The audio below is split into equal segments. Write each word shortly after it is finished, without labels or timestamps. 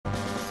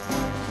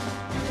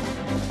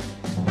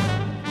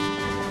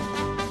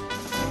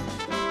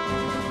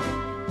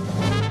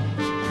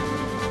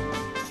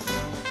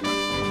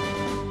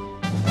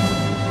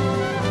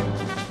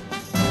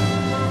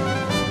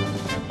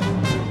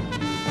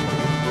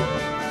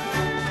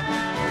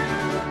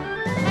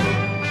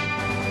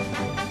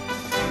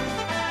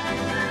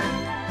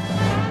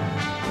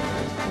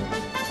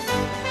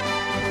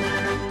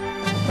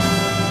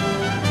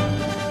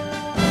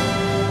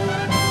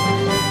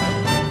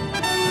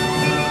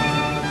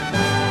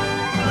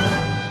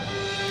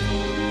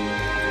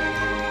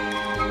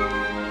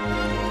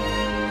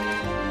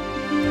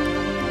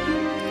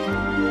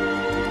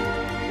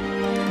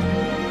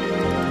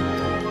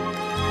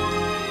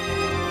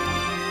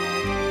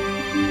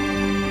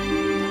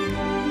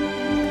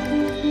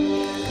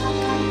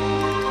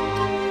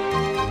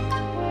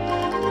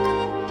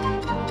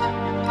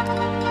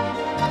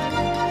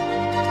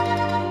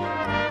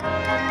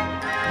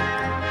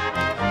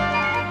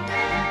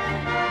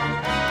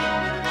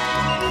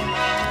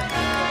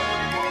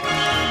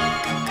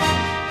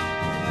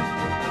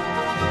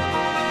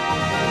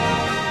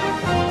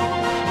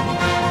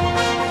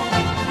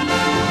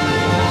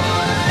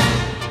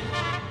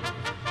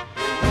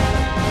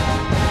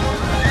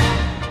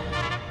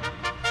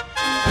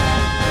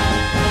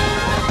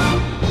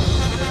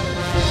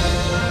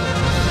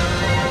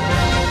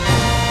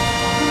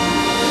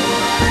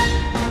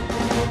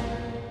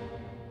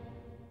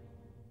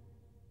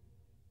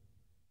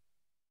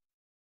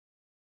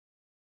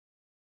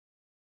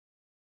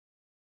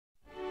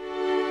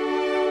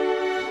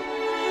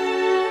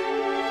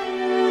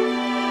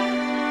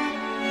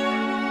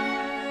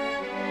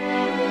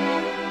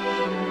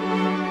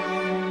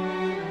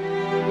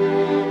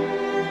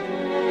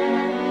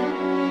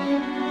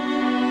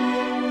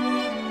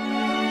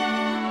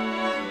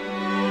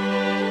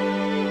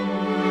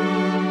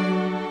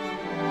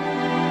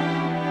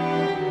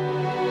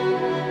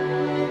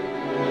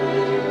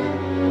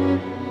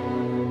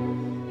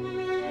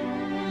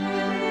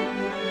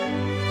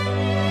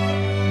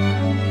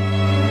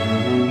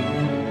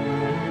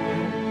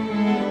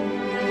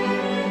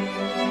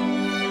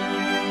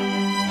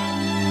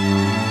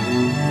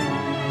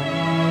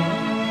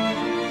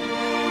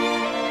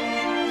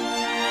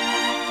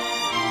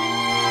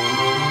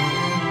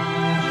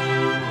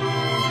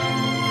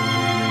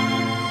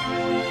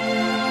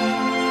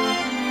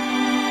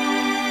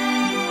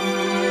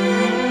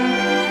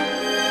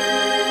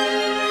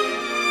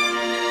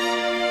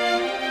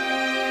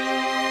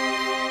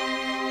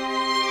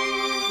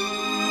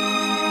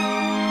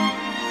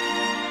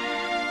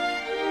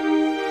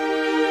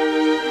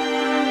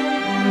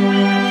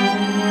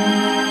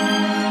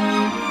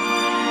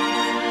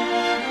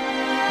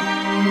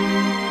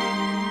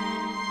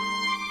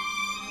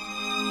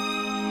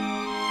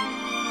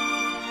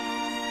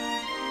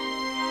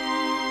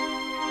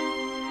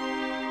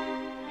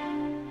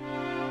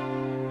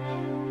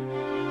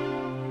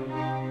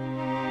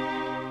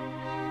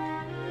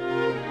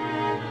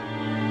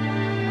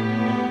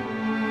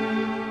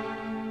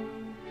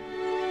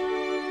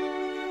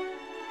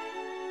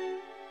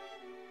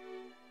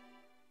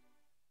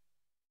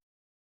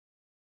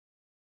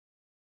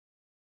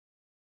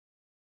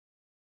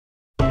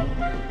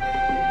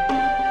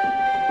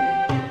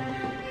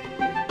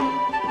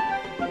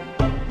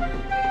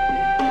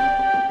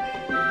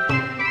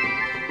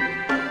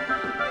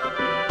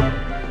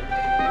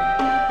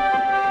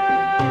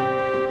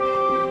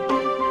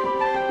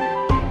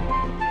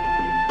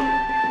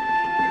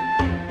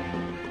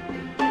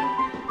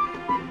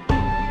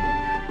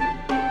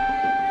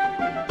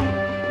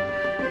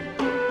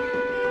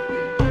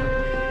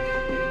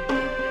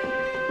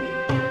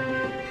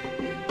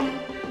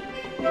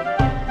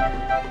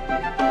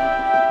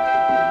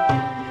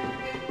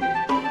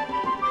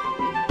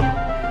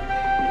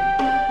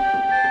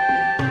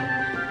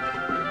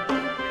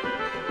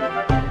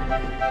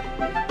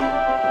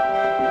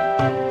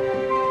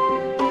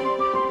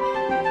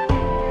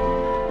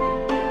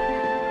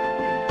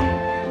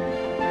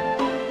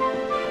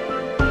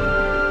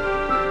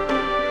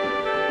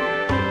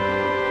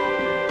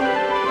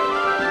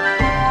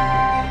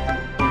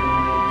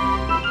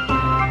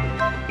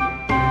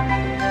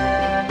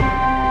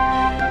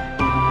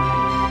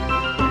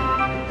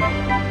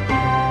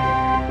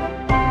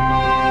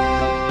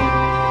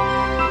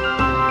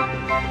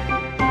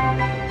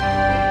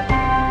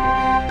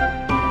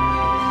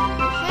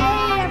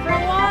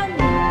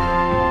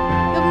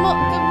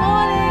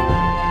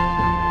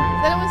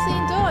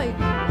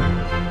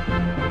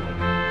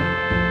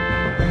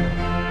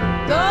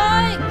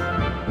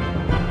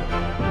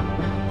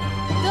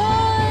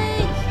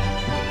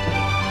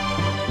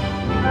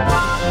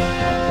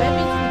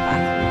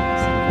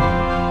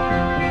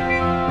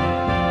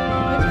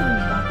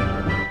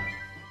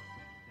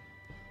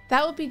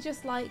That would be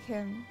just like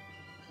him.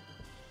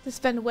 To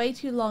spend way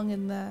too long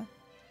in there.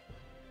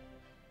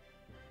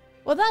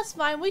 Well, that's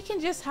fine. We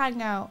can just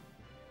hang out.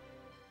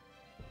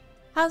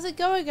 How's it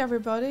going,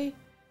 everybody?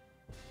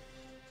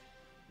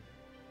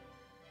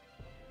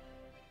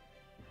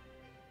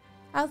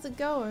 How's it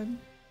going?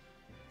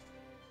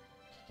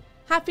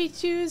 Happy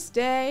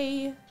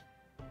Tuesday.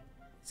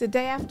 It's the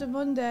day after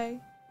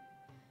Monday.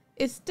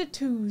 It's the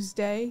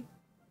Tuesday.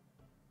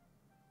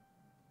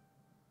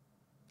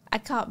 I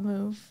can't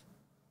move.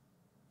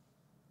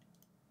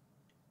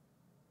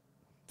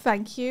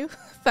 Thank you.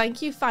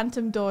 Thank you,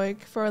 Phantom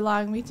Doig, for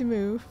allowing me to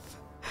move.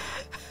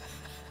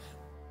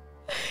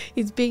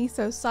 He's being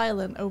so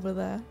silent over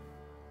there.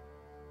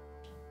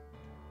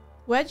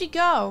 Where'd you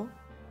go?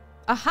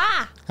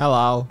 Aha!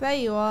 Hello. There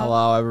you are.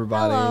 Hello,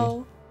 everybody.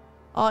 Hello.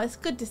 Oh, it's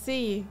good to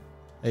see you.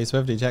 Hey,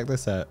 Swifty, check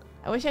this out.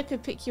 I wish I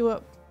could pick you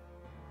up.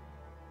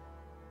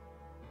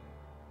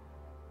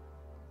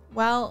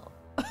 Well...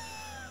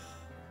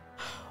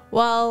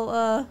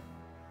 well,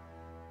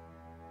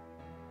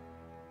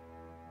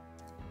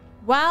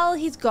 well,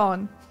 he's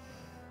gone.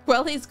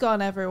 Well, he's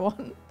gone,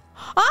 everyone.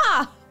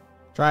 Ah!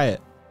 Try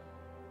it.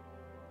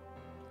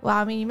 Wow,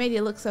 I mean, you made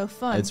it look so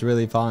fun. It's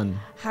really fun.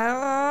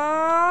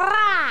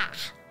 I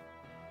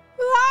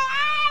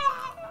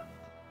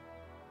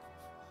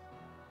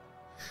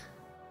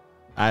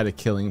had a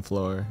killing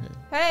floor.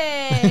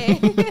 Hey!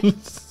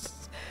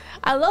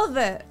 I love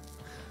it.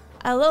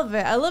 I love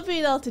it. I love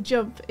being able to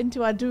jump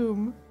into our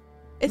doom.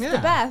 It's the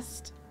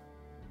best.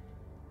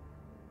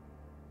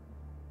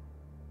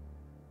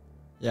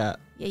 Yeah.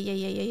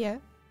 Yeah.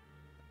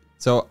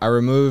 So I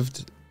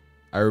removed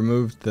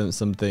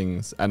some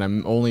things, and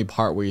I'm only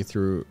partway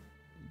through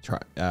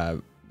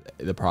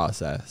the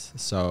process.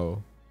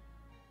 So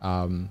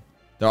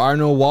there are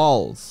no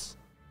walls,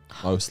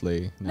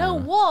 mostly. No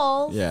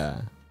walls?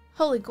 Yeah.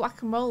 Holy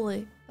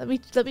guacamole. Let me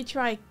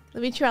try.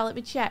 Let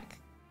me check.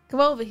 Come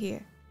over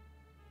here.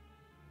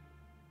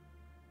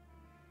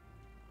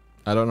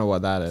 I don't know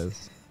what that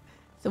is.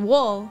 It's a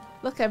wall.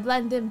 Look, I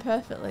blend in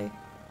perfectly.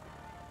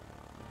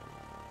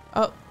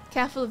 Oh,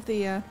 careful of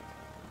the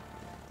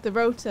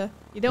rotor.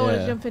 You don't want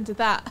to jump into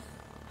that.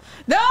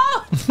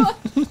 No!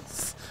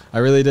 I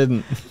really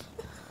didn't.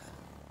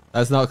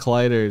 That's not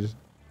collided.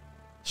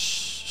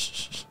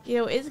 Shh. You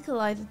know, it is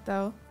collided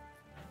though.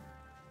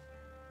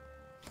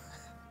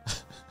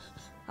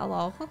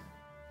 Hello.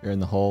 You're in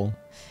the hole.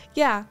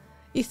 Yeah.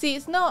 You see,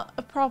 it's not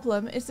a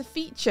problem. It's a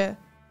feature.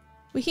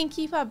 We can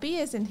keep our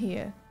beers in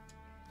here.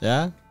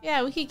 Yeah?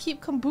 Yeah, we can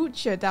keep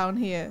kombucha down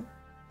here.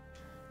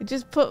 We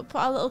just put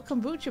our little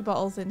kombucha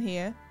bottles in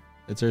here.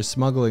 It's our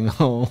smuggling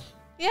hole.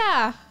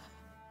 Yeah.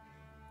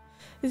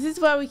 This is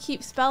where we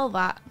keep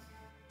Spellvat.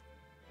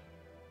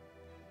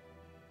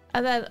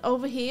 And then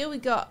over here we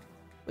got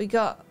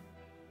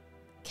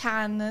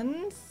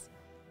cannons.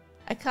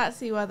 I can't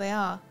see where they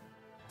are.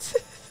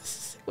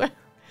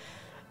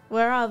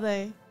 Where are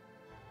they?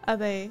 Are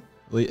they?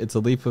 It's a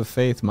leap of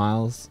faith,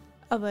 Miles.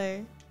 Are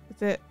they?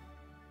 Is it?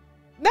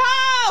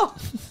 No!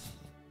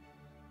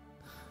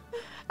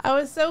 I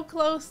was so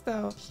close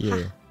though.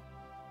 Here.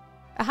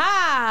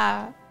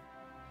 Aha!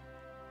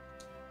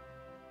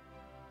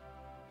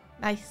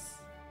 Nice.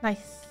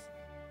 Nice.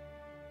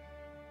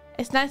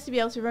 It's nice to be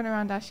able to run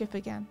around our ship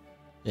again.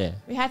 Yeah.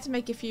 We had to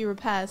make a few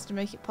repairs to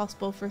make it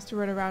possible for us to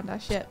run around our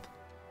ship.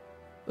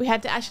 We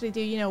had to actually do,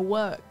 you know,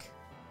 work.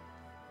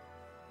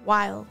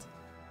 Wild.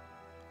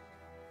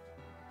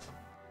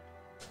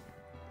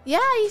 Yeah,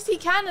 you see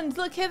cannons.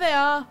 Look, here they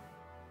are.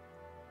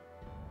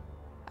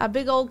 Our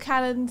big old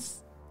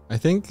cannons. I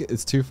think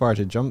it's too far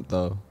to jump,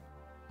 though.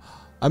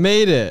 I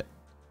made it.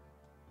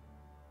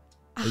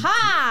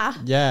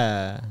 Aha!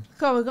 Yeah.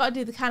 Come on, we've got to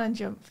do the cannon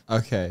jump.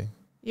 Okay.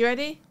 You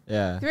ready?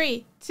 Yeah.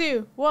 3,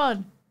 2,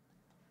 1.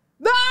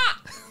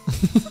 Ah!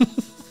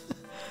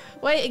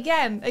 Wait,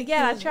 again. I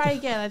try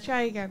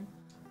again.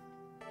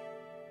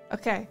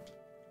 Okay.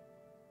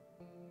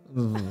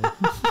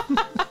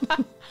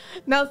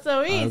 Not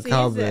so easy,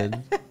 is it?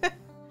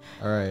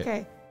 All right.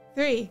 Okay.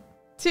 3,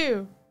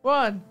 2,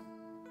 1.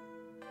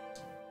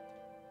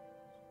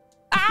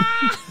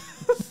 Ah!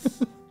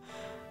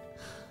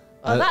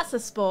 Oh, that's a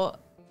sport.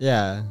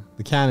 Yeah,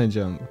 the cannon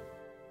jump.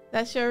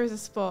 That sure is a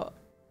sport.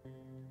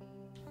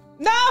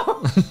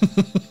 No!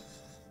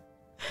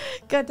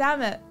 God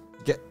damn it.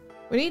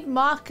 We need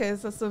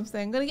markers or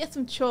something. I'm going to get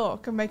some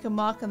chalk and make a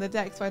mark on the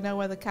deck so I know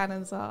where the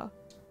cannons are.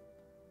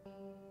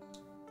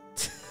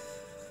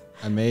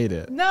 I made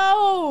it.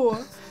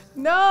 No!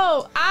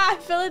 No! Ah, I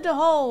fell into a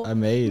hole. I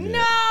made it. No!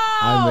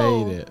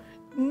 I made it.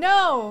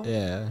 No!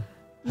 Yeah.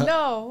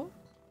 No!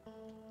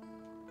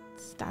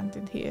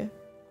 Standing here.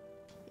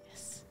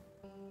 Yes.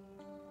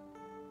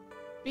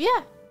 But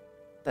yeah.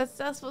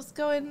 That's what's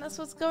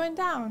going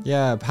down.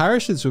 Yeah,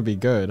 parachutes would be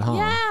good, huh?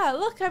 Yeah,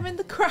 look, I'm in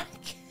the crack.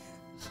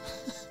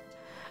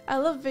 I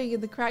love being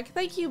in the crack.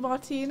 Thank you,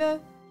 Martina.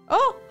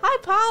 Oh, hi,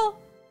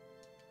 pal.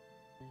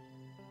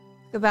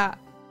 Look at that.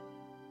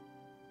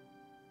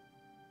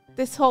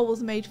 This hole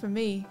was made for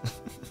me.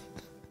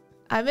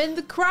 I'm in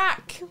the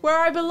crack where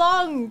I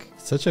belong.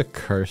 Such a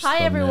curse. Hi,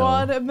 thumbnail.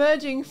 everyone.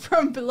 Emerging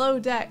from below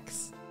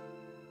decks.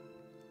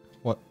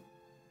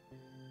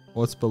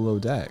 What's below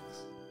decks?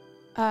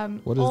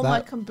 What is all that?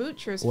 my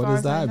kombucha as What far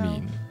does as I that know.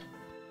 mean?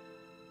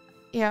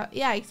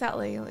 Yeah,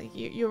 exactly. Like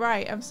you're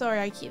right. I'm sorry.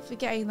 I keep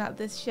forgetting that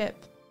this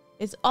ship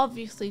is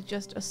obviously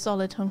just a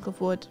solid hunk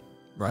of wood.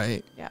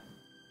 Right. Yeah.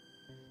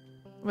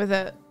 With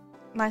a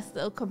nice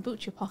little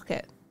kombucha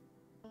pocket.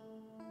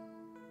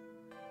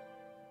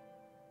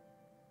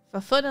 For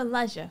fun and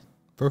leisure.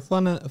 For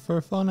fun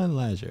and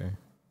leisure.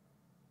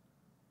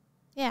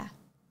 Yeah.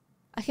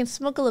 I can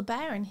smuggle a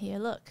bear in here.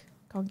 Look.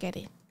 Go and get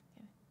in.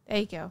 There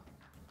you go.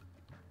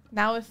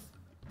 Now if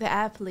the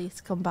air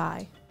police come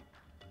by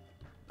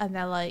and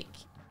they're like,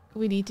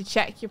 we need to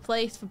check your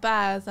place for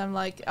bears, I'm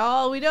like,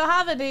 oh, we don't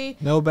have any.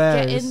 No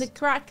bears. Get in the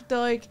crack,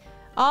 Doig.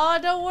 Oh,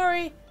 don't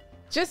worry.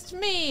 Just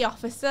me,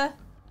 officer.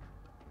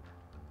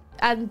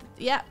 And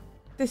yeah,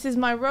 this is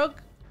my rug.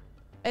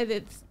 And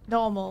it's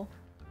normal.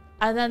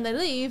 And then they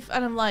leave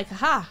and I'm like,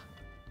 aha.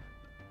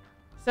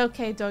 It's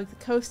okay, Doig. The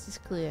coast is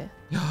clear.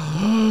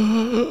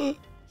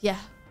 Yeah.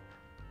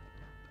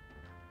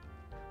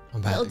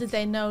 I'm back. Little did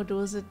they know there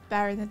was a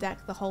bear in the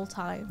deck the whole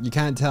time. You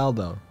can't tell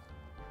though.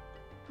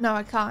 No,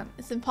 I can't.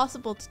 It's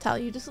impossible to tell.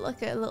 You just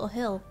look like a little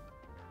hill.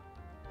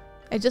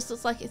 It just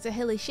looks like it's a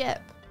hilly ship.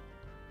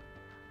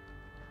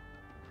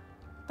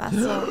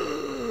 That's all.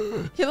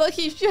 You look,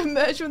 you've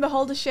emerged from the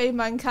hole to shame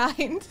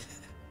mankind.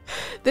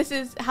 This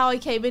is how I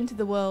came into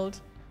the world.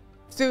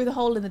 Through the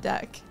hole in the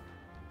deck.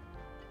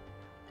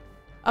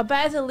 Are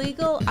bears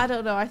illegal? I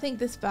don't know. I think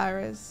this bear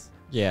is.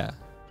 Yeah.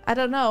 I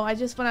don't know. I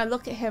just, when I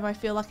look at him, I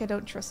feel like I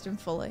don't trust him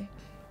fully.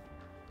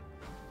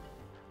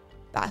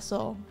 That's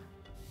all.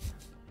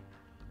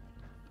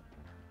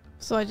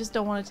 So I just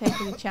don't want to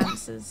take any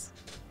chances.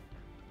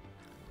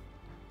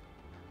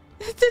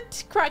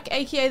 The crack,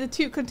 aka the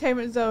toot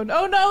containment zone.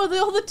 Oh no,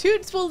 all the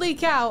toots will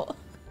leak out.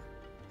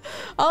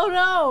 Oh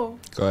no.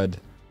 Good.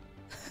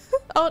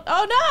 Oh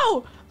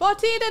no!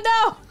 Martina,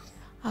 no!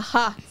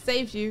 Haha,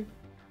 saved you.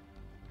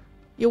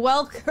 You're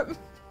welcome.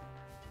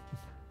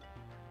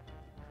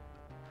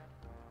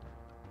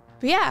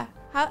 But yeah,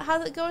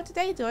 how's it going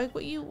today, Doig?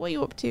 What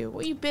you up to?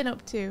 What you been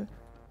up to?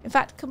 In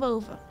fact, come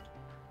over.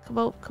 Come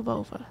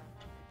over.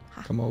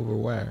 Ha. Come over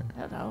where? I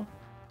don't know.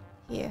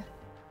 Here.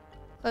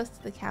 Close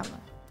to the camera.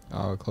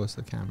 Oh, close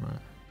to the camera.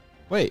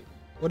 Wait,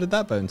 what did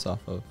that bounce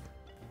off of?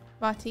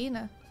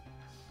 Martina.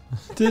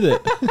 Did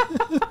it?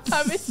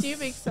 I'm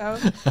assuming so.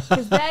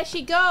 Because there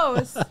she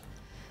goes.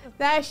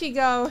 There she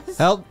goes.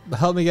 Help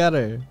me get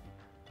her.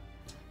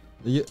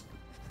 You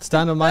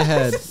stand on my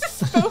head.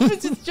 Both are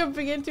just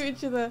jumping into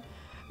each other.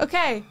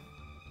 Okay.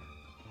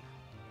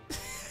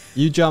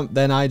 You jump,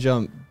 then I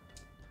jump.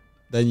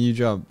 Then you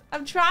jump.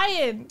 I'm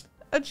trying.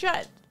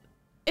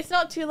 It's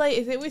not too late,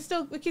 is it? We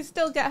can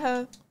still get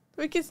her.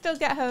 We can still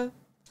get her.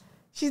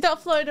 She's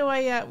not floating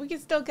away yet. We can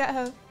still get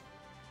her.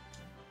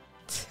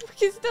 We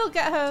can still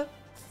get her.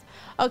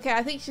 Okay,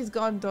 I think she's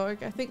gone,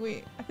 Doig. I think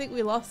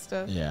we lost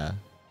her. Yeah.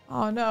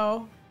 Oh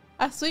no.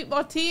 A sweet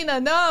Martina,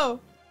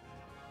 no!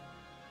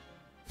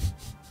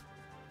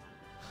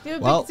 Do a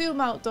big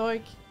zoom out,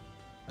 Doig.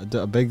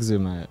 A big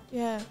zoom out.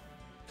 Yeah.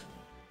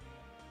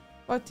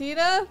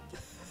 Martina?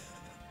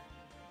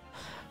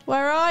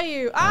 Where are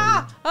you?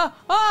 I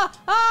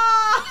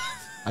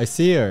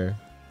see her.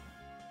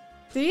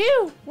 Do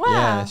you? Where?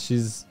 Yeah,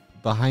 she's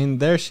behind.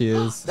 There she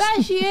is.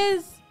 There she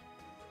is.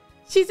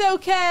 She's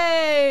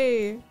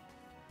okay.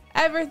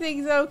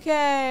 Everything's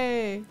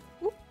okay.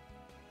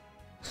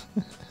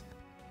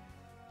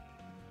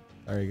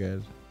 Very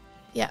good.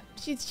 Yeah,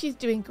 she's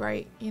doing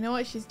great. You know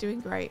what? She's doing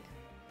great.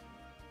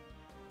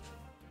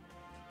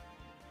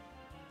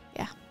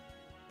 Yeah.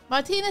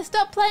 Martina,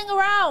 stop playing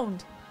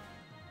around.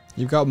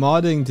 You've got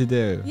modding to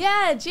do.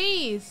 Yeah,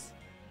 jeez.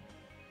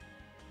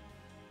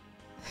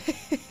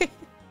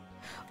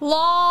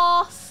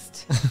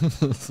 Lost.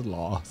 It's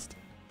lost.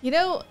 You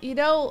know,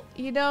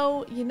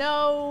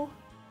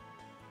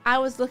 I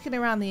was looking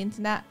around the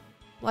internet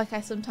like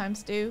I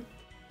sometimes do.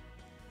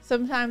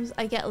 Sometimes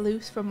I get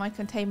loose from my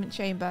containment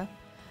chamber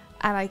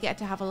and I get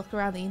to have a look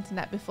around the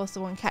internet before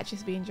someone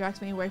catches me and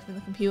drags me away from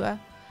the computer.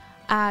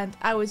 And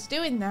I was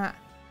doing that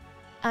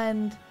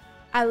and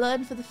I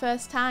learned for the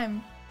first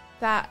time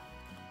that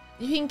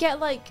you can get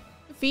like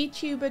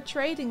VTuber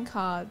trading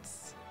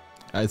cards.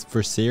 It's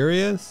for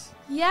serious?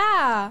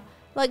 Yeah,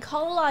 like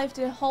Hololive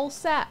did a whole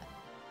set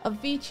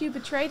of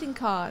VTuber trading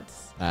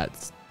cards.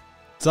 That's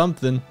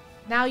something.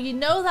 Now you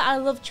know that I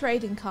love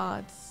trading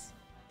cards.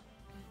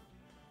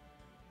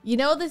 You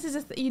know this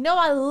is you know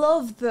I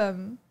love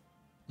them.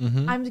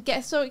 I'm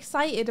get so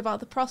excited about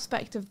the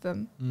prospect of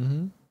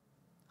them.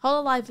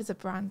 Hololive is a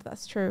brand,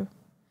 that's true.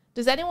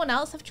 Does anyone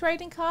else have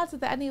trading cards? Are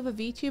there any other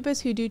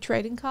VTubers who do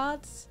trading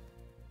cards?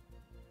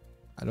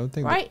 I don't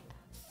think. Right,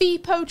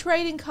 FIPO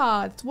trading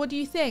cards. What do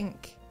you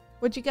think?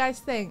 What do you guys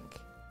think?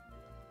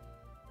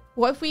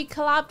 What if we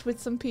collabed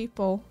with some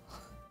people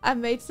and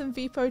made some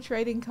VPO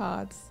trading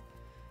cards?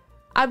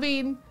 I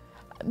mean,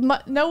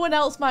 no one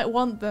else might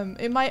want them.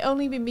 It might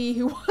only be me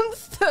who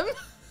wants them.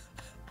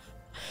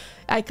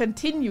 I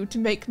continue to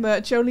make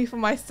merch only for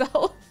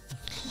myself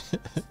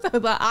so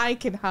that I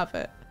can have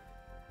it.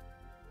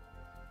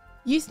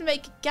 Used to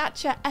make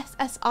gacha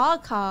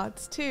SSR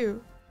cards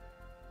too.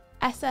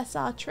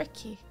 SSR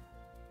tricky.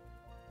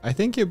 I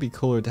think it'd be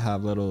cooler to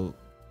have little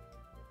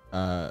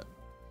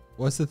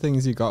what's the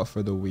things you got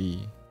for the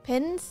Wii?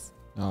 Pins?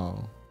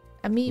 No.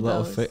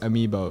 Amiibos. Little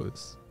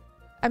amiibos.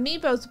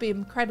 Amiibos would be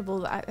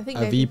incredible. I think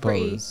they'd be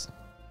pretty...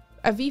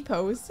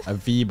 Avipos.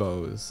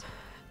 Amiibos.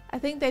 I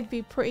think they'd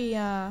be pretty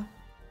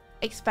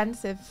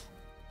expensive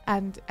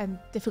and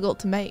difficult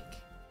to make.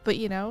 But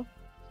you know.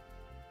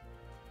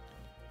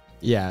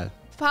 Yeah.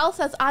 Pal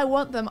says, I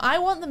want them. I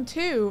want them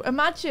too.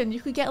 Imagine you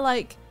could get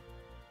like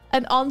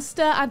an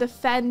Onster and a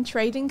Fen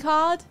trading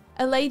card.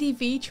 A Lady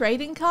V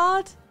trading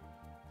card.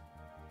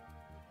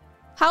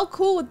 How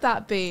cool would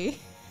that be?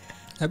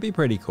 That'd be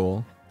pretty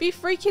cool. Be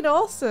freaking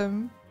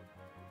awesome.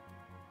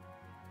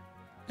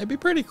 It'd be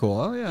pretty cool.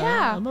 Oh yeah.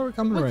 Yeah. I remember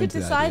coming around We could to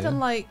that decide idea. on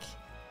like,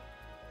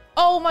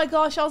 oh my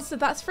gosh, Onster,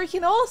 that's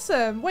freaking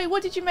awesome. Wait,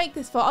 what did you make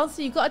this for?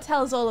 Onster, you got to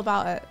tell us all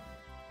about it.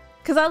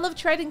 Because I love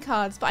trading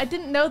cards, but I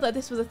didn't know that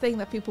this was a thing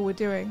that people were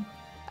doing.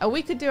 And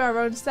we could do our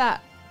own set.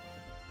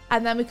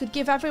 And then we could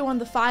give everyone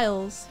the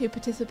files who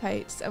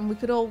participates, and we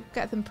could all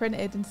get them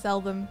printed and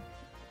sell them.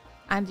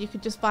 And you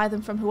could just buy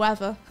them from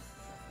whoever.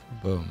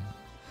 Boom.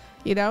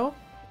 You know?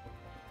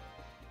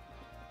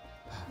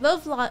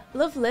 Love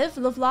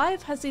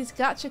Live has these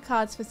gacha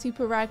cards for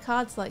super rare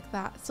cards like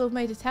that. So I've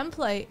made a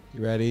template.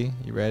 You ready?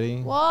 You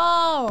ready?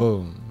 Whoa!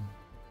 Boom.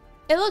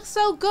 It looks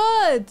so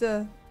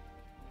good!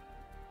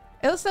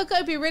 It looks so good.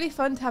 It'd be really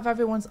fun to have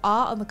everyone's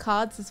art on the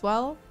cards as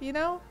well, you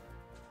know?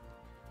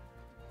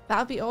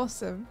 That'd be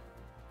awesome.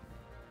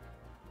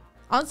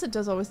 Onster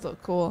does always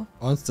look cool.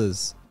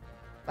 Onster's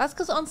That's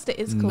because Onster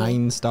is cool.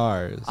 9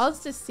 stars.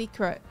 Onster's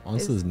secret.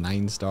 Onster's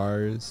 9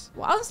 stars.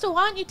 Well, Onster,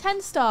 why aren't you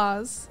 10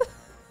 stars?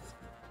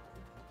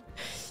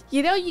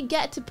 You know you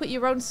get to put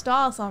your own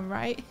stars on,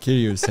 right?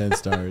 Kiryu's 10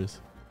 stars.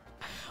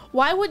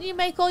 Why wouldn't you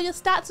make all your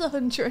stats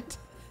 100?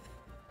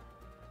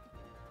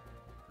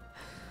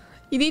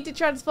 You need to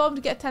transform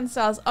to get 10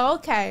 stars. Oh,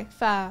 okay,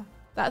 fair.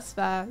 That's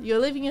fair. You're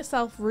leaving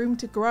yourself room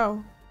to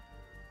grow.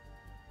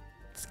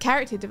 It's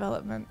character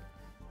development.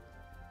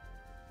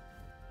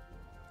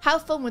 How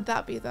fun would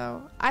that be,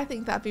 though? I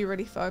think that'd be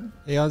really fun.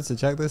 Hey, Onster,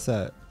 check this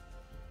out.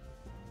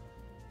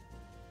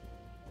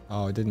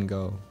 Oh, it didn't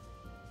go.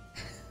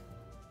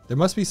 There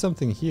must be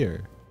something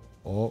here.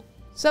 Oh.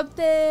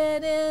 Something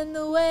in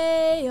the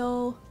way,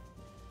 oh.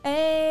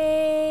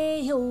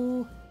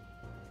 Ayo.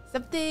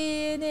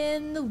 Something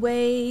in the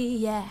way,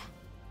 yeah.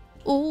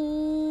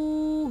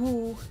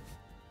 Ooh.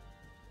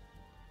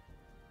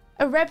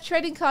 A rare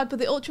trading card, but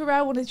the ultra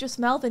rare one is just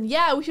Melvin.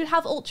 Yeah, we should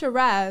have ultra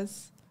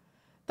rares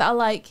that are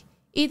like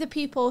either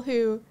people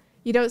who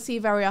you don't see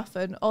very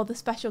often or the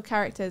special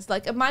characters.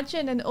 Like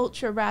imagine an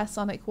ultra rare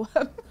Sonic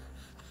worm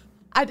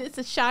and it's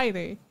a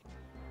shiny.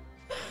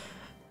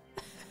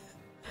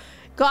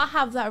 Gotta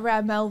have that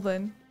rare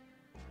Melvin.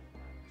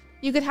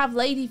 You could have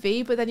Lady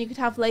V, but then you could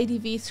have Lady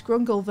V's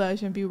Scrungle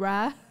version be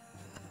rare.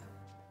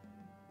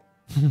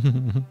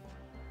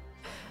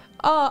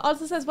 Oh,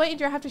 Ozzy says, wait,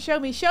 Andrew, I have to show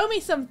me. Show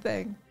me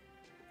something.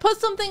 Put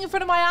something in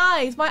front of my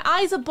eyes. My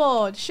eyes are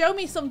bored. Show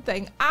me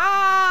something.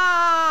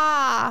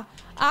 Ah!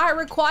 Ah, it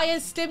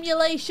requires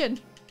stimulation.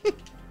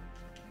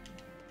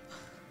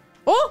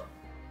 Oh!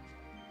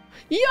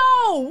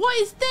 Yo! What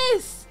is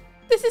this?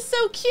 This is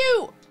so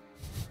cute.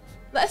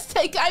 Let's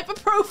take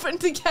ibuprofen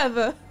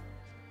together.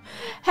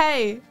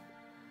 Hey,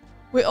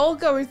 we're all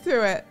going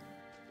through it.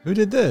 Who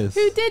did this?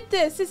 Who did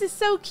this? This is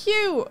so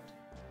cute.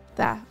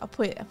 There, I'll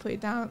put it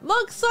down.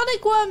 Look,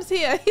 Sonic Worm's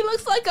here. He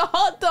looks like a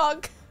hot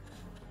dog.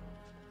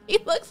 He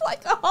looks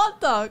like a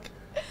hot dog.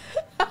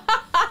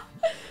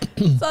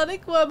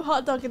 Sonic Worm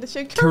hot dog in the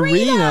show.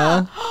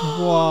 Karina?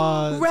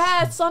 What?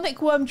 Rare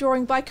Sonic Worm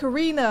drawing by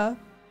Karina.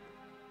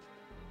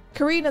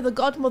 Karina, the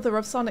godmother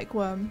of Sonic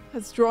Worm,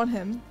 has drawn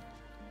him.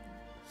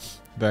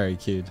 Very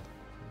cute.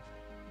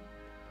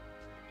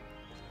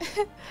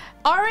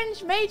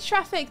 Orange Mage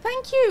Traffic,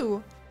 thank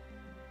you.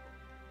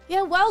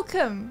 Yeah,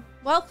 welcome.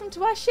 Welcome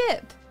to our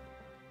ship.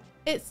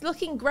 It's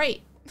looking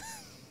great.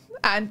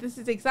 And this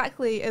is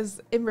exactly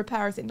as in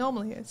repair as it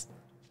normally is.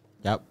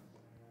 Yep.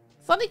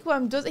 Sonic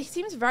Worm he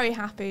seems very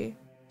happy.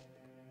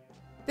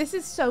 This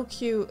is so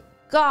cute.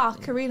 Gah,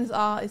 Karina's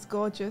art is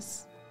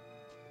gorgeous.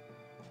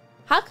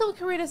 How come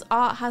Karina's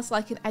art has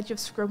like an edge of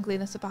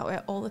scruggliness about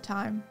it all the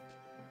time?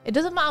 It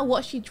doesn't matter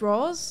what she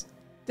draws.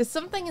 There's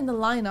something in the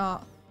line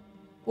art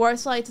where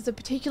it's like there's a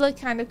particular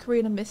kind of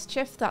Karina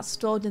mischief that's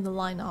stored in the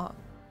line art.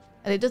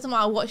 And it doesn't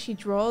matter what she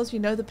draws, you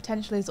know the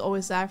potential is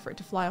always there for it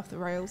to fly off the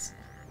rails.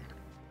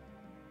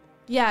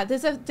 Yeah,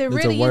 there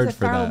really is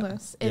a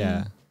feralness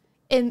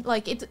in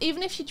like it's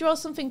even if she draws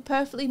something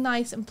perfectly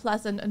nice and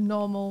pleasant and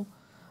normal,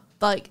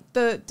 like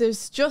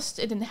there's just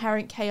an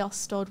inherent chaos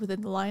stored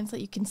within the lines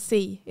that you can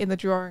see in the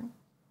drawing.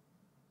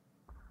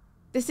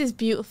 This is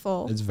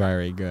beautiful. It's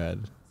very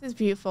good. This is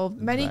beautiful.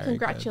 Many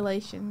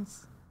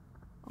congratulations,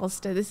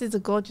 Ulster. This is a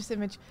gorgeous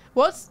image.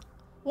 What's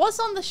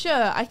on the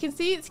shirt? I can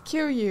see it's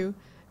Kiryu.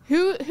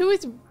 Who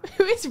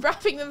is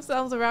wrapping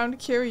themselves around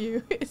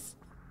Kiryu?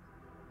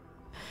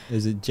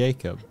 Is it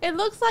Jacob? It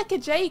looks like a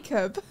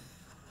Jacob.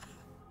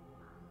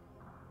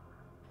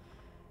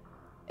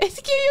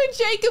 It's Kiryu and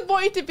Jacob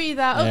wanting to be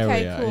that. There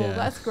Okay, we are, cool. yeah.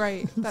 That's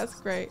great. That's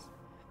great.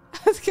 I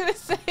was gonna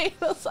say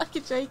it looks like a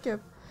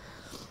Jacob.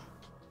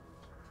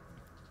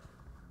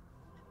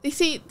 Do you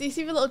see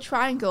the little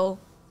triangle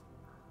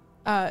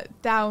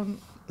down?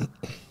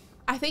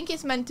 I think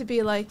it's meant to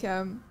be like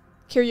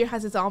Kiryu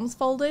has his arms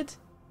folded.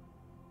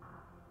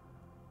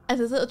 And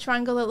there's a little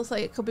triangle that looks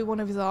like it could be one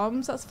of his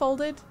arms that's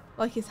folded,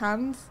 like his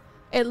hands.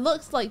 It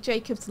looks like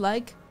Jacob's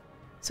leg.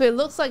 So it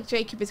looks like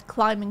Jacob is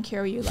climbing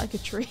Kiryu like a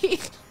tree.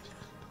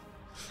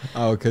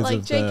 Oh, because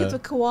like Jacob's a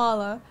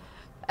koala.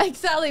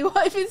 Exactly.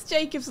 What if it's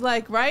Jacob's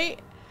leg, right?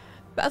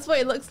 That's what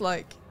it looks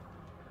like.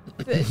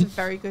 It's a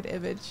very good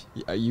image.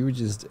 Yeah, you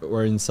just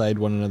were inside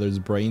one another's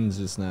brains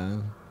just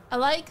now. I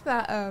like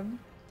that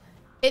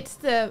it's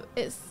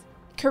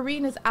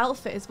Karina's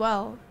outfit as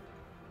well.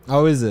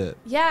 Oh, is it?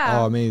 Yeah.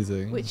 Oh,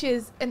 amazing. Which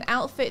is an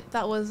outfit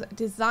that was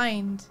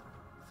designed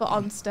for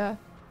Onster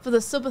for the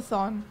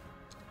subathon.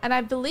 And I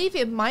believe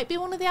it might be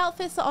one of the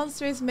outfits that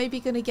Onster is maybe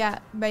going to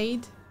get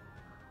made.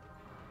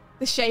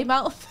 The shame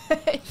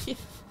outfit.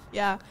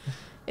 Yeah.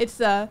 It's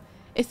the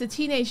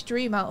teenage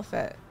dream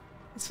outfit.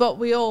 It's what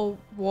we all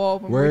wore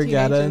when we were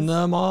teenagers. We're getting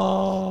them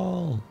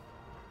all.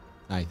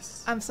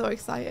 Nice. I'm so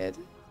excited.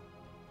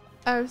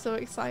 I'm so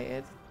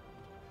excited.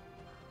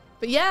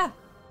 But yeah.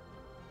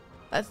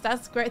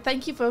 That's great.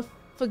 Thank you for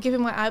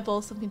giving my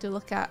eyeballs something to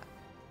look at.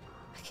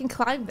 I can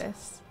climb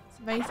this. It's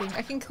amazing.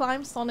 I can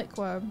climb Sonic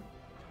Worm.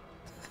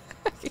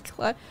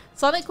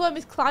 Sonic Worm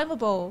is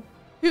climbable.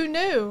 Who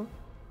knew?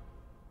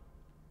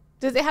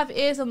 Does it have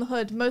ears on the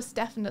hood? Most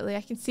definitely.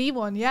 I can see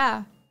one.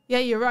 Yeah. Yeah,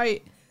 you're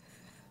right.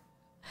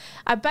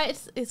 I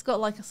bet it's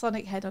got like a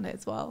Sonic head on it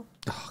as well.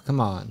 Oh,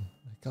 come on.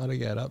 I gotta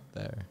get up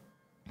there.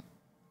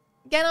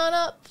 Get on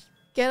up.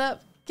 Get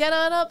up. Get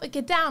on up. And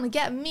get down and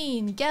get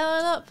mean. Get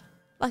on up.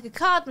 Like a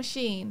card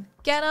machine.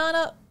 Get on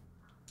up.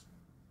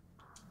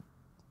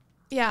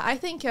 Yeah, I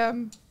think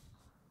Vipo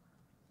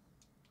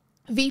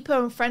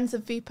and Friends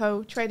of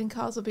Vipo trading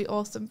cards would be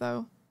awesome,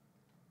 though.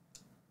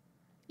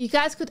 You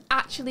guys could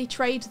actually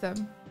trade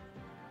them.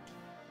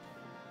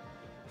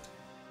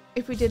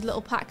 If we did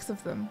little packs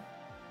of them.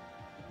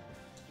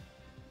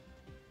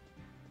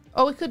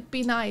 Or we could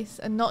be nice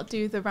and not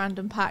do the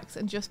random packs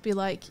and just be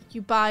like,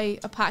 you buy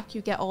a pack,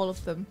 you get all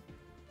of them.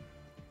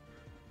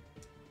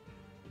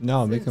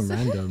 No, make them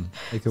random.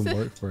 Make them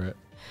work for it.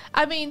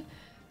 I mean,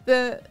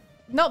 the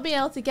not being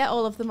able to get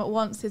all of them at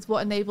once is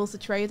what enables the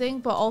trading,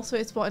 but also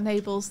it's what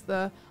enables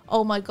the,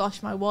 oh my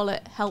gosh, my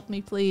wallet, help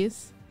me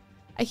please.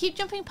 I keep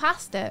jumping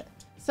past it,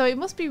 so it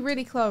must be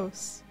really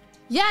close.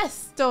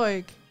 Yes,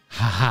 Doig.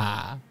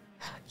 Haha.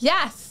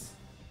 Yes.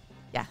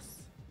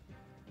 Yes.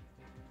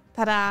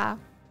 Ta-da.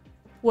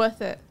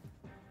 Worth it.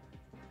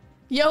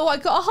 Yo, I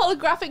got a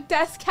holographic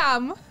desk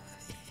cam.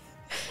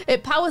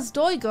 It powers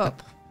Doig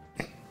up.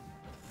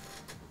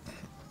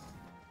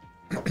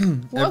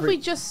 What if we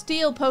just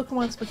steal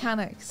Pokemon's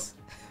mechanics?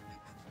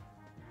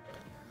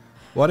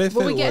 What if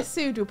Will we get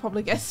sued? We'll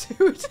probably get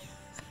sued.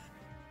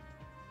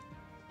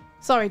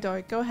 Sorry,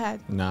 Doig, go ahead.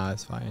 Nah,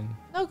 it's fine.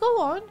 No,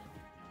 go on.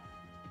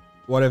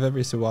 What if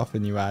every so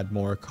often you add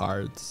more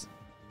cards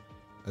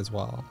as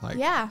well? Like,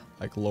 yeah.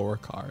 Like lower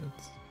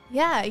cards.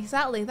 Yeah,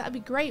 exactly. That'd be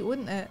great,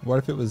 wouldn't it? What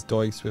if it was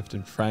Doig, Swift,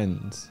 and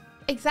Friends?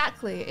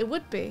 Exactly. It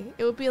would be.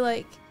 It would be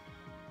like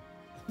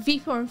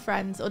Vipo and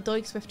Friends or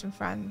Doig, Swift and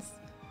Friends.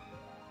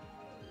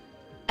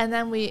 And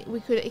then we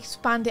could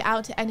expand it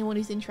out to anyone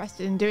who's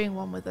interested in doing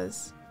one with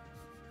us.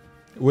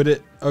 Would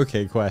it...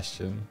 Okay,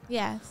 question.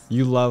 Yes.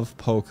 You love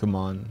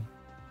Pokemon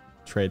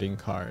trading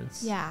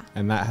cards. Yeah.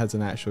 And that has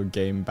an actual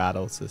game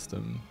battle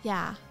system.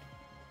 Yeah.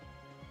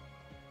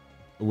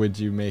 Would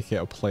you make it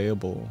a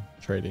playable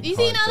trading You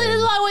card see, now game? this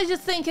is what I was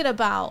just thinking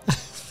about.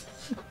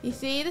 You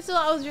see, this is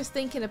what I was just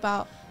thinking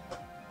about.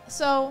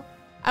 So,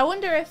 I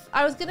wonder if...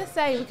 I was going to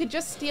say, we could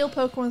just steal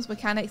Pokemon's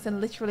mechanics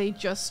and literally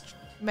just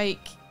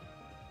make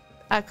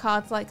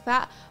cards like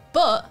that.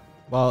 But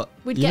Well,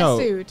 we'd get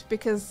sued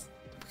because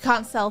we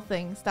can't sell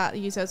things that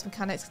use those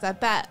mechanics because I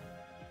bet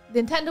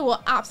Nintendo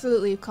will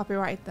absolutely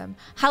copyright them.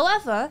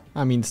 However...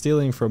 I mean,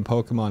 stealing from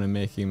Pokemon and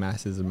making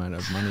massive amount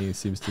of money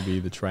seems to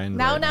be the trend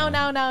right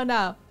now.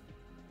 No.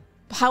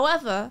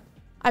 However,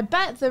 I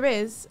bet there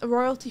is a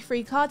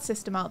royalty-free card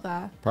system out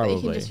there that you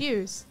can just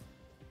use.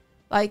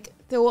 Like,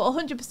 there will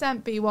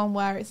 100% be one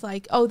where it's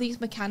like, oh, these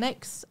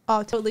mechanics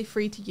are totally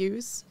free to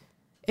use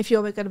if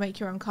you're going to make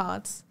your own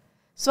cards.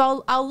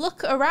 So I'll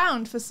look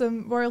around for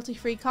some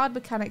royalty-free card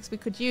mechanics we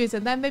could use,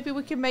 and then maybe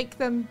we can make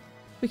them...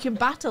 We can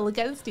battle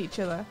against each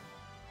other.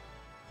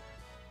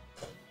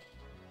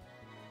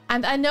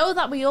 And I know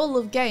that we all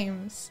love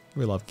games.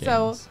 We love games.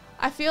 So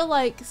I feel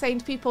like saying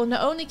to people,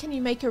 not only can you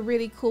make a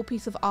really cool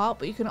piece of art,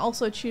 but you can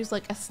also choose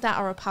like a stat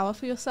or a power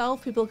for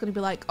yourself. People are going to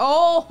be like,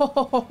 oh, ho,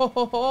 ho, ho,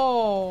 ho,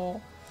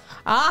 ho.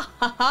 Ah,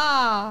 ha,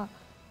 ha.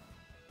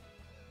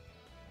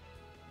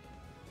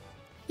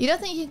 You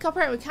don't think you can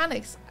copyright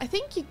mechanics? I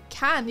think you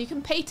can. You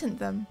can patent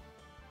them.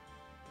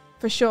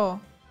 For sure.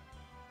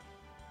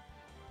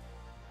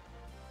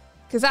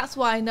 Because that's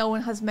why no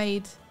one has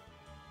made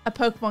a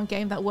Pokemon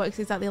game that works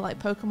exactly like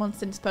Pokemon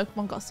since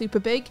Pokemon got super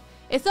big.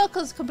 It's not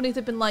because companies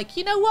have been like,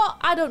 you know what?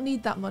 I don't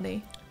need that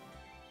money.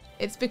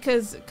 It's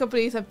because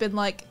companies have been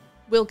like,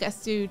 we'll get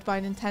sued by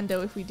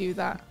Nintendo if we do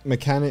that.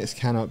 Mechanics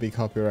cannot be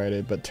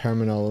copyrighted, but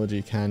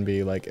terminology can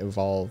be like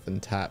evolve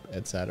and tap,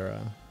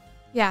 etc.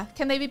 Yeah.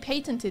 Can they be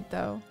patented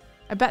though?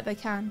 I bet they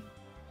can.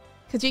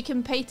 Because you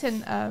can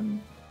patent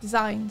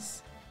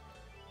designs.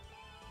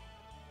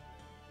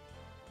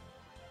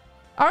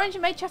 Orange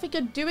and Made Traffic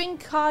are doing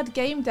card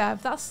game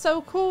dev. That's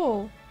so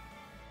cool.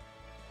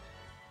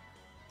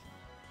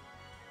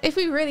 If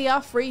we really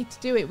are free to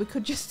do it, we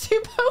could just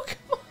do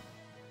Pokemon.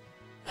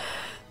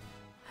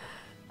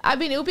 I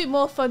mean, it would be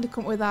more fun to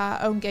come up with our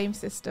own game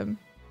system.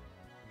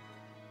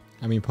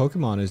 I mean,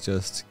 Pokemon is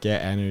just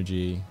get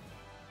energy,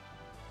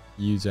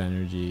 use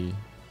energy,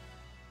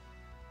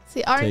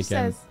 See, Orange take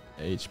says...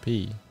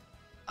 HP.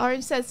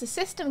 Orange says the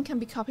system can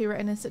be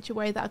copywritten in such a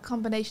way that a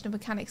combination of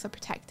mechanics are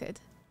protected.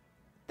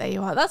 There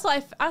you are. That's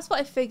what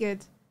I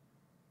figured.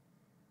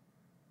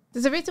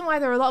 There's a reason why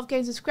there are a lot of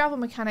games with Scrabble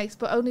mechanics,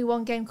 but only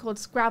one game called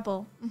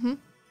Scrabble. Mm-hmm.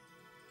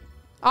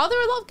 Are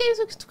there a lot of games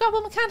with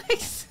Scrabble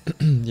mechanics?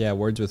 Yeah,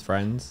 Words with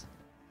Friends.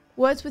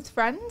 Words with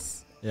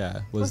Friends?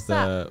 Yeah, What's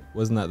that?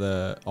 Wasn't that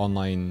the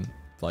online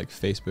like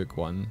Facebook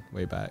one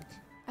way back?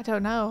 I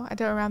don't know. I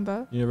don't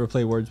remember. You never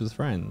play Words with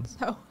Friends?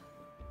 No.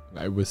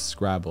 It was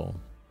Scrabble.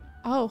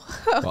 Oh,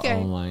 But okay.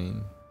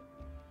 online.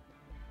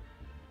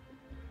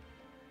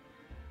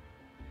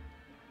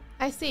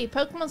 I see.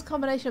 Pokemon's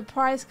combination of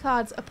prize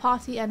cards, a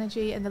party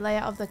energy, and the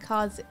layout of the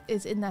cards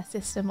is in their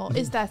system, or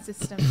is their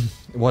system.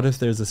 What if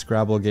there's a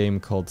Scrabble game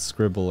called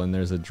Scribble and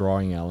there's a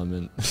drawing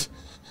element?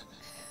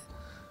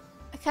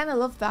 I kind of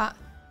love that.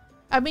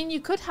 I mean, you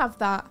could have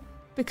that,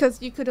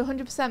 because you could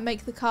 100%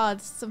 make the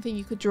cards something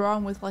you could draw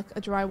on with like a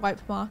dry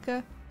wipe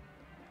marker.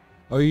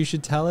 Oh, you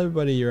should tell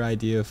everybody your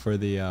idea for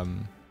the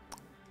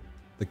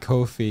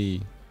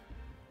Ko-fi,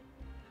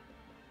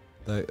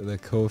 the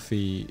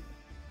Ko-fi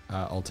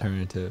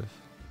alternative.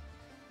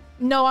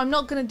 No, I'm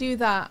not going to do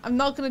that. I'm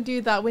not going to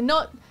do that. We're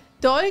not...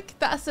 Doig,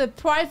 that's a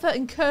private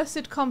and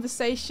cursed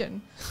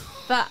conversation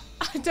that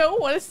I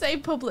don't want to say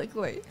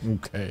publicly.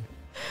 Okay.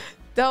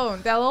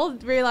 Don't. They'll all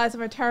realise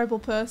I'm a terrible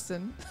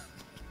person.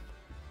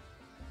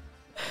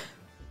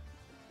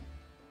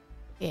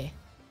 Yeah.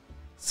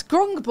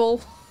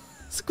 Scrungball.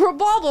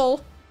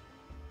 Scrabobble.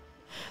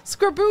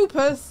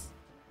 Scraboopus.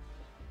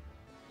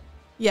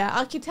 Yeah,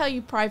 I can tell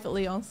you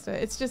privately, Onster.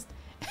 It's just...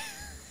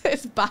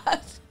 it's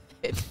bad.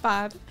 It's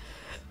bad.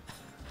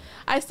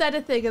 I said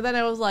a thing and then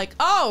I was like,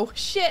 oh,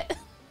 shit.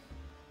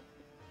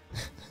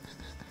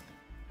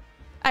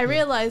 I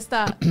realised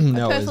that No,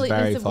 a it was perfectly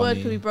very innocent word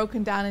funny. could be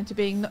broken down into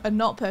being a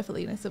not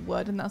perfectly innocent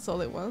word, and that's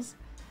all it was.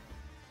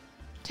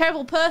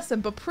 Terrible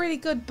person, but pretty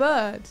good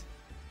bird.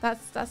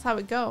 That's how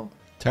it go.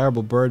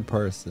 Terrible bird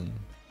person.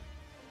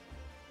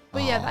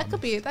 But yeah, that could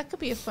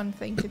be a fun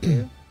thing to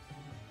do.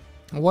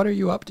 What are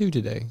you up to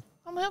today?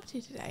 What am I up to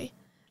today?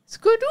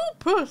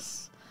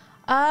 Squidopus.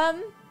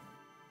 I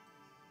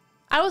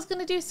was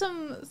gonna do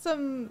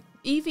some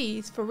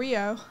Eevees for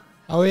Rio.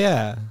 Oh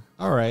yeah.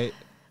 All right.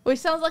 Which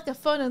sounds like a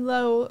fun and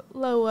low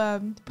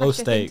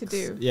pressure thing stakes. to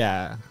do.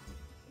 Yeah.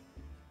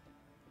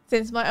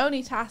 Since my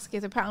only task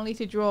is apparently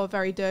to draw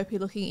very derpy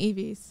looking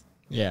Eevees.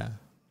 Yeah.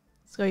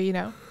 So you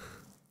know.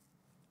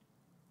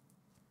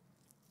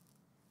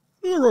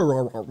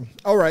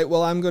 All right.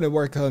 Well, I'm gonna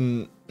work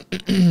on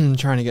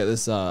trying to get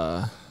this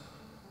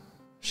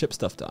ship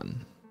stuff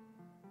done.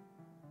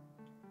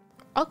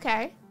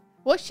 Okay.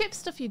 What ship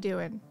stuff you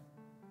doing?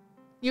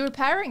 You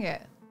repairing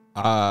it?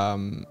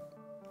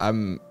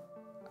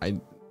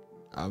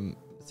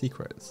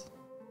 Secrets.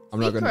 I'm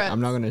not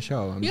gonna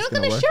show. You're not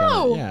gonna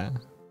show? Yeah.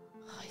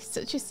 Oh, he's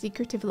such a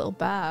secretive little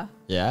bear.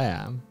 Yeah, I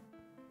am.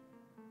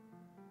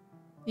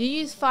 You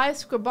use 5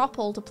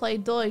 Scribopple to play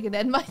Doig and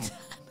end my turn.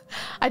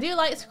 I do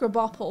like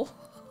Scribopple.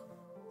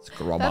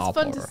 That's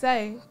fun to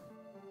say.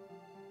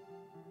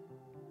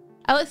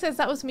 Alex says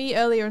that was me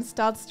earlier in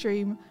Start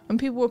Stream when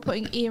people were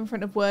putting E in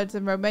front of words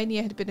and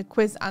Romania had been a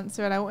quiz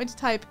answer and I wanted to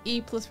type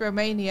E plus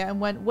Romania and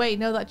went, wait,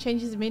 no, that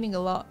changes the meaning a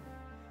lot.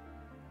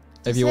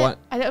 If you want,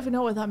 I don't even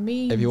know what that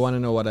means. if you want to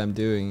know what I'm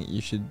doing,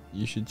 you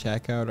should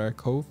check out our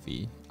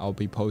Ko-fi. I'll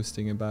be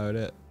posting about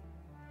it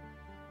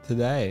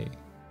today.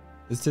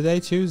 Is today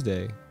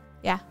Tuesday?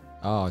 Yeah.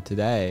 Oh,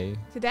 today.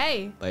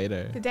 Today.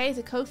 Later. Today is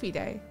a Ko-fi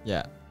day.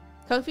 Yeah.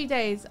 Ko-fi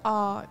days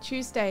are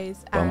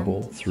Tuesdays and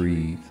Bumble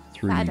 3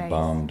 Saturdays.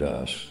 bombed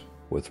us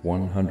with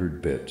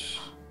 100 bits.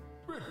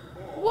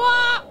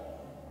 What?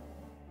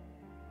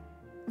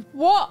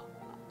 What?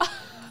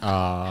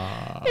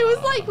 It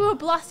was like we were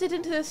blasted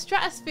into the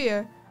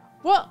stratosphere.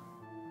 What?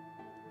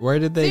 Where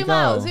did they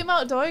go? Zoom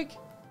out, Doig.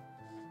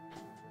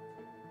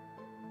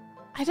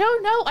 I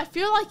don't know. I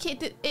feel like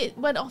it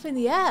went off in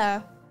the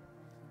air.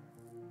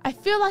 I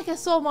feel like I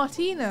saw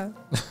Martina.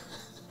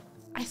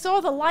 I saw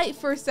the light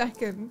for a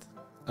second.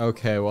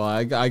 Okay, well,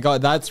 I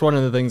got. That's one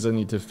of the things I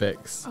need to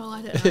fix. Oh,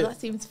 I don't know. That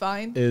seems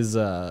fine. Is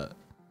To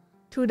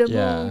the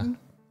moon.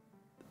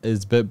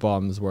 Is bit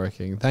bombs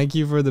working? Thank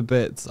you for the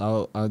bits.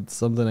 It's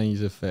something I need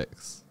to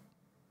fix.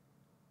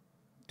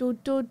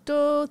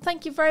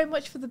 Thank you very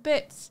much for the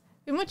bits.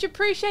 We much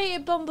appreciate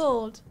it,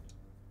 Bumbled.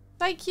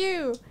 Thank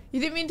you. You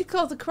didn't mean to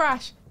cause a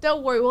crash.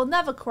 Don't worry, we'll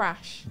never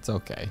crash. It's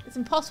okay. It's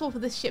impossible for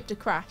this ship to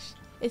crash.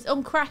 It's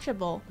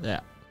uncrashable.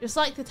 Yeah. Just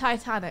like the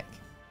Titanic.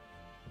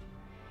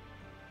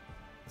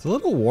 It's a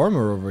little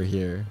warmer over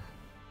here.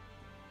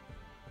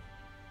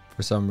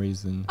 For some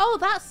reason. Oh,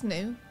 that's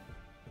new.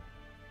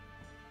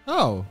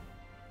 Oh.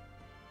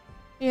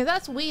 Yeah,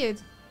 that's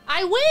weird.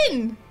 I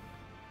win!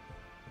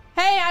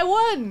 Hey, I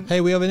won!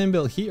 Hey, we have an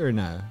inbuilt heater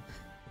now.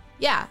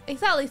 Yeah,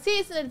 exactly. See,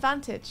 it's an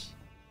advantage.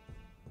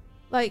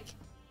 Like,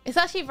 it's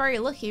actually very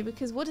lucky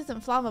because wood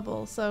isn't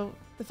flammable, so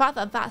the fact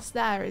that that's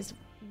there is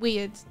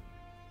weird.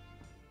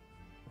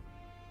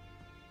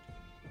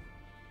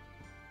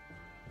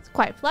 It's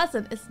quite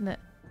pleasant, isn't it?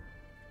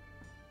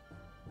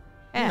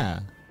 Yeah.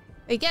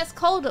 It gets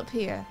cold up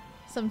here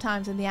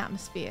sometimes in the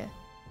atmosphere.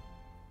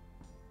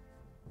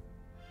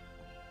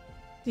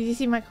 Did you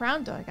see my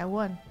crown, Doig? I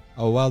won.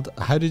 Oh, well,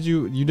 how did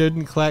you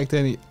didn't collect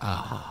any?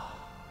 Ah.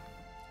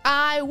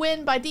 I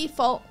win by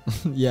default.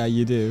 Yeah,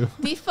 you do.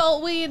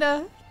 Default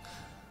winner.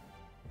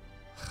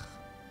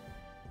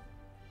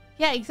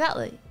 Yeah,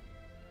 exactly.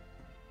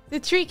 The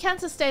tree can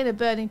sustain a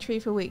burning tree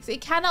for weeks.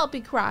 It cannot be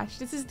crashed.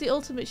 This is the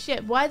ultimate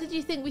ship. Why did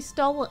you think we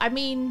stole it? I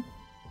mean,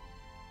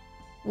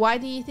 why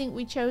do you think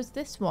we chose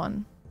this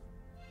one?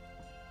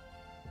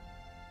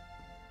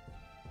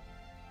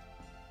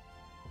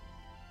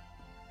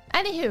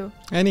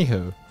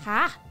 Anywho.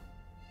 Ha!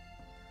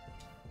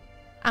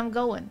 I'm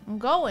going.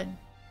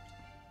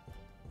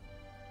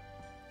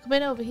 Come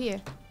in over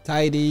here.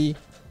 Tidy.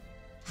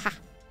 Ha.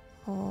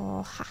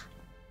 Oh, ha.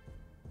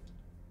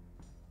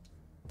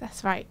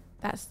 That's right.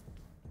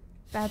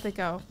 There they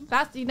go.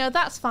 That's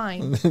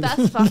fine.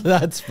 That's fine.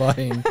 That's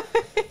fine.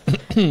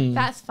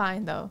 That's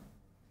fine, though.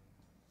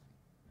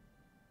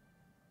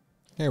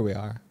 Here we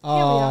are.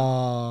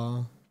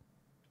 Oh.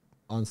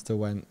 Onsta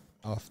went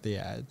off the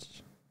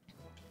edge.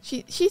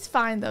 She's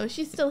fine, though.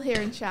 She's still here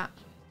in chat.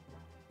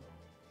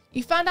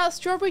 You found out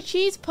strawberry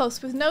cheese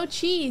puffs with no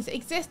cheese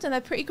exist and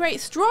they're pretty great.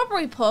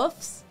 Strawberry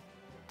puffs?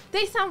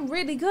 They sound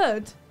really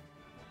good.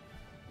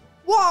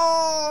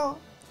 Whoa!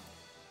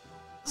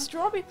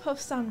 Strawberry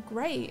puffs sound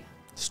great.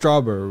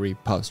 Strawberry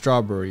puffs.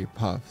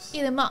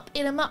 Eat 'em up.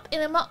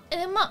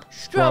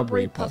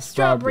 Strawberry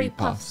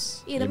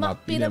puffs. Eat 'em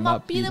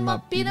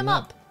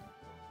up.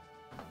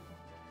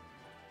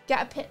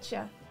 Get a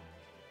picture.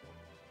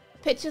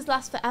 Pictures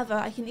last forever.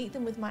 I can eat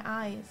them with my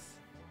eyes.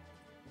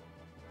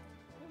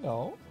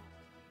 No.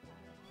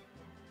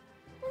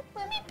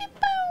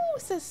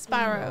 Says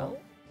Sparrow.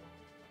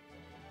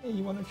 Hey,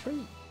 you want a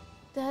treat?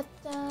 Da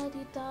da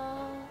di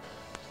da.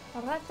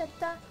 Da da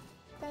da.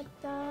 Da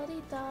da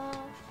di da.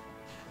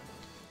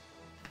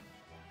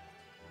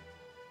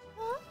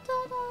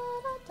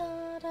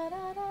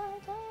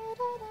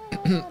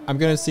 I'm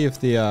gonna see if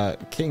the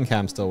kitten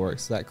cam still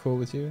works. Is that cool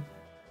with you?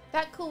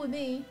 That cool with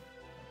me.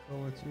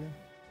 Cool with you?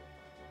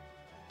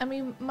 I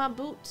mean, my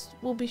boots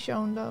will be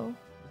shown though.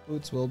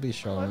 Boots will be Where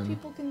shown.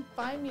 people can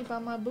find me by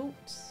my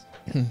boots.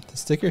 The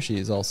sticker sheet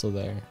is also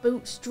there.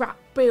 Bootstrap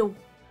Bill.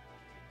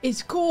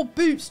 It's called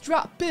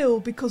Bootstrap Bill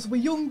because we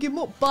young him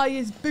up by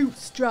his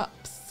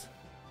bootstraps.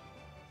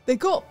 They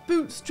got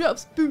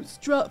bootstraps.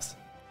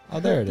 Oh,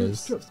 there it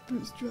is.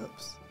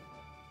 Bootstraps.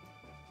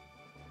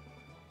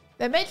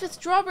 They're made for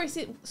strawberry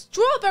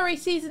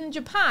season in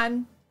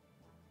Japan.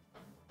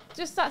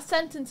 Just that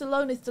sentence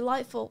alone is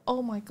delightful.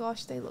 Oh my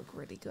gosh, they look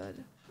really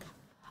good.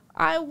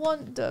 I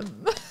want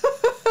them.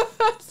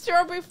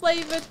 Strawberry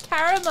flavored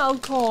caramel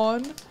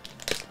corn.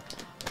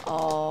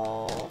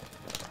 Oh.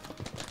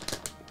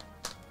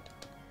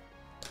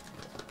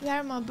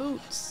 They're my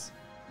boots.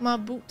 My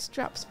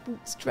bootstraps.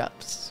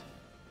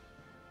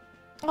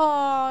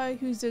 Oh,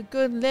 who's a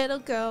good little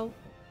girl.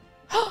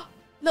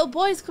 Little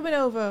boy's coming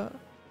over.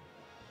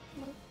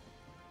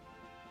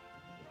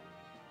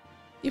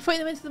 You're putting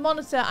them into the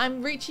monitor.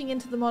 I'm reaching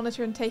into the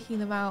monitor and taking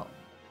them out.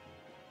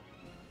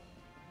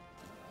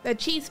 They're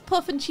cheese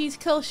puff and cheese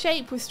curl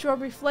shape with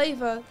strawberry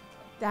flavour.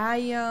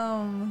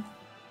 Damn.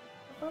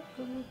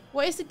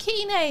 What is the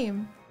key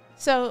name?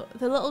 So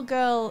the little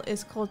girl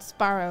is called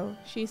Sparrow.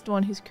 She's the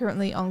one who's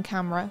currently on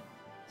camera.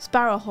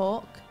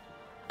 Sparrowhawk.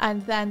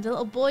 And then the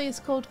little boy is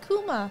called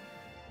Kuma.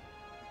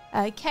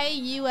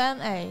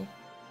 K-U-M-A.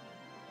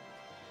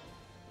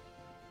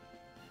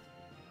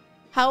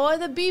 How are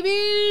the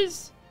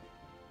babies?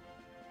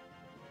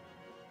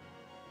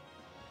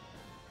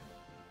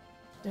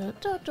 Oh,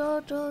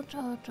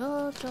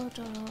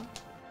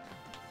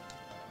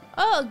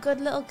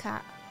 good little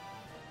cat.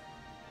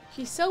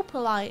 She's so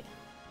polite.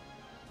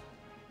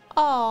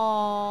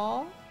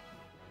 Aww.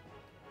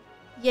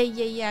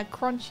 Yeah.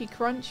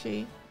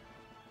 Crunchy.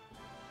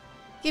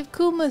 Give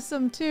Kuma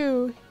some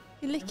too.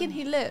 He licking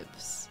his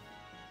lips.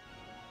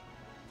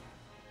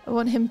 I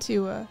want him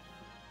to,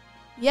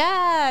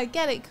 yeah,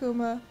 get it,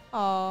 Kuma.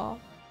 Aww.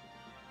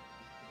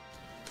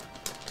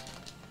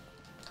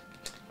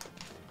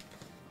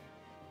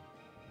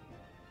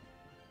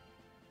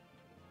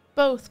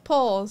 Both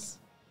paws.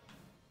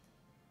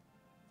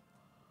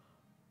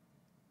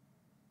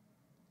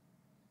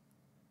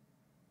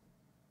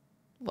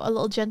 What a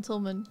little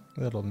gentleman.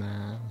 Little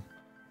man.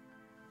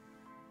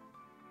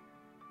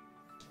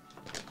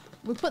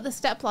 We put the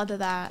stepladder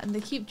there and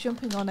they keep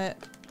jumping on it.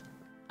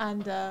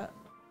 And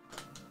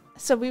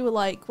so we were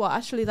like, well,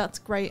 actually that's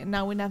great. And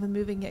now we're never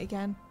moving it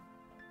again.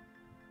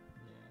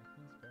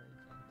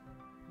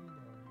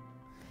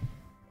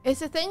 Is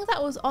the thing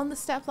that was on the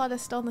stepladder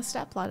still on the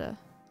stepladder?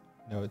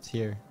 No, it's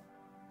here.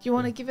 Do you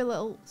want to give it a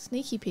little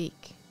sneaky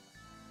peek?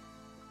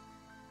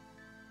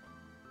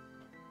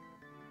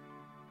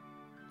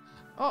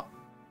 Oh.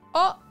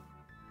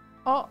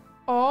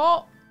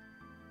 What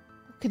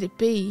could it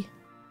be?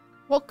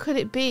 What could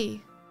it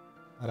be?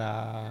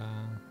 Ta-da.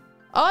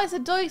 Oh, it's a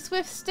Doig and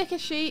Swift sticker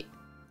sheet.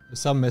 There's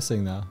some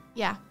missing though.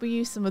 Yeah, we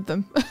used some of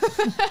them.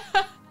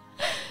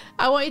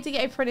 I want you to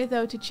get it printed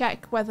though to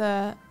check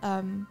whether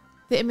the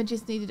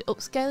images needed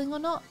upscaling or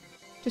not.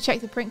 To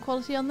check the print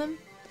quality on them.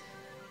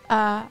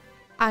 And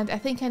I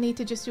think I need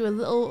to just do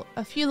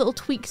a few little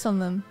tweaks on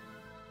them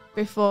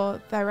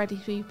before they're ready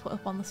to be put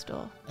up on the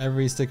store.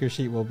 Every sticker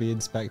sheet will be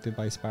inspected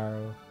by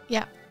Sparrow.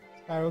 Yeah.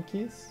 Sparrow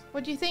kiss.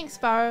 What do you think,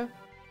 Sparrow?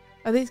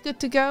 Are these good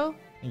to go?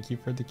 Thank you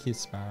for the kiss,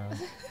 Sparrow.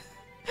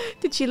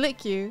 Did she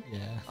lick you?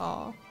 Yeah.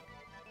 Aw.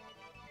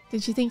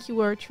 Did she think you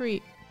were a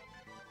treat?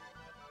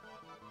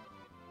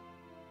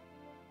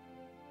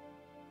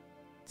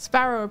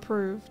 Sparrow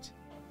approved.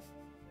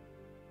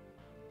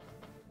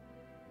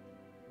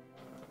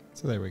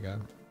 So there we go.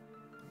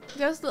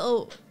 Those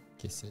little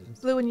Kisses.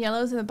 blue and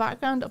yellows in the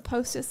background are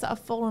post-its that have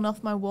fallen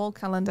off my wall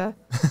calendar.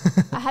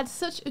 I had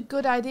such a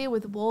good idea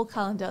with the wall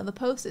calendar and the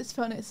post-its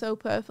fit it so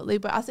perfectly,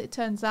 but as it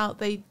turns out,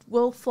 they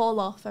will fall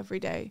off every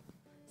day.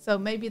 So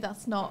maybe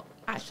that's not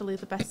actually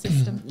the best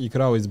system. You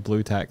could always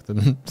blue tack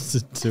them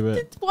to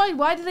it.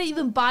 Why did I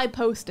even buy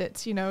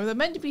post-its, you know? They're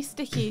meant to be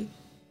sticky.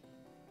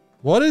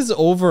 What is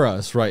over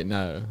us right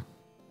now?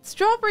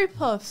 Strawberry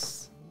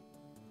puffs.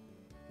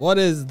 What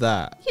is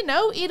that? You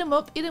know, eat 'em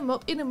up, eat 'em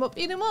up, eat 'em up,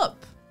 eat 'em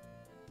up.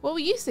 What were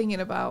you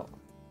singing about?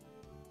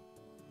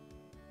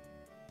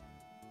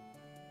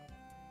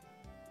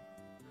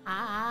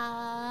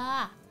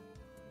 Ah.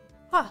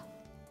 Huh.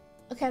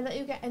 Okay, let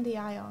you get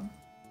NDI on.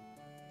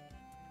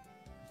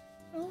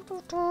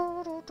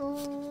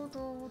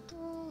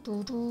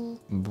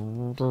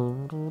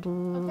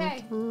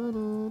 Okay.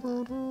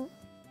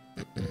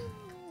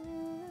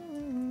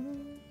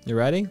 You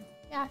ready?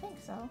 Yeah, I think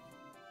so.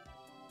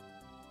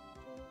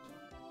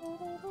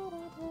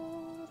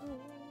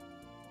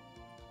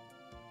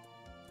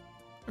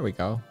 Here we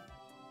go.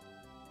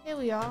 Here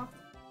we are.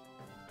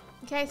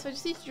 Okay, so I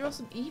just need to draw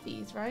some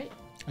Eevees, right?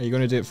 Are you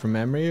going to do it from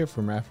memory or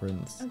from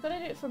reference? I'm going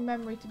to do it from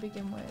memory to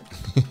begin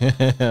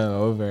with.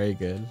 Oh, very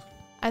good.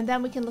 And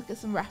then we can look at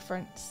some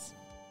reference.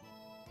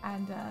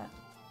 And,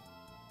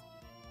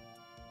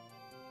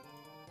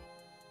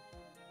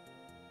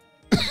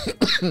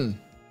 So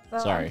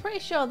Sorry. I'm pretty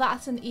sure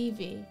that's an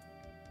Eevee.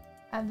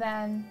 And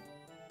then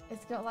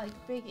it's got like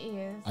big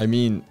ears. I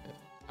mean,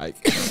 I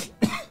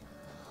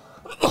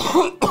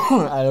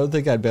I don't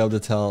think I'd be able to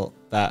tell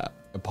that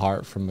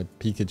apart from a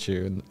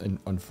Pikachu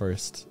on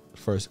first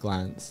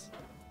glance.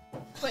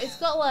 But it's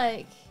got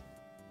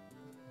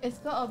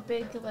a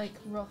big like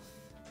ruff.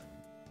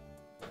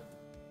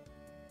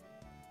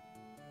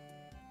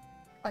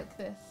 Like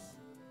this.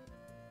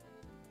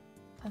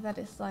 And then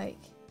it's like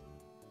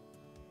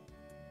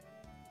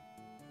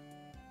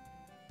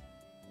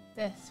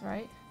this,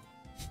 right?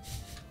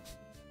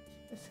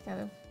 This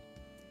kind of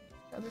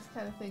got this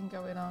kind of thing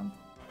going on.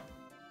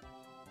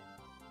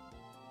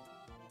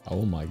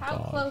 Oh my How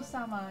god. close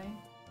am I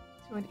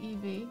to an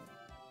Eevee?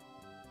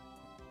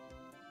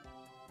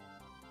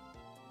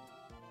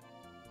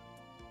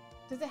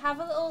 Does it have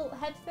a little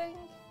head thing?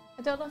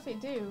 I don't know if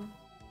it do.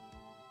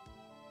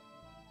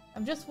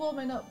 I'm just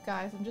warming up,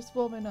 guys. I'm just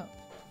warming up.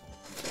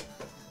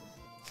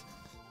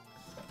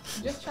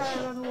 I'm just trying to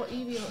remember what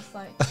Eevee looks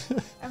like.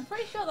 I'm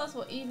pretty sure that's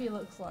what Eevee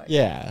looks like.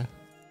 Yeah.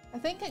 I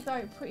think it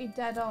got it pretty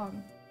dead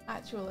on,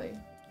 actually.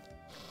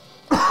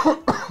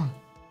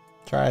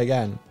 Try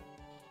again.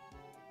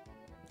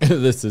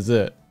 This is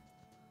it.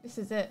 This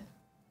is it.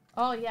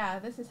 Oh yeah,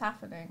 this is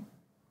happening.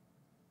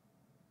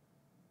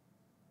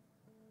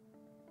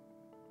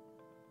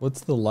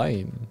 What's the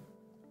line?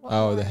 What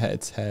Oh, line? the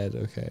head's head.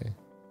 Okay.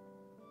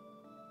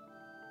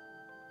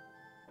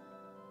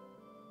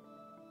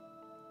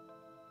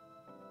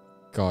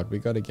 God, we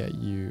gotta get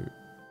you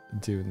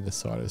doing this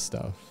sort of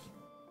stuff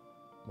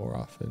more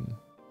often.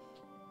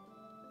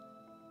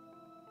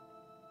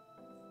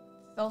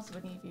 It's also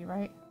an Eevee,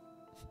 right?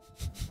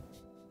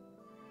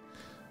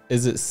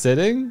 Is it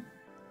sitting?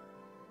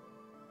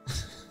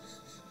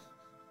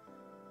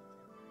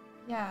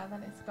 Yeah,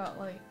 then it's got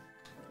like,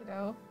 you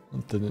know,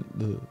 The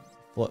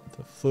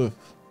floof.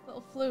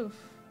 little floof.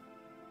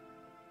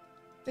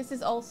 This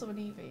is also an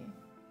Eevee.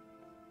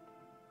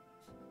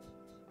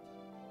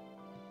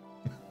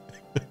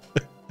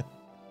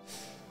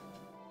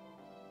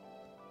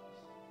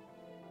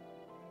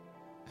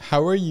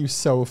 How are you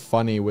so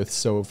funny with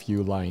so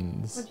few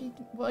lines?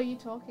 What are you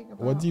talking about?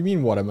 What do you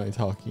mean, what am I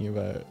talking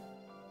about?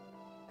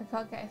 I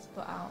can't get it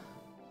split out.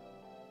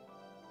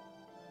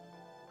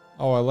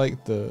 Oh, I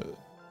like the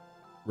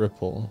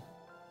ripple.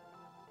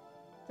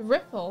 The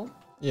ripple?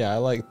 Yeah, I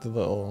like the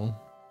little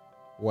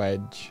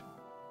wedge.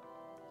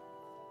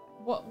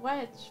 What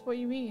wedge? What do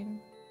you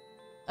mean?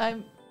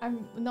 I'm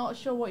not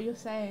sure what you're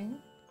saying.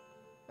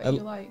 But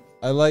you like.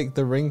 I like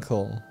the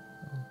wrinkle.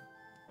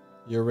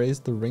 You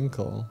erased the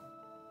wrinkle.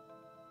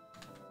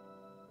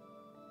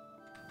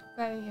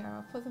 There you go.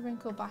 I'll put the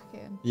wrinkle back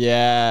in.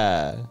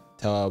 Yeah,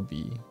 tell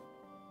LB.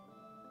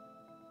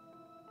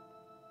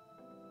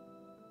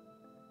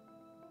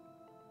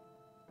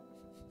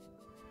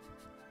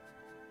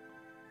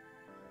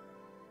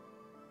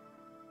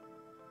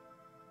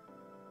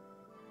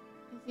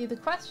 See, the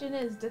question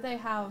is, do they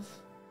have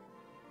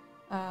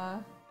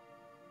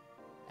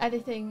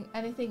anything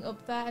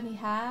up there? Any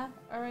hair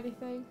or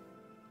anything?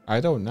 I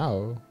don't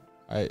know.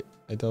 I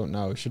don't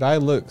know. Should I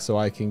look so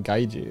I can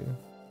guide you?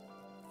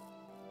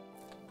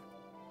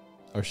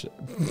 Or should...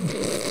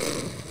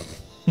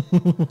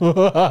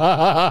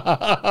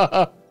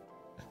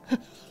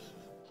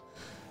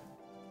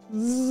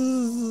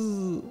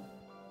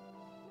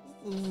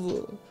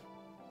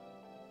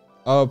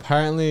 Oh,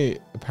 apparently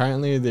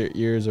their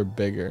ears are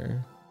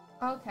bigger.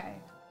 Okay,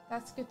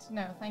 that's good to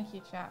know. Thank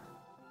you, chat.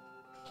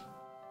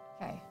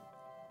 Okay,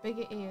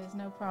 bigger ears,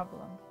 no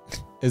problem.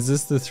 Is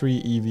this the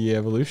 3 Eevee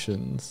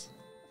evolutions?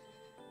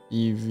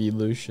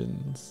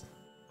 Evolutions.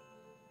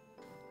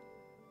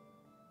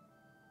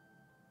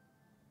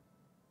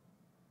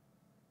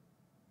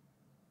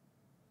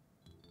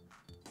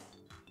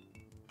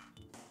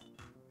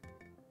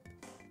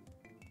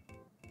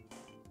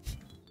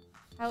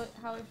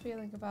 How are you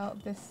feeling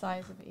about this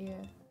size of ear?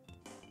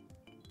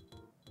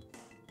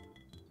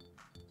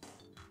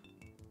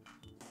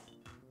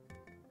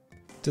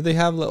 Do they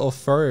have little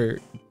fur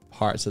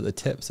parts at the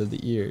tips of the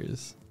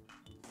ears?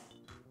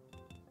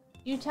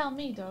 You tell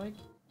me, Doig.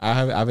 I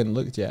haven't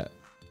looked yet.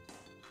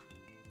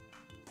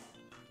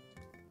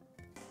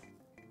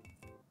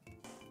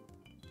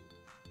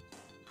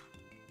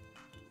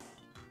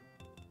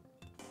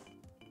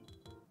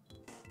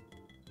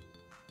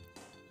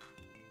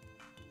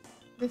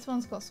 This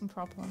one's got some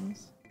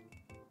problems.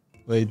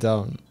 They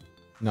don't.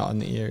 Not on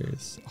the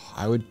ears. Oh,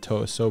 I would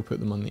so put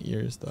them on the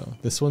ears though.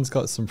 This one's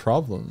got some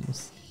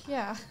problems.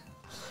 Yeah.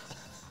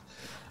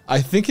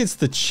 I think it's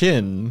the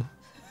chin.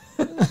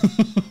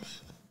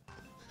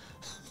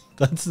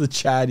 That's the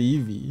Chad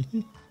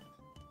Eevee.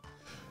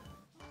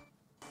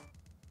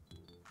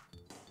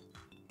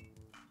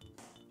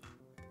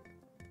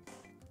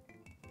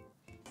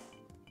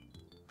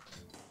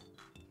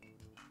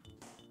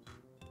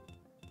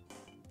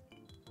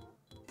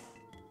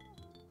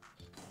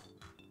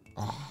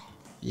 Oh,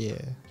 yeah.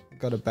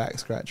 Got a back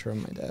scratcher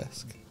on my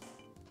desk.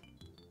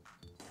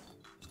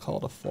 It's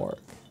called a fork.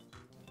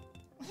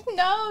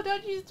 No,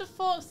 don't use the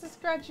forks to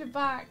scratch your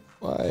back.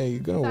 Why? You're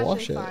gonna It's wash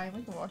actually it. fine.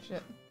 We can wash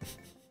it.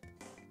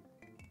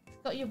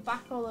 It's got your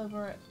back all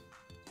over it.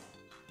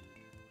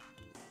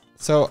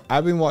 So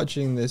I've been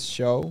watching this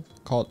show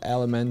called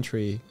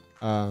Elementary,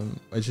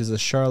 which is a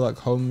Sherlock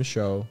Holmes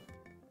show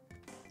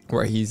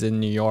where he's in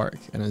New York,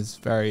 and it's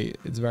very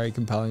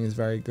compelling. It's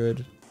very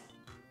good.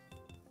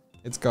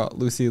 It's got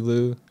Lucy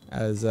Liu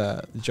as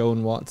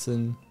Joan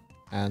Watson,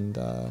 and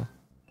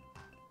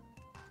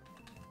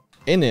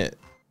in it,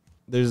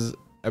 there's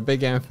a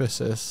big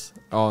emphasis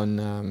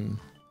on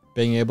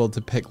being able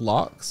to pick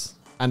locks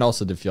and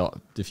also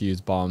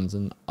defuse bombs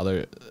and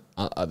other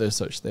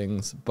such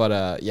things.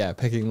 But yeah,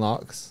 picking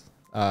locks.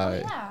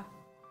 Yeah.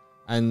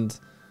 And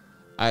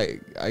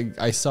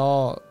I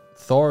saw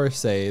Thor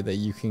say that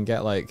you can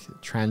get like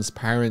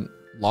transparent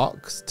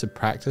locks to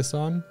practice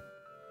on.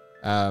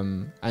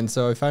 And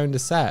so I found a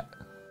set,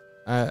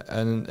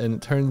 and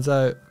it turns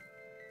out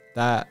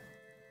that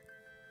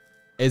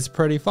it's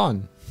pretty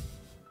fun.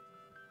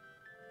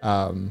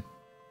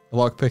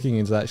 Lock picking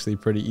is actually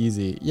pretty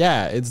easy.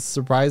 Yeah, it's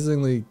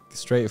surprisingly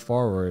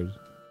straightforward.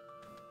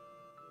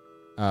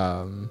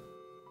 So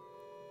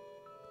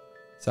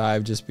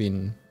I've just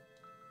been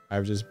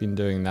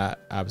doing that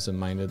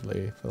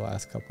absentmindedly for the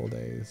last couple of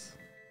days.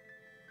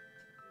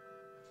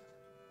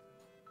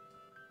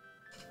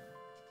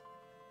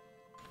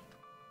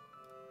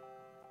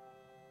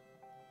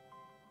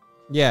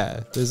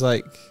 Yeah, there's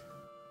like,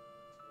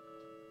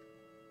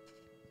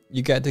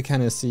 you get to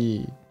kind of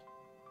see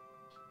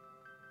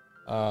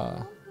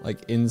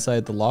like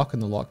inside the lock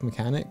and the lock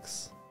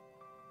mechanics.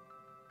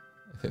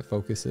 If it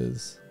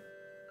focuses,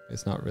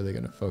 it's not really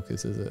gonna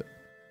focus, is it?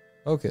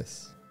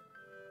 Focus.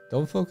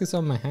 Don't focus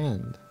on my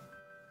hand.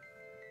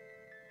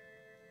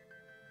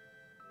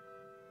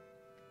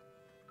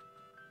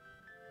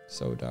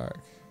 So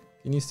dark.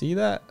 Can you see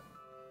that?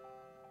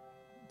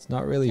 It's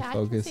not really Yeah,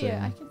 focusing.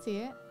 I can see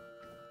it.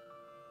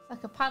 It's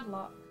like a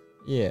padlock.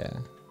 Yeah.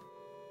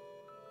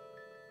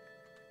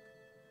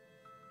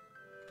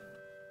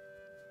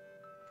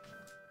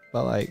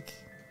 But like,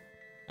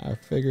 I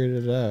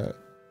figured it out.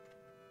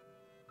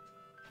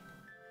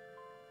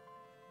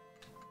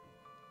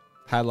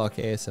 Padlock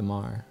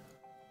ASMR.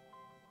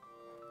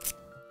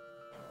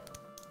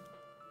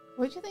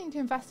 What do you think to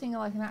investing in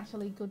like an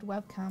actually good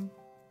webcam?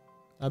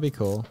 That'd be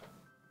cool.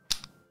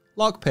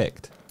 Lock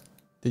picked.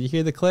 Did you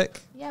hear the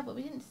click? Yeah, but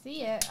we didn't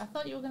see it. I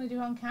thought you were going to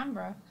do it on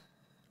camera.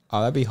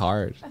 Oh, that'd be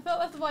hard. I thought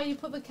that's why you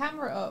put the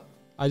camera up.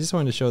 I just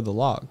wanted to show the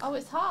lock. Oh,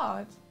 it's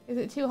hard. Is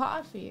it too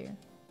hard for you?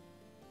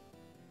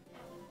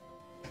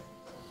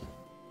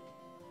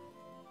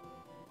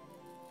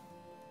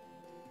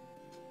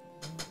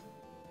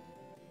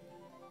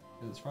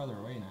 It's farther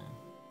away now.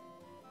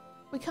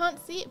 We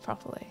can't see it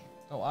properly.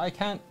 Oh, I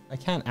can't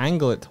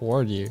angle it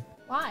toward you.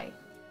 Why?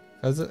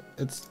 Because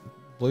it's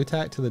blue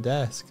tack to the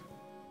desk.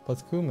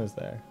 Plus Kuma's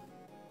there.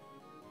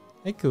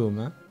 Hey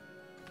Kuma.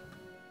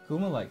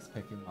 Kuma likes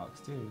picking locks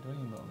too, don't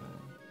you, little man?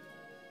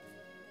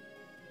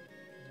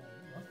 Yeah,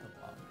 you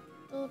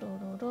love the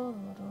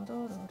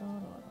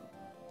lock.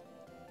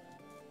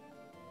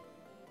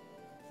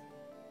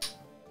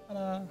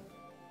 Ta-da.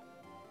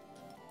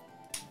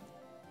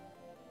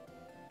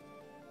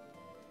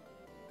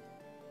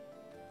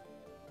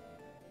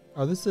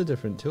 Oh, this is a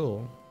different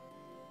tool.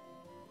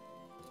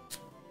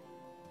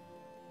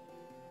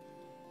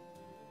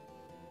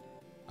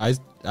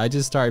 I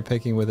just started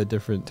picking with a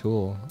different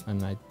tool,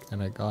 and I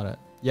got it.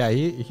 Yeah,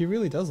 he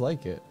really does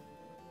like it.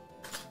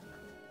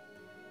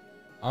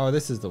 Oh,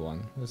 this is the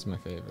one. This is my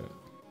favorite.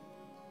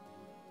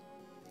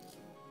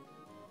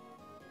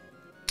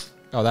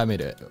 Oh, that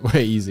made it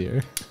way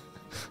easier.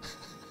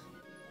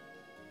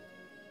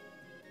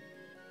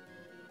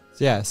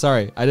 So yeah,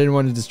 sorry. I didn't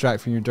want to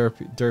distract from your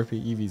derpy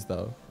Eevees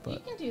though. But You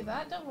can do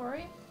that, don't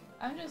worry.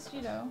 I'm just,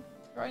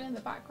 throwing in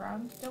the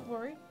background. Don't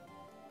worry.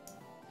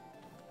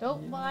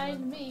 Don't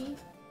mind me.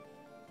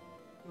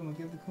 Kuma,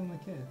 give the Kuma a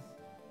kiss.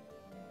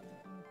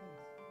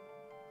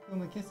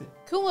 Kuma, kiss it.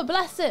 Kuma,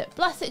 bless it.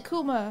 Bless it,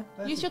 Kuma.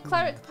 Bless Use it, your Kuma.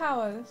 cleric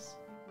powers.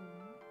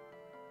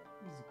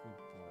 He's a good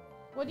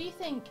boy. What do you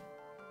think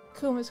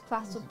Kuma's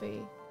class would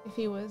be if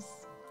he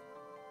was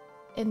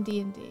in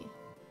D&D?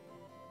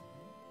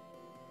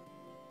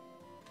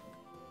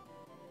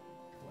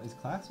 What his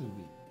class would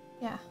be?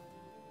 Yeah.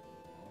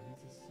 Oh,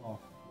 he's a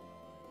soft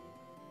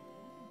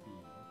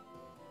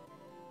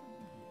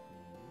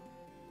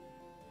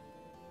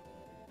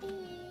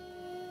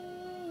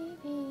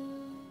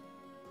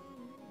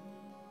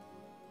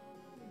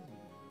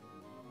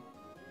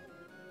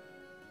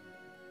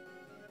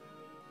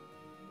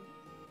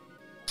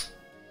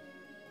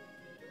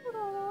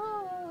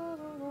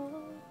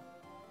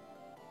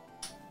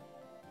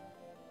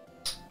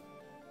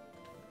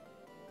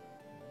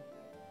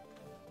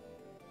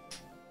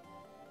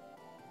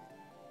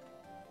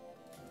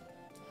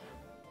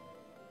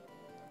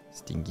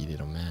stinky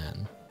little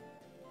man.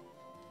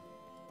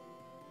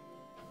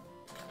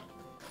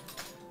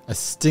 A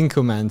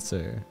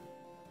stinkomancer.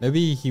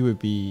 Maybe he would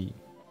be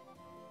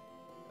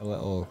a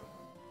little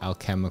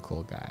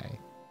alchemical guy.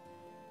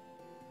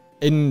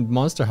 In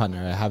Monster Hunter,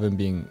 I have him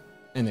being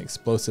an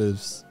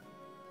explosives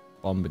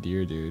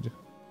bombardier dude.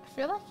 I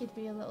feel like he'd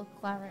be a little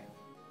cleric.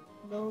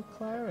 Little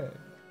cleric.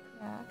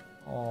 Yeah.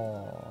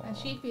 Oh. And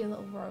she'd be a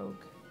little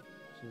rogue.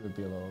 She would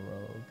be a little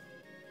rogue.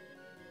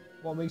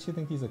 What makes you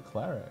think he's a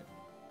cleric?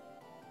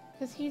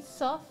 Because he's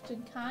soft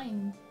and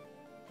kind.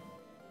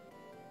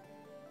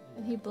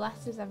 And he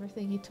blesses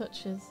everything he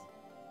touches.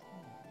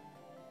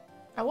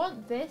 I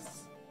want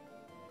this,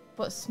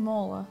 but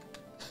smaller.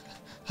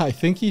 I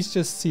think he's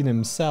just seen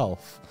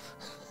himself.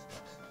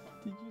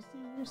 Did you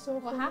see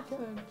yourself? What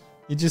happened?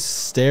 He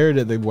just stared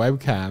at the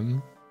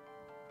webcam.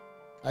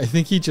 I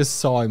think he just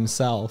saw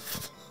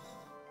himself.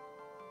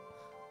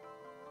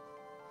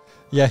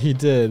 Yeah, he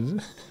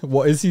did.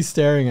 What is he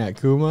staring at,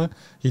 Kuma?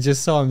 He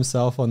just saw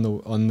himself on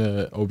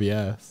the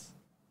OBS.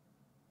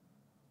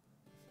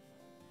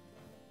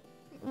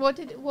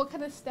 What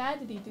kind of stare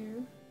did he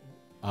do?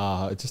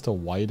 Just a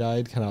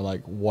wide-eyed kind of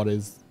like, what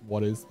is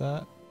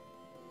that?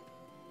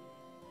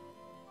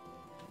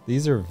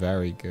 These are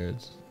very good.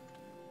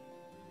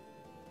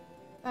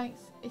 Thanks.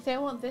 If I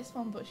want this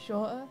one but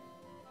shorter.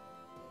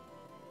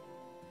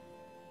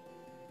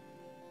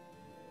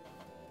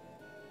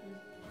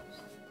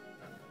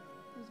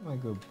 Who's my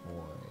good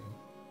boy?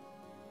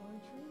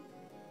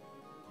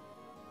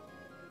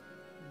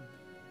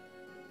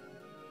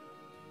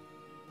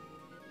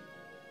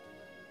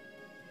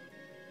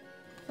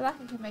 I feel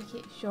like I can make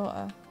it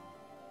shorter.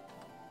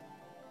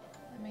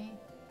 Let me.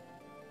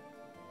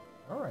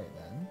 Alright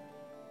then.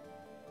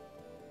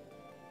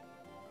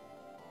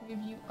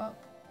 Move you up.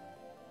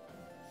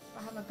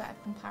 I have a better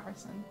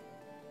comparison.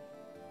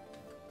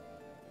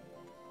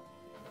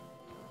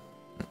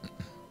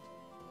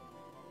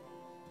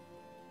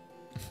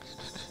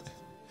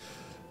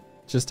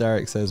 Just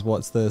Eric says,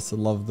 "What's this?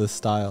 Love this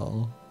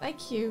style."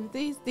 Thank you.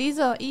 These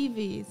are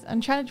Eevees.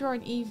 I'm trying to draw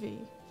an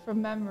Eevee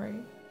from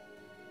memory.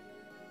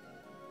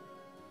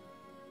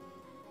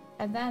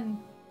 And then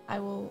I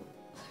will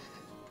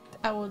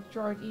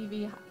draw an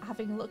Eevee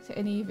having looked at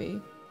an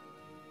Eevee.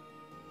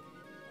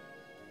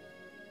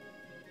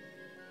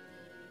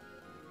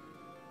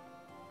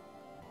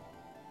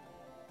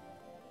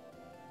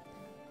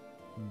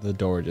 The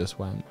door just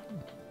went.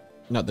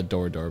 Not the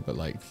door, but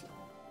like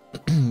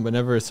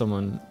whenever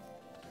someone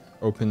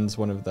opens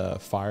one of the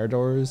fire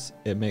doors,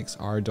 it makes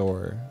our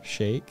door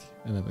shake,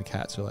 and then the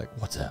cats are like,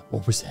 "What's that?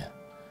 What was that?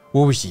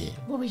 What was it?"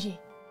 What was she?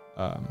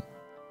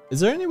 Is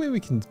there any way we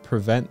can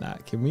prevent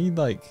that? Can we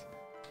like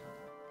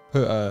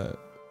put a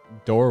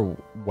door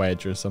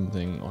wedge or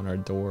something on our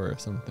door or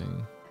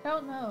something? I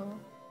don't know.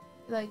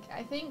 Like,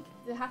 I think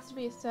there has to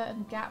be a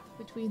certain gap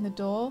between the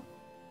door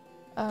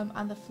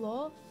and the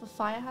floor for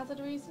fire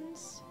hazard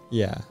reasons.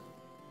 Yeah.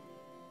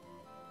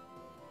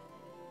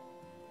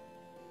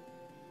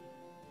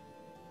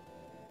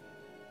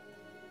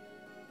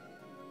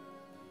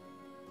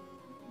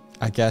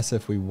 I guess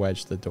if we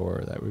wedge the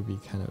door, that would be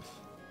kind of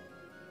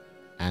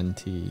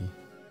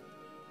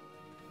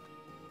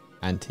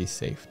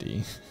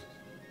anti-safety.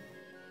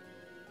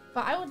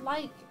 But I would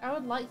like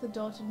the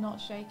door to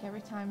not shake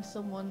every time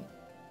someone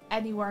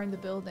anywhere in the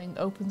building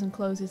opens and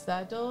closes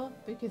their door,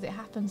 because it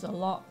happens a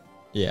lot.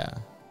 Yeah.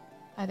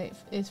 And it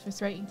is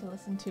frustrating to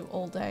listen to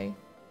all day.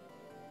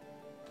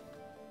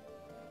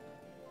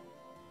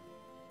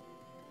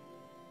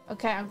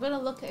 Okay, I'm going to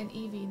look at an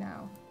Eevee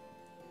now.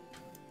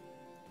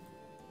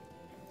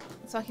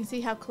 So I can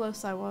see how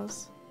close I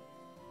was.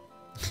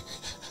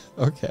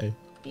 Okay.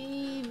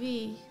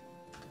 Eevee.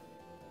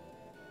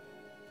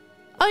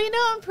 Oh, you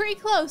know, I'm pretty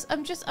close.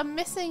 I'm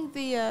missing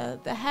the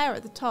hair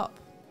at the top.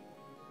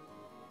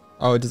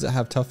 Oh, does it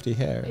have tufty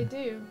hair? They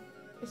do.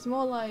 It's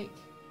more like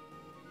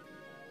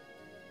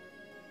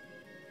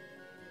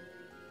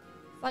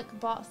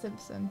Bart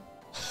Simpson.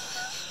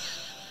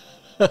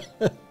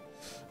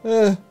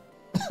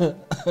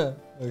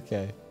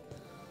 Okay.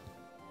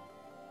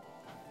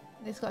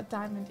 And it's got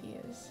diamond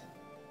ears.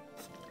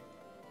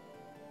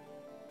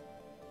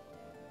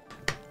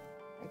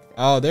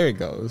 Oh, there it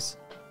goes.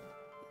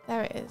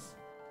 There it is.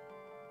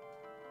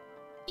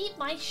 Eat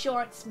my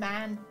shorts,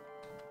 man.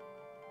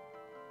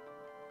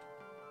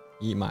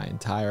 Eat my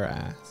entire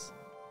ass.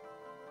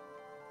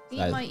 Eat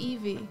That- my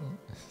Eevee.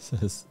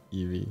 Says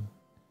Eevee.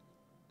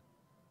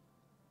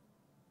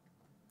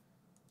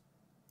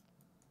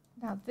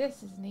 Now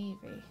this is an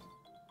Eevee.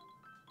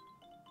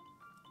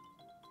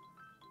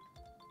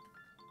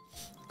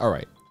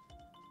 Alright.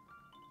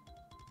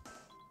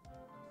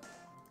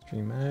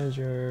 Stream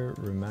manager,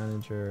 room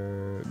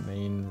manager,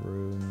 main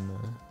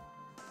room,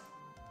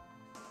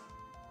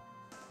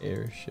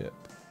 airship,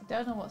 I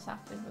don't know what's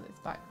happening with its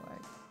back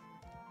leg.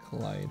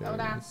 colliders, I would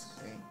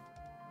ask me.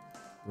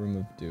 room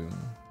of doom.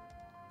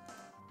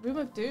 Room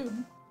of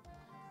Doom?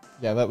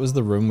 Yeah, that was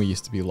the room we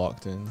used to be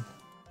locked in.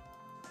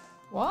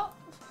 What?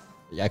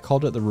 Yeah, I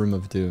called it the room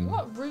of doom.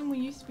 What room we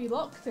used to be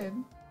locked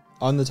in?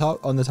 On the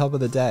top of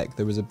the deck,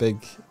 there was a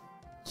big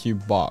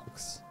cube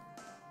box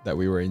that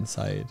we were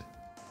inside.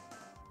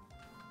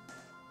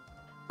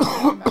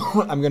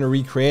 I'm gonna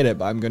recreate it,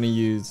 but I'm gonna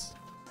use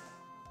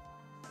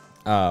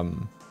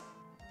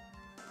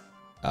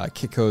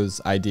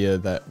Kiko's idea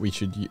that we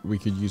could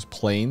use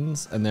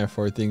planes, and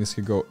therefore things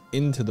could go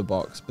into the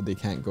box, but they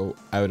can't go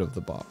out of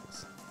the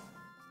box.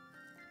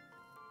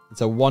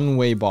 It's a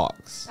one-way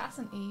box. That's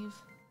an Eve.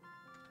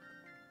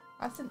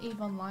 That's an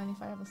Eve online if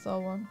I ever saw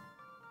one.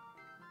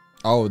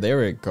 Oh,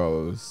 there it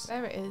goes.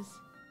 There it is.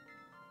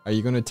 Are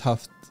you going to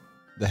tuft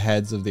the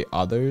heads of the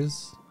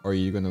others, or are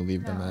you going to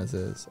leave them No. as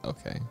is?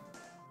 Okay.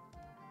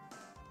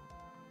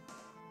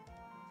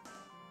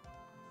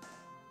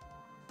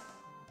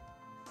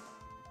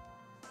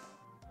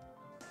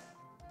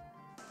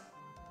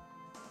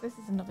 This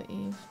is another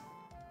Eve.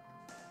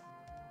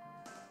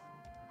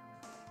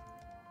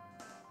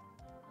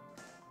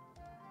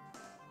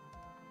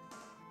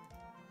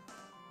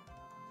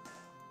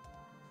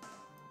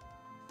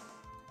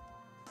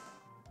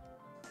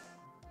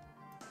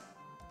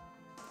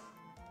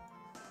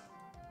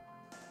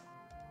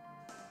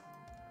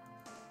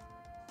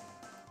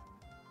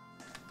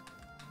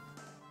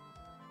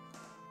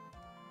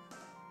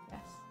 Yes.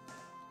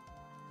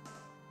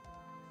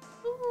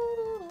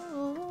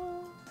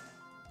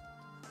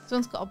 This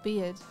one's got a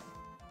beard.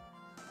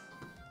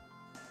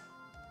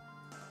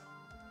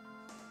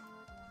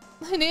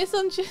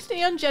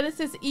 Neon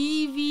Genesis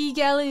Eevee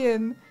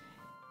Galleon.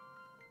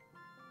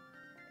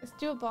 Let's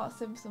do a Bart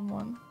Simpson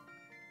one.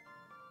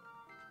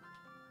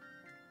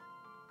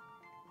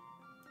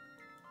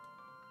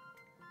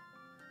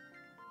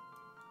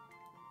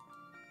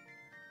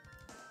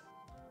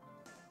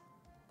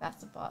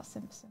 That's a Bart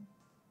Simpson.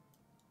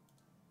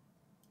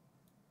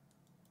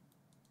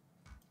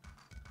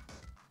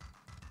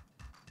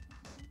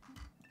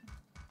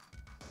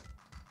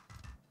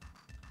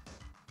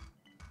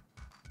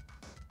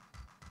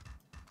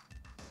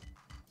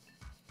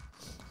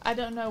 I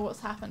don't know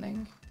what's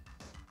happening.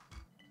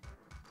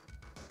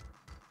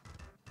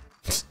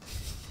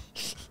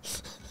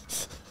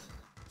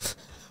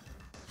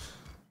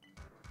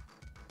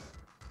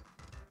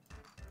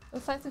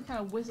 Looks like some kind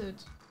of wizard.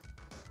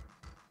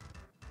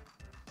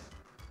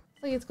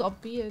 It's like it's got a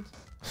beard.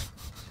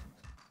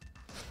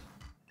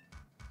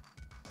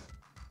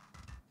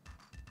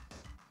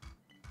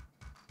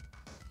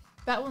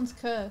 That one's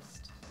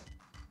cursed.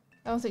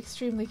 That one's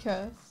extremely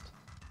cursed.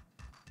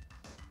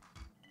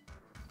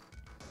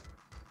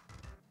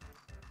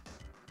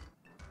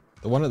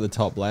 The one at the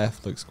top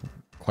left looks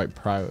quite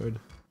proud.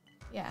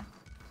 Yeah.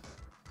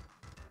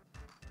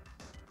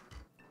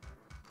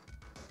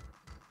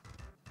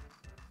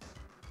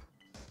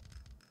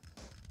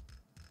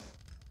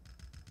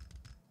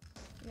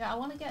 Yeah, I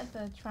want to get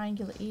the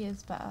triangular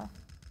ears better.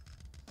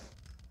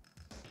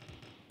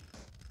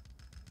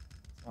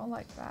 It's more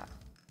like that.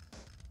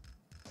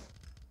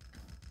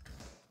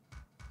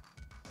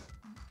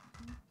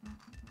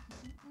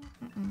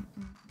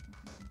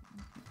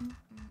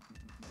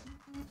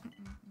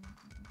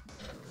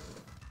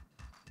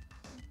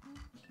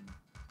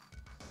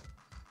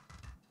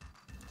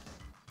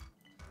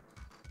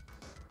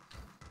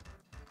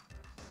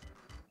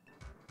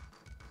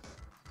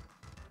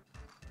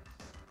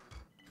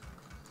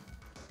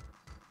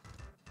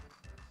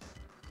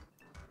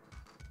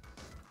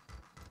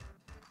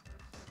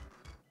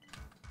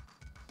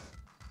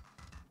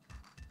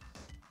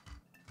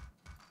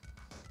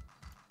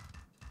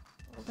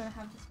 We're gonna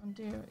have this one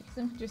do because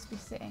them could just be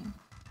sitting.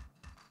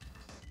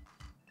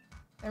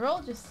 They're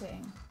all just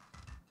sitting.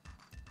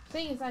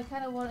 Thing is, I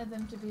kind of wanted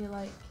them to be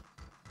like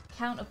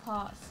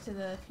counterparts to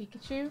the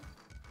Pikachu.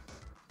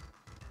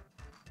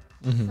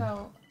 Mhm.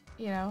 So,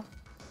 you know,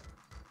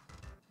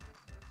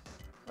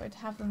 or to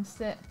have them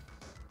sit.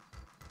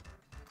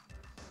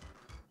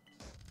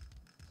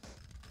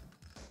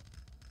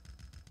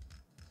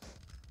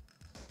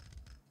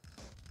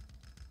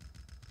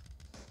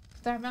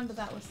 So I remember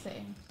that was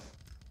sitting.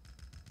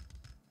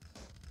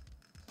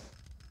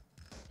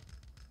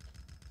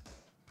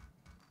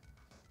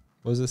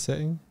 Was it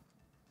sitting?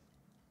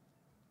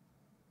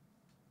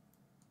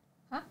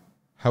 Huh?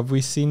 Have we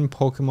seen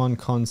Pokemon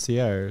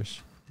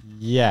Concierge?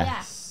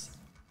 Yes.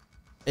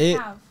 It.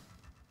 Have.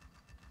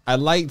 I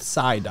liked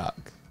Psyduck.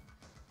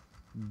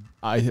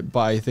 But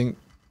I think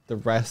the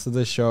rest of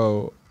the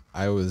show,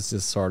 I was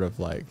just sort of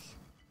like,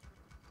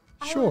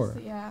 sure.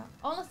 Yeah.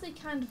 Honestly,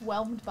 kind of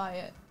whelmed by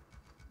it.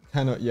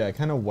 Kind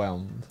of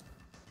whelmed.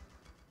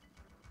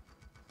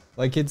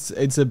 Like it's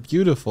a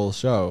beautiful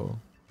show.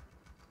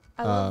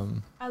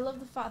 I love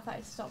the fact that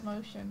it's stop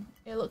motion.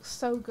 It looks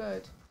so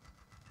good.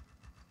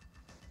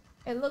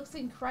 It looks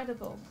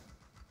incredible.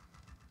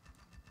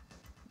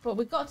 But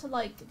we got to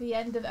like the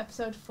end of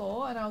episode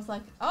 4 and I was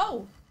like,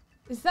 oh,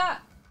 is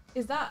that it?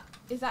 Is that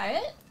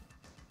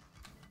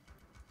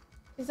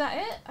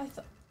it? I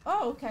thought,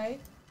 oh, okay.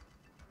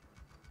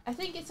 I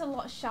think it's a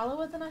lot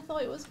shallower than I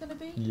thought it was going to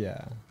be.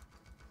 Yeah.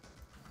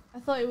 I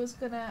thought it was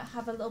going to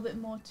have a little bit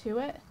more to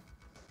it.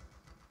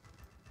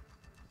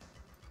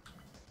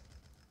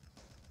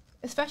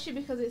 Especially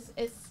because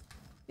it's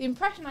the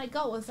impression I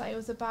got was that it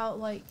was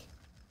about like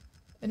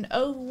an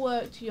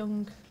overworked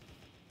young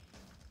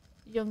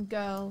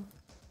girl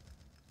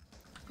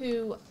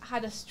who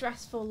had a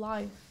stressful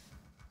life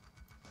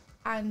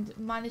and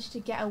managed to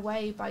get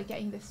away by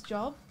getting this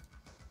job.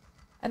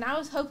 And I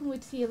was hoping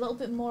we'd see a little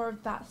bit more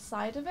of that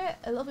side of it,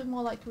 a little bit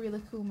more like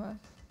Rilakuma.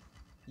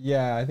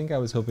 Yeah, I think I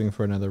was hoping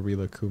for another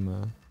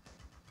Rilakuma.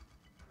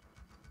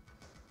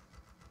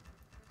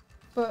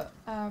 But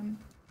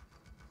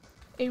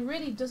it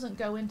really doesn't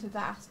go into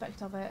that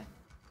aspect of it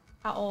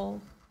at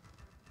all.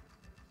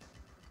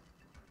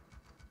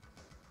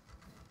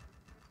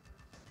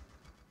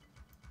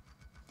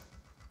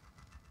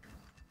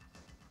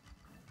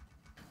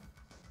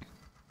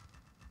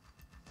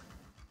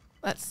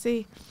 Let's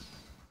see.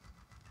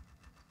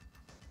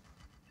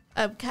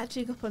 I'm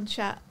catching up on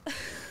chat.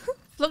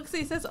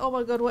 Fluxy says, oh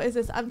my god, what is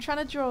this? I'm trying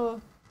to draw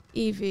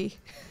Eevee.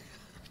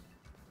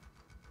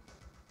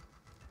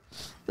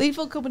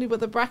 Lethal Company, but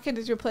the bracket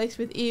is replaced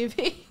with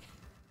Eevee.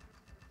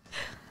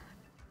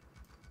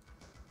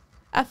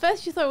 At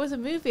first you thought it was a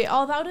movie.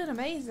 Oh, that would have been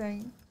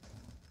amazing.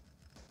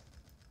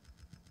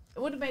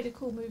 It would have made a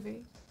cool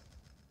movie.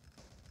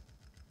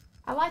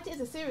 I liked it as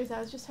a series. I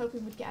was just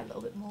hoping we'd get a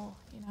little bit more,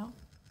 you know?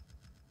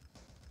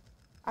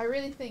 I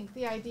really think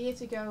the idea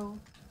to go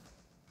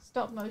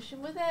stop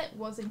motion with it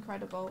was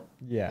incredible.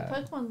 Yeah. The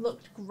Pokemon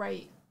looked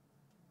great.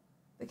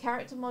 The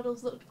character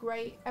models looked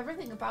great.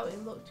 Everything about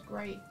it looked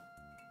great.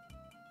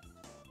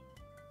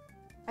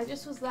 I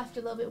just was left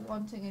a little bit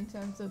wanting in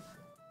terms of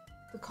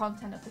the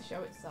content of the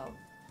show itself.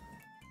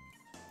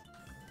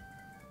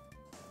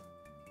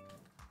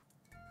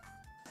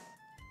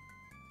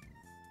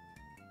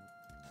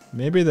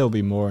 Maybe there'll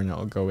be more and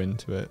it'll go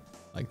into it.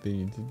 Like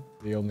they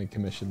only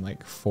commissioned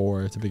like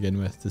 4 to begin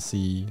with to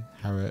see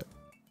how it...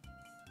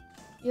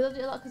 You loved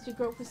it a lot because you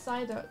grew up with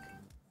Psyduck.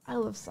 I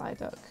love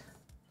Psyduck.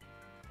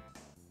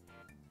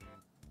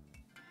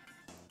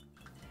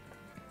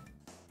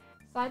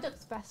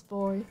 Psyduck's best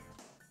boy.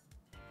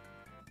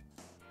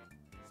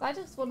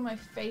 Psyduck's one of my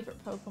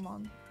favourite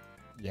Pokemon.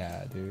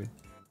 Yeah, dude.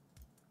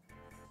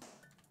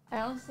 I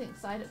honestly think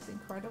Psyduck's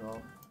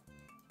incredible.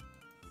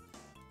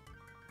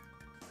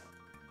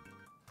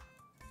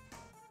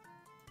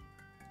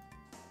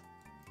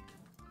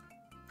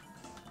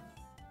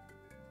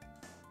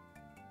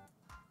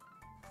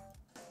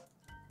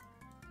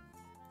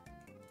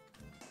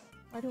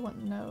 I do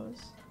want the nose.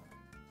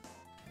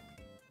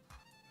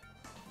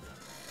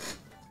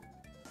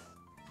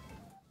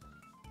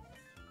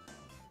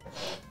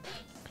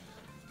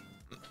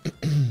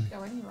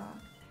 Go anywhere.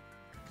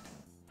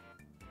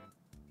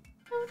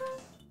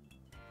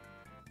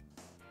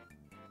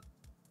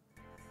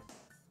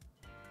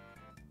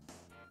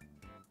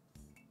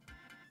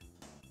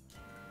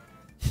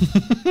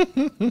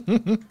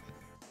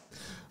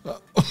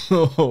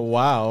 Oh,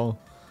 wow.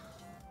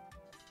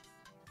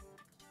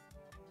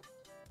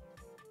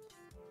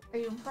 Are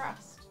you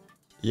impressed?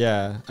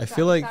 Yeah, I Is that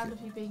feel the like sound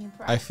of you being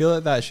impressed? I feel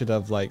like that should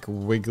have like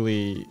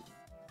wiggly,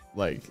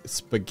 like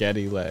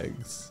spaghetti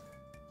legs.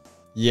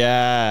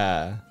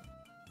 Yeah.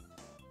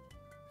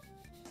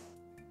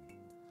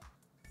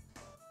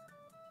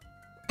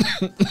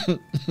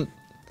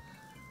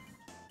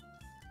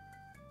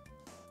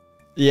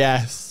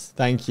 Yes,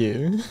 thank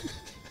you.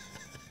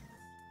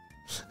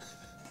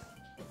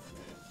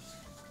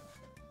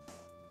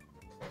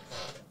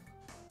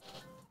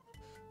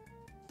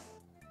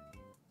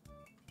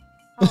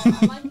 Oh,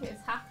 I like it.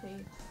 It's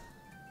happy.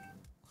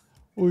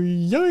 Oh,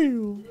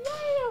 yeah.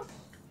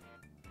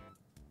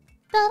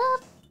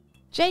 Ta-da!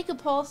 Jacob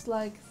Horse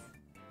Legs.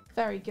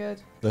 Very good.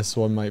 This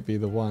one might be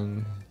the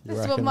one. You This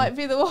reckon? one might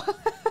be the one.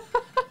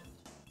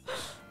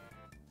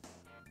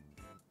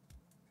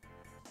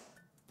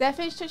 They're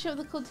finished touching up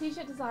the cool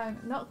t-shirt design.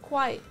 Not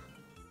quite,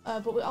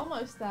 but we're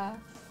almost there.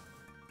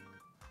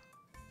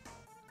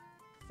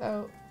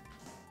 So,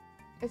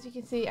 as you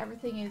can see,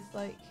 everything is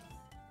like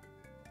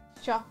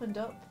sharpened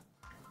up.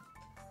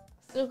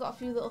 Still got a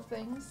few little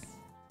things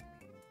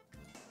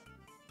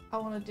I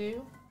want to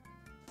do.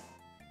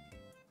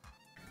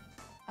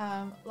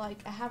 Like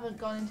I haven't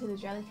gone into the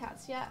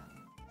Jellycats yet,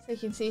 so you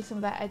can see some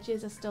of their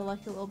edges are still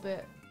like a little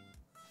bit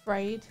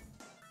frayed.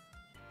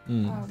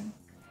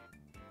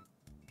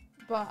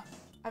 But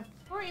I've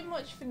pretty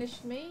much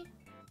finished me,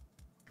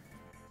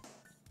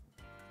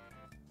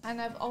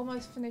 and I've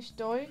almost finished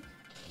Doig.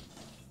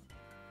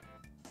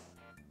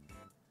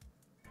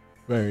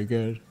 Very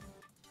good.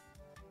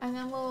 And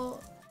then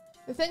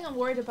the thing I'm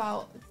worried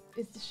about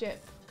is the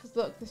ship, because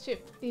look, the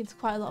ship needs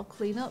quite a lot of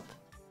cleanup.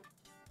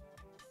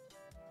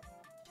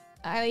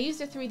 And I used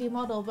a 3D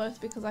model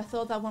both because I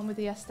thought that went with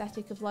the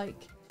aesthetic of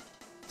like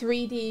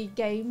 3D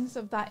games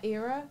of that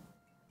era,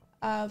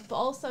 but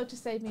also to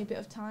save me a bit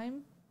of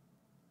time.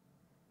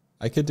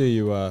 I could do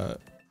you a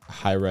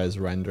high-res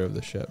render of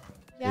the ship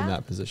Yeah? in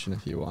that position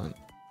if you want.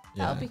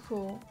 That would be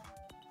cool.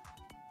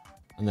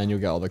 And then you'll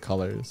get all the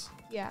colors.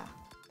 Yeah,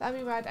 that'd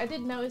be rad. I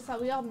did notice that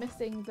we are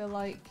missing the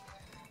like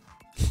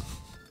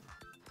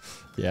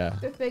Yeah.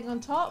 the thing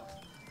on top,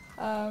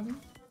 the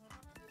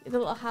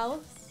little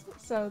house.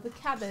 So the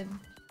cabin.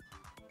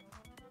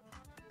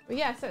 But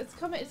yeah, so it's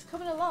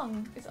coming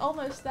along. It's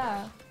almost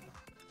there.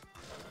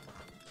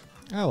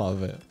 I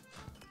love it.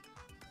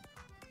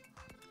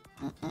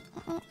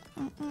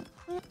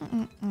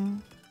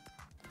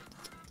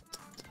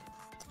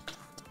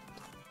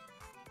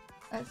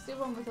 do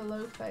one with a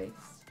low face.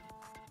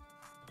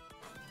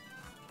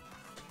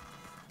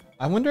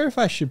 I wonder if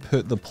I should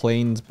put the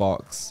planes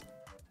box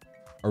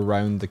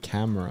around the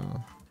camera.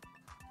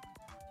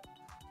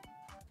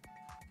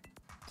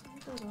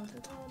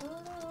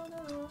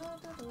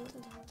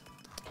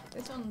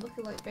 This one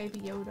looking like Baby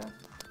Yoda.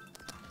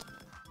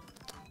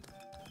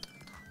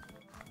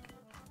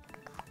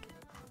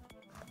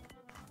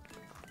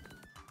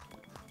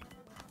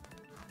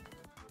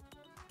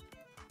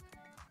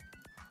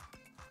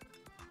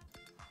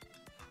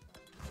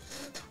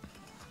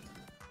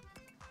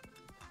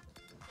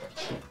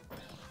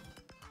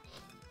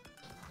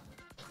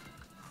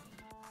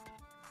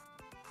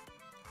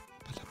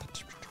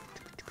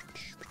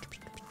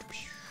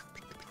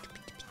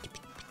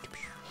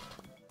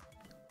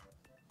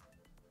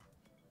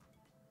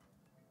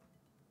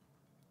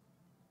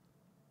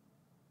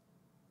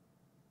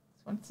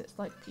 Once it's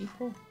like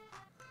people.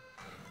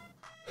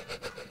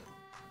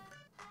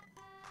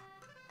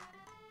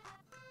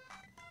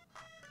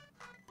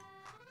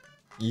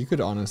 You could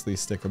honestly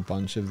stick a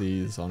bunch of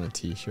these on a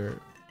t-shirt.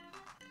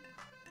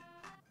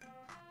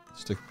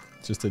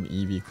 Just an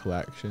Eevee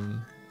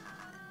collection.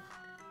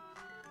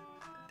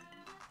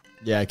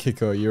 Yeah,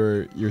 Kiko,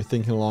 you're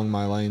thinking along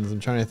my lines. I'm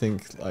trying to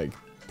think like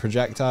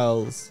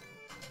projectiles.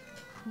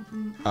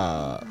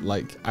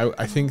 Like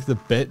I think the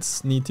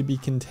bits need to be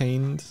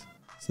contained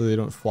so they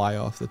don't fly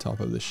off the top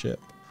of the ship.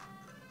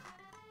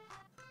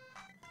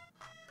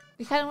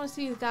 You kind of want to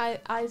see the guy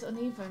eyes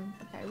uneven.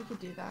 Okay, we could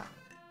do that.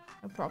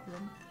 No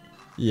problem.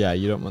 Yeah,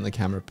 you don't want the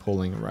camera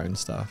pulling around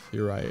stuff.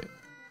 You're right.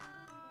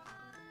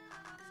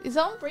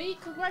 Zombie,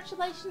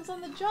 congratulations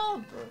on the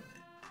job.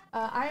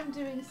 I am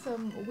doing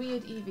some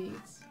weird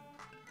Eevees.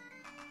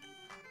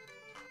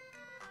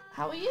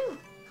 How are you?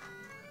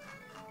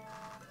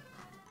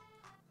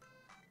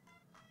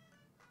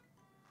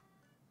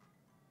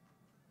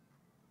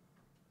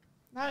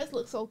 Now it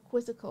looks all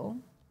quizzical.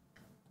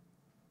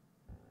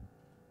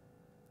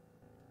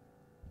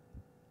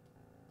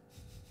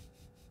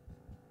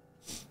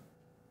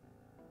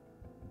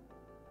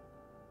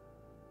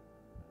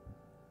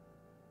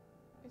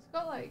 It's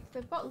got like,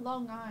 they've got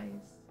long eyes.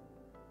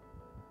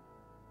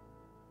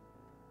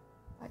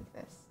 Like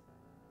this.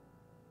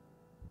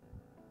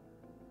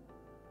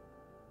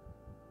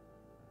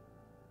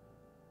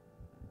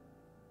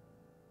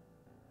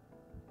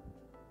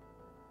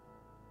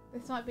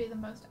 This might be the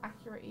most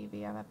accurate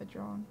Eevee I've ever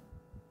drawn.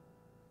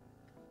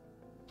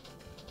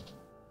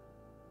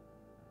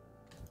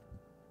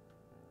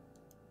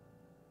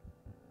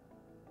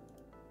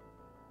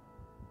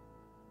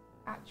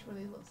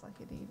 Actually looks like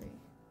an Eevee.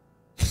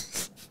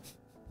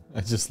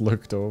 I just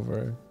looked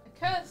over. A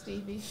cursed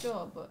Eevee,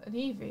 sure, but an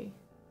Eevee.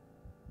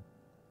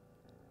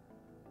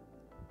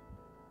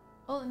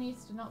 All it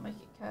needs to not make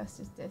it cursed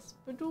is this.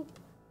 Badoop.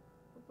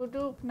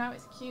 Badoop. Now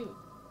it's cute.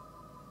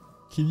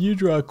 Can you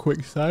draw a quick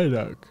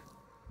Psyduck?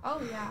 Oh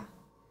yeah.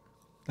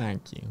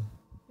 Thank you.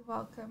 You're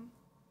welcome.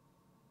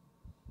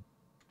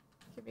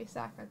 Give me a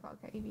sec, I've got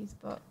to get Eevee's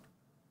butt.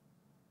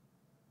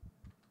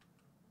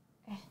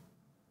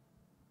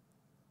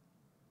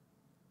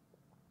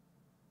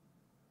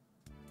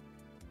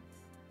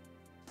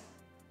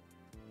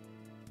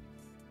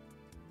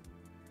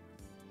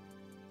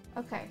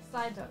 Okay,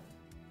 Psyduck.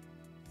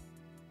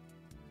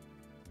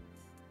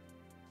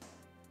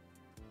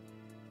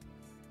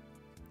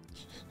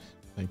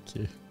 Thank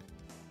you.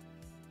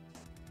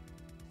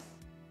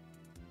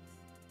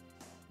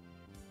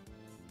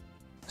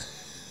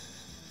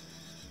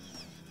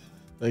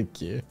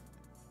 Thank you.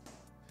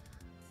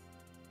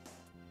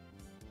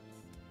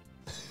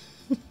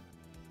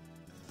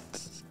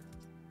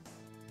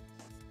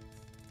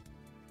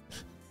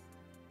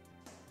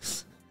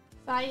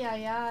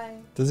 Ay.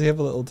 Does he have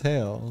a little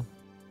tail?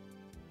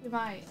 You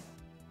might.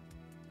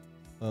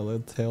 A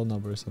little tail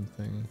nub or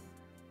something?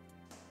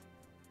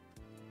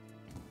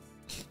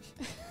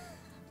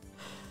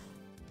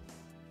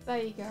 There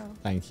you go.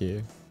 Thank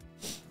you.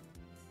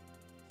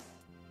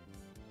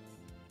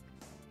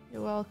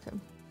 You're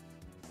welcome.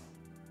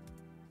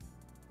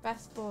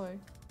 Best boy.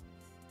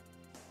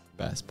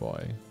 Best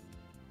boy.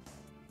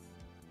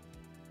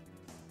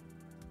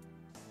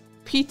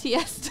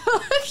 PTS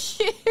dog.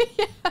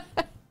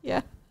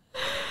 Yeah.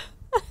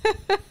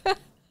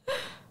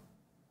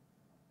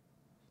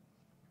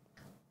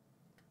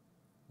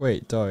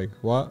 Wait, Doig,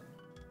 what?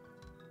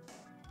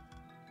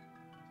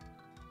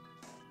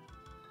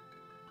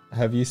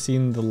 Have you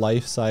seen the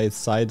life-size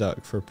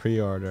Psyduck for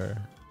pre-order?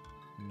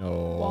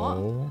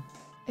 No. What?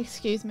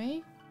 Excuse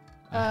me?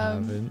 I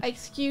haven't.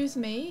 Excuse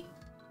me?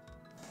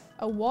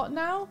 A what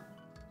now?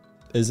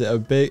 Is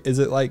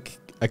it like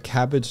a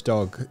cabbage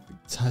dog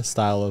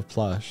style of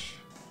plush?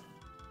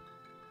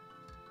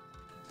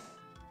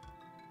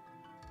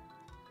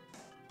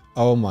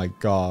 Oh my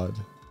god.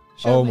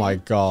 Show oh me. my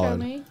god. Show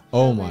me.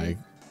 Oh Show my. me.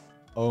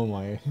 Oh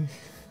my.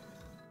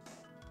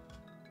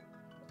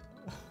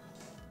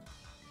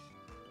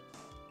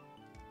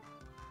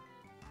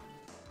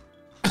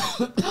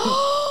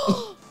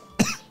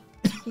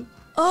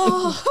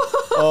 Oh.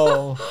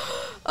 Oh.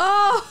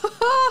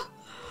 Oh.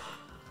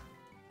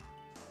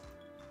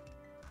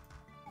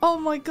 Oh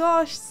my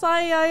gosh,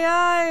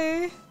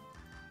 Sai.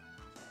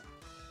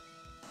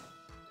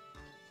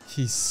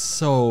 He's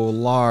so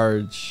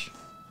large.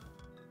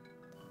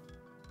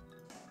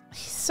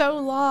 He's so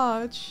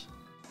large.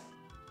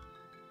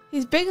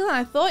 He's bigger than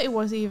I thought he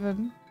was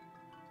even.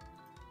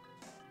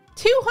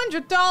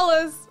 $200!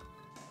 Oh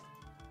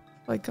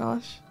my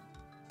gosh.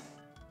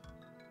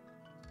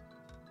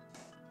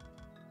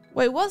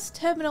 Wait, what's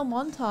terminal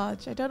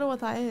montage? I don't know what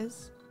that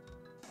is.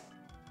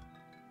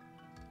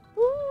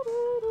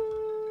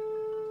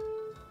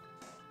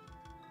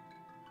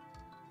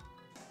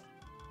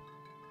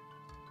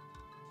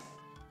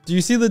 Do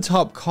you see the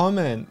top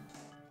comment?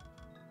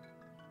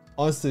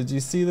 Honestly, do you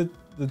see the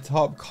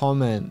top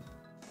comment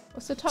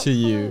What's the top to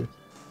you? comment?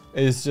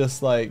 It's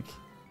just like,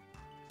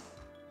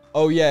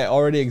 oh yeah, it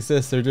already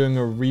exists. They're doing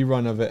a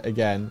rerun of it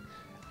again.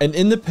 And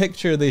in the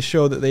picture, they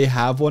show that they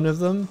have one of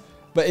them.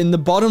 But in the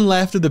bottom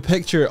left of the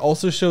picture, it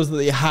also shows that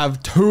they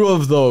have 2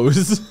 of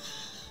those.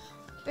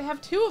 They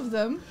have 2 of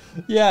them?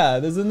 Yeah,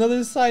 there's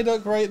another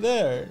Psyduck right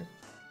there.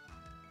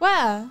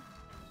 Where?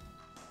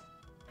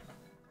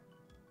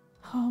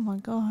 Oh my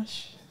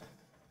gosh.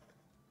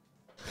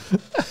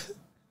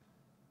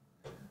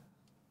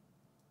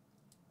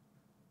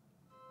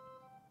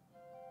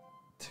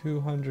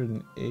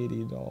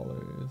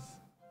 $280.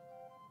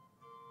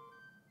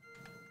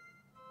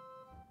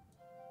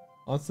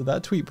 Honestly,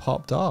 that tweet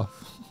popped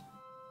off.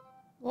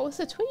 What was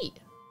the tweet?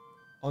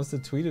 Honestly,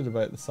 tweeted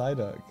about the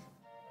Psyduck.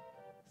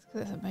 It's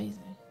because it's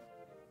amazing.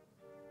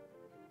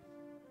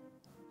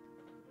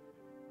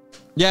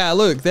 Yeah,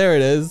 look, there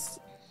it is.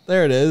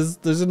 There it is.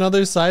 There's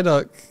another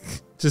Psyduck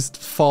just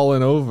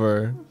falling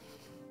over.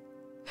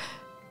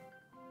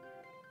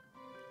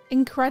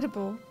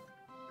 Incredible.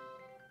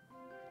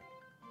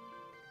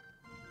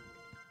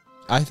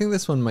 I think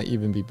this one might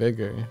even be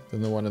bigger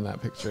than the one in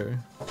that picture.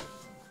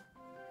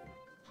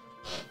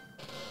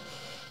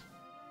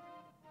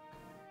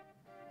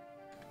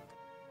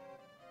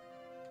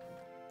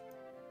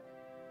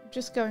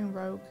 Just going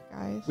rogue,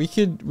 guys. We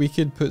could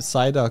put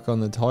Psyduck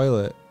on the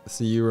toilet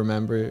so you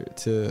remember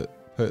to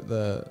put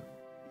the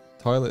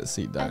toilet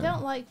seat down. I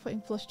don't like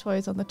putting plush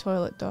toys on the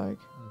toilet, dog.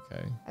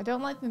 Okay. I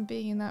don't like them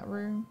being in that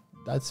room.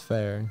 That's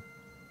fair.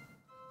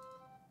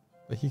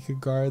 But he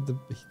could guard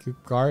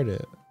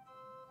it.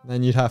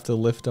 Then you'd have to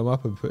lift him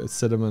up and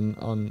sit him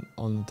on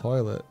the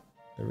toilet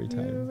every You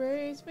time.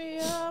 raise me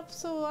up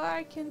so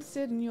I can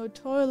sit in your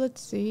toilet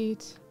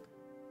seat.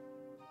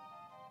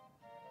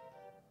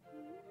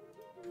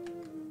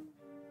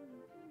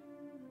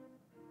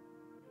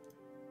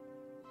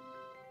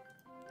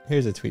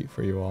 Here's a tweet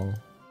for you all.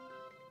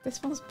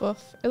 This one's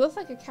buff. It looks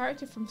like a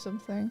character from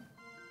something.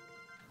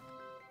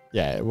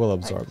 Yeah, it will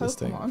absorb Like this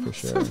thing Pokemon for or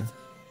sure. something.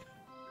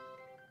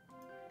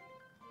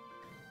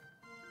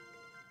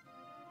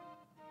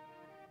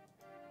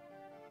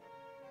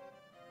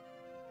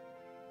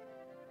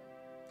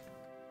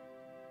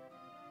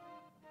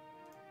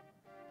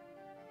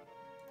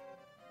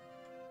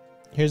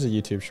 Here's a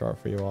YouTube short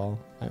for you all.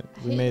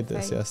 We hate made your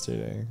this face.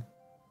 yesterday.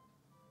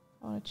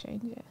 I want to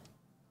change it.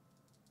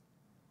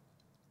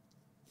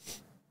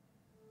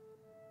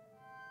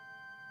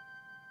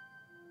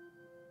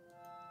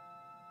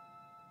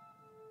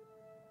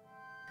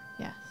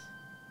 Yes.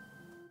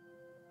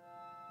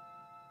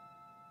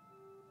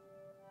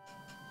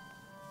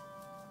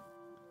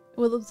 It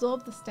will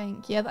absorb the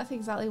stink. Yeah, that's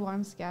exactly what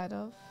I'm scared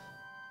of.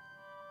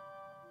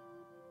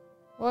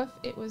 What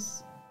if it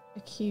was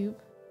a cube?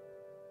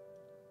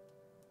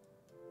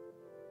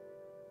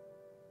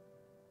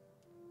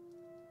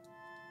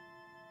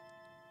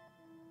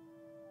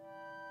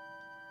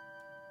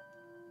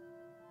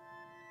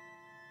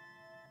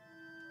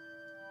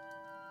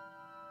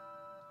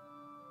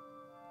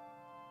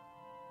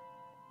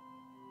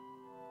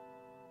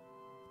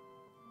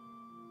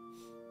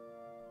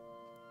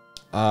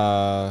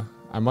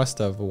 I must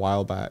have a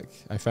while back.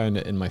 I found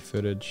it in my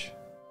footage.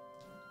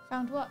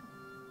 Found what?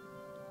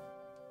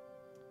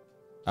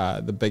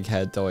 The big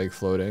head Doig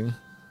floating.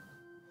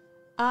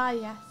 Ah,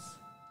 yes.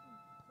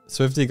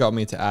 Swifty got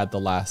me to add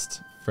the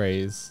last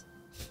phrase,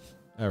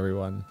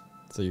 everyone.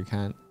 So you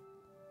can't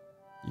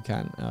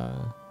get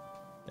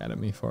at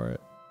me for it.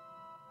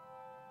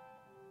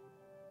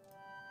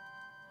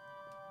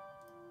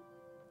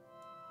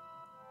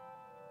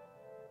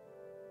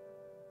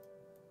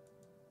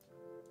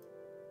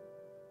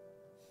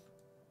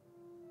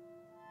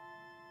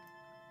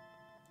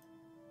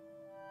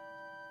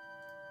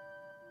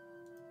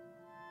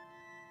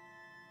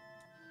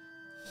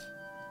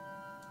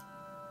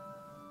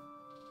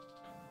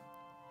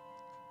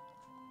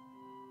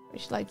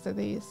 Which legs are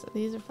these? Are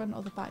these the front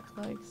or the back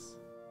legs?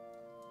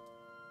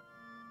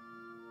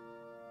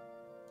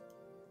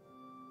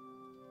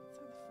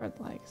 So the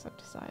front legs, I've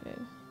decided.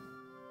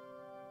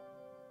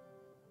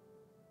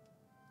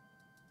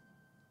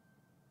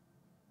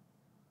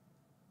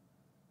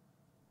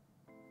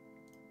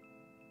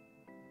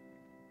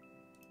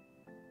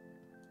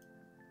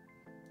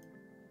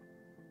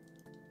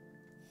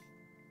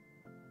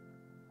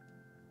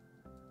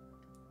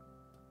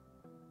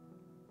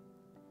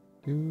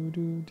 Do,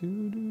 do,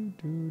 do, do,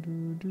 do, do,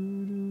 do,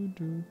 do, do,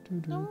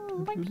 do,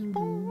 do, do,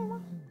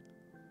 do.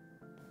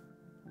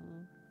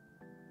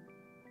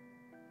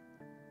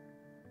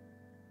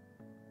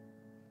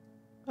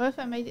 What if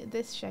I made it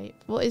this shape?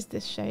 What is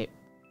this shape?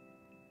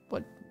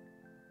 What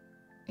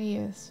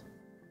ears?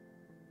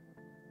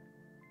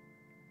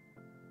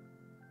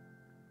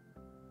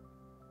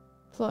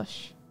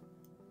 Plush.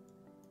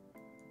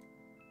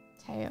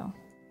 Tail.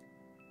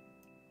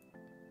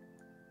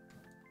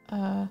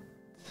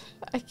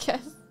 I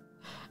guess.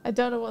 I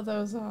don't know what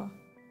those are.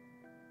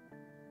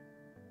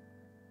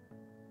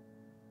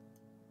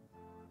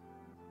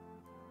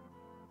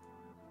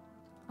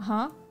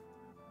 Huh?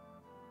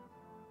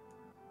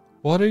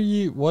 What are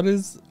you? What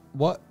is?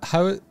 What?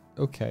 How?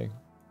 Okay.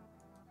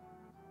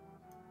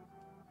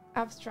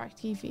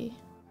 Abstract Eevee.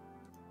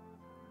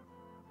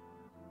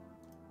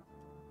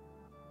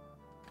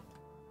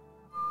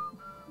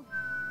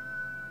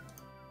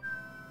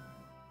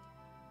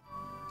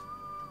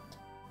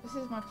 This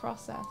is my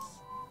process.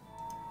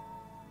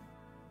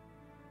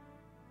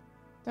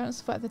 Don't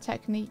sweat the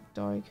technique,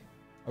 Doig.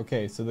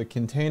 Okay, so the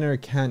container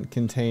can't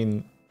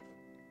contain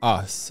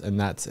us, and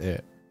that's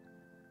it.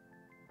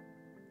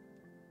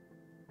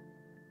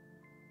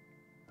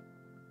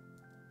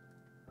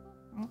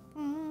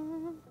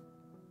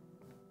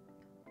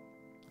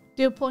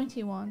 Do a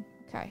pointy one.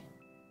 Okay.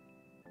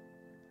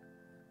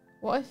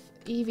 What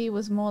if Eevee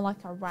was more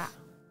like a rat?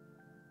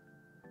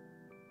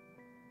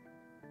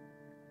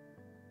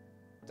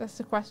 That's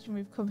the question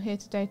we've come here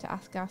today to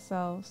ask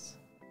ourselves.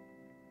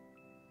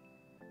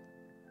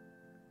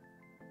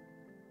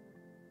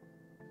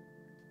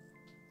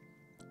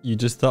 You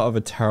just thought of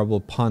a terrible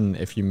pun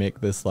if you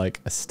make this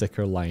like a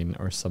sticker line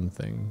or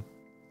something.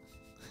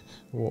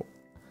 What?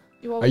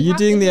 Well, Are you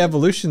doing the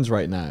evolutions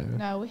right now?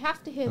 No, we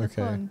have to hear the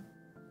pun.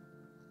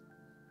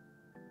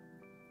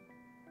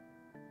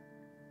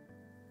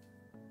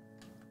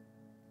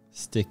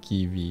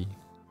 Sticky V.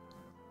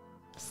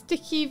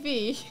 Sticky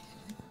V.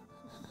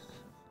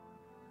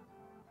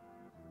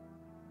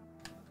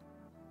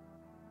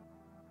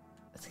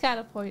 It's kind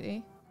of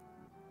pointy.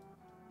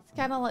 It's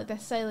kind of like they're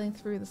sailing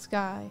through the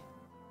sky.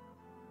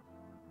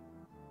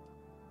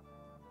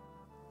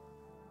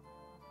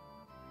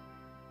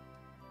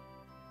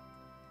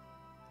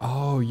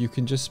 Oh, you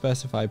can just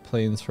specify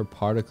planes for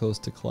particles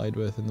to collide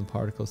with in the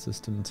particle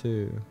system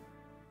too.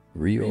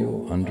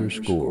 Rio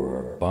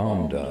underscore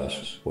bombed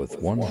us with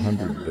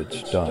 100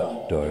 bits.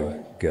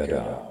 Doug, get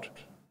out.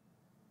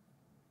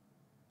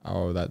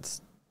 Oh,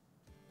 that's...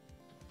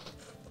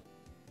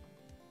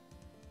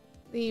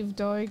 Leave,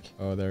 Doig.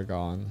 Oh, they're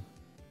gone.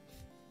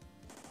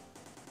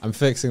 I'm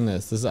fixing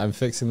this. I'm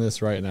fixing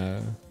this right now.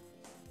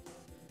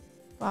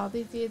 Wow,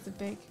 these ears are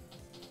big.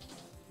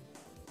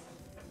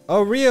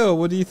 Oh, Rio,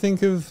 what do you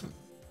think of...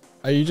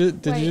 Are you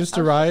just... Did you just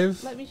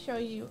arrive? Let me show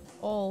you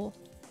all.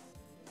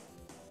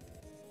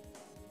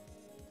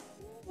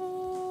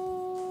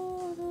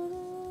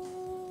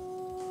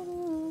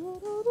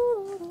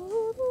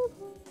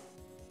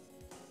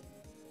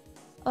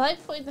 I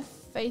like putting the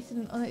face in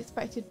an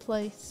unexpected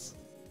place.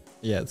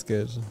 Yeah, it's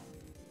good.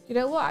 You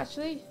know what,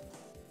 actually?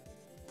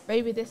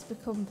 Maybe this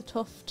become the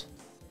tuft.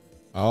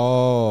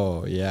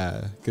 Oh,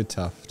 yeah. Good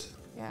tuft.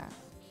 Yeah.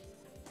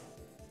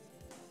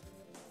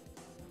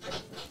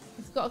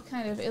 It's got a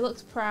kind of... It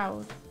looks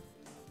proud.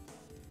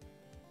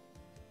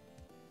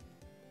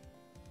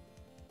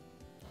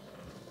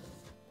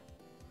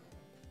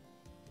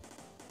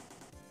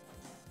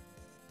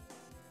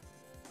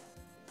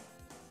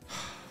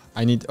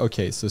 I need...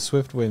 Okay, so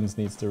Swift Winds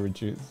needs to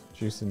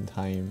reduce in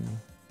time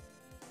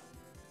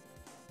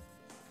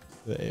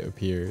that it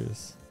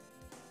appears.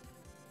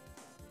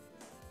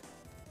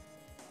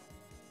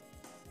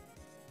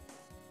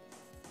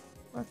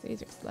 What's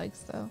these its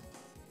legs, though?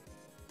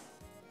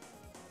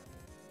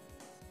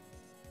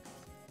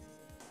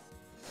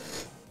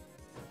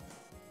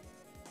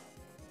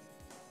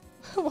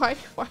 Why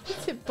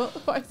is it butt?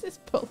 Why is this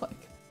butt like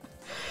that?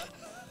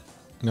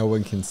 No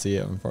one can see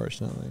it,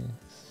 unfortunately.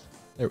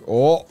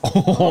 Oh!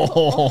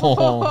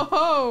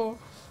 Oh!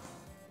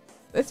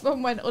 This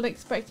one went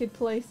unexpected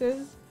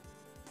places.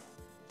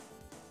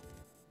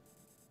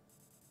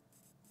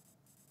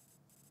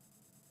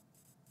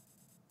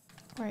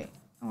 Right,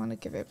 I want to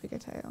give it a bigger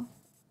tail.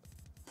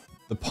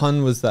 The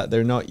pun was that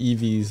they're not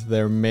Eevees,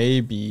 they're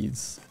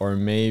maybes or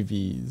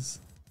maybes.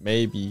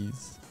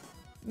 Maybes.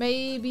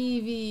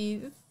 Maybe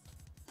these.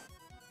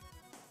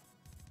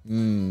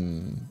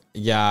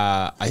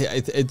 Yeah,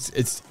 I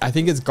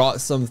think it's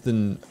got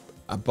something,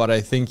 but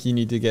I think you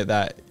need to get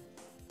that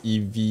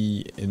EV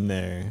in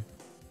there.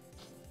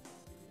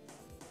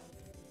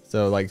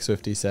 So like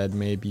Swifty said,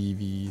 maybe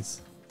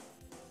EVs.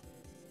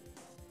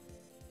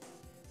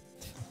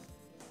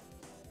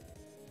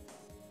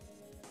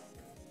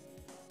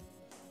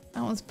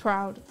 That one's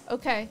proud.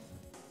 Okay.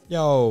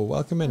 Yo,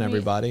 welcome in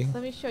everybody.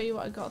 Let me show you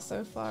what I got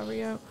so far,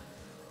 Rio.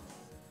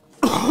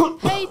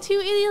 Hey,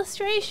 to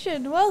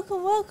illustration.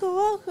 Welcome, welcome,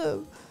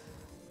 welcome.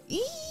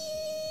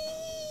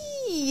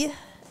 Eee!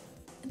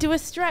 do a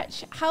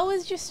stretch. How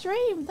was your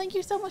stream? Thank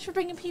you so much for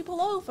bringing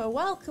people over.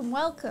 Welcome,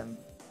 welcome.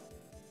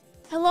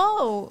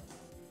 Hello.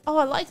 Oh,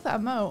 I like that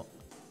emote.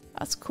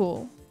 That's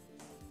cool.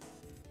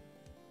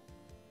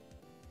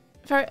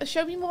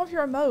 Show me more of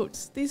your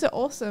emotes. These are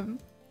awesome.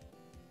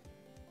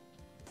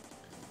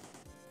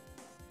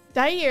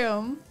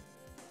 Damn.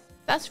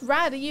 That's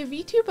rad. Are you a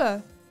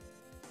VTuber?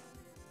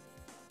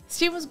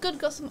 Stream was good.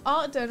 Got some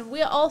art done.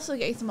 We are also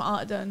getting some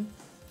art done.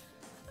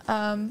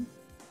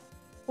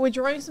 We're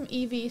drawing some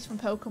EVs from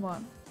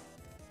Pokemon.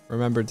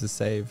 Remember to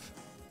save.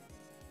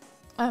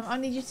 I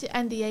need you to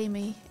NDA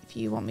me if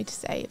you want me to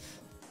save.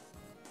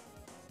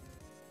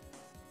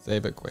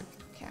 Save it quick.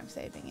 Okay, I'm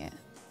saving it.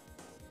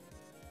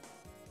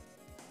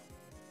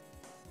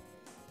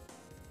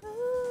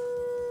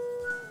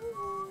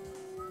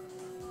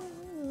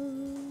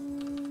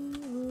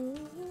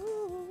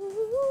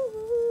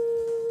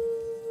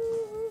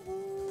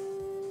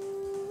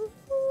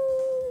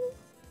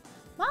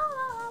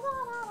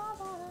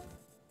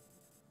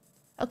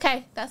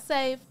 Okay, that's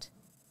saved.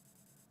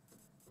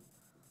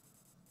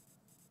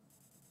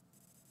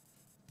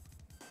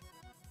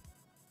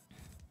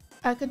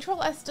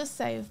 Control S does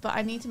save, but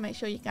I need to make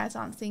sure you guys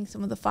aren't seeing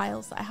some of the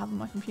files that I have on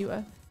my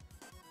computer.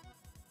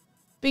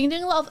 Been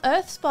doing a lot of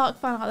Earthspark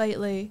fan art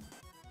lately.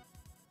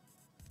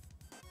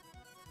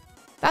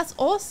 That's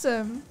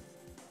awesome.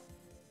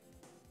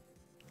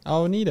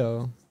 Oh,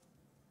 neato.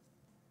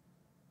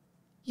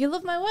 You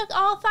love my work?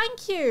 Oh,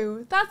 thank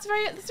you. That's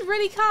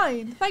really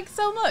kind. Thanks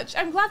so much.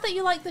 I'm glad that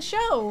you like the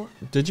show.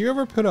 Did you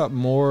ever put up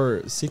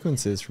more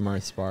sequences from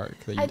Earthspark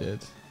that you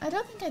did? I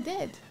don't think I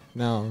did.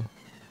 No.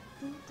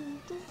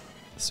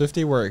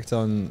 Swifty worked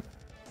on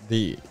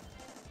the...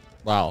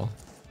 Wow.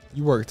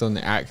 You worked on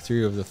the Act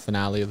 3 of the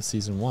finale of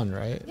Season 1,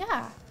 right?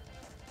 Yeah.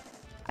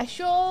 I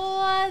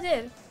sure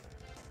did.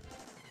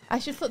 I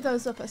should put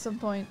those up at some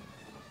point.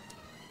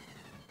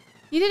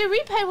 You did a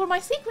repaint of one of my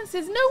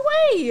sequences? No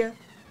way!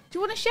 Do you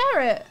want to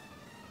share it?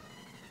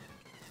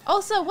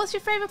 Also, what's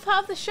your favorite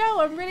part of the show?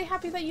 I'm really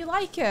happy that you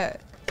like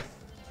it.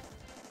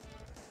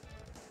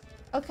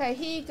 Okay,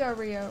 here you go,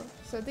 Rio.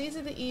 So these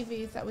are the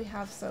EVs that we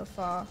have so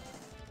far.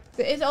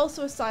 There is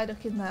also a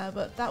Psyduck in there,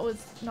 but that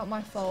was not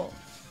my fault.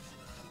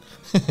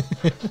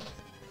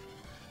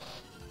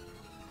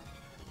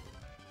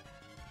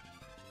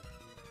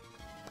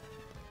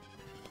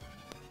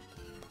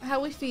 How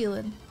are we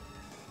feeling?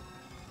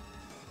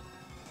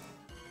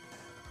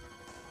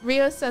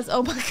 Rio says,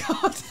 oh my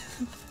god.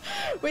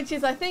 Which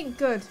is, I think,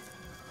 good.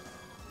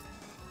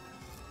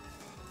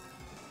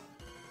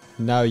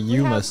 Now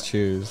you must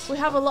choose. We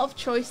have a lot of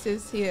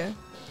choices here.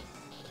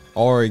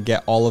 Or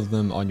get all of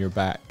them on your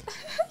back.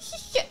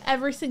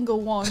 Every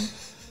single one.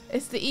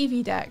 It's the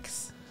Eevee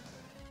Dex.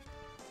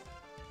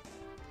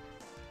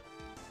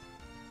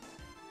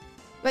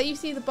 Let you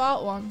see the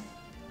Bart one.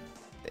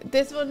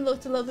 This one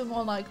looked a little bit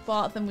more like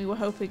Bart than we were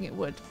hoping it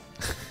would.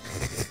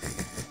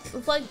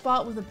 It's like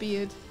Bart with a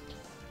beard.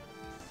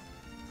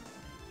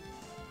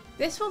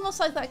 This one looks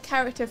like that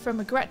character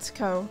from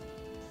Agretsuko.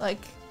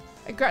 Like,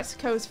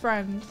 Agretsuko's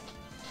friend.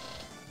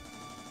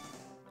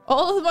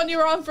 All of them on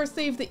your arm for a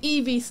sleeve. The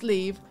Eevee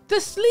sleeve. The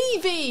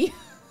Sleevey!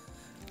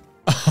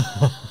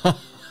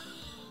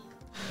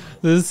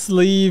 The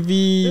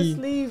Sleevey. The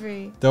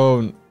Sleevey.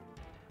 Don't.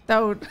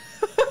 Don't.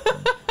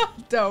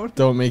 Don't.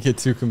 Don't make it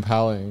too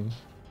compelling.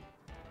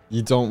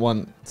 You don't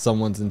want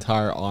someone's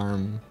entire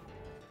arm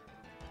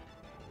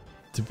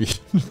to be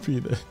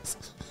this.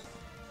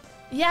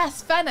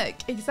 Yes,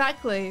 Fennec.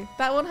 Exactly.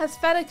 That one has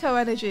Fenneco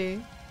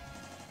energy.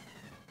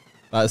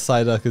 That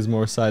Psyduck is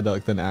more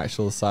Psyduck than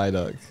actual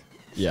Psyduck.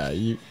 Yeah,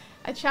 you...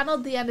 I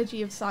channeled the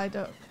energy of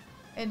Psyduck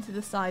into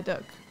the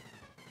Psyduck.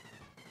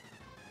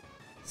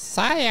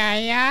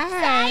 Psy-yi-yi.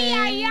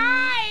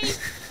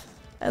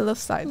 I love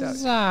Psyduck.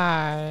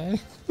 Psy.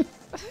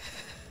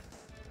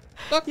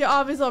 Your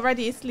arm is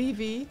already a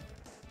Sleevey.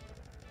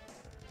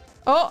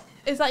 Oh,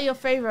 is that your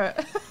favorite?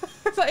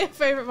 Is that your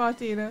favorite,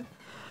 Martina?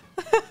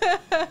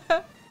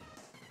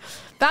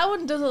 That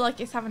one does look like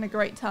it's having a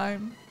great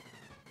time.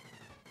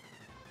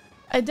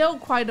 I don't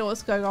quite know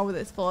what's going on with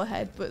its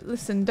forehead, but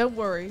listen, don't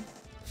worry.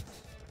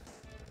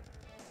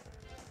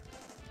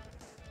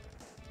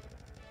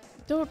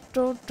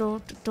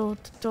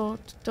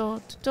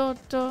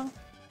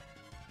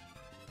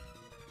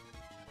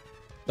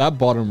 That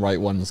bottom right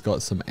one's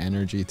got some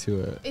energy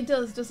to it. It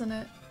does, doesn't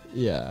it?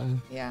 Yeah.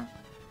 Yeah.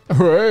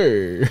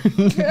 Hey!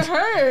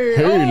 Hey!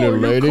 Hey, little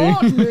lady.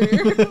 Caught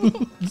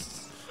me.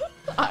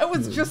 I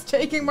was just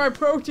taking my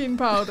protein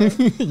powder.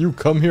 You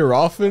come here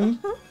often?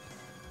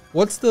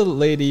 What's the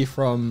lady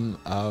from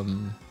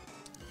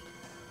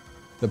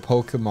the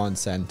Pokemon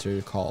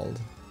Center called?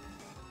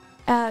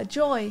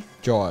 Joy.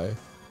 Joy.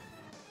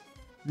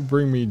 You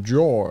bring me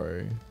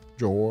joy.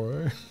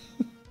 Joy.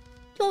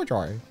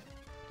 Joy.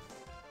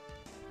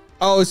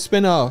 Oh,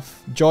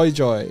 spin-off. Joy.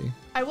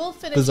 I will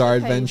finish Bizarre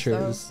the page,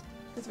 Adventures.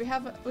 because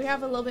we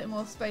have a little bit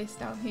more space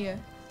down here.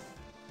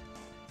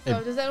 So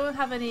If- does anyone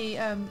have any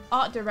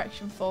art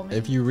direction for me?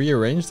 If you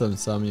rearrange them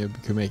some, you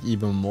could make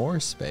even more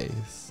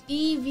space.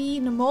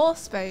 Eevee more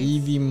space.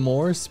 Eevee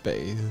more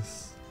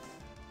space.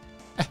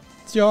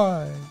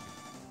 Joy.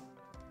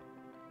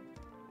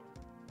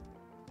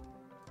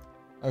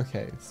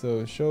 Okay,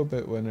 so show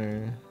bit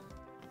winner.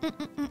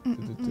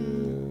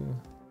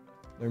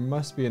 There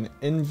must be an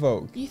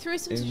invoke. You threw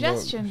some Invoke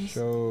suggestions.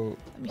 Show.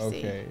 Let me see.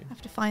 Okay. I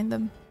have to find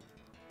them.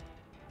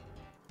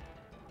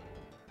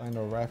 Find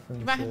a reference.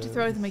 You might have to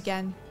throw them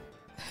again.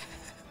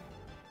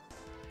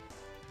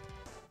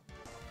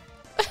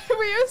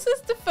 Rio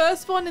says the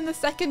first one in the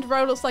second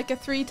row looks like a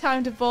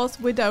 3-time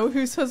divorced widow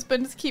whose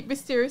husbands keep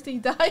mysteriously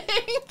dying.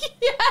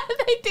 Yeah,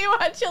 they do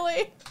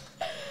actually.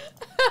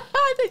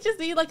 They just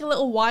need like a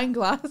little wine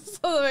glass.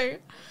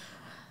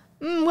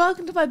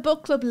 Welcome to my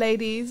book club,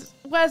 ladies.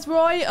 Where's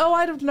Roy? Oh,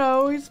 I don't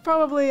know. He's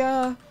probably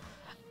out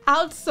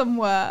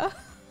somewhere.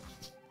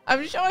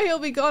 I'm sure he'll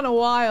be gone a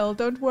while.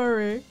 Don't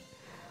worry.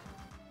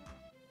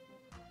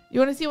 You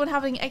want to see one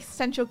having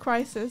existential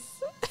crisis?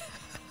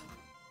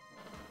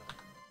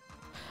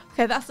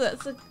 Okay, that's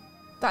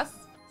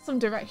some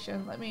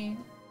direction. Let me.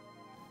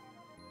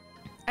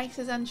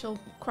 Existential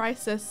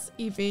crisis,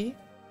 Eevee.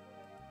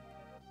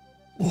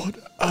 What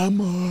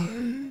am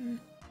I?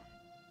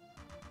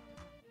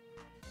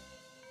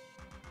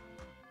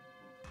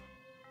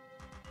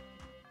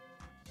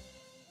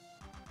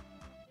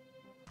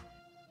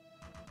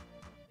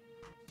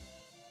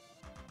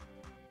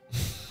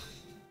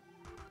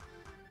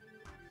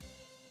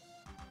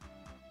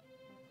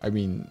 I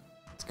mean,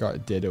 it's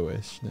got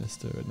Ditto-ishness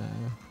to it now.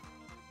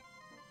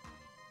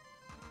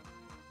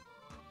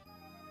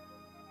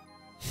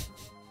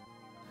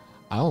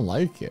 I don't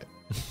like it.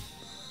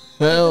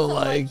 I don't doesn't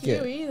like like you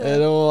it. either. I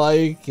don't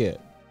like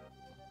it.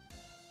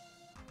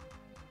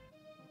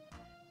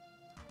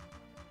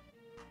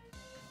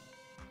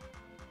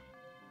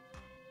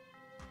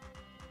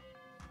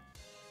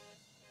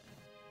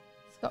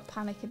 It's got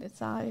panic in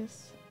its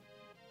eyes.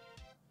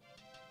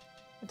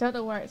 I don't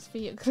know where its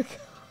feet are gonna go.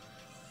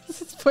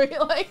 Just put it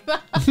like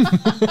that.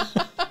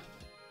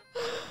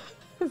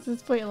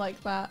 Just put it like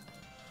that.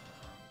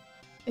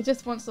 It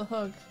just wants a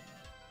hug.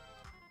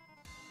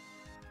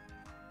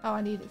 Oh,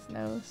 I need its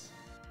nose.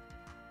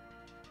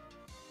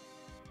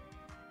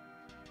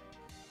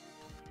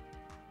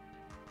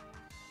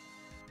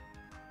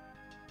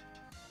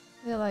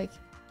 I feel like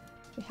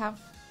we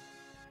have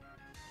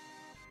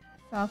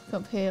South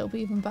Cup here, it'll be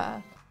even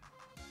better.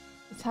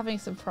 It's having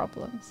some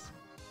problems.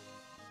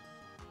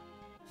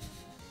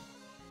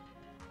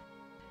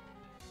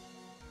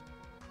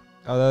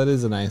 Oh, that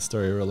is a nice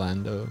story,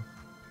 Rolando.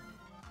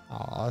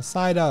 Aw,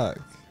 Psyduck.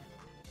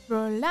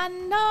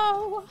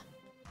 Rolando!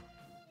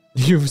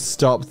 You've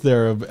stopped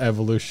their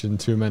evolution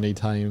too many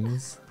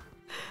times.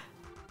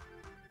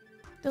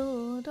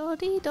 Do do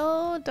dee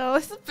do do.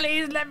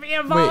 Please let me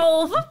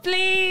evolve,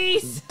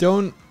 please.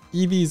 Don't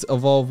Eevees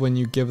evolve when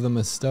you give them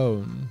a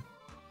stone?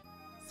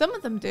 Some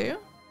of them do.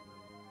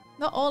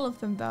 Not all of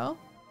them though.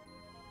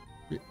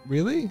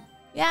 Really?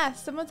 Yeah,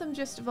 some of them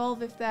just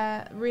evolve if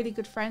they're really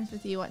good friends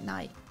with you at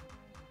night.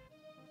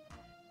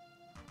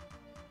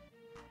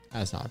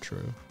 That's not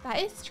true. That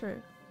is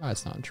true.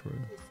 That's not true.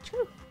 It's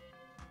true.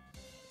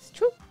 It's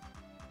true.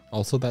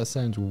 Also, that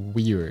sounds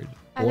weird.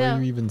 I What are know.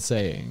 you even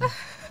saying?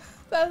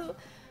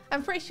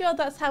 I'm pretty sure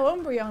that's how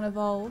Umbreon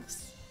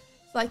evolves.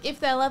 It's like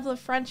if their level of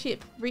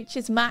friendship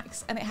reaches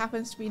max and it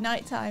happens to be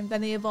nighttime,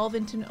 then they evolve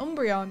into an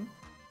Umbreon.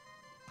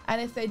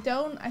 And if they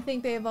don't, I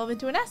think they evolve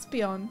into an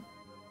Espeon.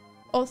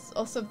 Or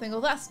something.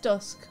 Or that's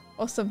dusk.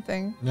 Or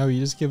something. No,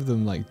 you just give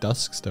them like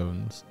dusk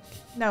stones.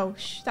 No,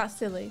 that's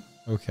silly.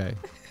 Okay.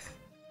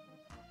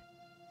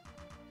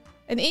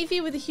 An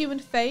Eevee with a human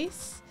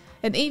face.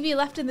 An Eevee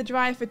left in the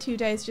dry for 2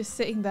 days just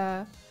sitting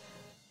there.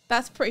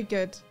 That's pretty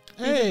good.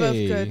 These are both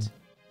Hey. good.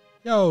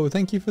 Yo,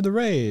 thank you for the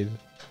raid.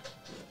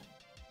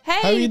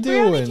 Hey, How you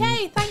Brianna doing?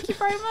 K, thank you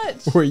very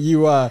much.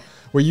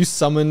 Were you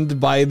summoned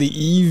by the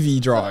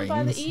Eevee drawings?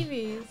 By the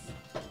Eevees.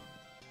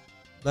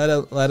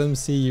 Let him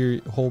see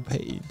your whole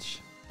page.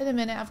 In a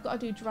minute, I've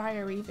got to do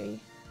dryer Eevee.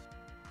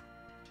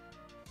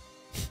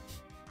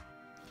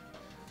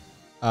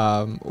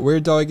 We're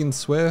Doig and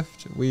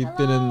Swift. We've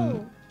been in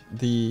Hello.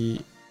 the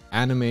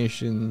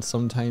animation,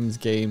 sometimes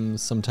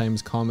games,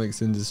 sometimes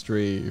comics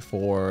industry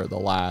for the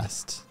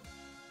last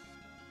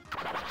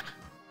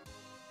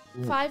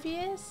 5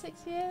 years?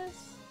 6 years?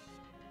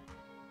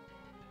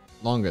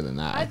 longer than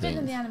that. I've I been in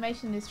think. the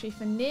animation industry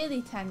for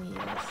nearly 10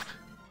 years.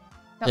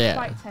 Not Yeah.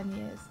 quite 10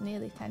 years,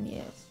 nearly 10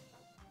 years.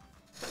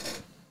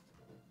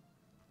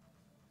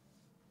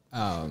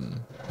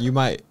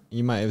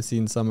 You might have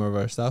seen some of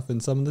our stuff,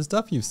 and some of the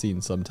stuff you've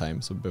seen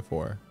sometimes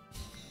before.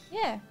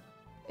 Yeah.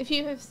 If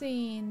you have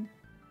seen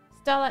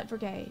Starlight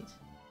Brigade,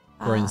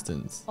 For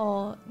instance,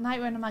 or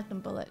Night Runner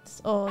Magnum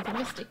Bullets, or The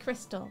Mystic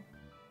Crystal,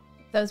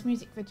 those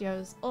music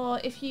videos, or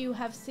if you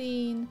have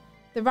seen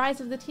The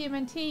Rise of the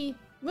TMNT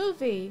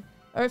movie,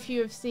 or if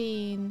you have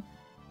seen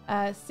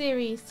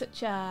series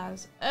such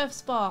as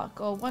Earthspark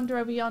or Wonder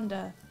Over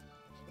Yonder,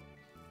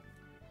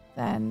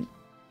 then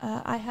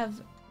I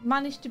have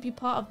managed to be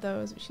part of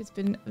those, which has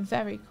been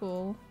very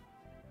cool.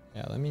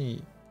 Yeah, let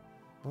me...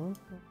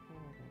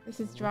 This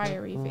is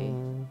Dryer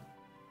Eevee.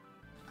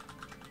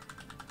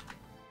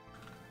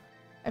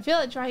 I feel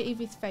like Dryer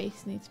Eevee's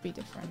face needs to be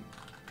different.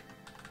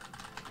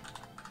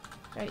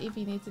 Dryer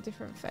Eevee needs a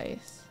different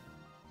face.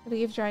 I'm gonna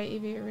give Dryer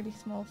Eevee a really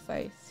small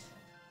face.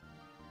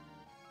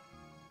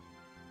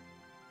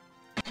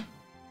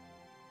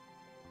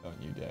 Don't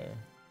you dare.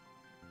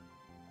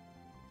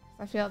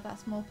 I feel like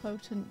that's more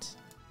potent.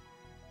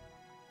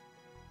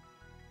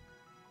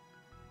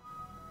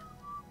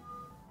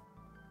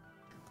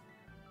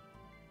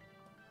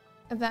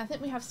 And then I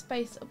think we have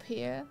space up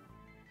here.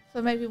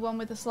 So maybe one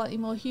with a slightly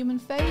more human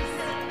face.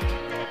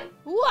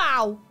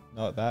 Wow!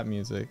 Not that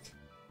music.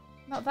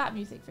 Not that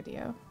music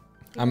video.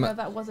 I'm Even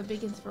though that was a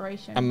big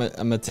inspiration. I'm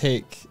gonna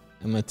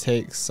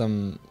take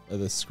some of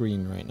the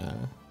screen right now.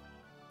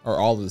 Or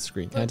all of the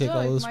screen. Can I take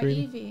all of the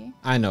screen? Eevee.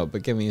 I know,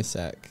 but give me a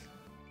sec.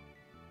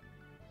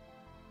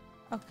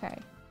 Okay.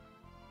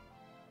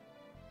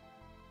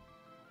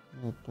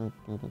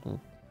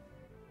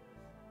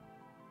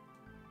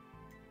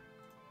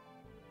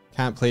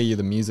 Can't play you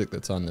the music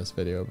that's on this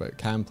video, but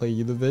can play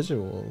you the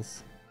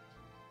visuals.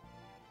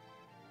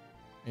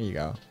 There you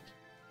go.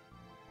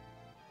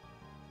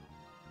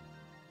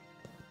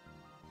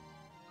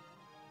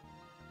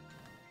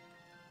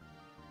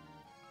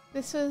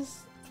 This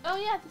was... Oh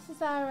yeah, this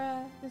is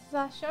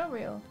our show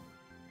reel.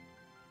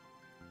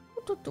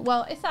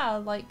 Well, it's our,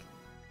 like...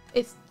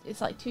 It's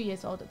like 2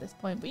 years old at this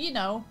point, but you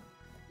know.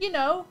 You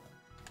know.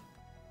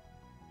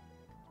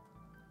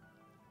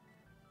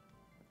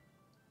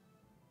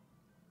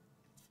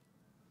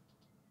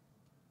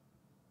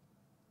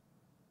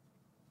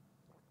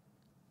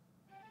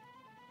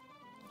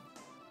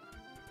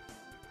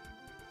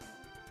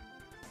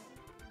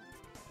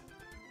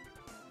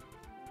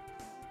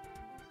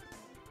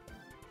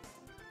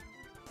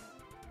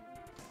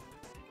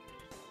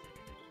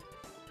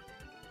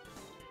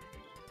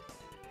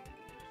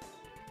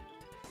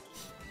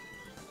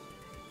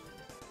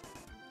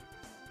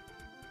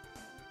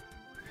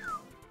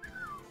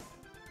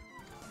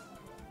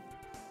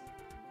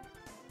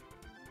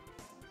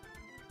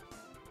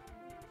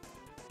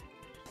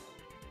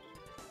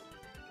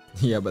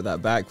 Yeah, but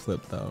that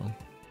backflip though.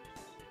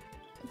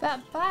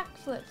 That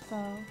backflip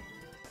though.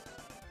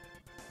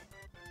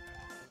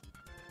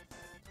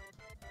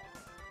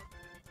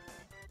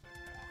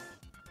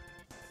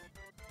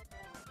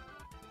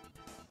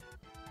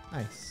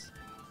 Nice.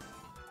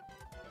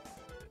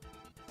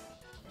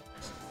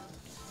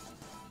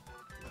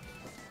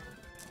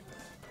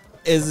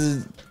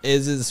 Is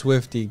it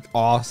Swifty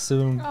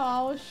awesome?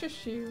 Oh,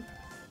 shush you.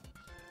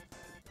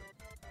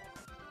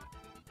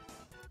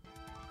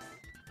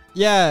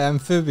 Yeah,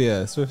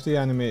 Amphibia. Swifty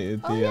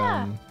animated Oh the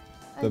yeah.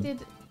 I the-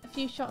 did a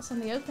few shots on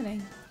the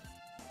opening.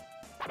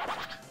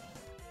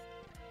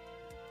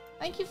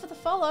 Thank you for the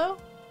follow.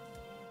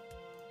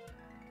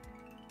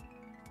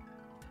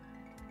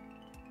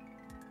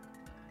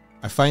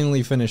 I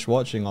finally finished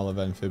watching all of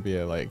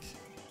Amphibia like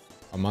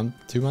a month,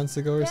 2 months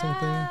ago or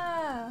something.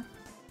 Yeah.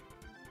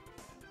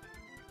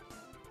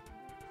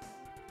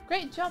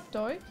 Great job,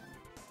 Doig.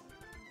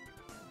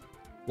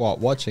 What,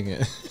 watching it?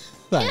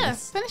 Yeah,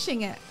 Thanks.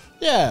 finishing it.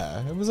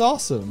 Yeah, it was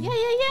awesome.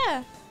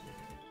 Yeah.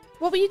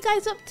 What were you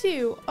guys up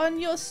to on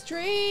your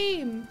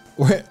stream?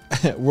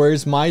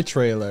 Where's my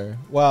trailer?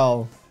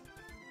 Well,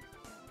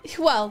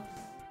 Well,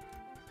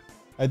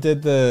 I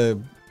did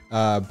the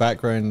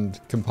background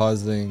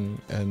compositing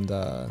and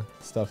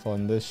stuff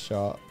on this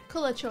shot.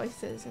 color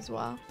choices as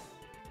well.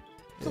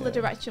 Color Yeah.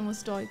 direction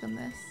was Doig on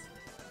this.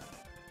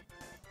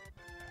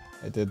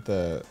 I did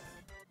the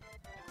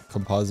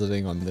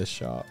compositing on this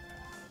shot.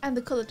 And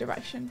the color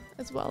direction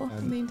as well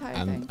on the entire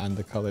thing. And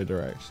the color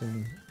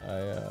direction.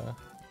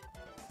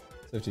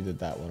 Swifty did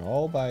that one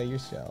all by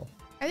yourself.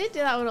 I did do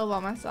that one all by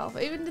myself.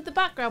 I even did the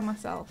background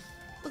myself.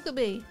 Look at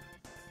me.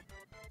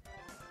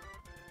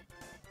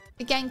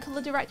 Again,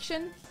 color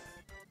direction,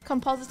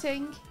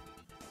 compositing.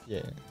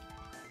 Yeah.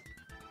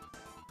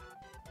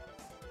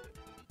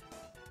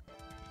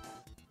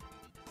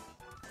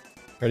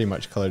 Pretty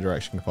much color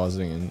direction,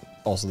 compositing, and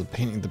also the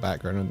painting the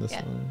background on this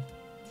Yeah. one.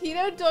 You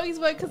know Doig's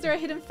work because there are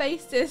hidden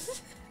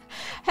faces.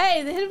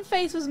 Hey, the hidden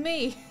face was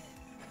me.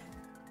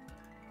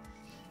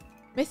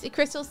 Mystic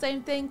Crystal,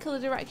 same thing. Color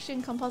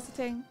direction,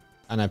 compositing,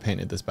 And I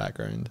painted this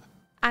background.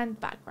 and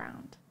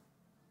background.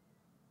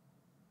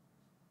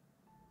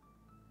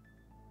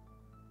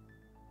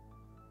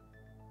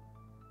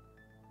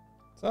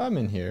 So I'm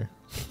in here.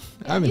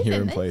 Yeah, I'm in he's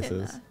here in he's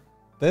places. there.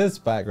 This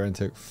background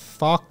took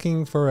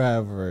fucking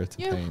forever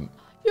to You- paint.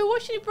 You're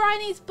watching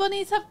Bryony's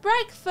bunnies have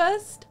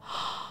breakfast.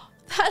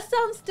 That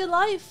sounds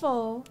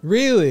delightful.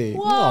 Really?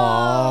 Whoa,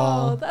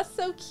 Aw. that's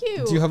so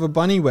cute. Do you have a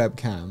bunny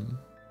webcam?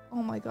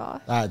 Oh my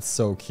god. That's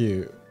so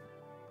cute.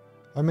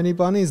 How many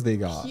bunnies they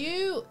got?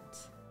 Cute.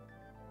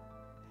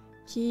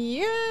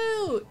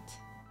 Cute.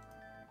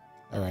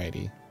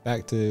 Alrighty.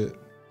 Back to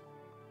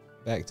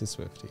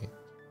Swifty.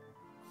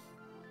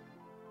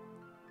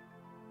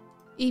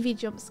 Eevee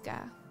jump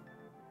scare.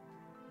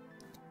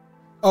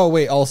 Oh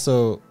wait,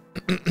 also,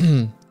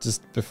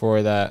 just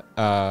before that,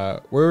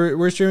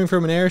 we're streaming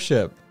from an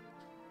airship.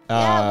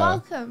 Yeah,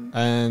 welcome.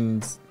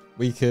 And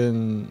we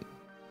can.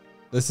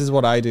 This is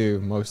what I do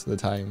most of the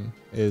time: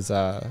 is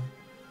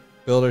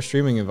build our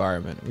streaming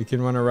environment. We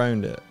can run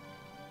around it.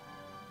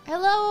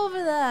 Hello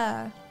over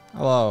there.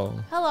 Hello.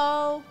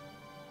 Hello.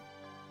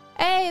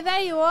 Hey,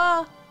 there you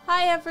are.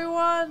 Hi,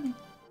 everyone.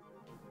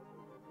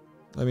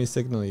 Let me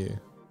signal you.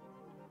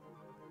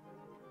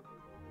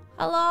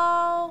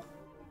 Hello.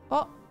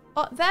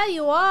 Oh, there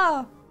you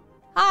are.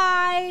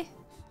 Hi.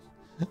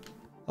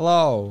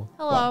 Hello.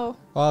 Hello.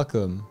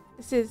 Welcome.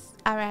 This is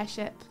our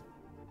airship.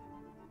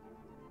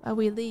 Where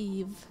we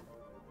leave.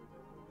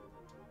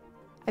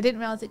 I didn't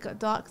realize it got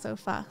dark so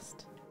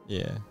fast.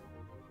 Yeah.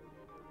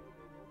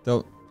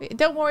 Don't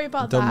worry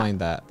about that. Don't mind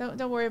that.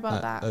 Don't worry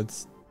about that.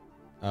 That's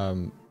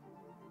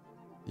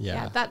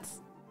yeah, that's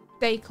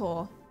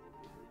decor.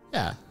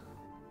 Yeah.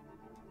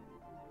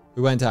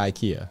 We went to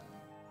IKEA.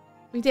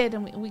 We did,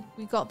 and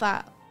we got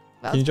that.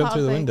 Can you jump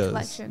through the windows?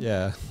 Collection.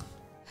 Yeah.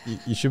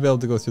 You should be able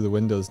to go through the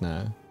windows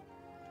now.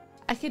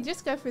 I can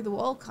just go through the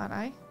wall, can't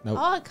I? Nope.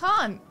 Oh, I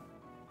can't.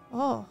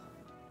 Oh.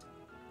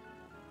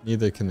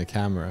 Neither can the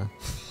camera.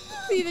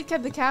 Neither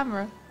can the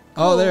camera.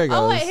 Oh, there it goes.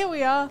 Oh, wait, here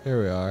we are.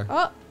 Here we are.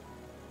 Oh.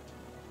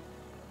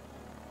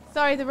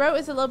 Sorry, the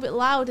rotor's a little bit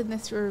loud in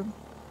this room.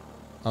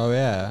 Oh,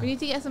 yeah. We need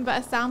to get some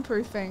better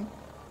soundproofing.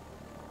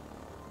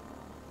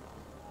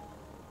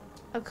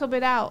 I'm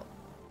coming out.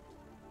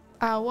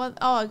 Oh,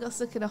 I got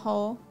stuck in a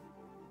hole.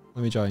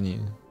 Let me join you.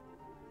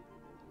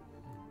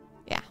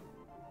 Yeah.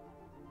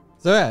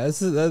 So yeah,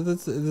 this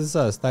is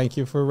us. Thank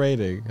you for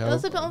raiding. It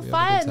was a bit on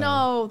fire?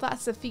 No,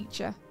 that's a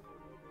feature.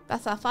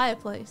 That's our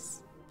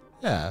fireplace.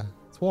 Yeah,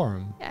 it's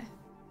warm. Yeah.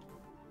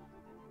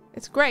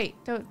 It's great.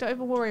 Don't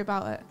even worry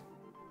about it.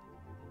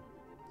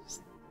 It's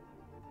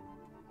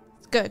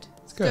good.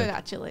 It's good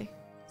actually.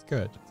 It's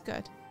good. It's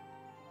good.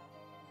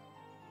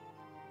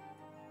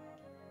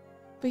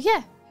 But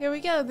yeah, here we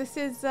go. This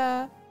is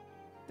the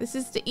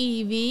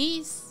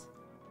Eevees.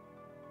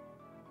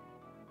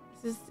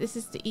 This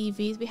is the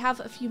Eevees. We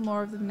have a few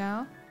more of them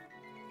now.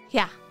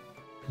 Yeah.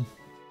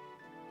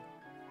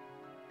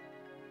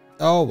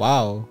 Oh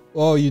wow.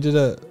 Oh, you did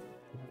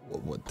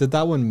did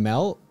that one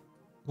melt?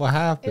 What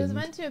happened? It was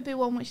meant to be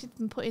one which had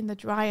been put in the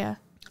dryer.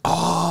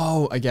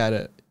 Oh, I get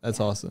it. That's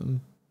awesome.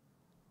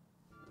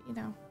 You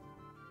know.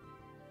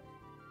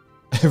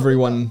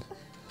 Everyone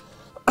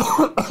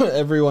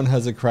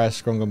has a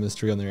Crash Scrungle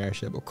mystery on their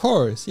airship. Of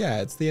course,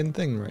 yeah, it's the end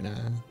thing right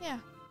now. Yeah.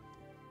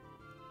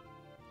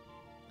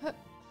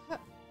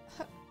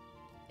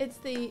 It's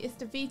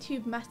the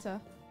VTube meta.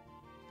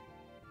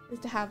 Is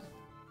to have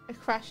a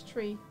crash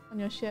tree on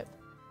your ship.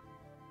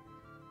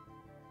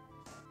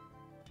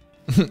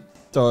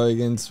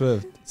 Doig and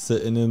Swift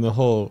sitting in the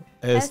hole.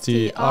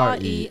 STREAMING.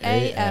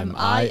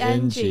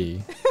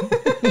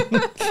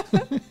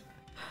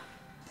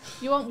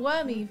 You want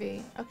worm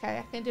Eevee? Okay,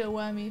 I can do a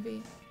worm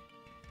Eevee.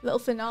 Little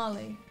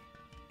finale.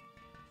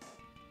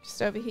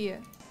 Just over here.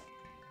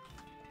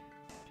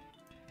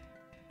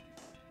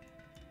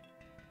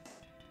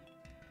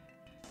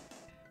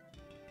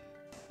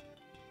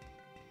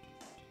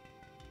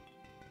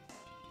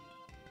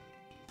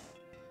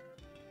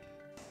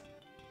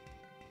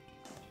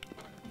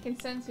 I can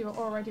sense you're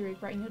already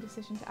regretting your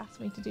decision to ask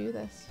me to do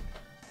this.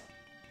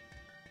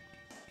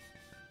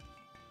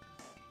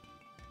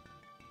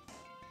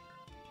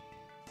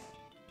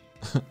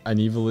 An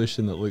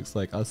evolution that looks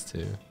like us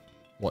two.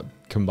 What,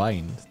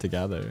 combined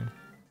together?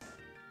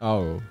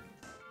 Oh.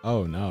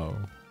 Oh no.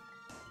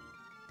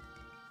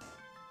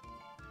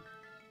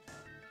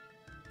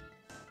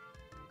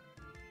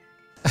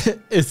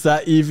 Is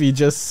that Eevee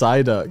just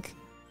Psyduck?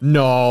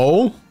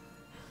 No!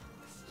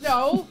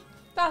 No!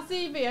 That's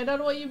Eevee, I don't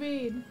know what you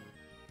mean.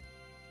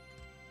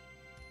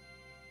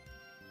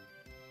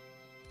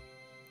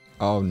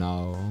 Oh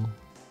no.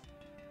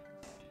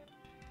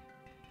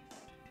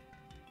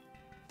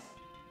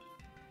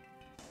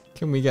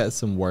 Can we get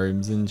some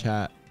worms in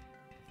chat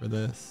for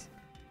this?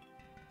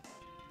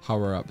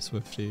 Power up,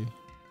 Swifty.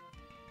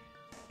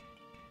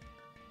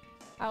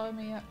 Power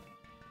me up.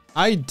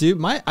 I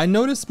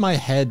noticed my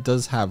head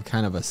does have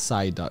kind of a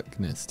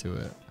Psyduckness to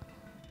it.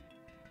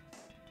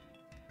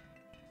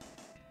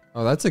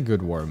 Oh, that's a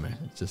good worm,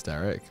 just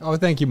Eric. Oh,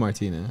 thank you,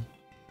 Martina.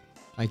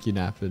 Thank you,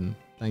 Nappin.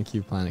 Thank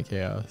you, Planet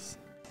Chaos.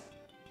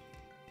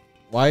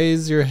 Why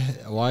is your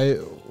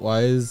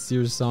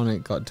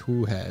Sonic got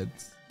two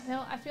heads?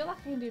 No, I feel like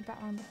I can do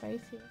better on the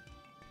face here.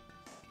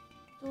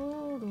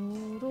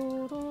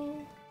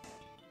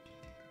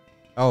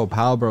 Oh,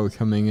 Palbro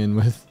coming in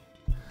with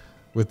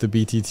the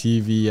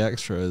BTTV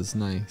extras.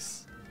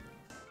 Nice.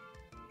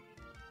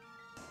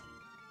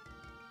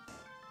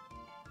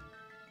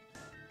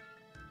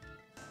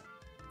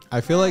 I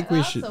feel like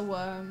we should. That's a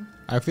worm.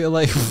 I feel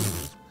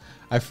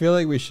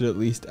like we should at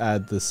least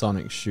add the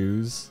Sonic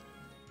shoes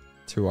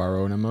to our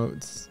own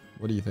emotes.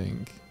 What do you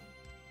think?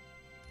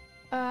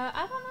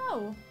 I don't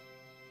know.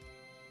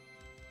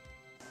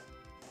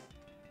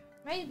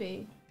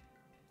 Maybe.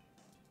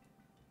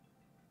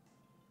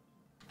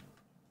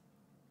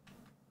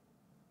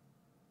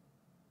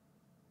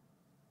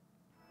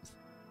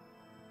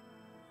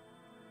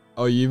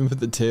 Oh, you even put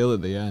the tail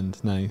at the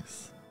end.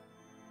 Nice.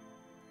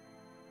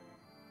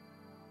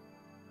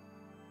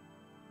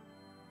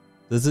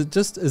 Does it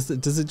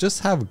just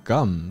have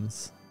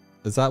gums?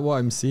 Is that what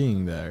I'm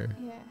seeing there?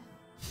 Yeah.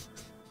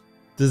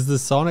 Does the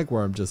Sonic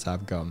worm just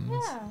have gums?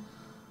 Yeah.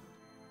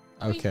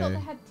 You thought Okay. they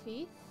had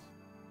teeth?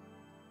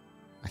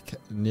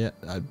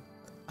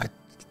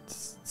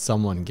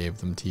 Someone gave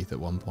them teeth at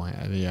one point.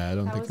 Yeah, I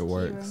don't That think it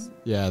was works.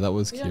 Kieran. Yeah, that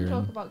was We Kieran.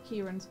 don't talk about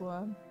Kieran's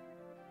worm.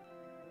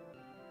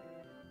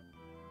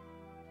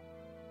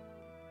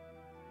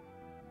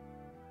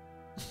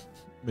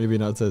 Maybe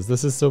not says,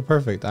 this is so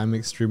perfect. I'm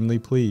extremely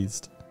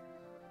pleased.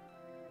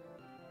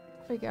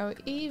 Here we go.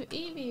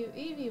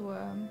 Eevee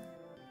worm.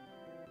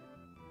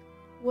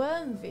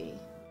 Wormvee.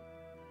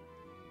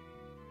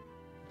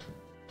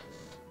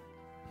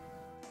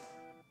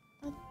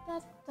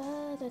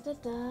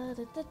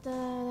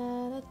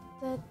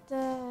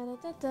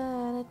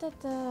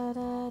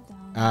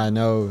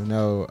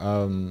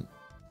 No.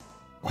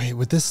 Wait,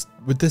 would this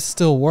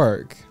still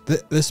work?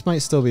 This might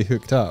still be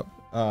hooked up.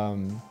 Let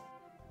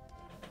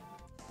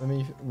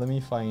me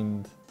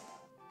find.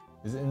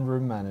 Is it in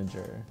Room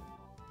Manager?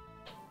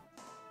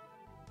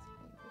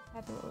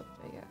 Head a little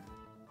bigger.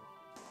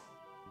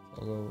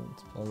 Toggle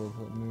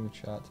move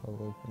chat,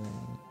 toggle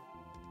opening.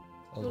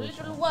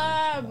 Little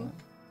worm!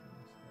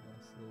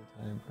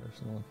 Time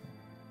personal.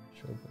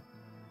 Show button.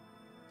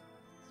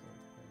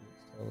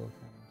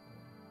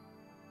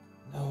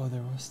 No,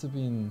 there must have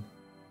been.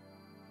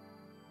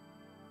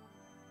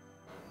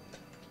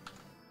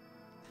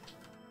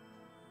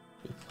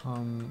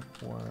 Become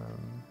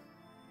worm.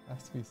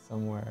 Has to be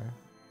somewhere.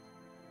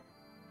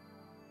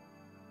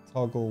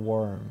 Toggle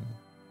worm.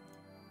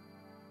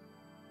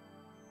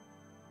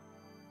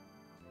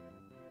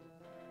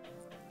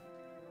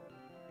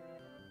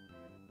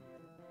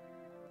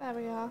 There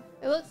we are.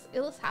 It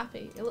looks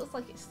happy. It looks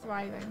like it's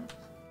thriving.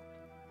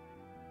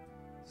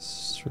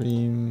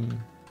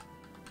 Stream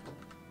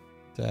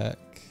deck.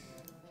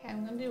 Okay,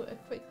 I'm gonna do a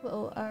quick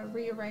little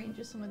rearrange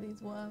of some of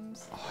these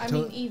worms. Oh, I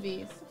mean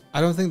Eevees.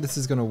 I don't think this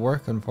is gonna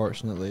work,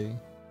 unfortunately.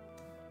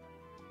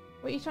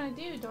 What are you trying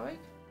to do, Doig?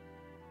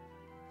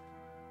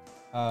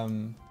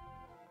 Um.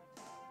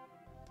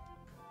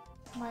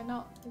 Why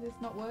not? Is this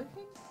not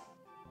working?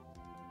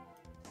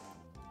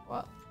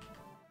 What?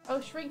 Oh,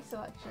 shrink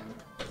selection.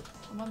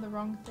 I'm on the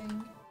wrong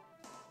thing.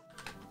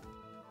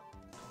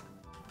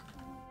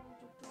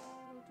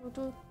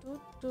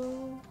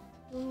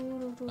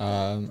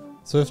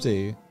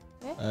 Swifty.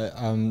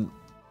 Yeah?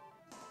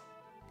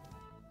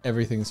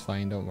 Everything's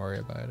fine. Don't worry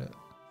about it.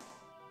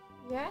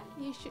 Yeah?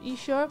 You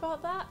sure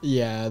about that?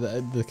 Yeah,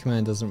 the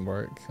command doesn't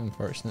work,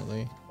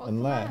 unfortunately. What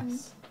Unless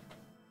command?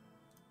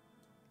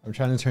 I'm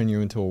trying to turn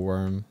you into a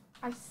worm.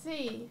 I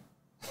see.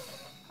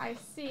 I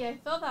see. I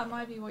thought that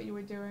might be what you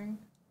were doing.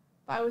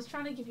 But I was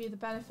trying to give you the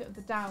benefit of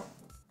the doubt.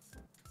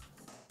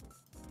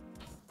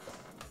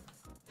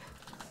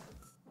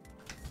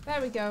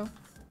 There we go.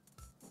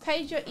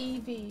 Page your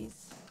EVs.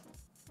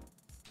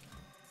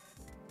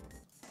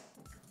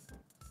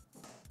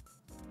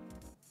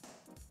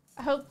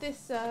 I hope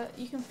this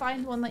you can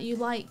find one that you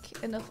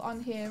like enough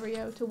on here,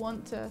 Rio, to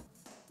want to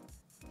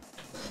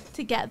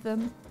get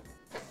them.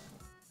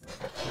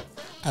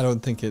 I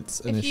don't think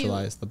it's If you-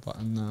 initialized the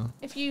button, no.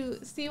 If you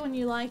see one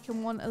you like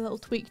and want a little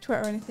tweak to it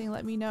or anything,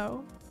 let me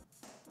know.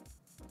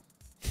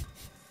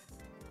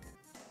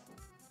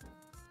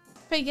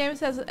 Fake Gamer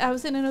says, I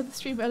was in another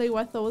stream earlier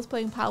where Thor was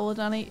playing Palworld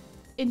and I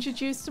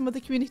introduced some of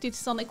the community to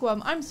Sonic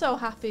Worm. I'm so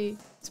happy.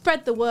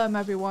 Spread the worm,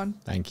 everyone.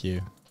 Thank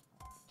you.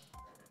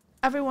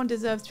 Everyone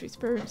deserves to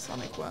experience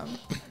Sonic Worm.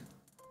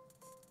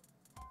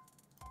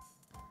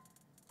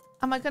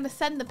 Am I going to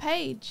send the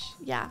page?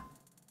 Yeah.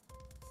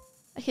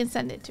 I can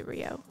send it to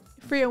Rio.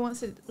 If Rio wants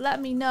to,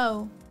 let me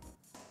know.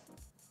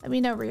 Let me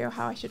know, Rio,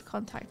 how I should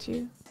contact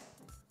you.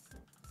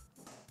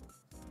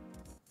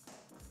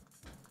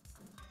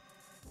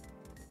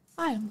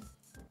 I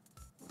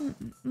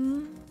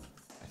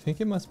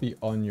think it must be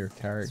on your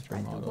character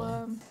spread model. the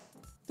worm.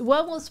 The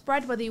worm will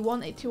spread whether you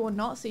want it to or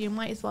not, so you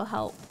might as well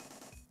help.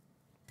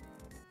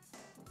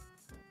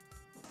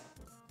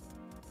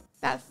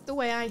 That's the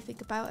way I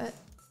think about it.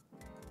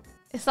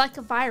 It's like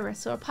a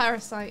virus or a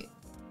parasite.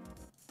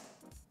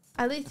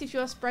 At least if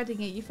you're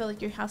spreading it, you feel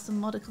like you have some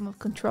modicum of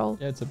control.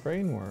 Yeah, it's a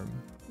brain worm.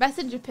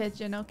 Messenger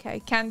pigeon,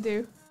 okay, can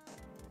do.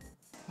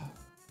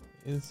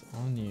 It is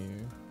on you.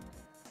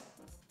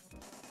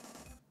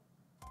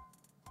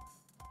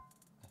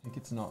 I think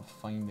it's not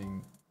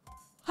finding.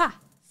 Ha!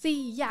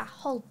 See ya,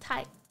 hold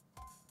tight.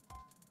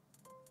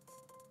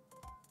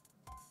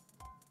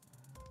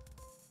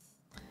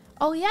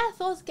 Oh yeah,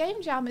 Thor's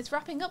Game Jam is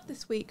wrapping up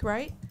this week,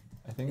 right?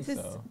 I think This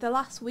is so. the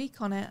last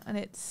week on it,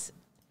 and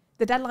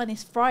the deadline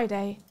is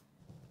Friday.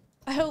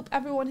 I hope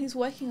everyone who's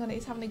working on it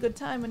is having a good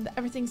time and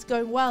everything's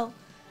going well.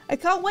 I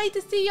can't wait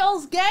to see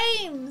y'all's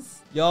games!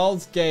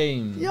 Y'all's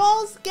games.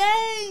 Y'all's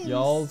games!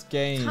 Y'all's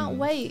games. Can't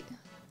wait.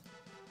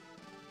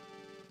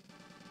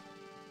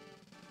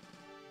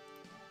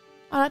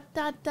 Da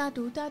da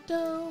do da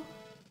do.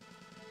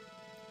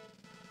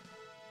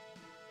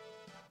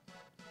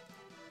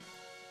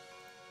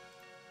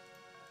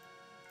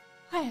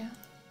 Hiya.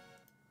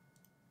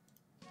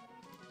 You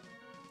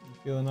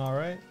feeling all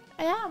right?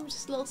 I'm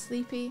just a little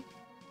sleepy.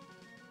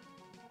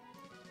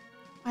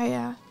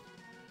 I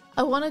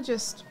want to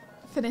just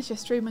finish a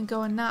stream and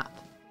go and nap.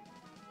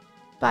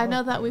 But I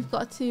know that we've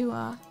got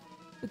to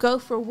go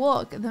for a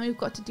walk, and then we've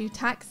got to do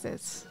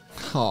taxes.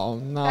 Oh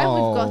no. Then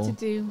we've got to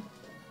do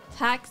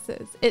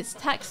taxes. It's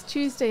Tax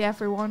Tuesday,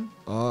 everyone.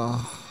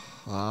 Like,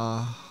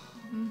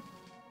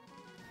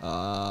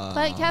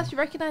 Cass, you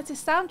recognize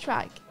this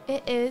soundtrack?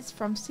 It is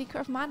from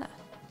Secret of Mana.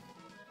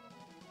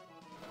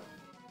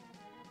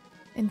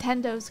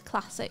 Nintendo's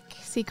classic,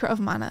 Secret of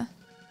Mana.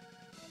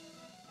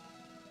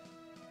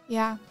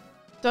 Yeah.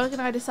 Doig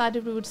and I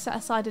decided we would set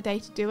aside a day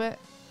to do it.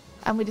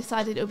 And we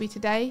decided it would be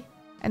today.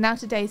 And now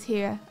today's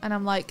here. And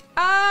I'm like,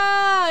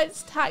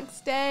 it's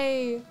tax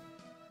day.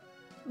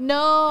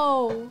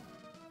 No.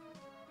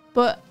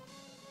 But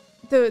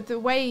the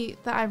way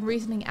that I'm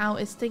reasoning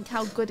out is think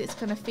how good it's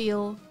going to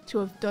feel to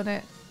have done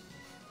it.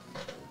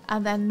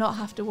 And then not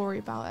have to worry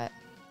about it.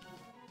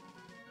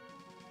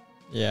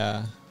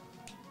 Yeah.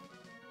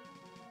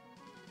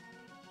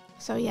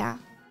 So yeah.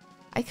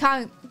 I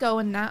can't go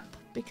and nap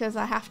because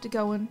I have to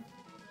go and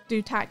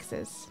do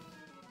taxes.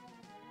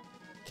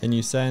 Can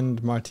you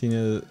send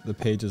Martina the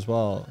page as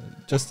well?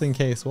 Just in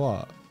case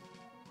what?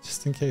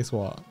 Just in case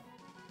what?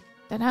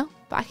 Don't know,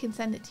 but I can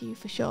send it to you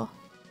for sure.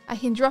 I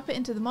can drop it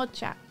into the mod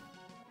chat.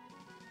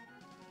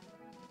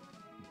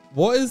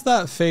 What is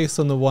that face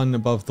on the one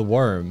above the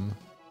worm?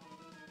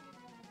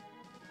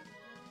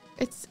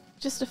 It's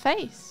just a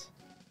face.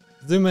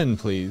 Zoom in,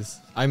 please.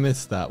 I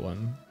missed that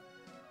one.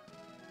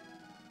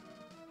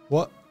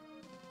 What?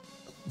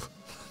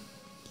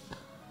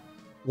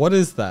 What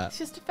is that? It's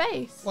just a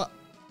face. What?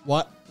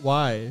 What?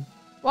 Why?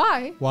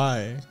 Why?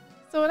 Why?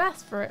 Someone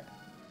asked for it.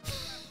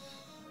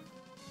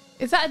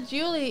 Is that a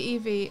Julia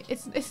Eevee?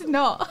 It's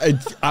not.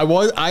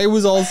 I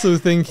was also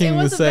thinking the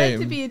It wasn't same.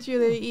 meant to be a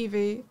Julia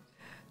Eevee.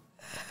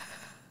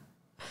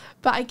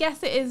 But I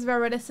guess it is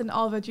reminiscent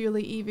of a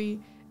Julia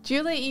Eevee.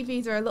 Julia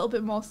Eevees are a little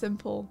bit more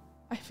simple,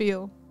 I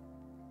feel.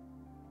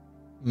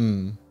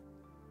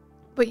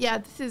 But yeah,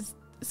 this is...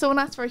 Someone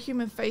asked for a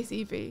human face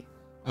Eevee.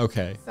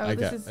 Okay, So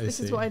this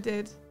is what I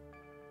did.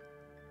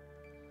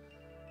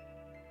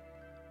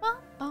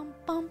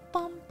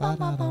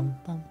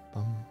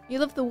 You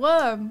love the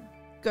worm.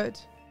 Good.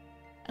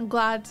 I'm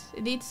glad.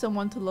 It needs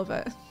someone to love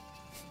it.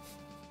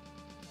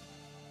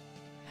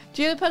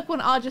 Julia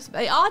Pokemon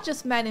are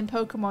just men in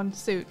Pokemon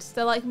suits.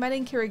 They're like men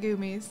in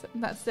Kirigumis,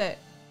 and that's it.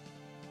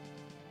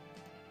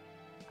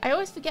 I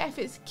always forget if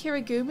it's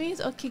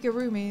Kirigumis or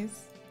Kigurumis.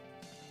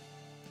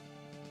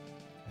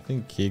 I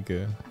think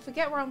Kigu. I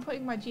forget where I'm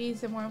putting my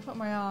G's and where I'm putting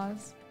my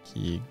R's.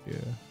 Kigu.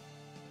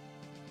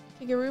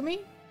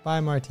 Kigurumi?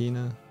 Bye,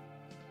 Martina.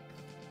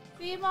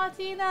 See you,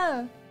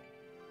 Martina.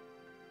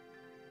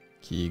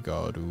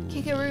 Kigaru.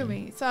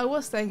 Kigurumi. So I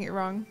was saying it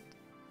wrong.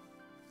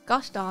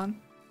 Gosh darn.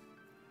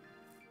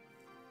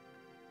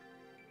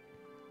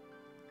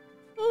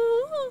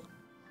 Ooh.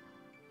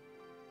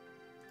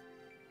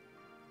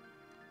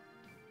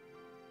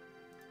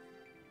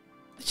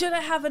 Should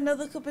I have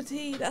another cup of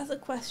tea? That's a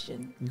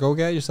question. Go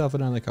get yourself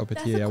another cup of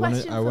That's tea. a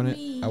question for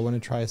me. I want to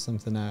try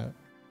something out.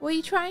 What are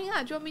you trying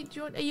out?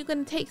 Are you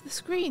going to take the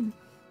screen?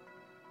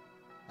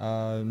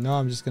 No,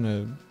 I'm just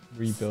gonna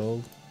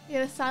rebuild. You're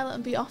going to silent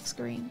and be off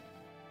screen.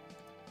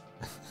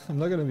 I'm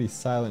not gonna be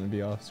silent and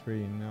be off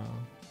screen. No.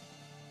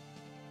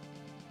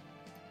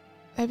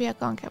 Maybe I'll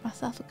go and get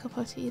myself a cup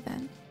of tea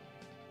then.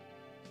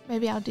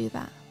 Maybe I'll do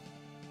that.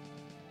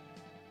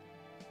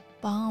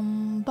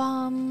 Bum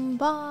bum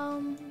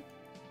bum.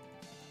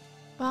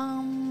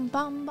 Bum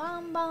bum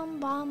bum bum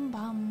bum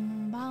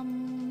bum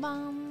bum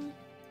bum.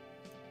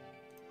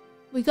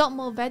 We got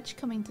more veg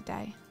coming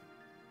today.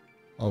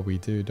 Oh, we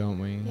do, don't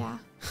we? Yeah.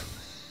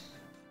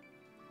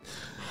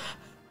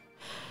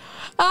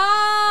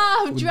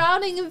 I'm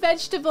drowning in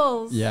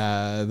vegetables.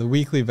 Yeah, the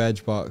weekly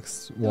veg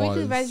box The was.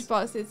 weekly veg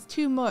box, it's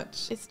too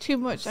much. It's too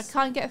much. I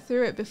can't get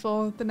through it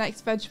before the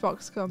next veg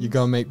box comes. You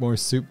gonna make more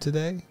soup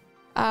today?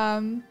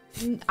 I'm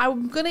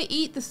gonna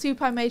eat the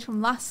soup I made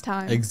from last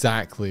time.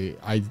 Exactly.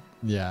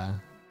 Yeah.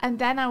 And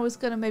then I was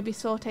gonna maybe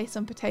saute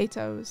some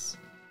potatoes.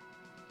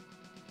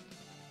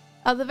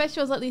 Are the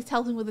vegetables at least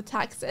helping with the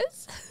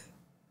taxes?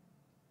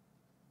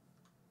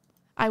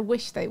 I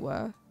wish they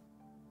were.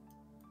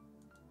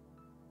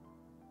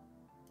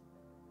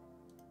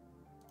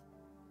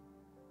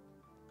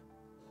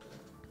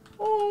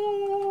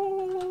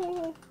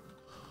 Oh.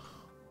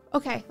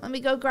 Okay, let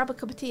me go grab a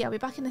cup of tea. I'll be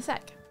back in a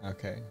sec.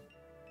 Okay.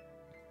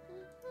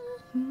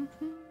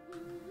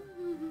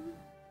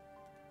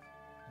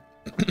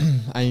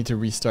 I need to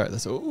restart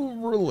this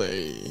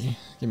overlay.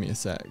 Give me a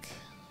sec.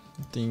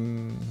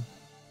 Ding.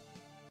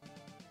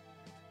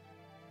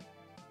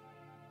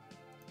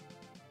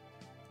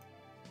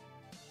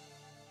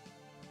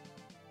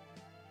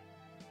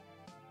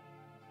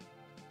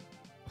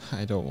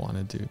 I don't want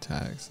to do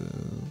taxes.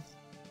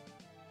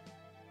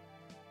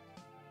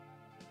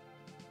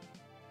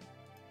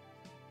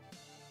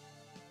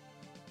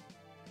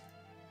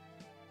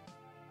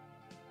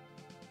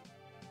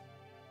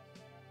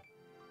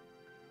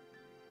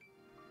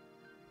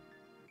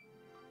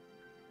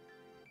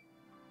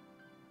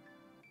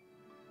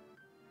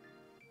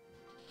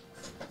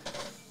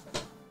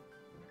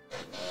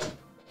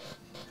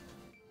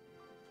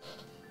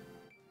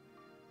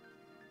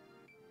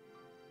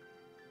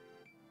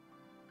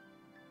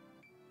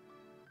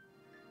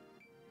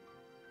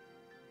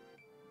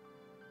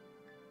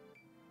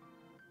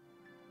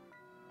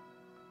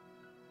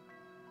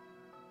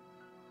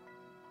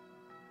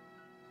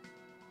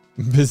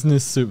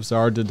 Business soups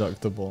are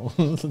deductible.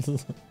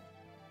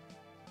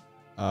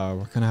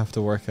 We're gonna have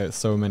to work out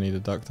so many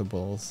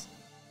deductibles.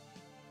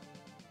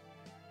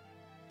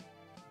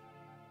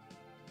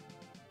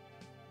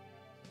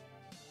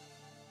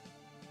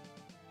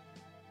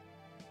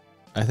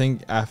 I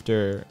think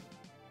after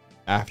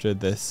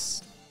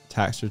this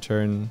tax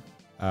return,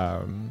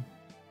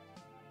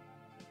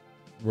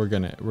 we're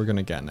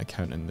gonna get an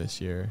accountant this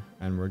year,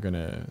 and we're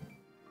gonna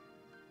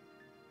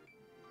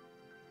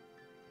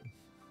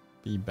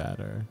be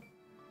better.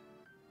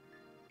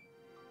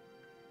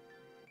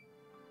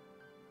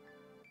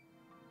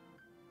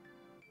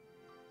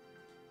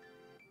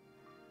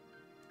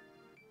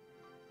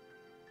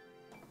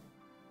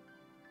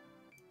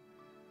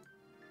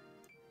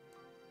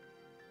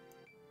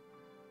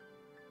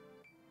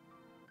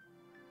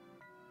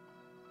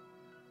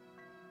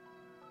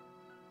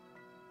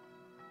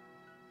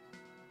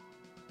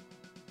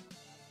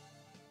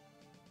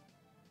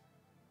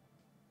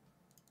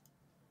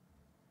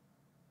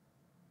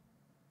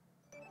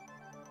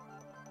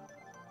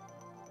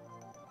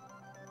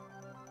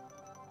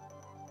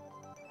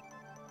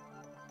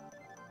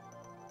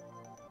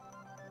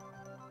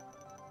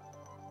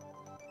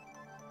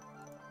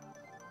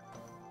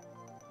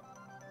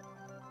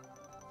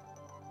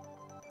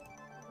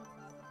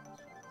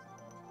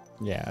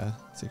 Yeah,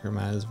 Secret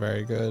Man is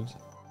very good.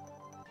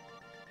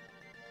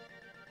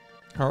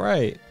 All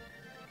right.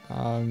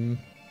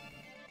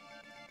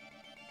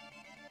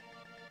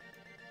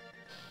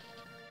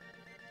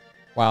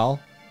 Well,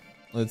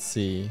 let's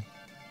see.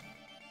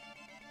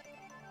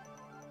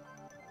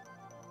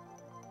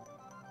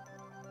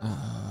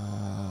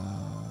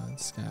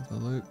 Let's have a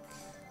look.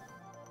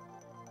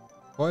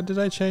 What did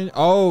I change?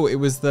 Oh, it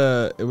was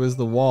the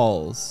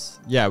walls.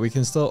 Yeah, we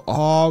can still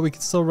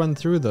run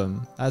through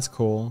them. That's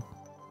cool.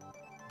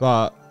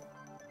 But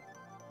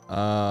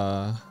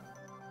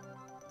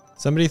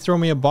somebody throw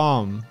me a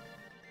bomb.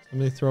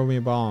 Somebody throw me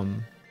a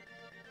bomb.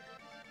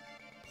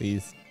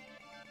 Please.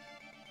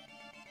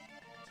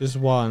 Just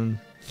one.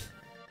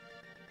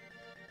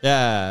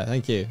 Yeah,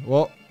 thank you.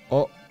 Well,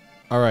 oh,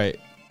 all right.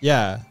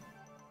 Yeah.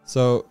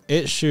 So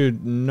it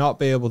should not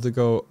be able to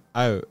go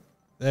out.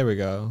 There we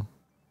go.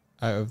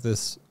 Out of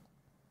this.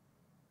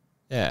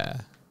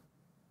 Yeah.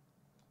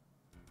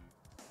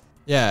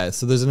 Yeah,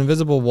 so there's an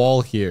invisible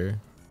wall here.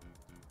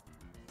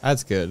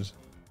 That's good.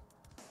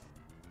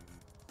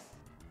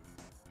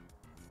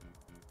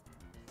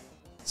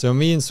 So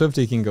me and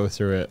Swifty can go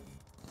through it.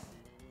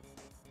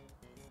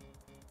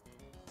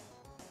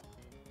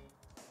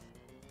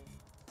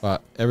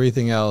 But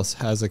everything else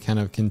has a kind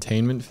of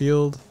containment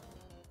field.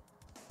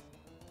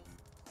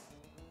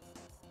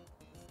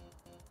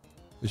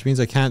 Which means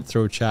I can't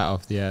throw chat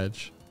off the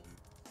edge.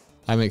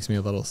 That makes me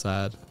a little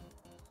sad.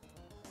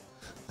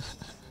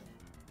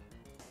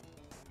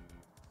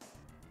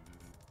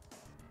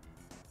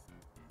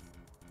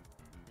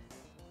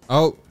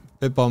 Oh,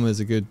 Bit Bomb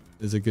is a good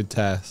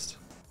test.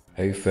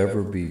 Hey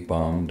Feverby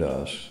bombed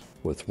us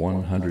with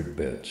 100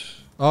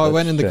 bits. Oh, it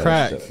went in the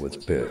crack.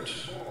 With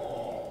bits.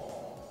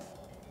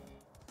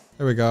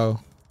 There we go.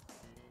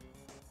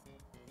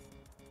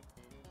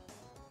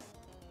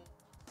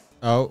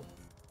 Oh.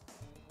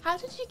 How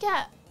did you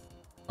get?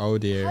 Oh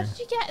dear. How did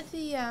you get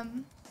the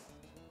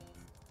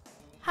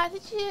How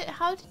did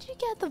you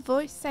get the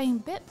voice saying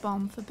Bit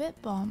Bomb for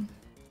Bit Bomb?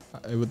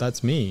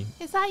 That's me.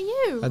 Is that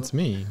you? That's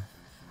me.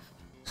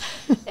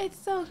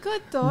 It's so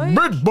good, Doig.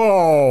 Bit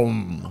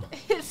Bomb.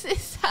 It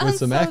sounds With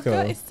some so echo.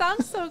 good. It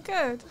sounds so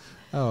good.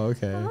 Oh,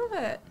 okay. I love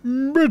it.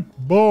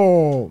 Bit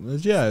Bomb.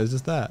 Yeah, it was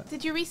just that.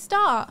 Did you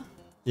restart?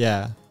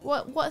 Yeah.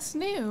 What's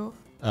new?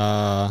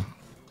 Come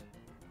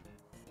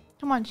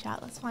on,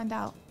 chat. Let's find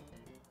out.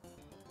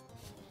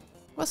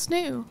 What's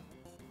new?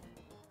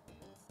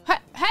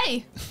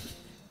 Hey!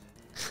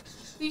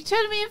 You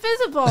turned me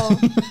invisible.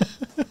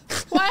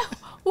 Why?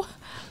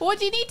 What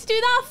do you need to do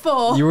that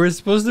for? You were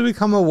supposed to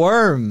become a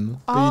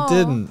worm, but you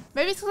didn't.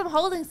 Maybe it's because I'm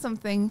holding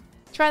something.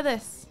 Try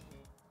this.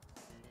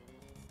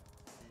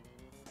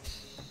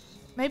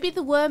 Maybe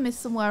the worm is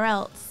somewhere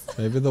else.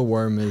 Maybe the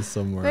worm is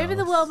somewhere Maybe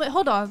else. the worm...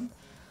 Hold on.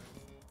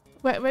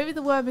 Wait, maybe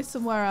the worm is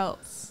somewhere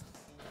else.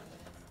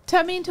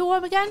 Turn me into a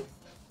worm again?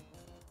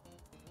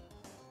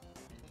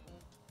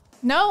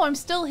 No, I'm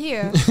still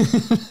here.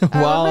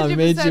 Well, I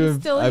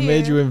 100% still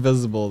made you here.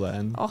 invisible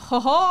then. Oh, ho,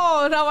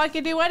 ho, now I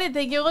can do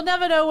anything. You'll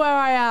never know where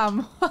I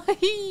am.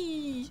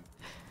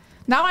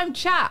 Now I'm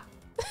chat.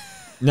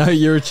 No,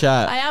 you're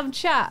chat. I am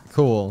chat.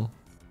 Cool.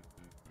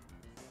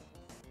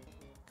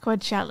 Go on,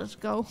 chat. Let's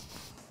go.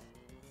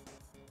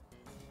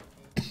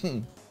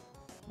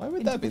 Why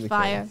would Into that be the the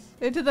fire.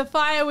 case? Into the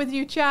fire with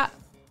you, chat.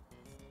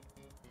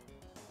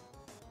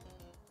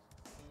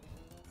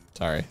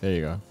 Sorry, there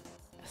you go.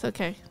 It's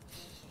okay.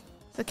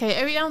 It's okay.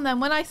 Every now and then,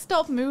 when I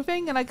stop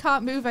moving and I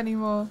can't move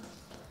anymore,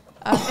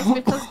 it's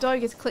because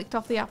Doig has clicked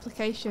off the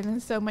application,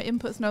 and so my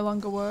inputs no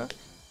longer work.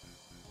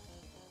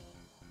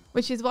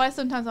 Which is why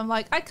sometimes I'm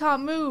like, I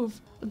can't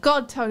move.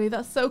 God, Tony,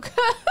 that's so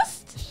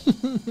cursed.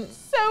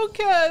 So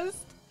cursed.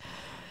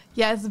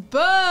 Yes,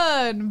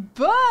 burn,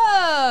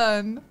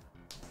 burn.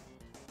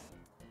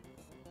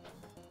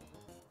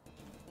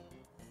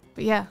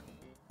 But yeah.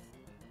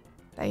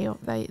 There you go.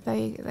 There you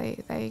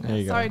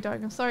Sorry, go.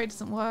 Doig. I'm sorry it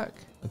doesn't work.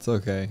 It's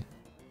okay.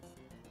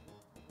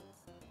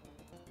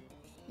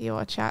 You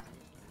are, chat.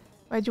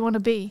 Where do you want to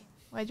be?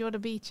 Where do you want to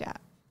be,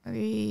 chat? Are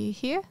you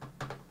here?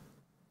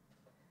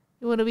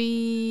 You want to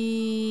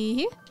be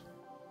here?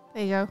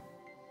 There you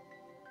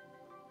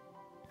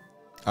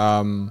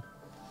go.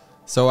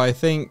 So I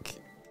think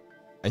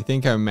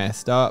I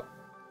messed up.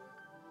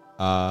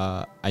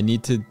 I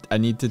need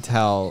to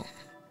tell.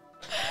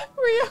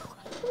 Rio,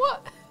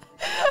 what?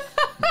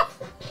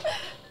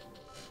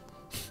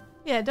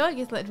 Yeah, Doig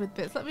is littered with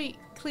bits. Let me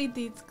clean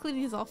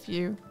these off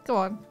you. Go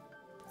on.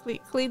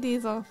 Clean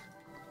these off.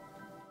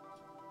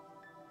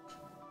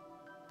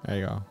 There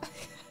you go.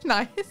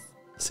 Nice.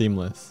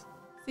 Seamless.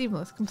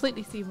 Seamless.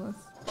 Completely seamless.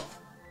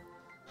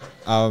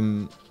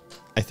 I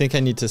think I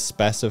need to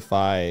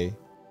specify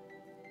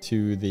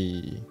to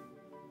the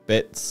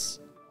bits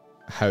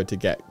how to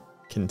get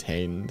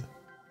contained.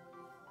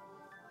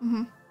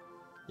 Mm-hmm.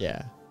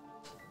 Yeah.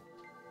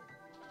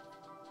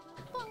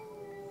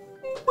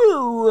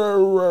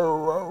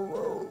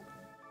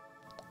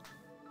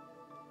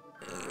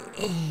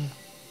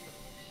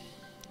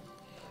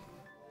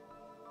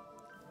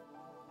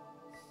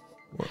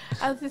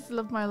 I just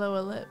love my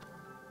lower lip.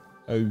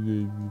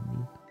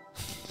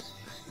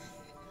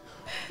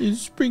 You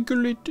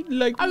sprinkle it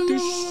like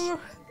this.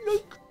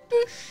 Like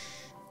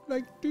this.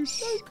 Like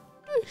this.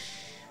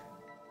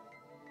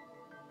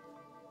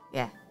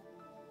 Yeah.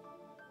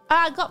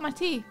 I got my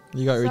tea.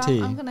 You got your So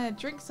tea? I'm gonna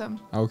drink some.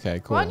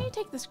 Okay, cool. Why don't you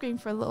take the screen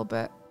for a little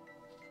bit?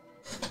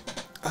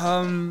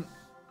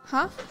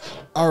 Huh?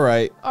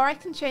 Alright. Or I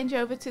can change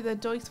over to the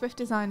Doig Swift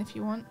design if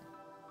you want.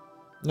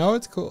 No,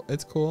 it's cool.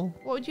 It's cool.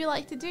 What would you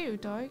like to do,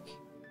 Doig?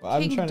 Well,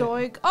 King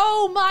Doig.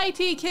 Oh,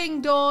 mighty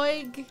King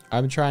Doig.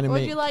 I'm trying to What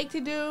would make... you like to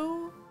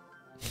do?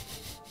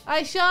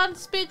 I shan't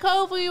speak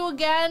over you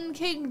again,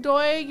 King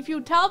Doig. If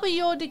you tell me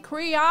your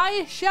decree,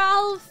 I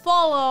shall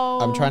follow.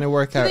 I'm trying to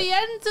work To out... the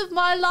ends of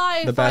my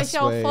life, the I best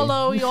shall way.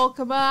 follow your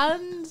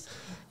commands.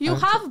 You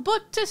have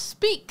but to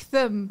speak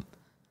them.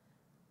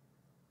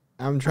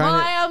 I'm trying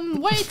I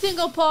am waiting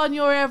upon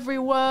your every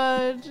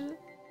word.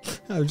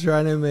 I'm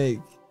trying to make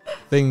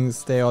things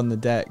stay on the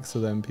deck so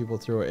then people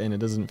throw it in. It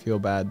doesn't feel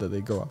bad that they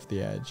go off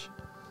the edge.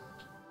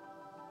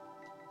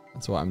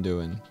 That's what I'm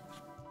doing.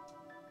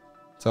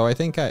 So I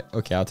think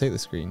okay, I'll take the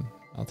screen.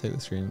 I'll take the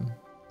screen.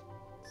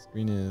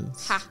 Screen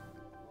is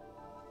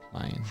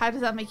mine. How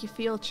does that make you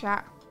feel,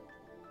 chat?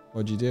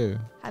 What'd you do?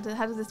 How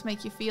does this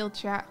make you feel,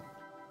 chat?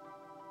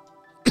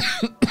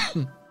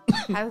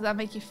 How does that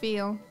make you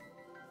feel?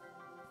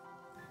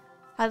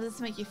 How does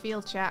this make you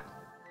feel, chat?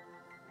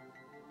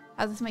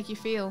 How does this make you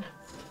feel?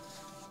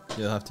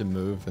 You'll have to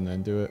move and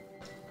then do it.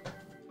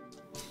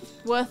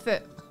 Worth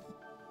it.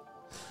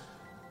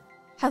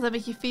 How does that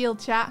make you feel,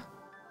 chat?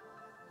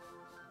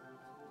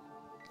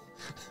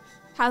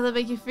 How does that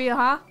make you feel,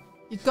 huh?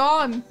 You're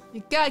gone.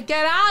 You gotta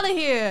get out of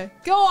here.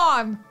 Go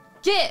on.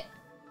 Get.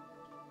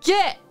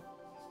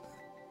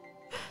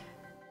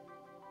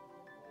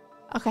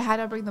 Okay, how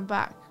do I bring them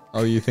back?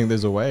 Oh, you think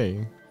there's a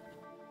way?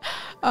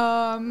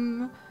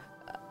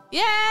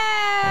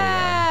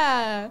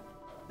 Yeah!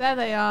 There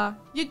they are.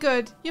 You're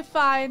good. You're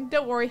fine.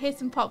 Don't worry. Here's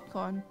some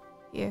popcorn.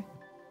 Here.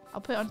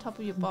 I'll put it on top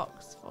of your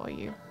box for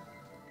you. You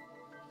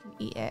can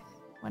eat it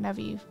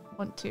whenever you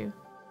want to.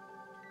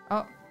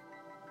 Oh.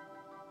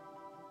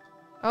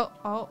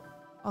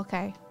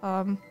 Okay.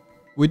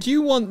 Would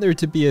you want there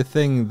to be a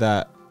thing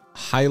that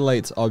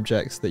highlights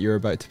objects that you're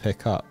about to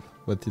pick up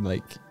with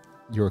like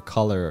your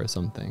color or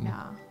something?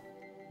 Nah.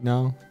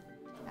 No?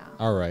 Nah.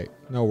 All right.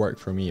 No work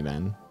for me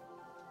then.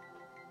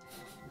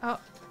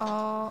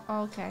 Oh,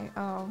 okay.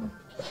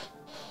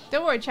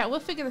 Don't worry, chat. We'll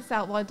figure this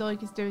out while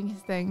Doig is doing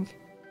his thing.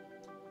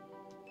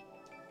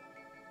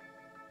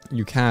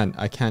 You can't.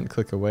 I can't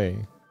click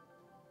away.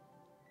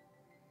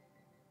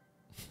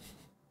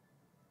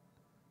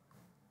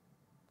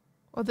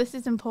 Well, this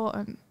is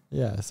important.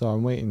 Yeah, so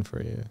I'm waiting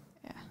for you.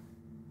 Yeah.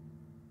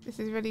 This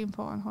is really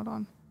important. Hold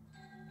on.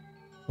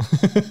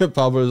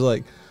 Pablo's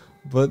like,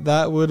 but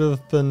that would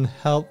have been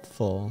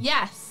helpful.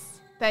 Yes.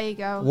 There you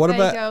go. What there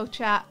about- you go,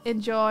 chat.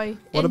 Enjoy.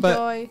 What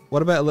Enjoy.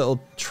 What about a little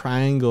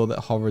triangle that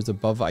hovers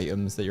above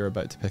items that you're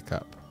about to pick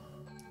up?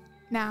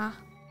 Nah.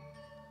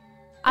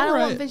 I don't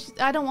Alright.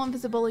 want I don't want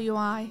visible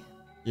UI.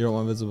 You don't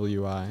want visible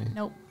UI?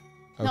 Nope.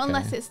 Okay. Not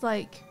unless it's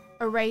like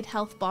a raid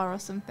health bar or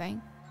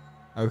something.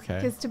 Okay.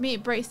 Because to me,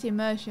 it breaks the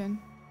immersion.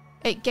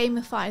 It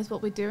gamifies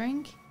what we're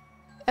doing.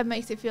 It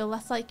makes it feel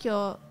less like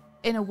you're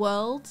in a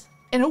world.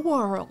 In a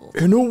world.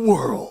 In a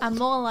world. And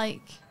more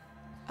like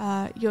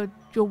you're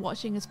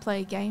watching us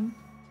play a game.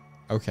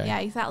 Okay. Yeah,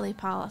 exactly,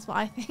 pal. That's what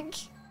I think.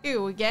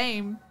 Ew, a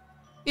game.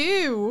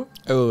 Ew.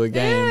 Oh, a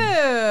game. Ew.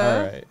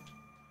 All right.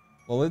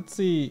 Well, let's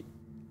see.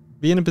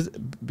 Be in a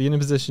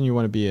position you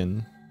want to be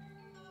in.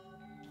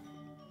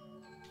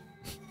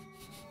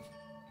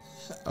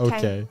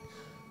 Okay.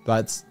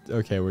 That's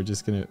okay. We're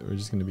just gonna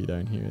be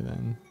down here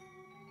then.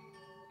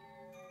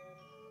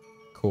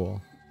 Cool.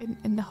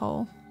 In the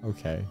hole.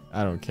 Okay.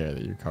 I don't care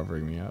that you're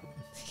covering me up.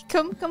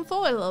 Come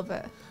forward a little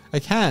bit. I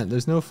can't.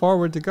 There's no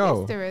forward to go.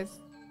 Yes, there is.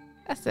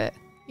 That's it.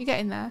 You get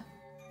in there.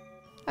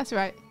 That's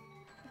right.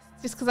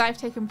 Just because I've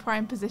taken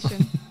prime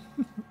position.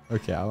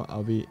 Okay,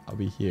 I'll be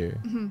here.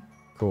 Mm-hmm.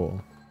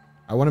 Cool.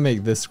 I want to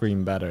make this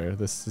screen better.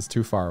 This is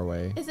too far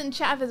away. Isn't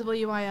chat a visible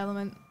UI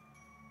element?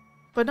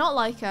 But not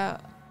like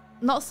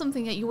not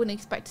something that you wouldn't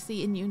expect to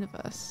see in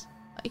universe.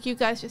 Like you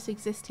guys just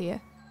exist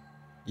here.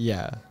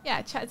 Yeah.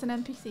 Yeah, chat's an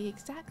NPC.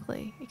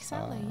 Exactly.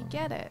 You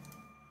get it.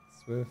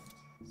 Swift.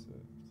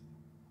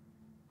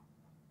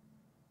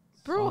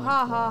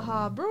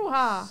 Brouhaha.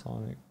 Brouhaha.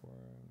 Sonic Worm.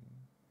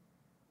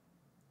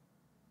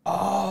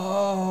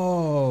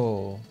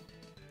 Oh.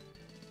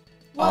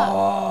 What?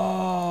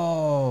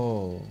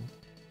 Oh.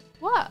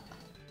 What?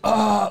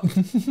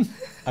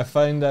 I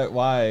found out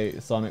why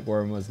Sonic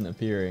Worm wasn't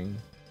appearing.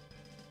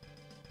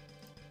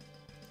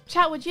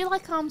 Chat, would you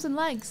like arms and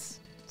legs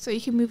so you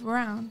can move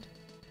around?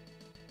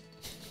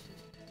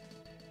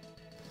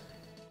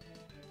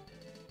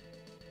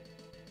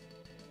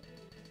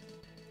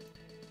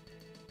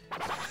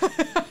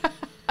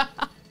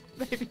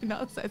 Maybe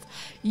not says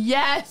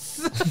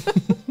yes.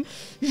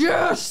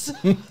 Yes.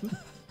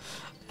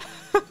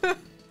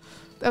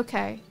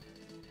 Okay.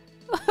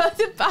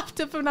 The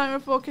bathtub from Nightmare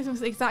Before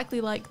Christmas was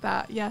exactly like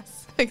that.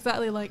 Yes,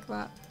 exactly like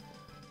that.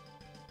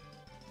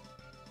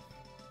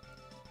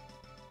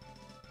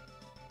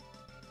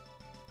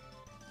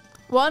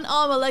 One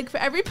arm, a leg for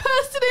every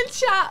person in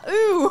chat.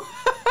 Ooh,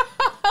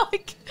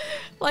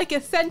 like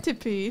a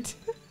centipede.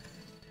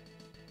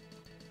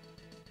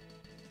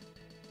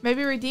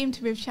 Maybe redeem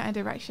to move chat in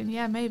direction.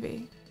 Yeah,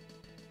 maybe.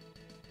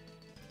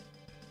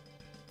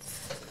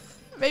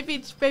 Maybe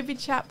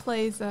chat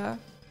plays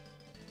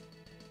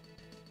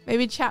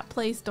maybe chat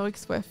plays Doig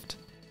Swift,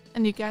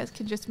 and you guys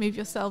can just move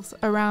yourselves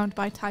around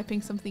by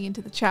typing something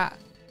into the chat,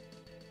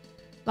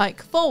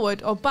 like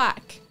forward or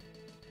back.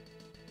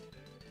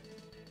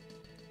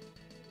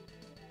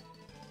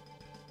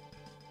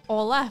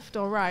 Or left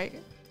or right.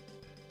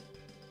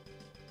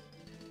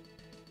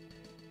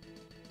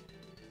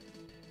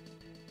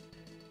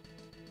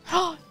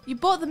 Oh, you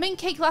bought the mint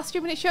cake last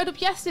stream and it showed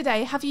up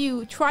yesterday. Have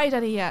you tried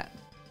any yet?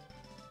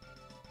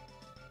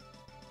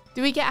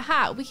 Do we get a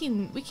hat? We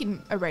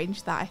can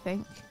arrange that, I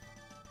think.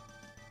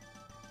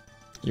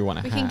 You want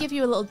a hat? We can give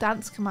you a little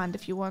dance command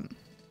if you want.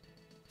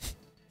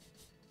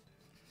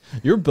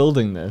 You're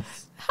building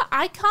this.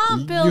 I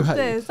can't build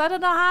this. I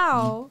don't know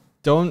how.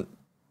 Don't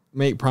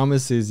make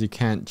promises you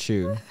can't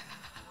chew.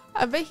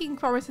 I'm making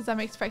promises I'm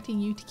expecting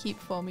you to keep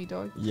for me,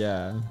 dog.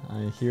 Yeah,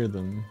 I hear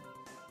them.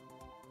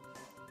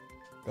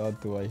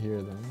 God, do I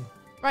hear them.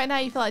 Right now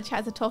you feel like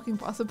chat's a talking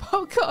box of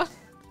popcorn.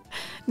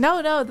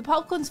 No, the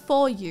popcorn's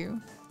for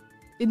you.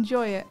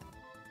 Enjoy it.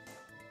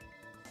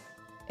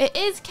 It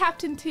is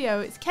Captain Teo.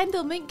 It's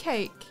Kendall Mint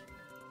Cake.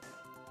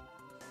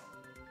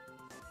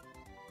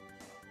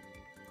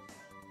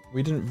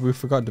 We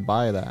forgot to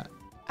buy that.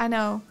 I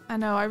know.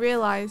 I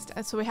realised.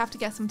 So we have to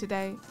get some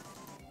today.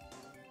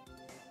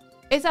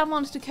 Is our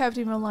monster curved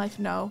in real life?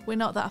 No, we're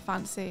not that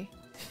fancy.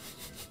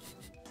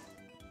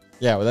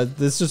 Yeah, well,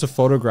 this is just a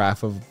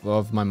photograph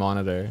of my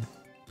monitor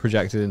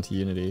projected into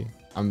Unity.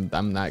 I'm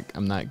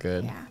that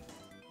good. Yeah.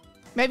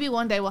 Maybe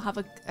one day we'll have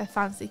a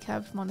fancy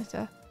curved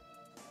monitor.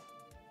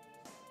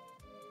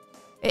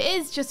 It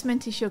is just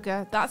minty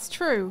sugar. That's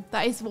true.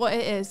 That is what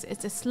it is.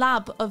 It's a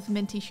slab of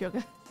minty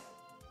sugar.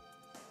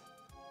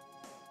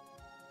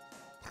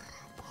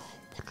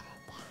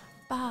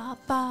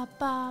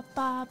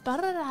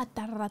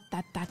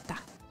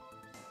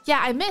 Yeah,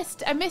 I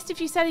missed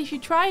if you said if you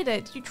tried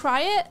it. Did you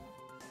try it?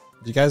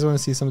 Do you guys want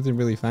to see something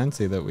really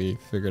fancy that we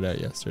figured out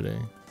yesterday?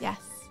 Yes.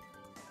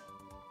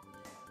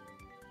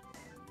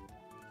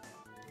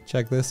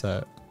 Check this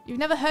out. You've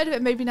never heard of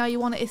it, maybe now you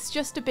want it. It's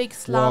just a big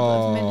slab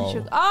of mint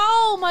sugar.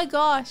 Oh my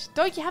gosh.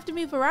 Don't you have to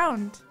move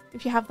around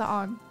if you have that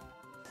on?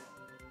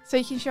 So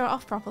you can show it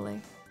off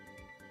properly.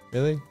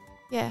 Really?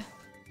 Yeah.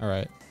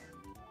 Alright.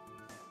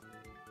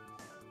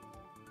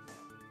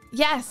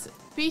 Yes.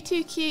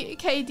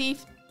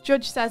 B2KD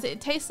Judge says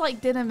it tastes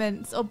like dinner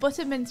mints or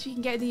butter mints you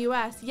can get in the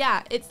US.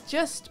 Yeah, it's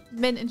just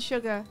mint and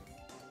sugar.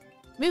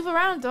 Move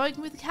around, dog.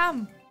 Move the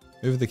cam.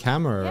 Move the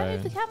camera around. Yeah,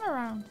 move the camera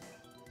around.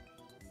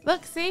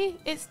 Look, see?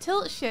 It's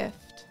tilt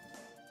shift.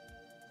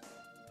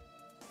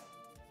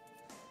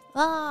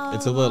 Oh.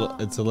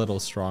 It's a little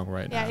strong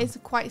right now. Yeah, it's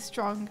quite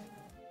strong.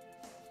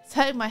 It's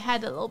hurting my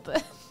head a little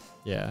bit.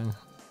 Yeah.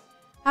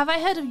 Have I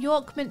heard of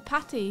York mint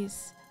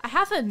patties? I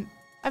haven't.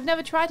 I've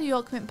never tried a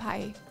York mint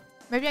patty.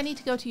 Maybe I need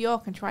to go to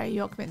York and try a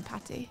York mint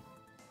patty.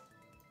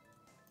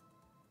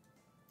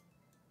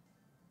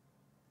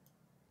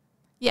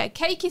 Yeah,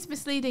 cake is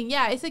misleading.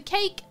 Yeah, it's a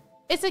cake.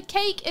 It's a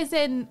cake as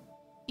in,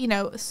 you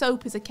know,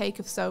 soap is a cake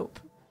of soap.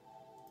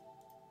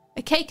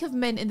 A cake of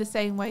mint in the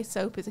same way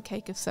soap is a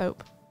cake of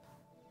soap.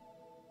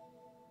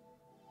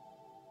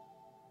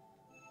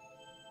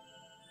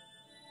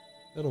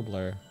 Little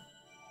blur.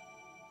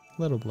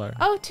 Little blur.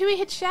 Oh, Tui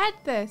had shared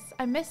this.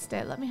 I missed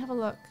it. Let me have a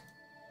look.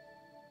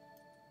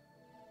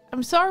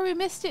 I'm sorry we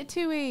missed it,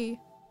 Tui.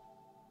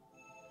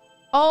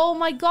 Oh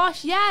my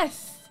gosh,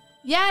 yes.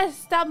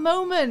 Yes, that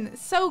moment.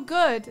 So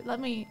good. Let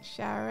me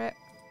share it.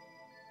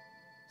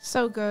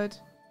 So good.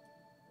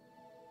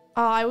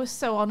 Oh, I was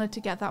so honored to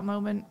get that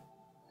moment.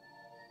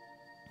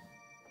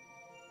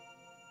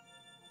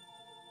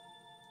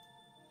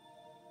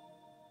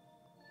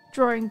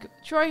 Drawing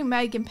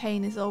Meg in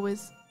pain is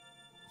always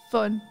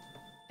fun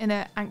in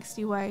an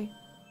angsty way.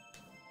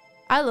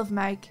 I love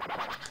Meg.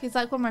 He's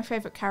like one of my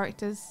favorite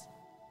characters.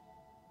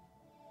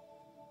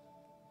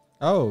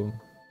 Oh.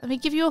 Let me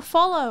give you a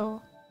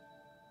follow.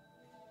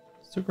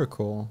 Super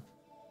cool.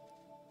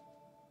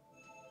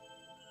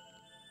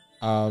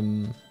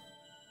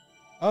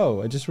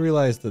 Oh, I just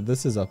realized that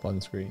this is up on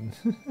screen.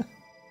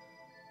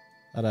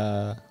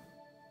 But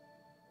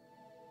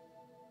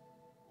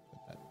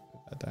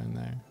put that down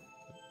there.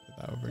 Put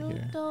that over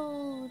here.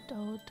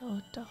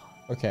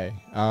 Okay.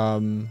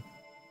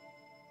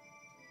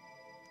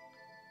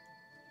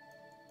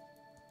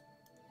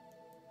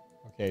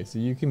 Okay, so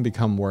you can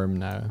become Worm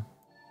now,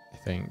 I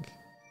think.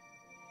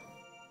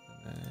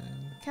 And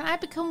then, Can I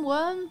become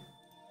Worm?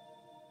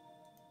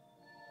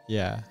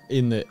 yeah,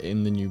 in the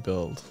new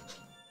build.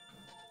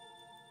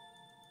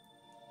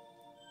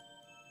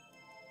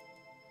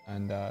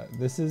 And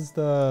this is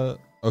the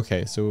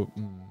okay. So,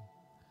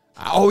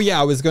 oh yeah,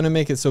 I was gonna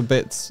make it so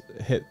bits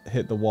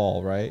hit the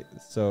wall, right?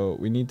 So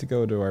we need to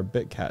go to our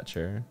bit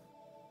catcher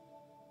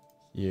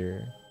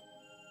here,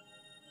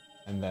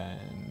 and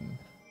then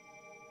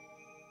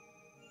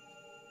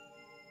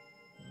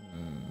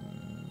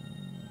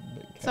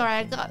bit Sorry,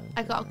 I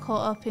catcher. got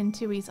caught up in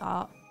Tui's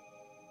art.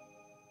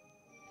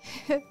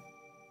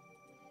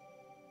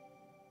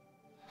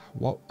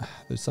 What?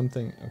 There's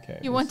something. Okay.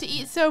 You want to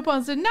eat soap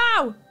on, so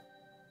no!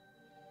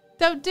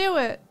 Don't do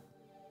it.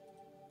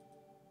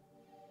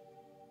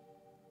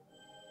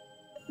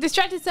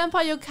 Distracted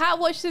Senpai, your cat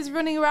watched us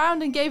running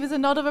around and gave us a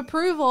nod of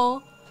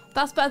approval.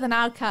 That's better than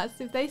our cats.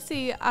 If they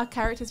see our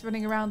characters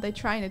running around, they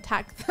try and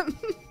attack them.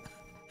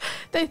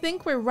 They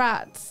think we're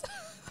rats.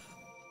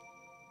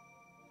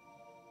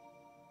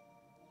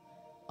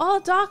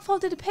 Oh, Darkfall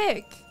did a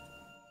pick.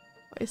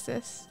 What is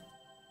this?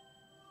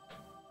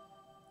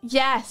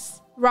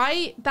 Yes,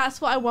 right?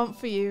 That's what I want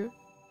for you.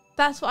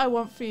 That's what I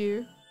want for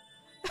you.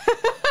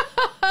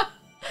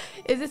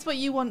 Is this what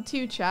you want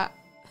too, chat?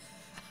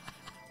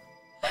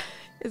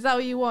 Is that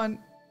what you want?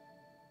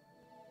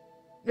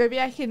 Maybe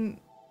I can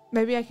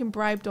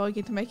bribe Doig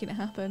into making it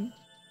happen.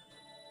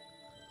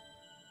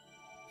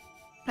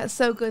 That's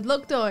so good.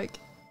 Look, Doig.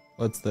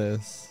 What's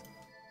this?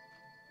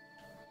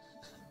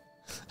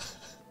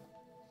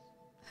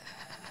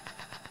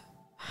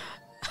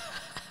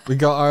 We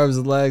got arms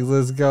and legs.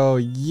 Let's go.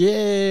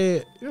 Yeah.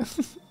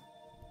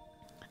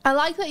 I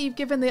like that you've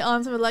given the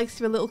arms and the legs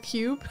to a little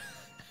cube.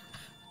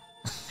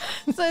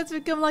 So it's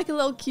become like a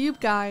little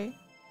cube guy.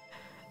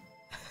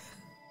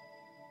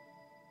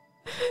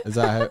 Is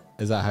that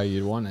how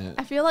you'd want it?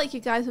 I feel like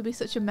you guys would be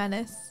such a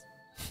menace.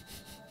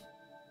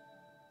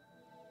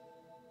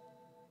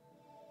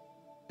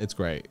 It's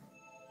great.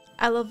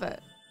 I love it.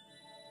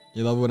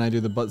 You love when I do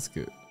the butt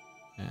scoot.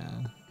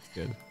 Yeah, it's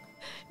good.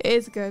 It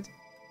is good.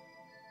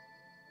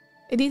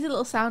 It needs a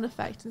little sound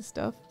effect and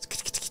stuff.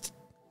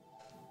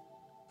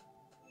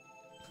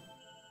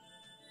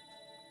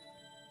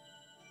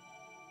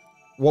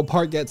 What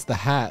part gets the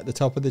hat? The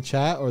top of the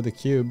chat or the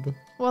cube?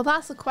 Well,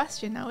 that's the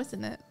question now,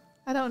 isn't it?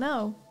 I don't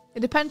know.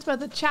 It depends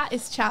whether chat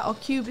is chat or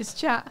cube is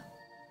chat.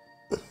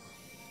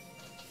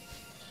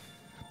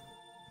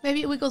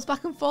 Maybe it wiggles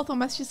back and forth or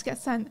messages get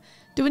sent.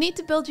 Do we need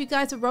to build you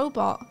guys a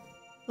robot?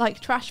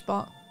 Like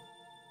Trashbot?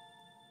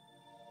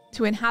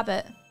 To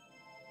inhabit?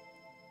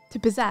 To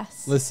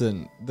possess?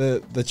 Listen,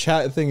 the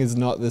chat thing is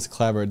not this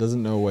clever. It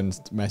doesn't know when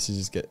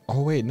messages get...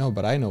 Oh, wait, no,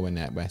 but I know when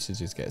net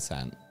messages get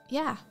sent.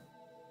 Yeah.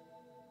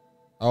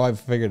 Oh,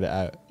 I've figured it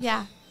out.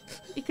 Yeah.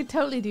 You could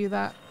totally do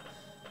that.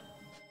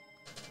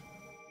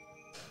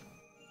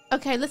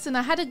 Okay, listen,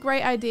 I had a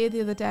great idea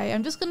the other day.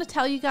 I'm just going to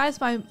tell you guys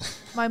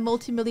my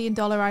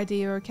multi-million-dollar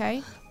idea,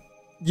 okay?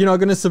 You're not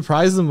going to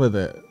surprise them with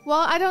it. Well,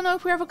 I don't know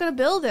if we're ever going to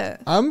build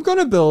it. I'm going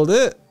to build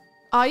it.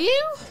 Are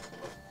you?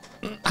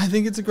 I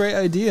think it's a great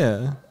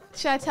idea.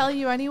 Should I tell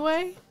you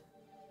anyway?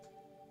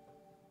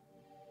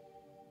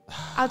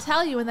 I'll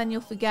tell you and then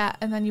you'll forget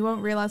and then you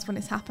won't realize when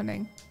it's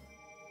happening.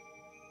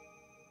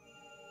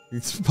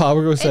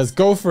 Pablo says,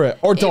 go for it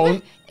or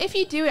don't. If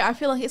you do it, I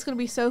feel like it's going to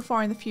be so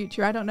far in the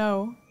future. I don't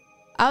know.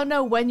 I don't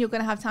know when you're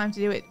going to have time to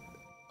do it,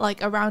 like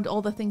around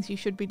all the things you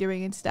should be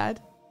doing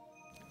instead.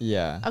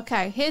 Yeah.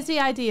 Okay, here's the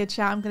idea,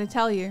 chat. I'm going to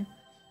tell you.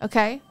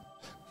 Okay?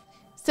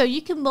 So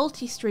you can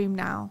multi-stream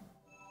now.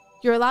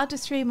 You're allowed to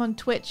stream on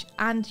Twitch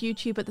and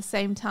YouTube at the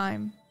same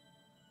time.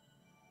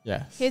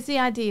 Yes. Here's the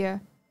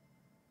idea.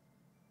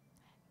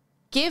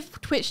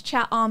 Give Twitch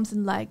chat arms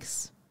and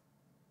legs.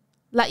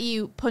 Let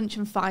you punch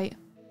and fight.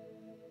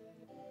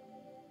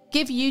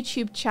 Give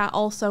YouTube chat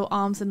also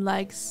arms and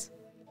legs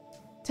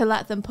to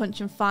let them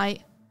punch and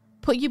fight.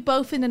 Put you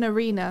both in an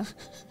arena.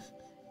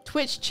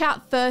 Twitch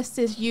chat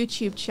versus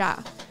YouTube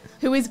chat.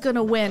 Who is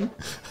gonna win?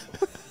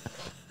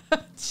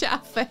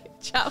 Chat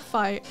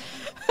fight.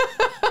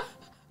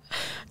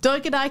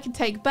 Doig and I can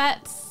take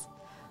bets.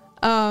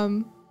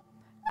 And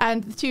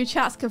the two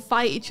chats can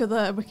fight each other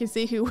and we can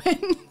see who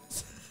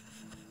wins.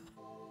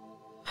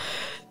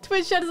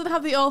 Twitch chat doesn't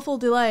have the awful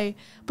delay,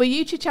 but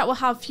YouTube chat will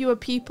have fewer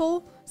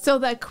people, so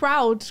their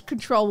crowd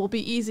control will be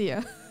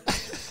easier.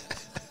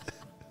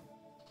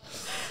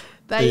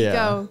 There you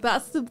go.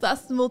 That's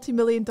the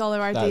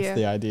multi-million-dollar idea. That's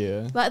the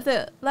idea. Let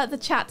the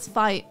chats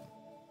fight.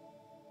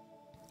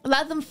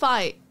 Let them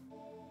fight.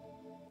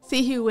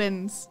 See who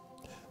wins.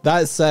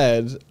 That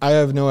said, I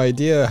have no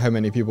idea how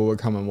many people would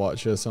come and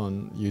watch us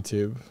on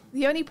YouTube.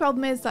 The only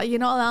problem is that you're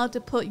not allowed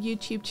to put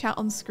YouTube chat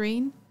on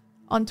screen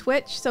on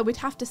Twitch, so we'd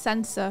have to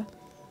censor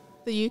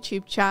the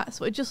YouTube chat.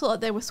 So it just looked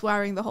like they were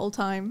swearing the whole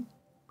time.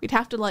 We'd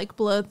have to like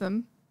blur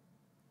them.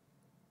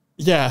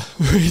 Yeah,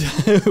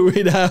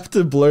 we'd have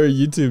to blur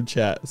YouTube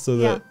chat so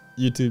that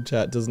YouTube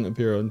chat doesn't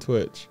appear on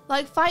Twitch.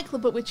 Like Fight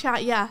Club, but with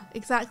chat. Yeah,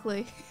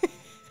 exactly.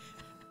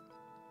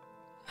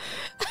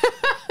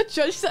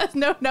 Judge says,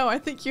 no, I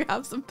think you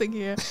have something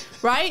here.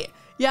 Right?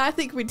 Yeah, I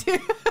think we do.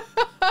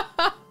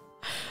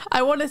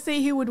 I want to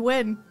see who would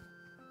win.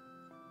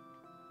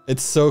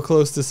 It's so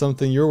close to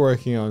something you're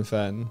working on,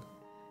 Fen.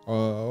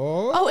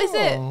 Oh, is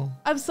it?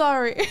 I'm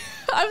sorry.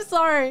 I'm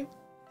sorry.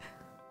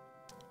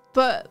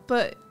 But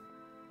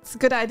it's a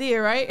good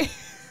idea, right?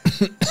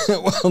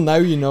 Well, now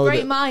you know.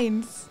 Great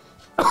minds.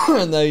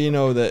 Now you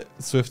know that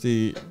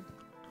Swifty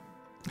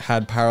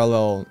had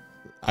parallel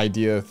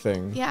idea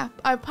thing. Yeah,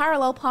 I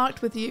parallel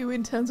parked with you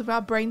in terms of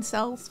our brain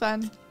cells,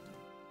 Fen.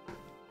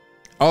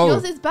 Oh.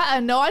 Yours is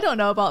better. No, I don't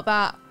know about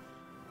that.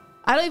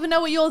 I don't even know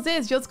what yours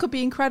is. Yours could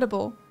be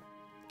incredible.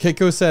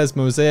 Kiko says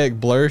mosaic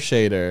blur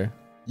shader.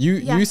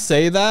 You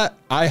say that,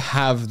 I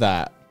have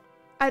that.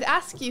 I'd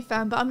ask you,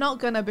 Fen, but I'm not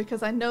gonna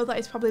because I know that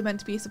it's probably meant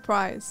to be a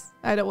surprise.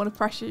 I don't want to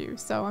pressure you,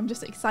 so I'm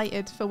just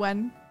excited for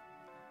when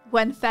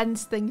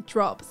Fen's thing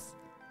drops.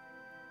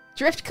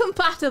 Drift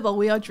compatible.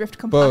 We are drift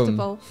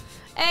compatible. Boom.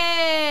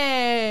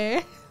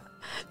 Hey!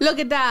 Look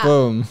at that.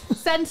 Boom.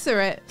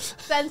 Censor it.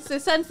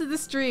 Censor the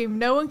stream.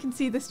 No one can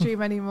see the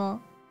stream anymore.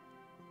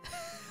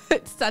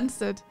 It's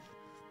censored.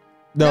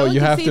 No, you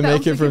have to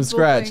make it from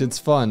scratch. Thing. It's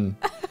fun.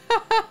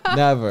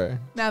 Never.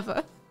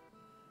 Never.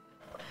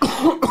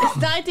 It's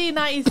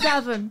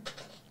 1997.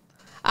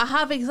 I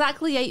have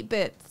exactly 8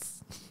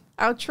 bits.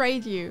 I'll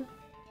trade you.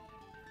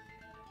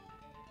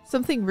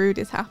 Something rude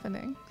is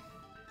happening.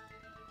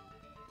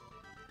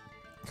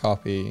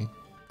 Copy.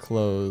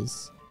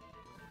 Close.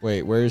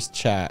 Wait, where's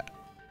chat?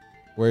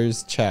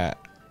 Where's chat?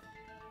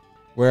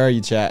 Where are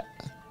you, chat?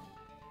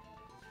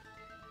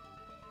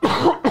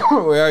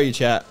 Where are you,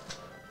 chat?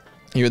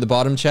 You at the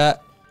bottom,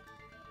 chat?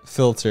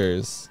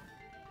 Filters.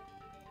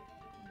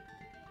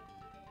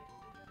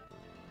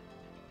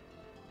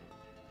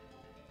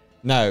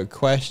 Now,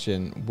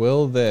 question.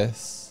 Will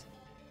this,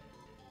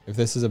 if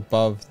this is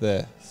above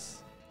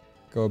this,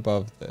 go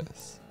above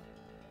this?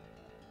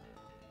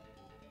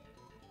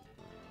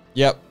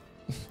 Yep.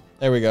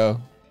 There we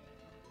go.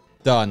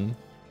 Done.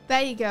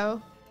 There you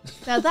go.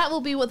 Now that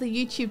will be what the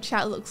YouTube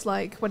chat looks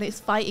like when it's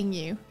fighting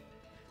you.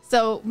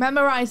 So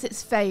memorize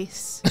its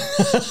face.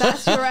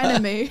 That's your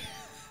enemy.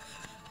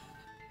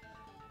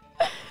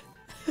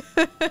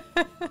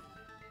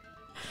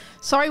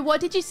 Sorry,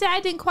 what did you say? I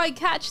didn't quite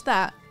catch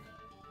that.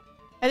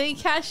 I didn't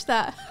catch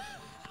that.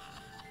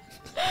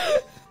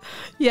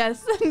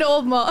 Yes,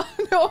 Norma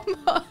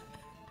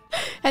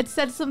had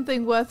said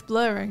something worth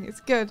blurring.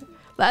 It's good.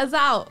 Let us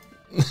out.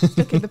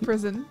 Stuck in the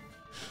prison.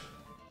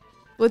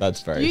 Would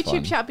That's very YouTube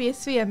fun. chat be a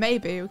sphere?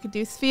 Maybe. We could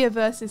do sphere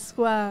versus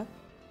square.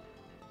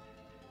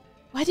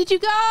 Where did you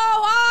go?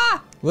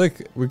 Ah! Look,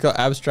 we've got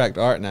abstract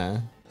art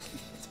now.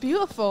 It's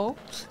beautiful.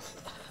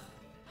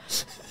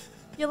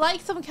 You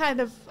like some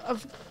kind of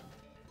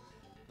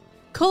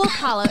color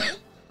palette.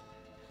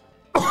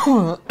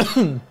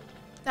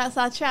 That's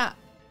our chat.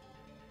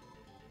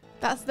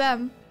 That's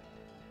them.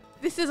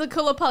 This is a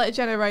color palette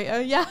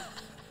generator. Yeah.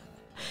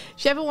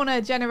 If you ever want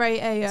to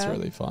generate It's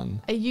really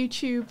fun. a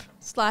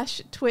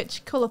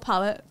YouTube/Twitch color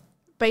palette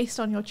based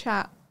on your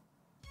chat.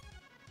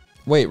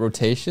 Wait,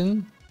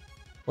 rotation?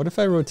 What if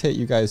I rotate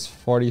you guys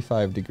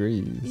 45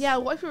 degrees? Yeah,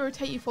 what if we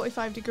rotate you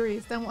 45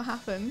 degrees? Then what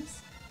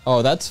happens?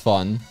 Oh, that's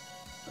fun.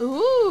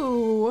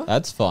 Ooh.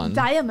 That's fun.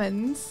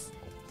 Diamonds.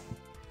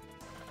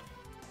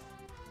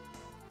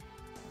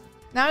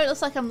 Now it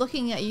looks like I'm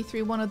looking at you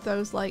through one of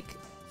those, like,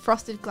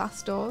 frosted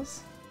glass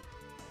doors.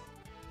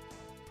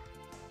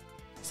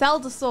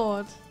 Zelda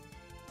sword.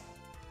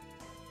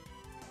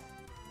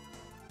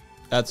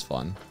 That's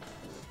fun.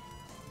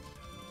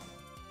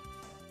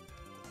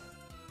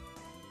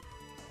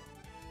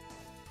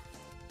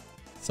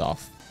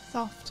 Soft.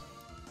 Soft.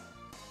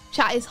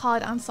 Chat is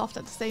hard and soft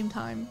at the same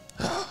time.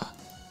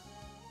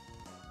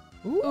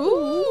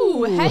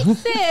 Ooh,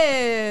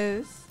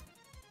 hexes!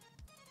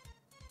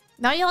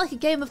 Now you're like a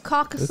game of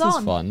Carcassonne. This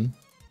is fun.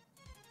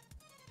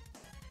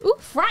 Ooh,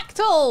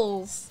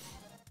 fractals!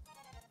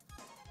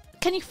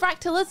 Can you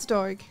fractal us,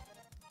 Doig?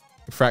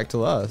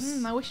 Fractal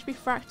us? I wish to be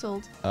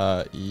fractaled.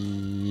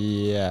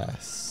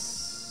 Yes.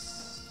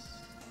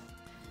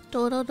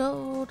 Do do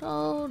do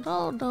do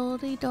do do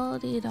dee do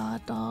dee da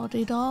do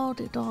dee do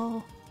dee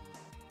do.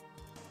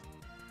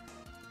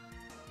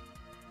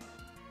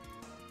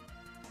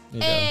 There you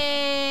go.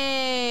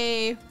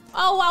 Hey!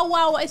 Oh wow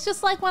wow! It's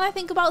just like when I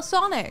think about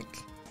Sonic.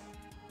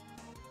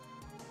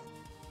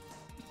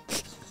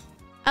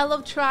 I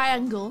love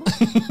triangle.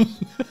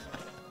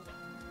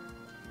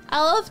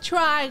 I love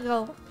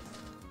triangle.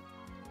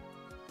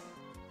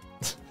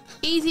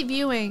 Easy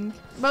viewing.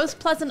 Most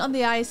pleasant on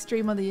the eye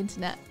stream on the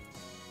internet.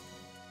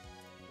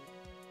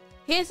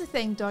 Here's the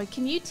thing, Doig.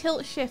 Can you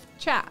tilt shift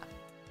chat?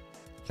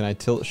 Can I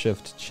tilt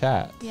shift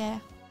chat? Yeah.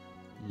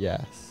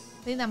 Yes.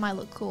 I think that might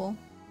look cool.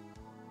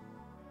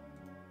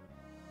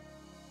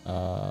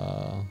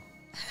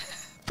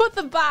 Put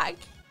them back.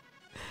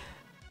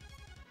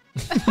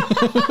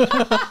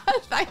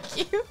 Thank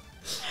you.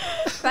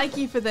 Thank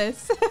you for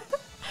this.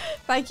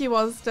 Thank you,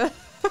 Monster.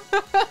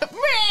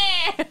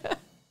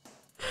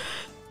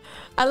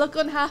 I look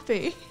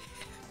unhappy.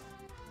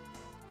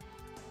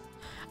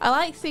 I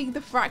like seeing the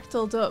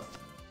fractaled up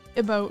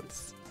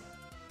emotes.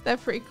 They're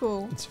pretty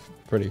cool. It's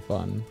pretty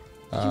fun.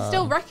 You can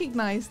still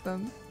recognize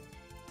them.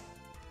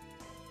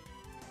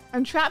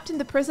 I'm trapped in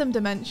the prism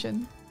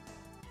dimension.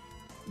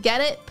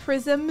 Get it?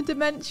 Prism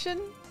dimension?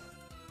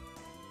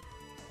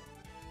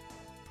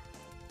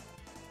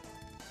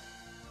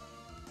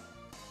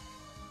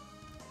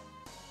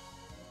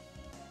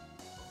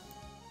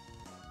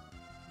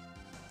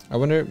 I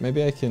wonder,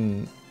 maybe I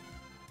can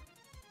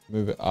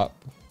move it up.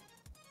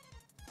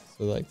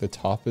 So like the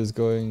top is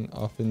going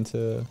off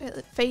into...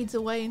 It fades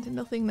away into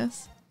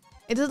nothingness.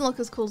 It doesn't look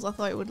as cool as I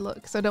thought it would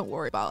look, so don't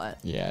worry about it.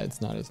 Yeah,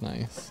 it's not as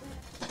nice.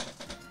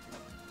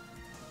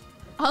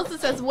 Also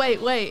says, wait.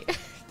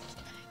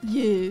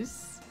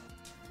 Yes.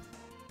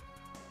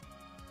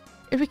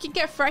 If we can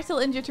get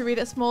Fractal Injure to read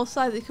at small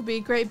size, it could be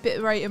a great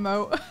bitrate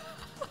emote.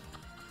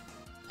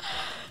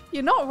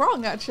 You're not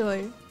wrong,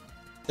 actually.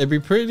 It'd be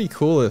pretty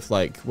cool if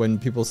like when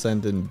people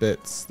send in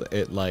bits,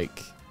 it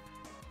like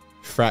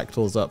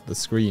fractals up the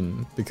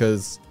screen,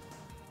 because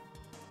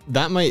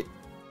that might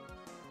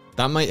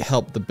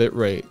help the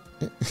bitrate.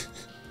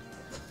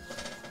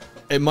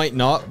 It might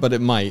not, but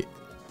it might.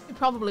 It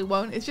probably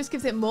won't. It just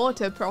gives it more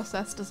to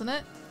process, doesn't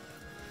it?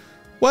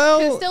 Well,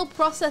 It's still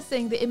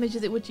processing the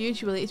images it would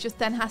usually. It just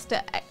then has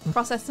to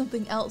process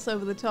something else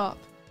over the top.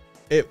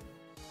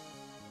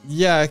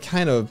 yeah,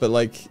 kind of, but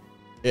like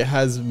it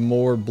has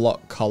more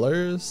block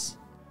colors,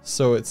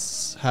 so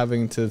it's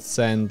having to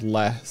send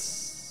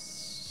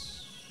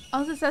less.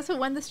 Also says that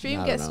when the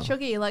stream I don't gets know.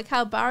 chuggy, like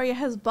how Barrier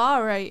has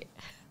bar rate.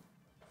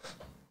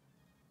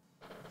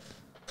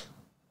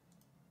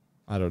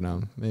 I don't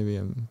know. Maybe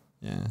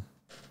yeah.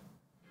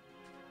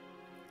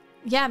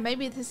 Yeah,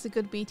 maybe this is a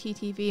good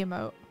BTTV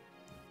emote.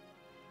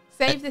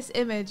 Save this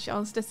image,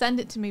 to send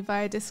it to me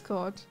via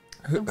Discord.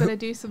 I'm gonna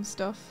do some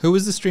stuff. Who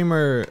was the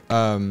streamer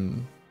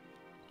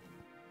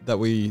that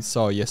we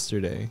saw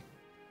yesterday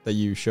that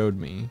you showed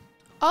me?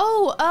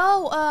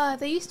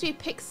 They used to be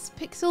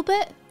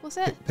Pixelbit, was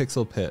it?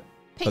 Pixel Pit.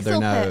 Pixel But they're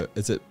now, Pit.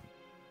 is it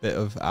Bit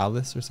of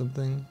Alice or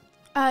something?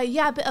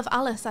 Yeah, a bit of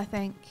Alice, I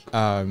think.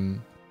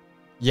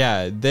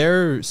 Yeah,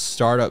 their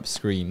startup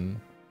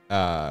screen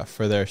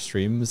for their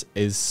streams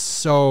is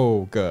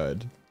so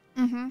good.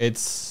 Mm-hmm. It's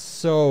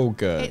so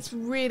good. It's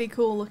really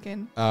cool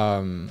looking.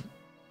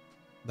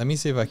 Let me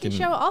see if I You can can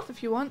show it off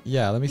if you want.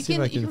 Yeah, let me see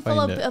if I You can can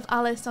follow a find bit it. of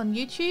Alice on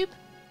YouTube.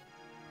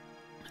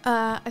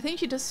 I think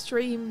she does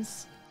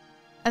streams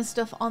and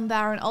stuff on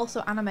there and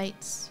also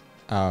animates.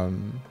 Let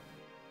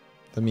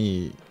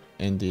me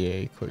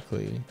NDA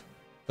quickly.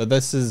 But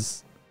this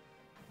is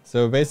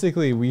so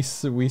basically we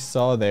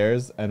saw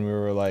theirs and we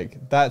were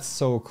like, that's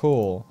so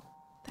cool.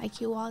 Thank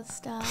you,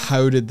 Odstar.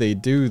 How did they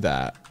do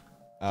that?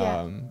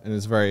 Yeah. And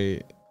it's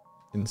very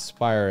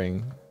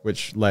inspiring,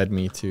 which led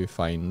me to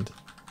find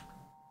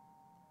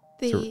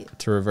to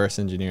reverse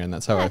engineer, and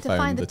that's how I to found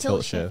find the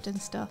tilt shift. and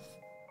stuff.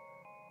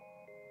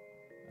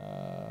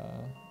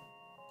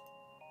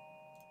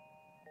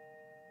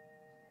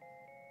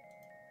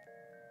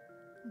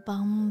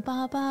 Bum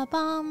ba ba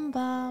bum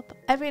ba.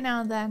 Every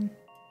now and then,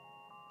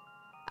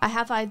 I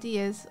have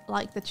ideas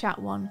like the chat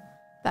one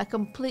that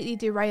completely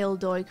derail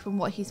Doig from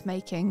what he's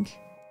making.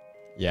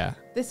 Yeah.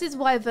 This is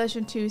why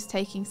version 2 is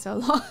taking so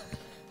long.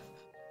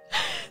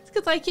 It's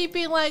because I keep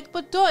being like,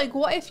 but Doig,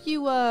 what if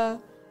you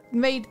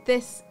made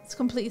this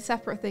completely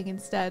separate thing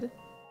instead?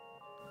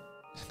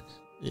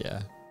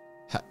 Yeah.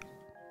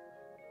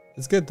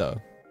 It's good though.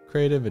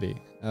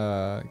 Creativity.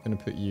 Gonna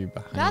put you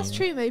behind. That's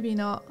true, maybe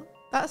not.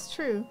 That's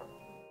true.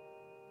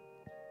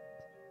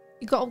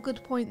 You got a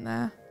good point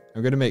there.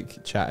 I'm gonna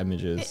make chat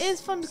images. It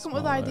is fun to come up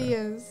with smaller.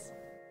 ideas.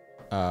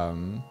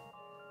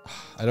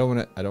 I don't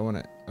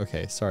wanna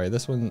okay, sorry,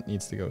 this one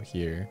needs to go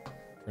here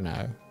for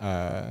now.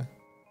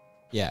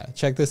 Yeah,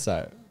 check this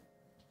out.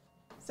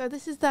 So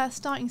this is their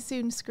starting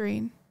soon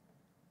screen.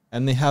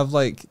 And they have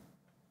like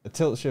a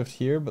tilt shift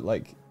here, but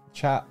like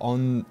chat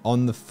on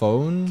the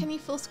phone. Can you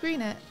full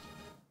screen it?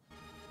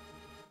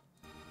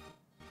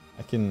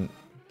 I can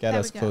get There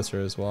us we go.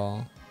 closer as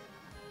well.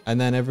 And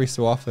then every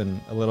so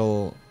often a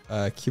little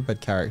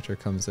Cupid character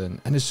comes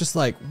in, and it's just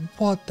like,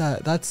 what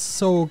that's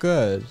so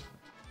good.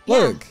 Yeah.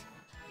 Look.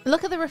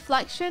 Look at the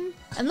reflection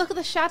and look at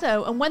the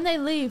shadow. And when they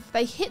leave,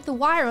 they hit the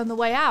wire on the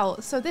way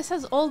out. So this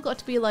has all got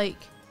to be like,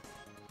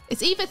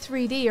 it's either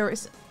 3D or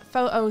it's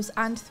photos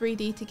and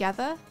 3D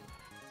together.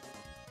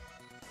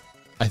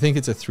 I think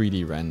it's a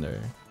 3D render.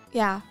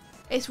 Yeah.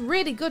 It's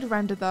really good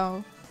render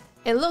though.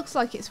 It looks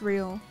like it's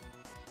real.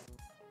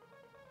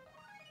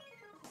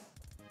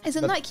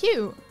 Isn't that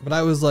cute? But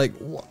I was like,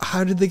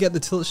 how did they get the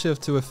tilt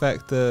shift to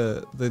affect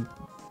the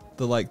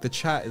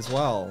chat as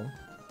well?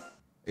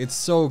 It's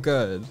so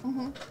good.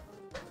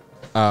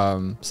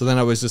 So then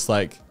I was just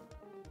like,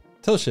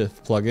 tilt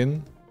shift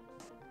plugin,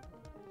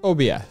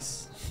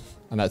 OBS,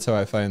 and that's how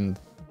I found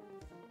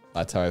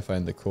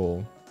the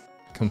cool.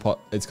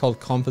 It's called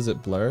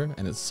composite blur,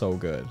 and it's so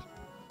good.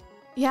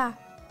 Yeah.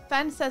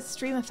 Ben says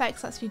Stream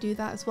Effects lets you do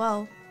that as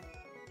well.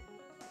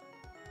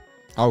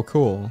 Oh,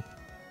 cool.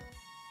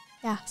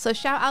 Yeah. So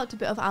shout out to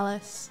Bit of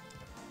Alice.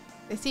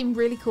 They seem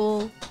really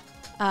cool.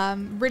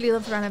 Really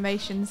love their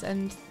animations,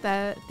 and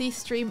these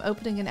stream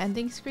opening and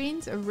ending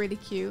screens are really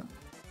cute.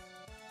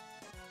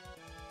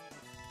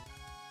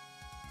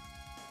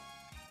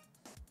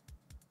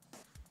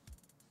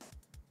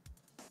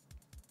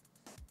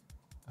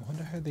 I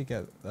wonder how they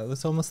get that.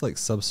 It's almost like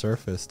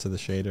subsurface to the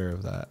shader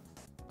of that.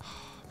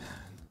 Oh man,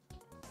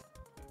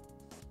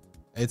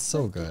 it's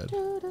so good.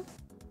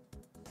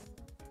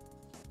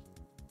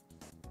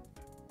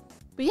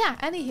 But yeah,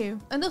 anywho,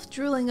 enough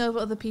drooling over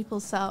other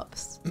people's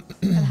setups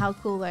and how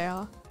cool they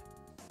are.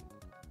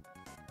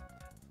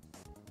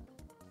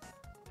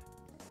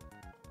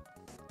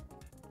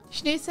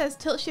 Schnoo says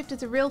tilt shift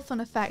is a real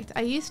fun effect.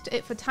 I used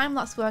it for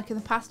time-lapse work in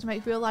the past to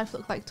make real life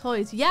look like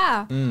toys.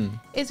 Yeah,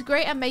 it's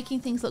great at making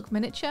things look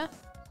miniature.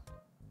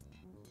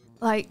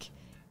 Like,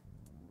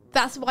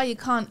 that's why you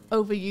can't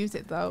overuse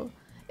it though.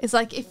 It's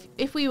like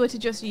if we were to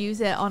just use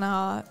it on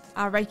our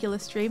regular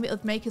stream, it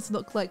would make us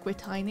look like we're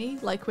tiny,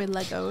 like we're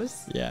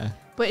Legos. Yeah.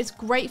 But it's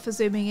great for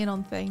zooming in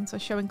on things or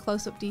showing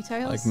close-up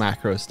details. Like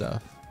macro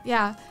stuff.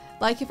 Yeah.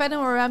 Like if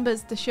anyone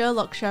remembers the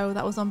Sherlock show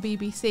that was on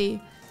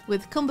BBC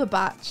with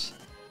Cumberbatch,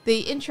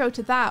 the intro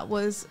to that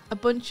was a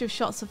bunch of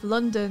shots of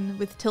London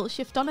with tilt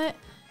shift on it,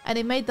 and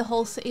it made the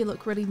whole city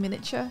look really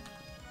miniature.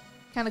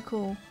 Kind of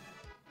cool.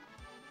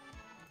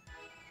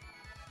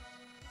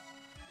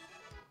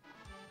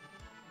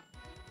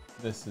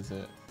 This is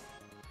it.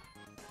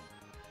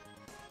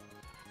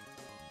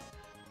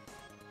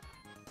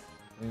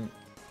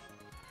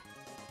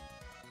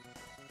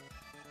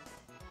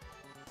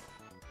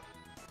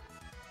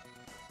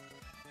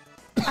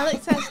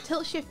 Alex says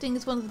tilt shifting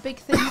is one of the big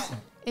things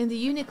in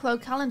the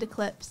Uniqlo calendar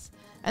clips,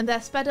 and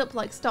they're sped up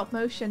like stop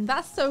motion.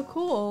 That's so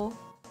cool.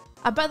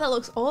 I bet that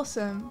looks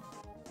awesome.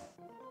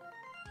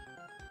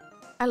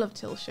 I love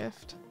tilt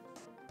shift.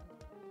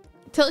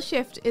 Tilt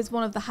shift is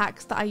one of the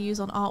hacks that I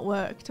use on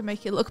artwork to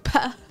make it look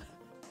better.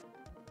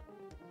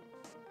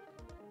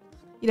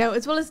 You know,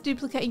 as well as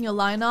duplicating your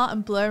line art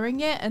and blurring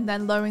it and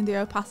then lowering the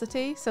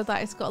opacity so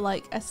that it's got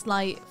like a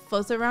slight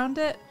fuzz around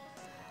it,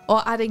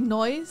 or adding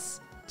noise,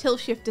 tilt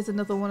shift is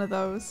another one of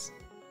those.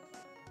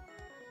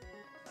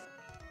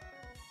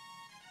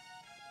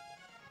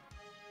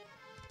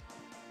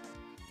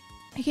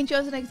 You can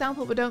choose an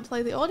example but don't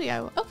play the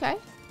audio. Okay.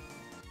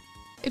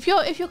 If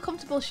you're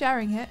comfortable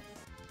sharing it.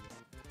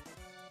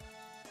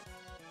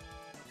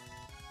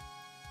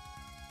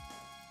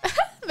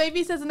 Maybe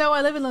he says, no,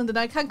 I live in London.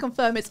 I can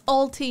confirm it's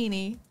all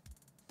teeny.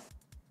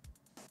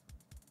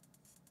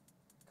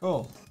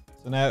 Cool.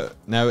 So now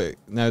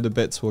the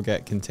bits will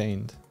get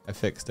contained. I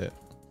fixed it.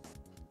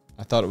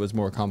 I thought it was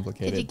more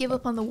complicated. Did you give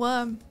up on the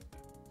worm?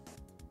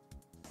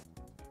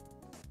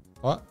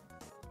 What?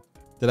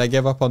 Did I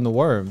give up on the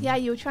worm? Yeah,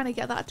 you were trying to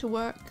get that to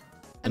work.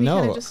 And No, you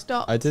kind of just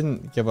stopped. I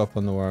didn't give up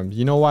on the worm.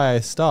 You know why I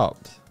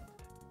stopped?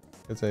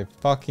 Because I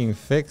fucking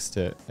fixed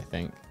it, I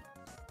think.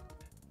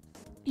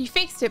 You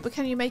fixed it, but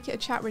can you make it a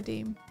chat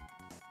redeem?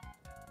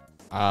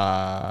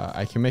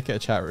 I can make it a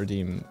chat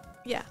redeem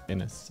Yeah.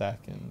 in a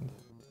second.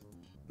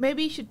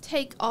 Maybe you should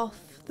take off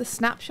the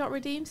snapshot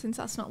redeem since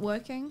that's not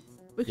working.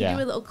 We can Yeah.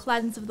 do a little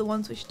cleanse of the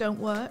ones which don't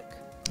work.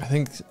 I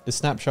think, is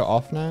snapshot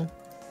off now?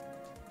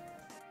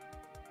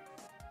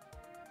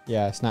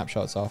 Yeah,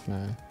 snapshot's off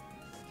now.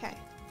 Okay.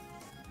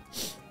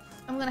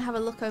 I'm going to have a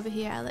look over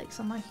here,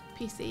 Alex, on my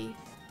PC.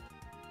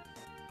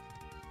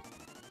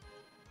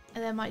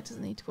 And then Mike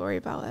doesn't need to worry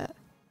about it.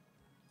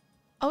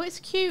 Oh, it's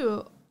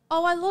cute.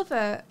 Oh, I love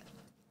it.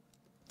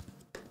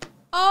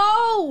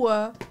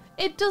 Oh!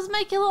 It does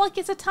make it look like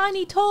it's a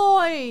tiny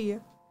toy.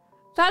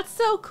 That's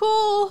so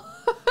cool.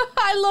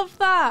 I love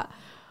that.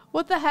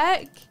 What the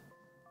heck?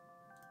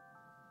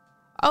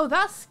 Oh,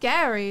 that's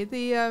scary.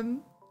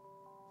 The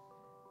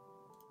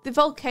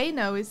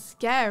volcano is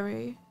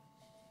scary.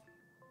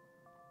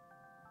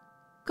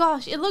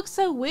 Gosh, it looks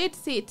so weird to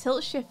see it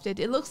tilt shifted.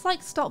 It looks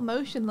like stop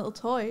motion little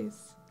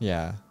toys.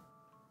 Yeah.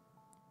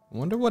 I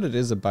wonder what it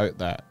is about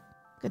that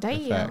Good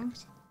day.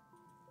 effect.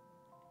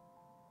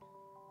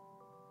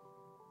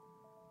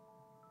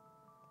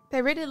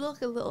 They really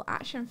look like little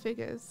action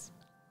figures.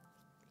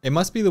 It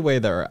must be the way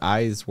that our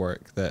eyes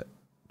work that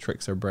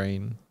tricks our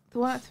brain. The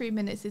one at 3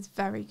 minutes is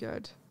very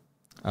good.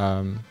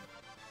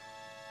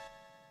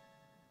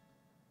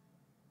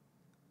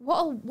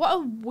 What a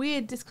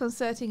weird,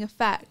 disconcerting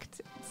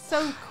effect. It's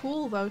so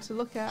cool though to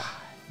look at.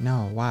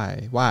 No,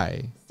 why?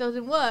 Why? Still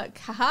didn't work.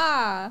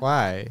 Haha.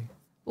 Why?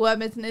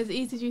 Worm isn't as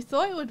easy as you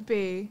thought it would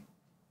be.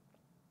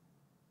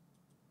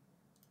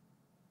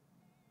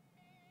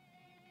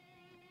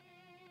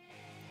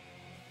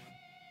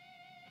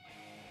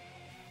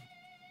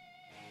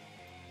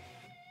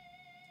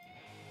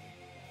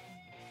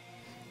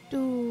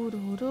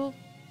 Do.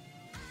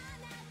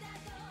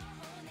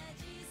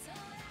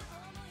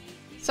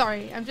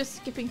 Sorry, I'm just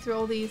skipping through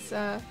all these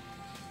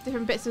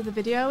different bits of the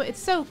video. It's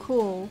so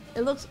cool.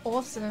 It looks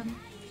awesome.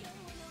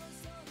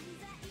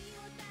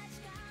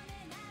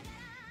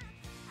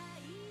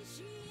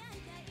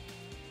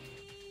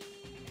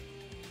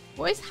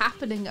 What is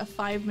happening at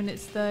 5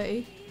 minutes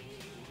 30?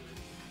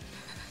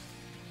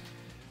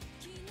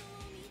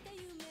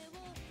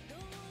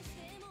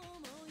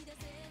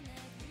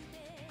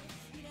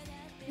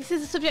 This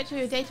is the subject of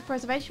your data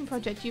preservation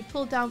project. You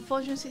pulled down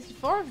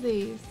 464 of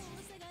these.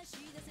 It's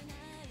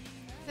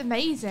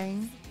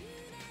amazing.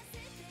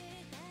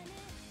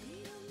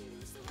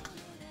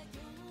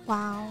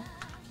 Wow.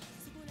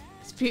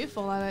 It's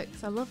beautiful,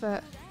 Alex. I love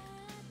it.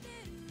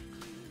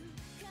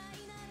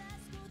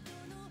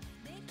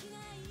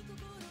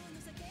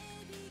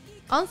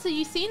 Answer,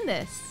 you seen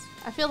this?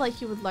 I feel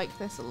like you would like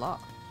this a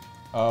lot.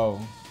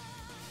 Oh.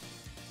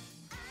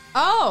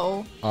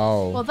 Oh.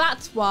 Oh. Well,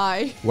 that's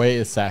why. Wait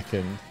a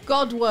second.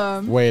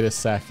 Godworm. Wait a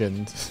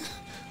second.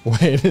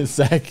 Wait a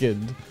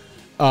second.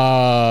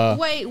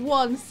 Wait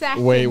 1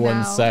 second. Wait now.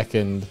 1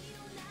 second.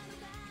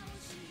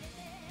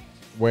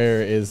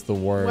 Where is the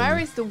worm? Where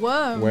is the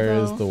worm? Where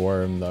though? is the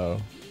worm though?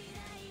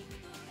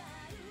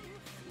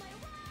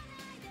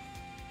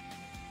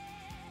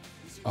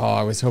 Oh,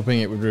 I was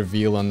hoping it would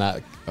reveal on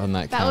that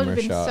That camera would've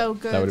been shot. so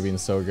good. That would have been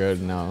so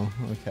good. No,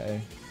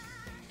 okay.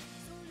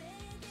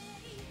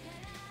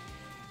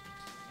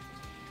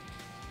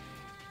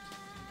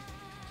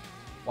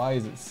 Why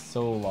is it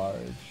so large?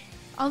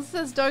 Answer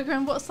says, Doig,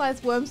 remember what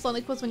size worm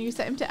Sonic was when you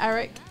set him to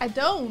Eric? I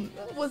don't.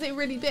 Was it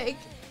really big?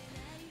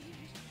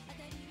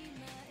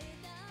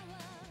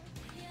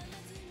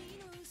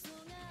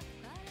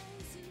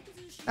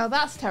 Now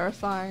that's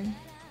terrifying.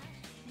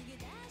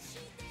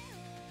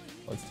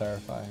 What's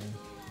terrifying?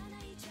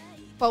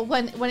 Well,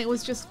 when it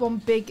was just one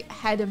big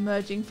head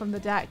emerging from the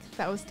deck,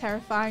 that was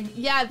terrifying.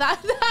 Yeah,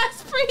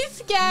 that's pretty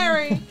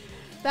scary.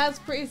 That's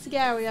pretty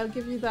scary. I'll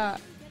give you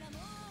that.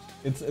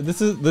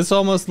 This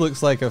almost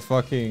looks like a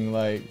fucking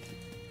like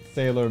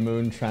Sailor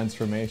Moon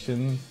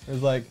transformation.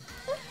 It's like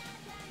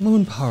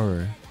moon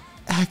power,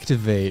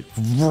 activate.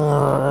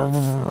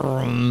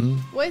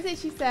 What is it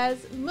she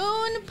says?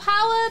 Moon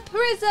power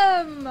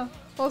prism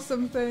or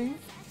something.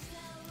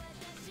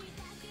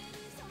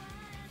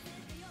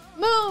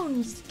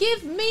 Moons,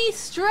 give me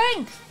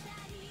strength.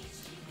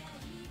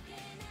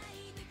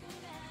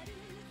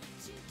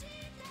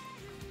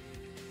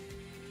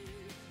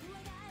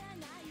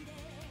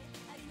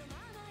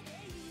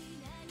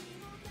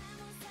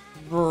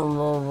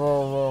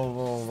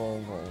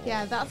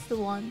 Yeah, that's the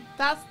one.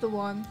 That's the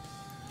one.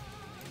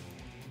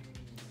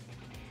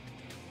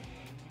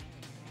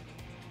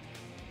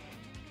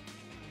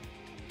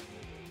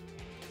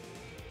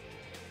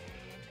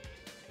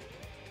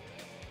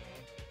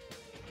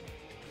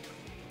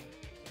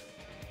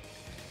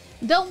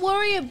 Don't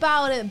worry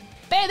about it,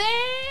 baby.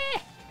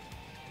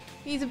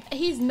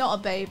 He's not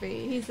a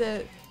baby.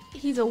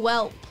 He's a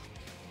whelp.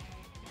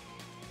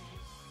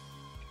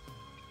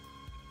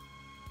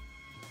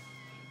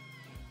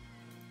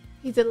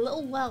 He's a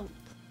little whelp.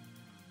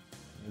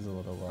 He's a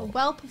little A whelp.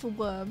 whelp of a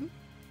worm.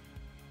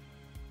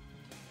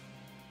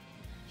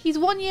 He's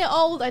 1 year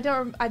old. I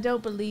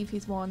don't believe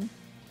he's one.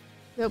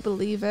 I don't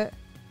believe it.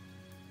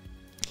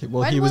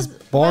 Well, When he was was-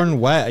 born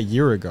wet a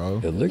year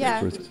ago.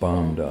 Elixirith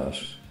bombed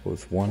us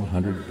with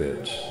 100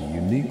 bits. The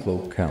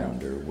Uniqlo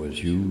calendar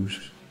was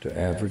used to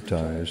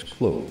advertise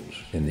clothes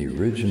in the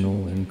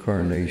original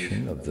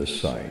incarnation of the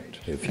site.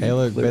 If Hey, you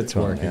look, clicked bits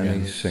on work any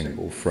again.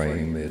 single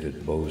frame,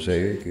 it'd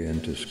mosaic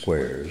into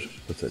squares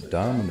with a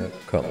dominant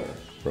color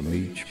from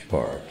each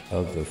part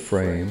of the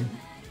frame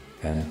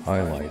and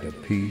highlight a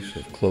piece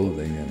of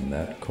clothing in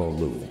that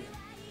color.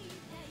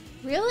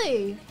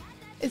 Really?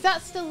 Is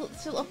that still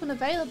up and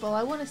available?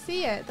 I want to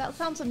see it. That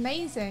sounds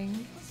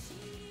amazing.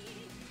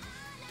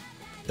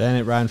 Then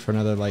it ran for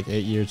another like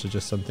 8 years of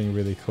just something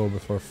really cool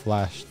before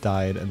Flash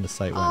died and the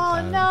site went Oh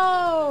down.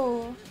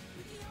 no!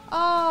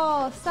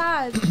 Oh,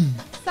 sad.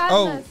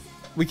 Oh, Sadness.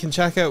 we can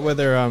check out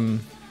whether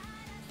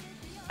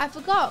I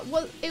forgot.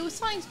 Well, it was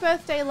Sonic's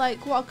birthday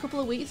like what, a couple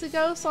of weeks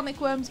ago? Sonic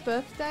Worm's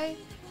birthday.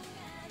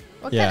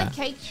 What Yeah. kind of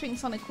cake do you think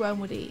Sonic Worm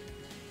would eat?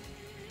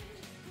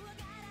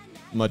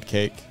 mud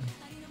cake.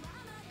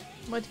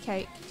 Mud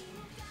cake.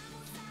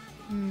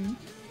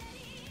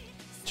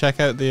 Check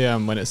out the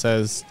when it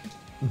says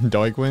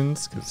Doig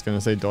wins, because it's gonna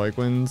say Doig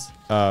wins.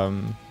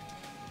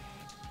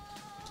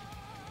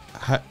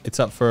 it's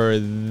up for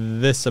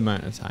this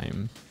amount of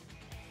time.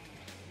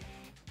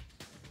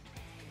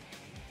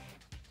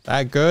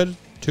 That good?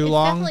 Too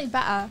long? It's definitely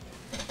better.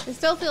 It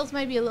still feels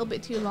maybe a little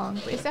bit too long,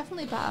 but it's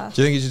definitely better.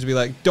 Do you think it should be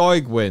like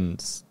Doig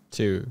wins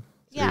 2?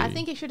 Yeah, I 3,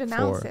 think it should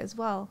announce 4. it as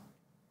well.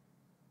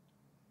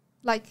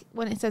 Like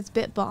when it says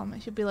Bit Bomb,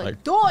 it should be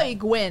like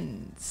Doig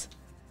wins.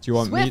 Do you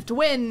want Swift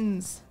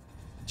wins.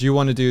 Do you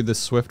want to do the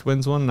Swift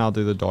wins one and I'll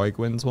do the Doig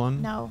wins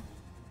one? No.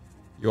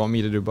 You want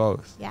me to do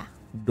both? Yeah.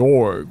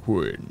 Doig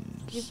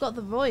wins. You've got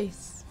the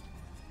voice.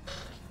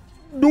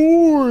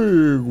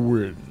 Doig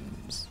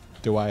wins.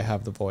 Do I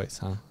have the voice,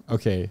 huh?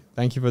 Okay,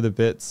 thank you for the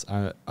bits.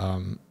 That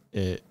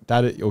is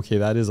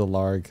a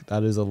larg.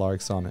 That is a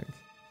larg Sonic.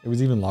 It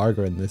was even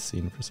larger in this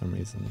scene for some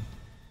reason.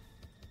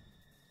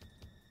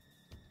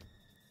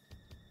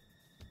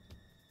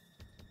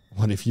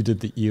 What if you did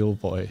the eel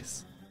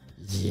voice?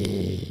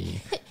 Yeah.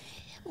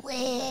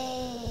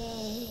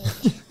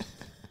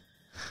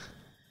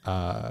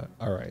 All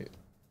right.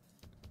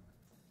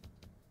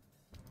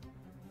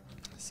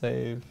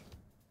 Save.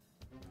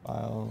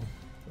 File.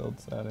 Build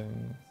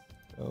settings.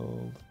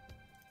 Build.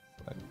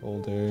 Select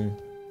folder.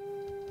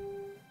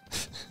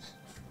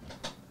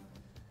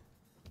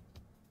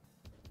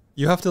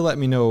 You have to let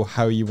me know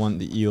how you want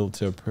the eel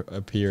to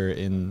appear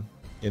in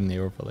the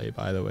overlay,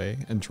 by the way,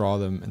 and draw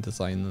them and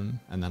design them,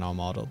 and then I'll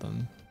model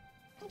them.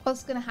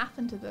 What's going to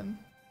happen to them?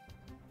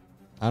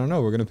 I don't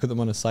know. We're going to put them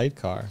on a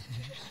sidecar.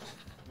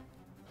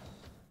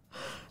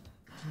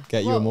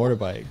 Get you a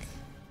motorbike.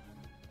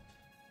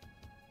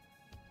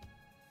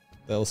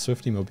 The little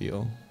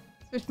Swifty-mobile.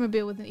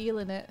 Swiftmobile with an eel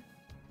in it.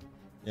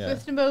 Yeah.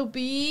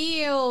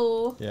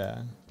 Swiftmobile.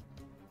 Yeah.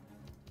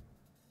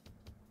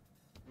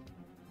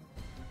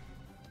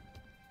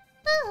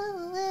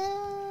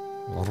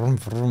 Vroom,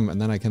 vroom,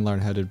 and then I can learn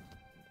how to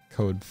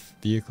code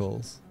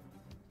vehicles.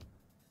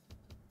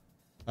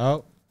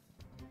 Oh.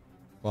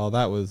 Well,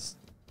 that was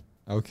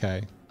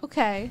okay.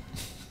 Okay.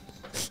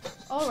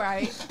 All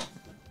right.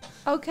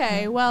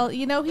 Okay. Well,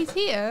 you know, he's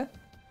here.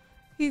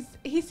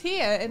 He's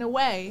here in a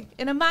way,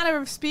 in a manner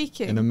of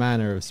speaking. In a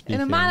manner of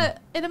speaking. In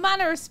a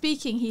manner of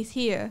speaking, he's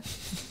here.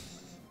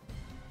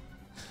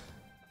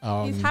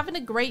 He's having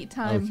a great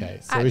time. Okay.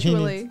 So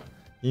actually.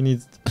 he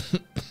needs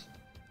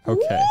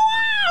okay.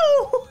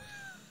 Wow!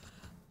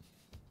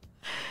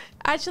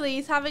 Actually,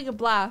 he's having a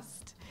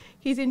blast.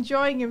 He's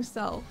enjoying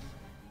himself.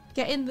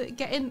 Get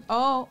in.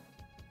 Oh,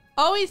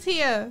 he's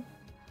here.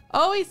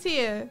 Oh, he's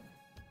here.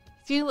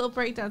 He's doing a little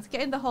breakdance.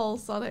 Get in the hole,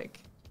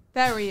 Sonic.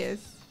 There he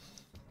is.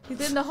 He's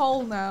in the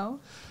hole now.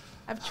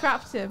 I've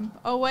trapped him.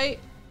 Oh, wait.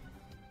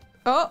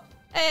 Oh,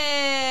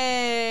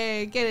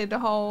 hey, get in the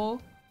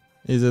hole.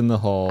 He's in the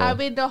hole. I'm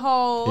in the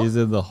hole. He's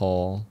in the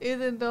hole. He's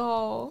in the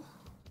hole.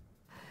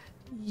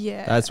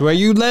 Yeah. That's where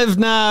you live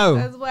now.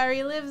 That's where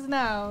he lives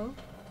now.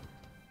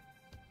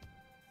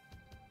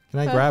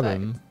 Can I grab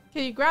him?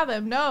 Can you grab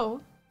him?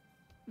 No.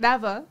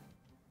 Never.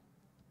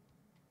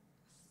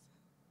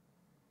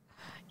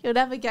 You'll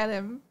never get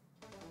him.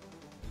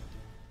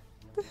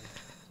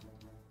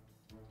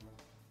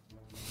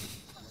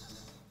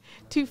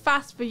 Too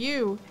fast for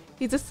you.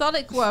 He's a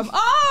Sonic worm.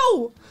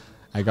 Oh!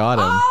 I got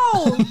him.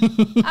 Oh!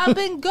 I've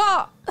been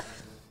got.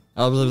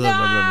 Oh, blah, blah, blah,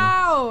 blah,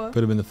 blah. No!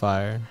 Put him in the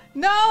fire.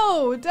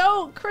 No!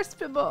 Don't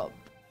crisp him up.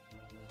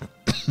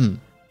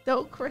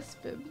 Don't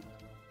crisp him.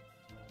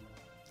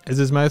 Is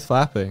his mouth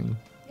flapping?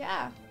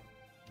 Yeah.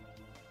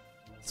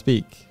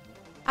 Speak.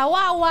 Ow,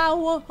 wow,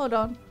 wow. Hold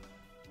on.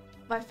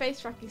 My face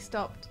tracking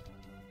stopped.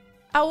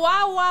 Ow,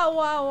 wow, wow,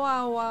 wow,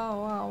 wow,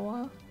 wow, wow,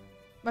 wow.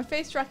 My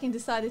face tracking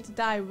decided to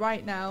die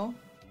right now.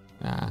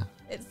 Nah.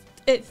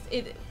 It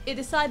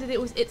decided it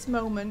was its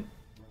moment.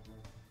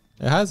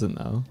 It hasn't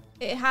though.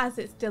 It has.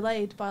 It's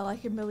delayed by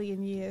like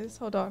 1,000,000 years.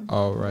 Hold on.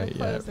 Oh right,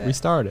 yeah. Close it.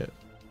 Restart it.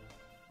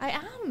 I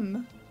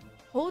am.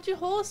 Hold your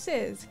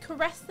horses.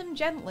 Caress them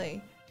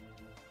gently.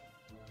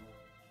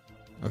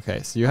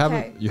 Okay, so you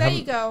haven't. There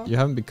you go. You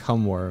haven't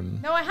become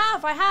worm. No, I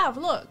have. I have.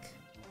 Look.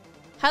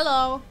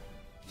 Hello.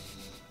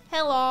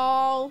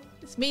 Hello.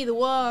 It's me, the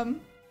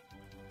worm.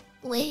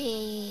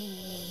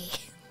 Wee.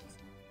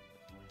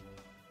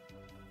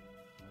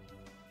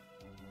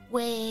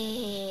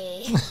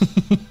 Wee.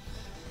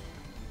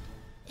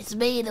 It's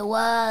me, the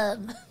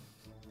worm.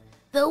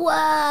 The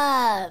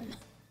worm.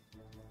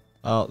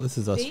 Oh, this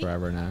is us See?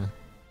 forever now.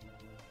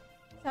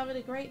 He's having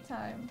a great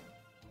time.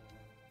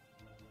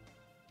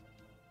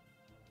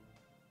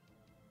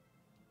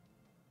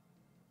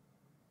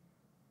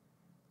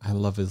 I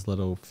love his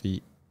little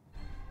feet.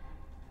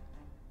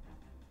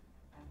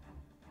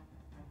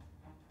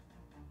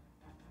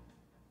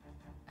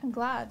 I'm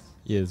glad.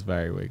 He is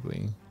very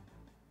wiggly.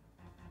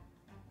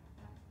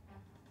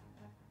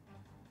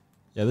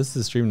 Yeah, this is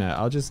the stream now.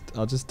 I'll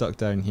just duck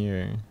down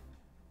here.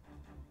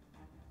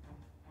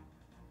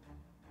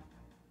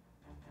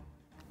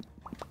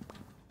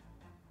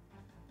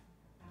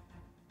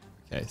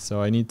 Okay,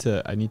 so I need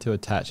to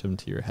attach him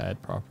to your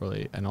head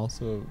properly, and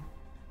also,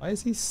 why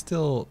is he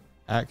still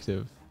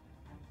active?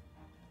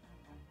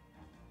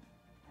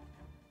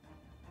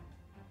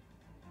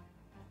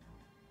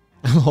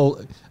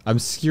 I'm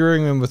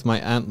skewering him with my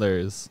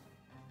antlers.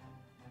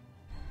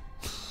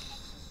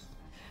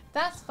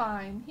 That's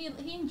fine. He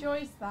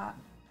enjoys that.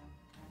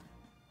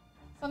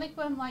 Sonic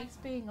Worm likes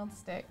being on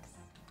sticks,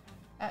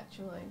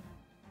 actually.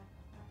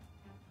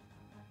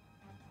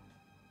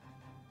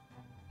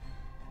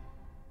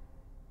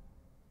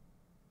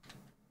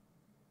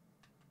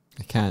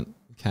 I can't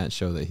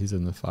show that he's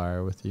in the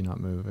fire with you not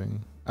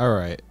moving. All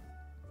right.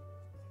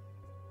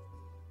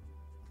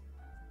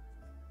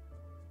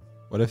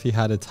 What if he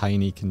had a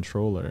tiny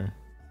controller?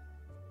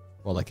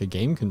 Well, like a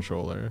game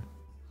controller.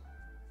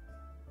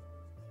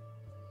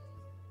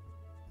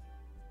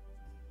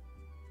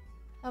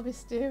 How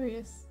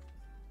mysterious.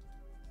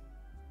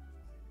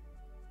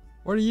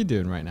 What are you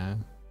doing right now?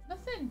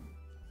 Nothing.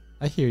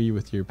 I hear you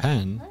with your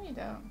pen. No, you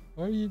don't.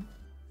 What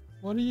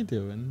are you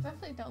doing?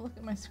 Definitely don't look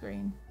at my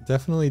screen.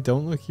 Definitely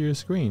don't look at your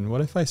screen. What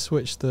if I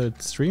switch the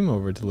stream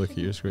over to look at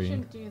your screen? You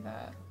shouldn't do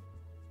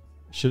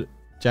that.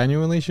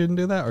 Genuinely shouldn't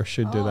do that, or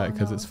should do that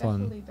because no, it's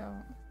fun? Definitely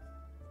don't.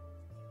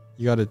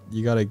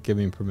 You gotta give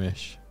me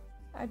permission.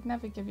 I'd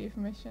never give you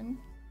permission.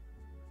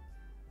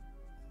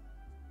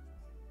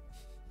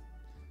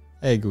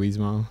 Hey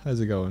Guizmo, how's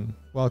it going?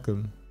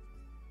 Welcome.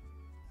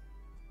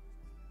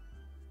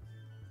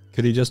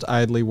 Could he just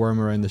idly worm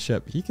around the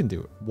ship? He can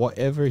do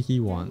whatever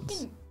he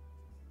wants.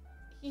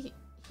 He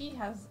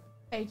has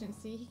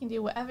agency. He can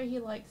do whatever he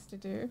likes to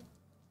do.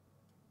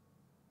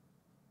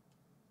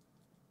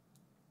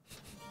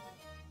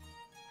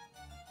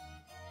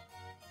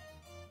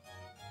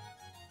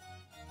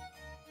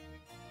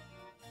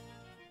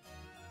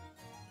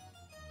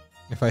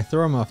 If I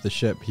throw him off the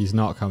ship, he's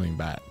not coming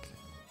back.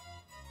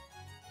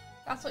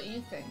 That's what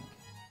you think.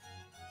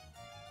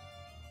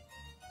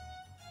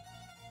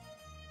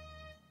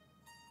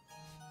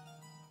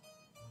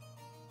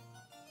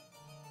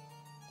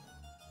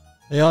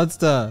 Hey,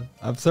 Odster,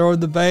 I've thrown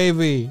the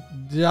baby.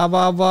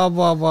 Jabba ba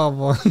ba ba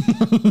ba.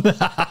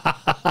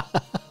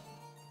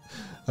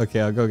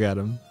 Okay, I'll go get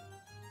him.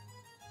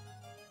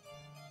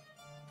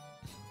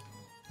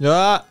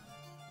 Ah,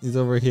 he's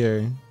over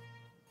here.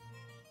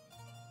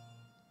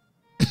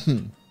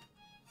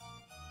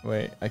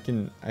 Wait, I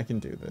can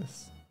do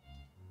this.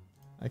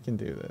 I can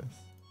do this.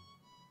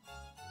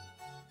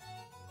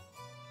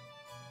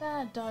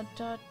 Da, da,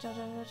 da, da,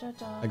 da, da,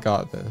 da. I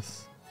got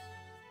this.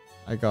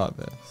 I got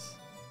this.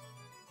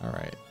 All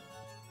right.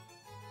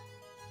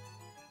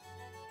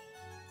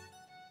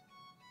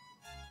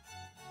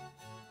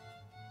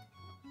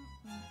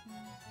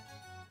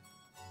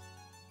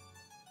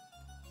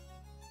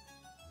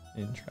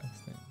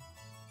 Interesting.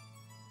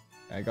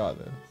 I got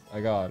this.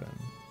 I got him.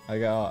 I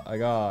got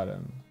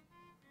him.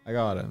 I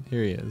got him.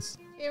 Here he is.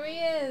 Here he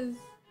is.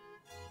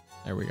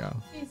 There we go.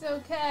 He's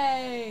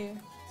okay.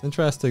 It's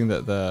interesting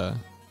that the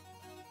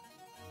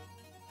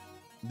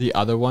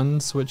other one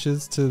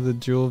switches to the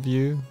dual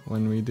view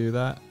when we do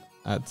that.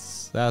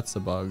 That's a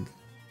bug.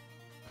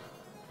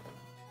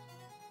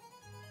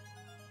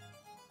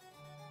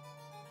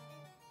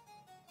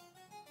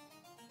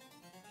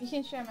 You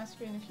can share my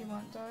screen if you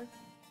want, Doig.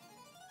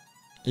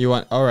 You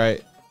want? All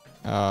right.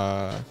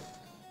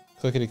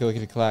 Clickety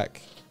clickety clack.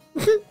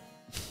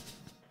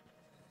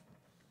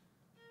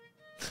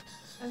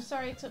 I'm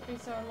sorry it took me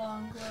so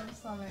long, Worm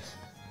Sonic.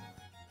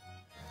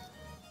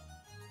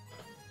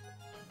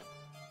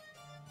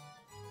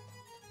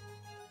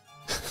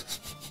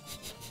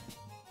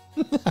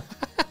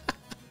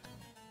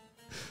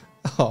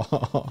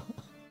 Oh.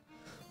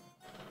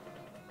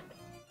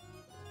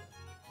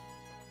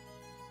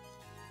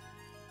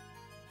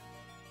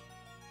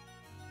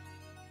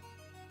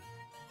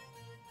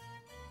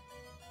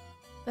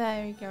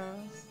 There he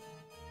goes.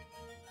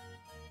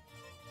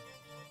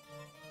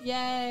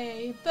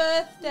 Yay!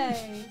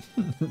 Birthday!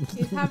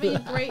 He's having a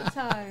great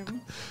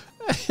time.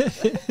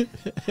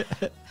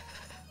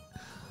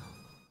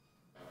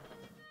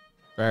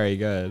 Very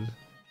good.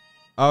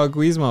 Oh,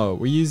 Guizmo,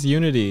 we use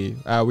Unity.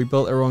 We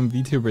built our own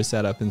VTuber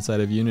setup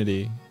inside of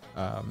Unity.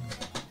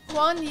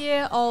 1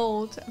 year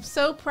old. I'm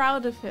so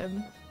proud of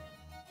him.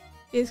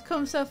 He's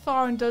come so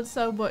far and done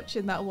so much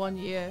in that 1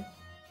 year.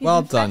 He's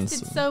Well done,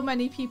 infested so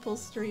many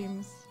people's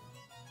streams.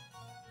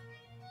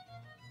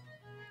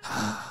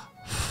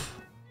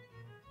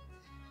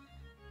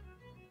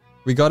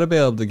 We got to be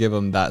able to give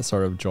him that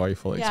sort of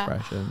joyful Yeah.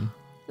 expression.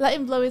 Let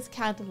him blow his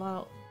candle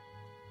out.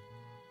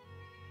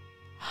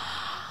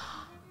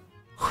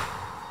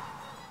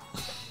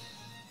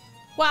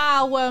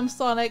 Wow, Worm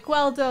Sonic.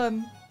 Well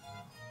done.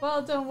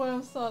 Well done,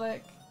 Worm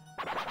Sonic.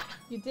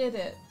 You did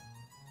it.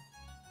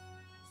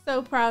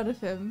 So proud of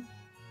him.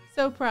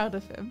 So proud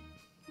of him.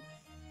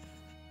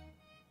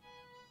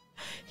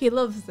 He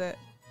loves it.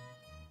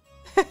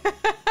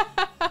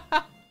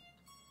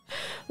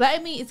 Let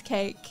him eat his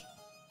cake.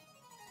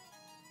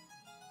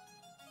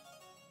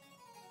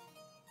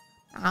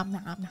 Nom,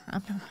 nom,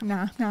 nom,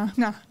 nom, nom,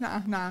 nom,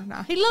 nom, nom,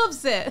 nom. He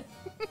loves it.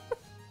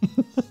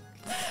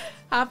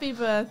 Happy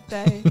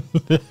birthday.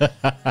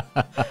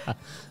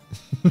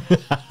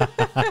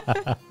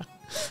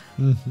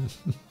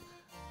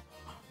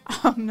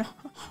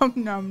 nom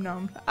nom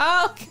nom.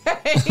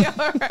 Okay,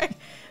 all right.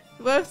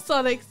 Both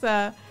Sonic's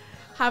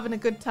having a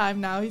good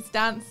time now. He's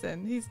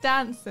dancing. He's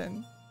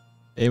dancing.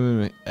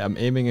 I'm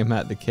aiming him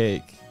at the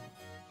cake.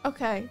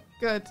 Okay,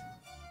 good.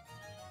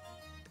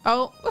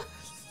 Oh.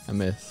 I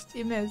missed.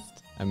 You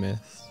missed. I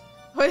missed.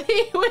 What did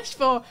he wish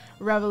for?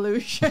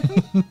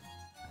 Revolution.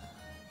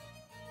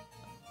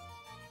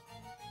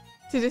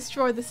 To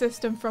destroy the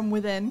system from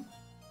within.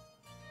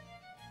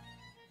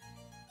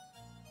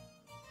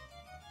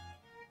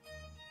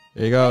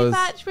 Here he goes. Hey,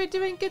 Patch, we're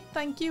doing good,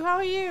 thank you. How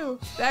are you?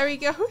 There he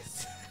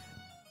goes.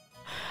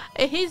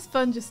 It is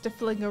fun just to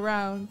fling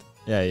around.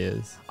 Yeah, he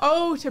is.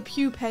 Oh, to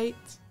pupate.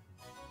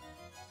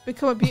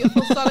 Become a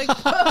beautiful sonic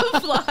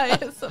butterfly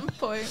at some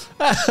point.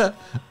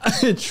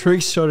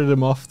 Trick shotted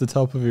him off the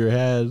top of your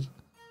head.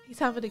 He's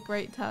having a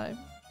great time.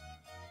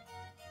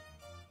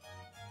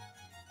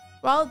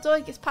 Well,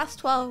 Doig, it's past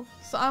 12,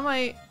 so I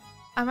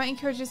might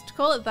encourage us to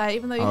call it there,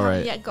 even though you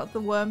haven't yet got the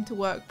worm to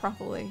work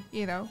properly.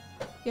 You know,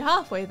 you're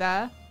halfway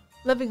there,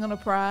 living on a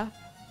prayer.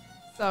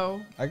 So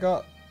I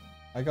got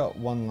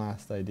one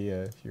last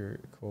idea if you're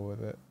cool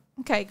with it.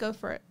 okay, go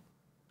for it.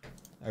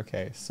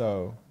 Okay,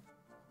 so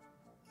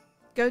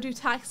Go do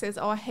taxes.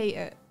 Oh, I hate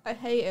it. I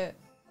hate it.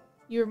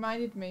 You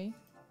reminded me.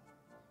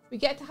 We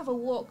get to have a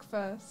walk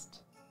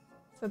first,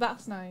 so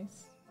that's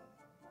nice.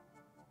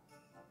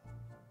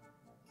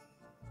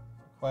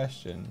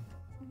 question.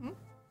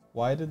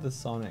 Why did the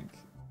sonic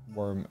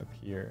worm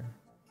appear?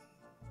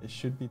 It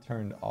should be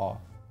turned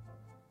off.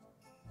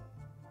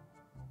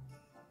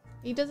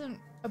 He doesn't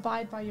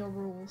abide by your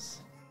rules.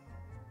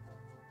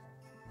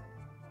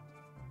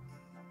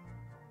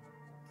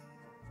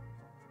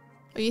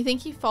 Or you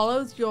think he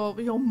follows your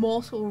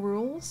mortal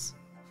rules?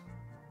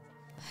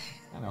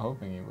 Kinda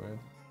hoping he would.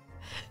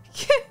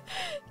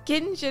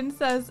 Ginjin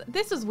says,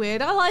 this was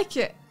weird, I like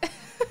it.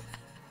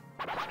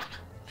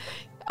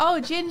 Oh,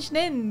 Ginj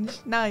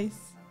Ninj.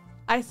 Nice.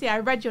 I see, I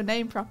read your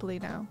name properly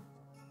now.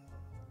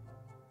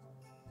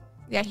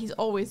 Yeah, he's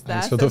always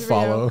there. Thanks for the says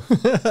Rio.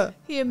 follow.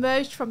 He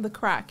emerged from the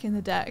crack in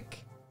the deck.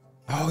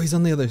 Oh, he's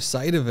on the other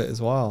side of it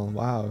as well.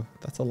 Wow,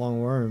 that's a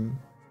long worm.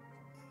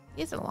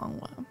 He's a long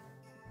one.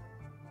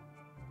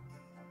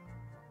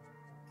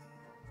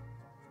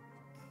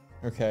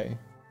 Okay,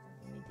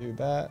 let me do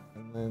that,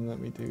 and then let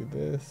me do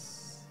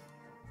this.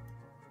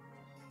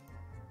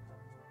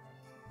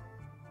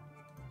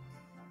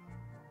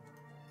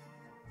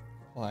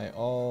 Apply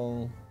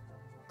all.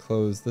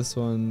 Close this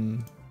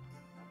one.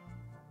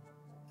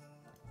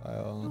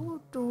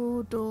 File.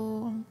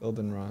 Build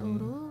and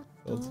run.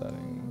 Build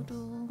settings.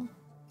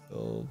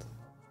 Build.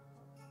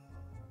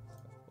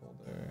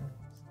 Folder.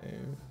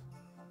 Save.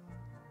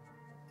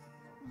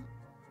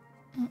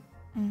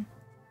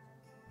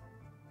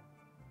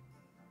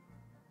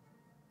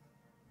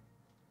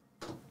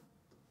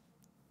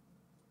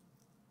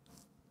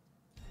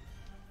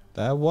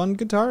 That one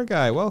guitar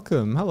guy,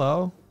 welcome,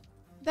 hello.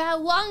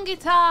 That one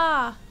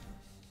guitar!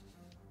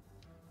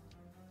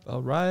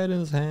 Fell right in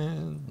his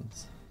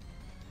hands.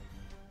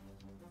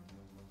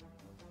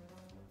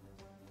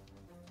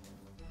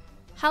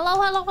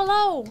 Hello, hello,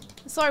 hello!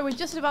 Sorry, we're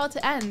just about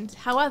to end.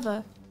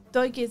 However,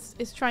 Doig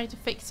is trying to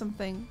fix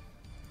something.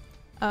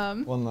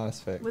 One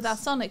last fix. With our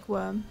sonic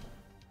worm.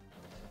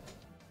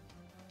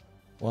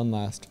 One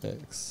last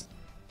fix.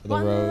 For the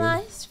One road.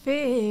 last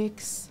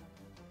fix.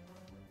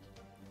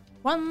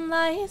 One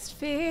last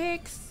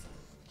fix.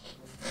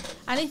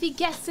 And if he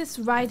gets this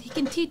right, he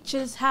can teach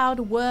us how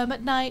to worm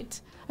at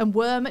night and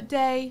worm at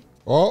day.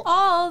 Oh!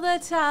 All the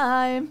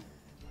time.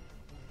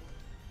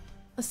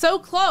 So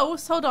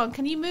close. Hold on,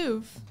 can you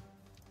move?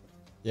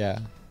 Yeah.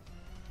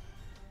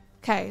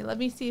 Okay, let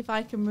me see if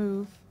I can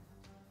move.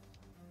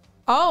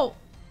 Oh!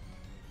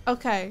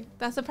 Okay,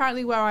 that's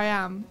apparently where I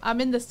am.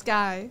 I'm in the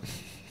sky.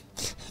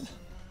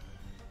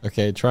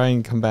 Okay, try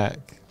and come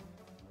back.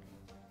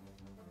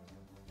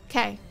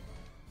 Okay.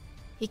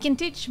 He can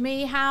teach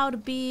me how to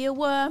be a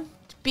worm.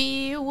 To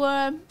be a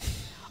worm.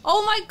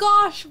 Oh my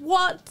gosh,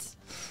 what?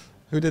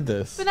 Who did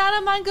this?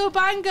 Banana Mango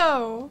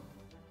Bango.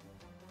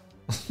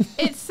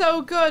 It's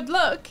so good.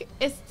 Look,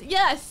 it's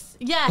yes.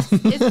 It's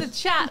the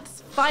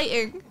chats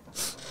fighting.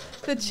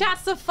 The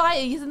chats are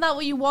fighting. Isn't that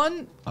what you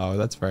want? Oh,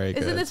 that's very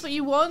good. Isn't this what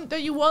you want?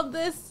 Don't you want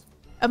this?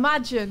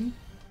 Imagine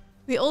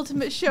the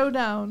ultimate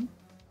showdown.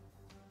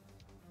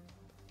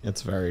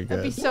 It's very good.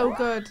 That'd be so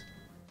good.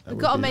 We've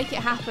got to make it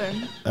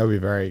happen. That would be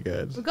very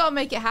good. We've got to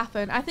make it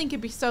happen. I think it'd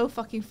be so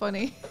fucking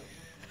funny.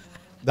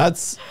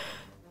 That's...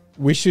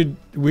 We should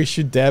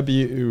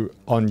debut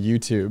on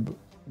YouTube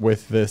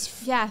with this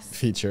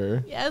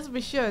feature. Yes,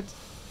 we should.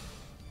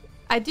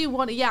 I do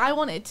want it. Yeah, I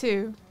want it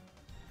too.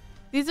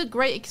 These are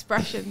great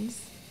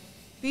expressions.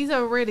 These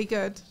are really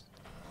good.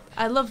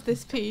 I love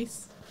this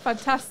piece.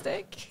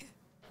 Fantastic.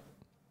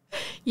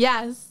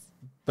 Yes.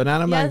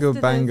 Banana Mango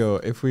to Bango,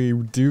 if we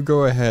do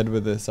go ahead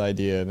with this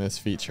idea and this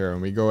feature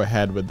and we go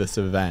ahead with this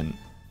event,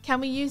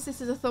 Can we use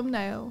this as a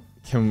thumbnail?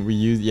 can we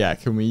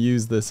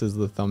use this as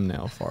the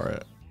thumbnail for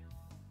it?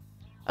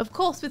 Of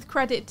course, with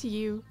credit to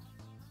you.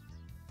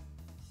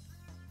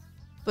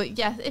 But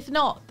yes, if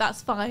not,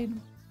 that's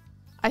fine.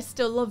 I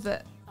still love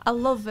it. I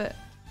love it.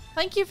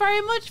 Thank you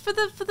very much for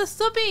the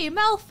subby,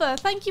 Melfa.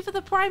 Thank you for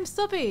the prime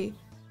subby.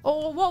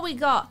 Oh, what we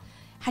got?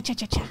 Ha cha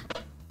cha cha.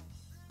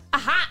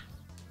 Aha!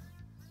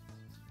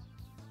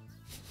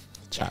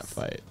 Chat Yes.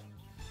 fight.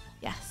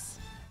 Yes.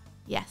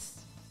 Yes.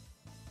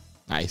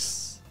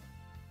 Nice.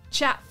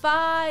 Chat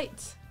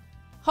fight.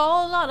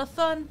 Whole lot of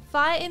fun.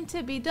 Fighting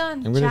to be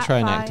done. I'm gonna Chat try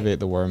and fight. activate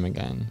the worm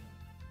again.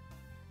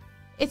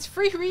 It's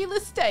free real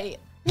estate.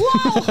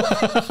 Whoa!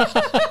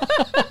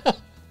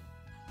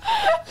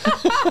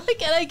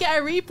 Can I get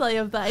a replay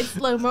of that in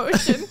slow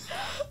motion?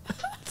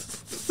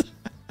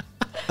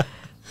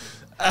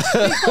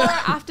 Before or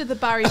after the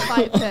Barry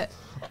fight pit?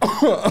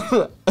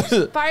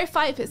 Barry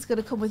fight pit's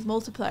gonna come with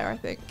multiplayer, I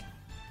think.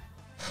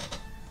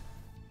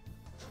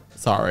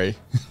 Sorry.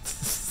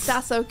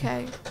 That's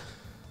okay.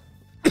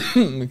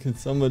 Can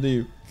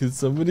somebody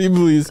please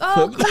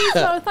Oh, clip please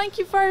that? no, thank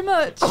you very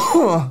much.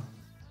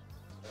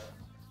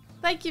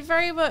 Thank you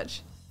very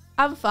much.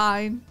 I'm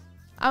fine.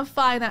 I'm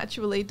fine,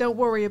 actually. Don't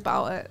worry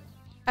about it.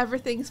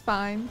 Everything's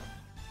fine.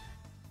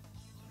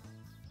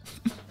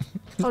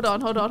 Hold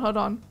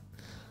on.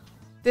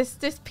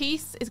 This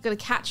piece is gonna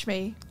catch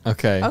me.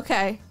 Okay.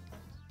 Okay.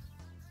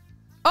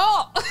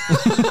 Oh!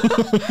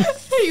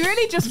 He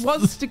really just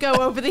wants to go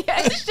over the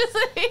edge,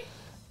 doesn't he?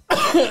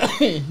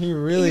 He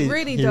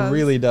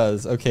really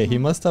does. Okay, he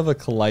must have a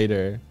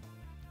collider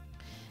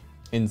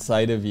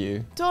inside of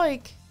you.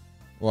 Doig,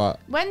 What?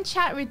 when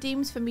chat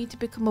redeems for me to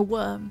become a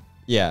worm,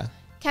 Yeah.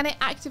 can it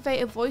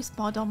activate a voice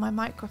mod on my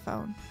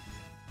microphone?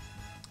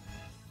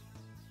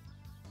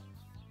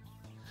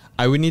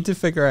 I would need to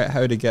figure out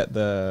how to get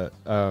the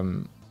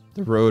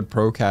Rode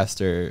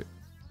Procaster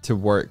to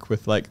work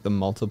with like the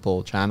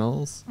multiple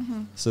channels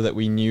so that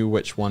we knew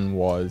which one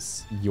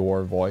was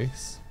your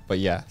voice. But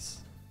yes,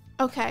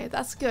 Okay,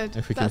 that's good.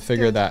 if we can That's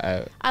figure good. that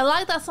out. I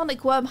like that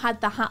Sonic Worm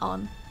had the hat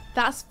on.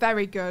 That's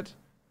very good.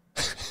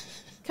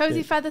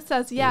 Cozy Feather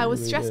says, yeah, I was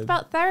really stressed did.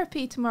 about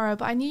therapy tomorrow,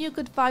 but I knew your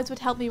good vibes would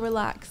help me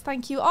relax.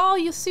 Thank you. Oh,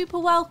 you're super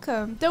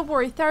welcome. Don't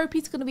worry,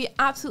 therapy's going to be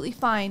absolutely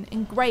fine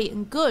and great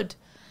and good.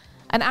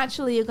 And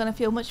actually, you're going to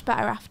feel much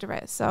better after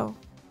it, so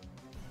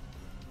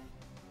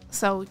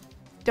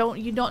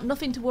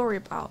nothing to worry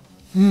about.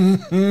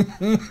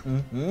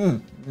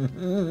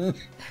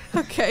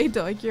 Okay,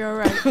 Doug,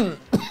 you're alright.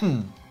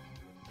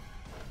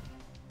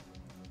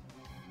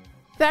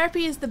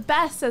 Therapy is the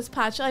best, says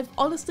Patch. I've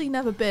honestly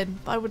never been,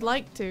 but I would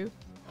like to.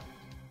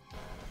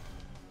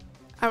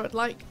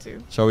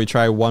 Shall we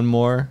try one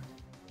more?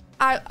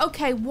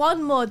 Okay,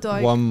 one more,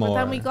 Doig. One But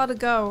then more. we gotta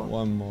go.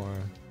 One more.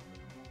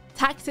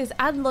 Taxis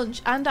and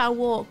lunch and our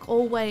walk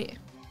all wait.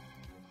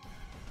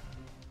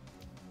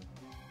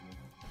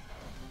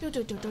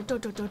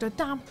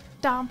 Damp,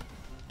 damp.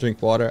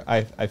 Drink water.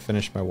 I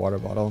finished my water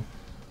bottle.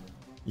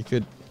 You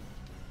could.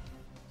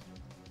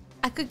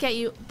 I could get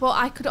you, but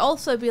I could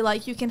also be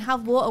like, you can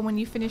have water when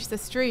you finish the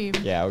stream.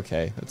 Yeah.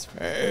 Okay. That's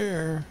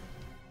fair.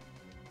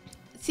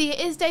 See,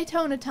 it is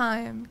Daytona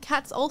time.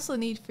 Cats also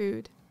need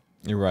food.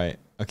 You're right.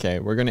 Okay.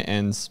 We're gonna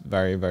end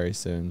very, very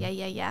soon.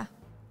 Yeah.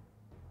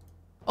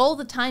 All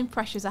the time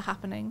pressures are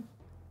happening.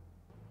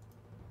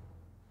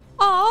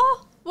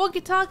 Aw! One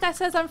guitar guy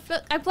says, I'm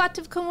glad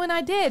to have come when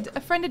I did. A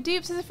friend of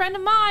Dupes is a friend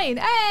of mine.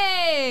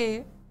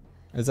 Hey!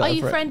 Is that Are a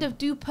you friend of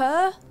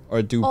Duper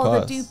or Dupus? or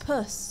the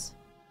Dupus?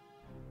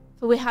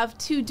 For we have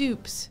two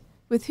dupes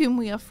with whom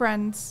we are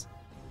friends.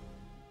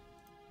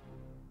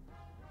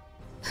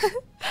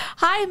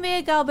 Hi,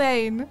 Mia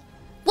Galbane.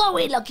 What are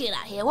we looking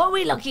at here? What are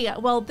we looking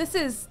at? Well, this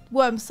is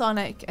Worm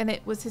Sonic, and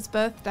it was his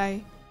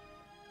birthday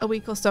a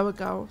week or so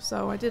ago.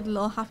 So I did a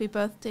little happy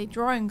birthday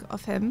drawing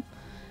of him.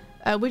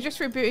 We're just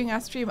rebooting our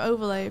stream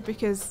overlay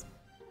because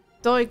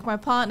Doig, my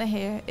partner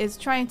here, is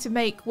trying to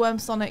make Worm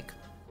Sonic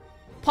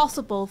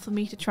possible for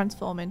me to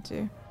transform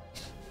into.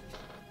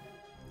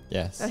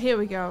 Yes. So here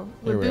we go.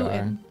 Here we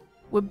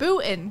We're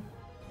booting.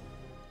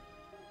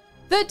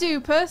 The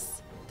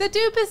Dupus. The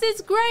Dupus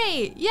is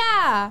great.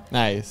 Yeah.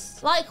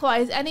 Nice.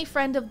 Likewise, any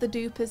friend of the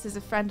Dupus is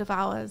a friend of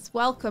ours.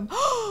 Welcome.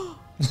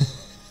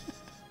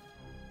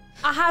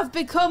 I have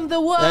become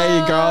the worm. There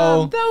you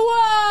go. The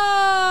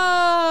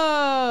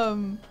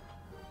worm.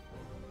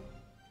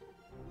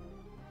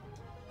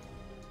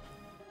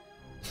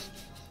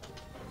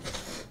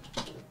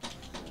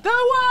 The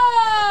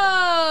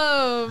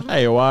worm.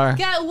 There you are.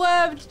 Get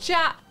wormed,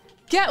 chat.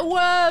 Get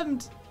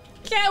wormed.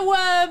 Get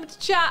wormed,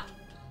 chat.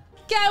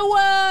 Get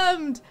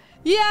wormed.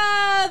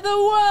 Yeah, the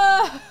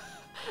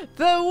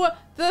worm.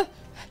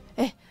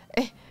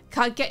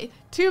 Can't get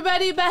too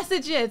many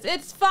messages.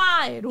 It's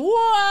fine.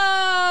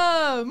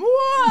 Worm. Worm.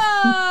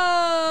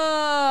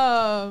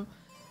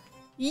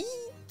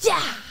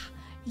 Yeah.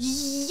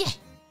 Yeah.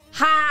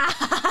 Ha.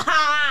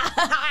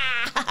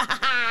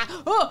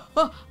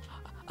 Oh.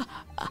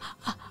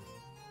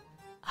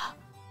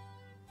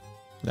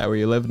 That where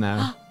you live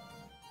now.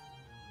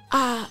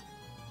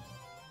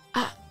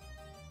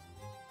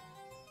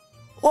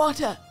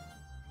 Water.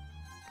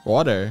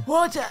 Water.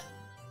 Water.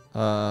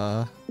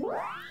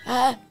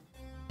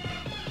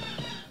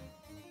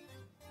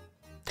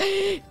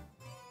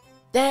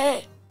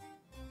 There.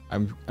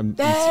 I'm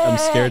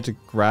scared to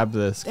grab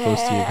this close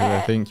to you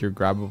because I think your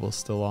grabbable's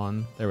still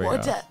on. There we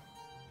What's go. that?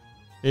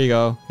 Here you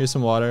go. Here's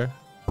some water.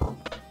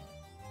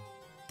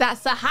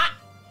 That's a hat.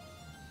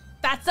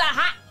 That's a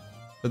hat.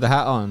 Put the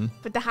hat on.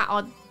 Put the hat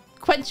on.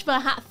 Quench my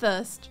hat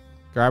thirst.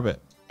 Grab it.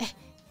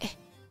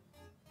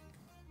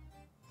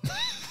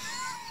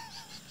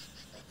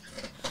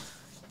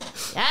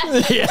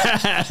 Yes.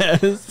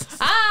 Yes.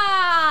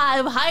 Ah,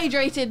 I'm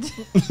hydrated.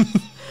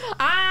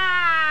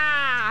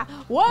 Ah,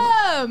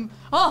 worm.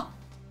 Oh,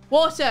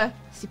 water.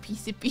 Sippy,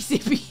 sippy,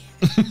 sippy.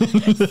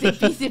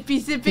 Sippy, sippy,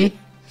 sippy.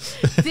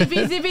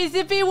 Sippy, sippy,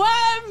 sippy,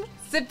 worm.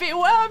 Sippy,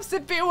 worm,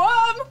 sippy,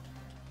 worm.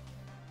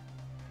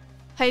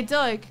 Hey,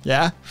 Doig.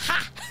 Yeah.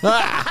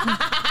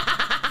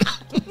 Ah!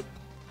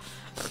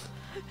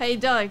 Hey,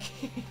 Doig.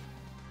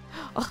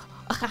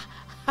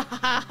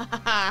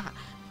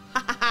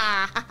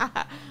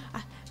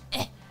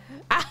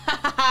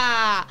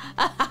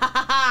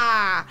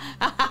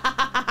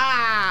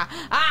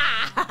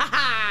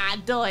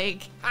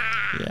 Doig.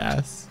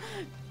 Yes.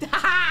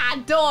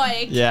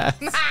 Doig. Yes.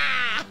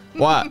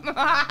 What?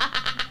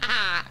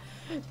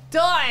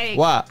 Doig.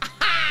 What?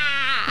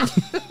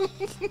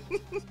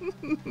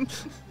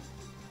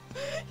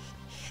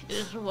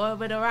 Just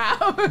worming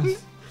around.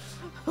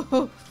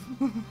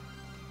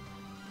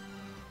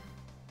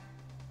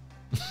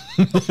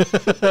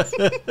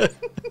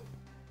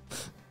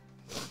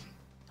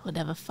 You'll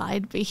never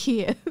find me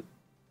here.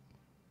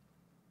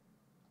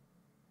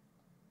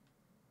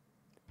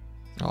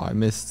 Oh, I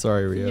missed.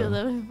 Sorry, You'll Rio.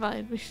 never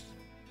find me.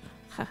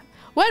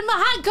 Where'd my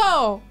hat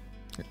go?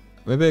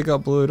 Maybe I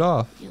got blew it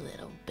off. You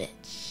little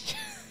bitch.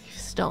 You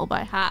stole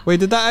my hat. Wait,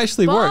 did that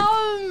actually work?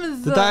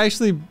 Bombs! Did that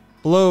actually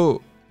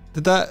blow?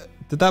 Did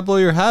that blow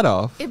your hat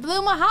off? It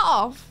blew my hat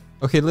off.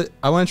 Okay,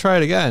 I want to try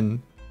it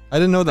again. I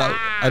didn't know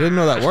that. I didn't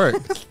know that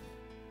worked.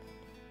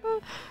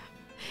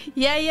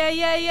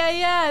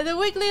 Yeah. The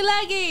wiggly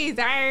leggies.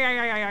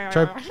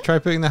 Try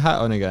putting the hat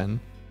on again.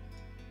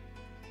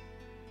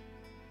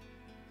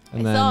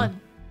 And It's on.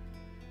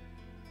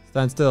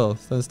 Stand still.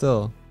 Stand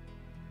still.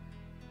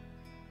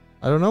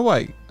 I don't know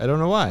why. I don't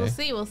know why.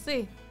 We'll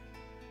see.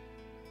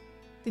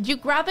 Did you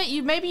grab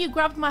it? Maybe you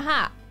grabbed my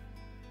hat.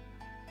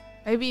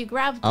 Maybe you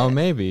grabbed Oh, it.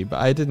 maybe, but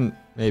I didn't.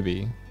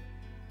 Maybe.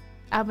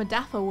 I'm a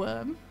dapper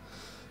worm.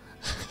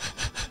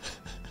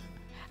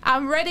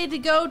 I'm ready to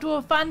go to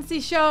a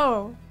fancy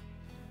show.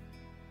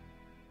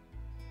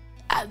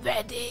 I'm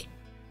ready.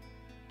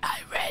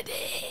 I'm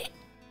ready.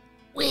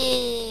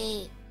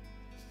 Wee.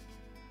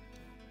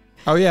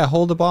 Oh yeah,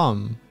 hold a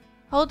bomb.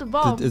 Hold a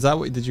bomb. Is that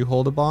what? Did you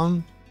hold a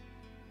bomb?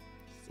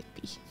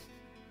 Sippy.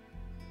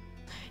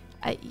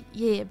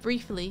 Yeah,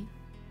 briefly.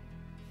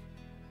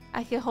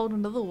 I can hold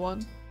another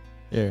one.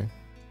 Here.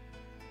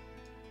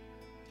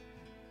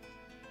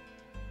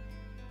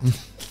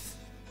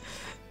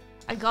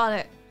 I got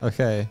it.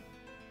 Okay.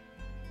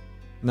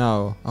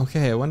 No.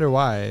 Okay, I wonder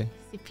why.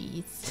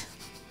 Sippies.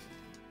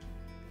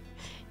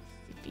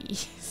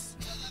 Sippies.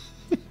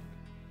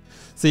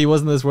 See,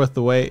 wasn't this worth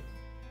the wait?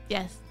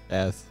 Yes.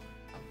 Yes.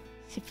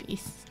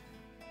 Sippies.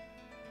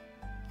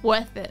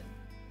 Worth it.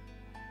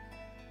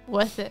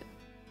 Worth it.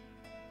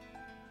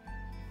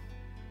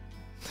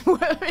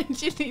 When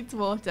she needs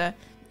water.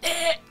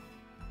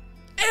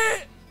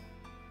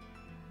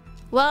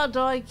 Well,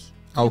 Doig,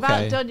 you've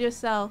Okay. outdone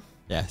yourself.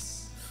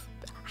 Yes.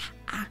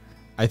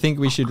 I think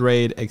we should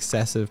raid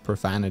excessive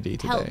profanity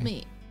today. Help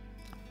me.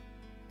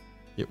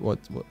 Yeah, what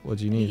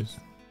do you need?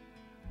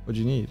 What do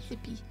you need?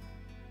 Sippy.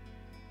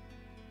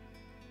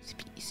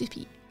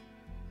 Sippy.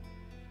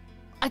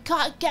 I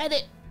can't get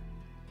it.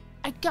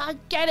 I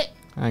can't get it.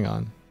 Hang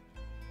on.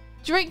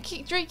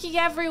 Drinking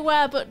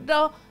everywhere, but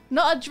no,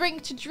 not a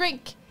drink to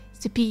drink.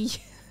 Sippy.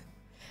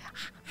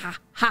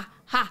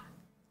 Ha.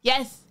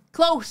 Yes,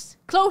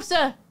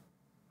 closer.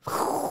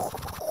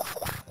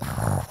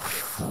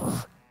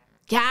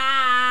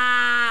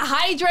 Yeah,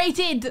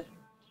 hydrated.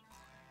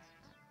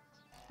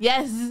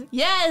 Yes.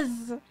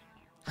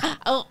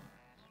 Oh.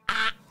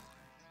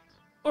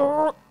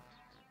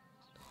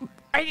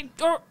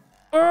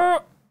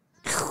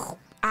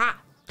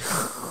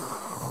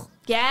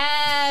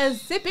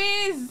 Yes,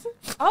 sippies.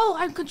 Oh,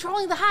 I'm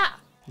controlling the hat.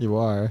 You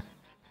are.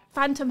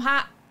 Phantom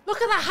hat.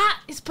 Look at the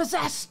hat. It's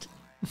possessed.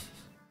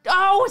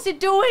 Oh, what's it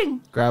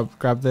doing?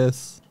 Grab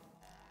this.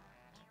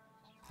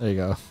 There you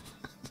go.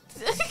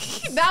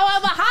 Now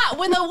I'm a hat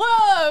with a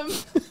worm.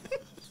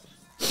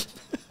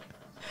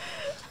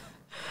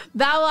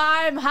 Now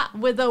I'm hat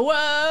with a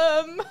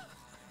worm.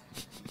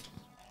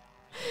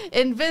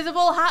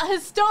 Invisible hat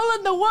has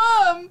stolen the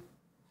worm.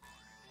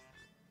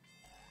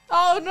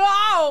 Oh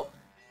no.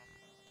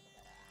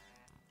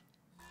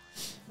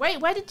 Wait,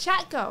 where did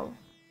chat go?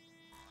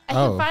 I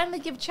can finally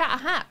give chat a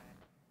hat.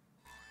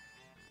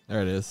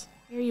 There it is.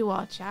 Here you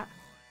are, chat.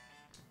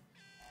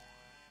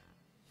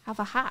 Have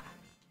a hat.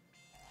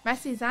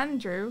 Messi's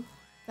Andrew.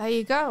 There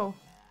you go.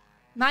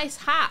 Nice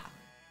hat.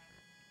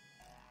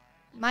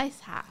 Nice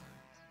hat.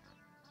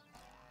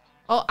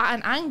 Oh, at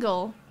an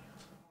angle.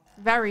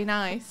 Very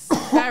nice.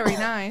 Very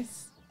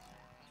nice.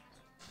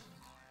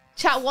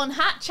 Chat want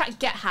hat, chat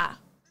get hat.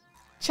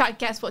 Chat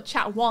gets what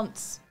chat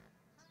wants.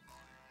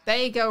 There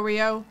you go,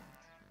 Rio.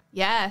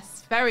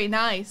 Yes, very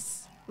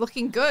nice.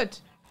 Looking good.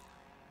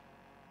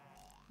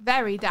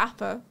 Very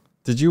dapper.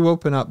 Did you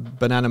open up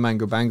Banana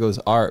Mango Bango's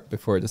art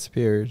before it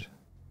disappeared?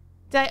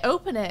 Did I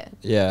open it?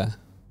 Yeah.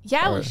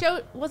 Yeah, Or- we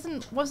showed.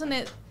 Wasn't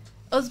it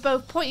us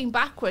both pointing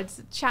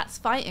backwards? Chat's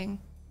fighting.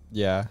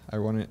 Yeah,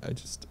 I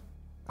just...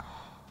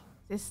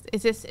 Is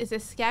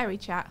this scary,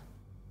 chat?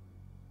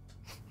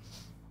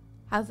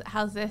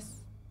 How's this?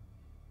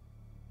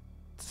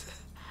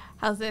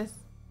 How's this?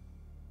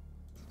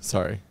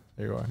 Sorry.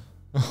 There you are.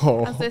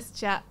 Oh. How's this,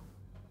 chat?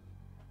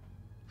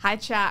 Hi,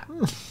 chat.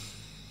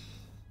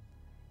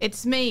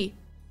 It's me,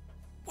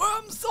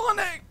 Worm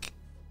Sonic,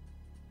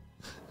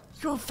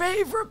 your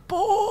favorite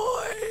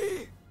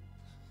boy.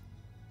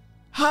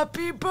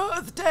 Happy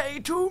birthday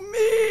to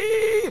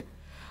me.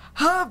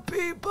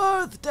 Happy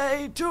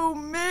birthday to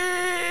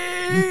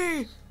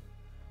me.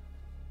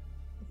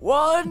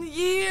 1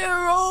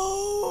 year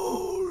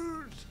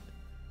old.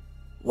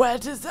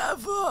 Wet as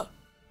ever.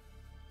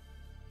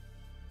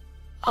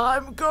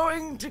 I'm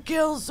going to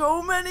kill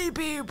so many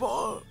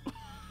people.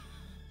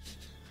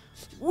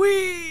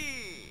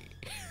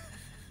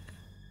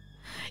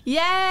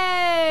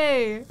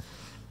 Yay!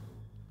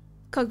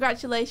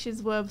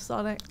 Congratulations, Worm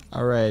Sonic.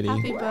 Alrighty.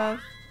 Happy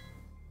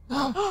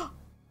birthday.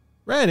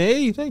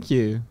 Ready? Thank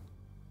you.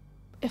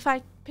 If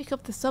I pick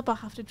up the sub, I'll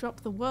have to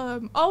drop the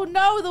worm. Oh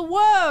no, the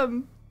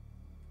worm!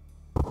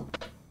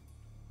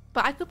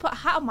 But I could put a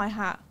hat on my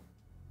hat.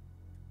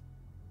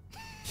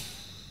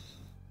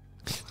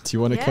 Do you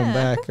want to come Yeah.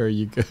 back or are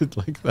you good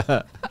like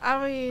that?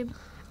 I mean,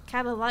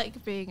 kind of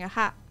like being a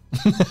hat.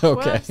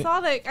 Okay. Worm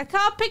Sonic, I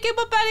can't pick him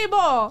up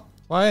anymore.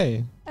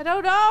 Why? I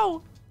don't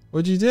know.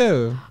 What'd you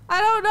do? I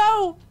don't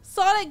know.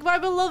 Sonic, my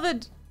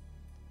beloved.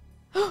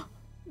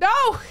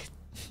 No!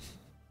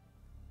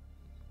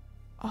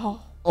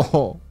 Oh.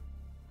 Oh.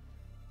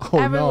 Oh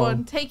Everyone,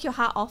 no. take your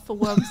hat off for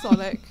Worm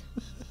Sonic.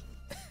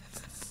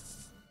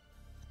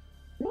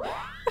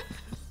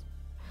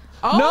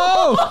 Oh.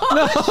 No!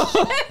 No!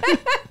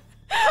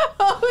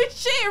 Oh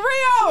shit,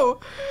 Rio!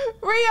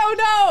 Rio,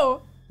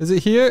 no! Is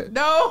it here?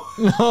 No!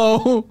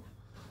 No.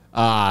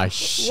 Ah,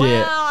 shit.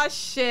 Wow,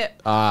 shit.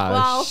 Ah,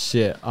 Well,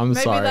 shit. I'm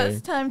Maybe sorry.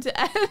 that's time to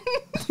end.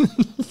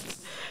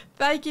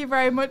 Thank you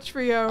very much,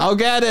 Rio. I'll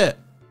get it.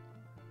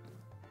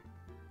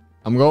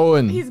 I'm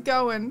going. He's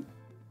going.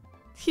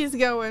 He's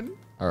going.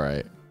 All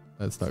right.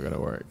 That's not going to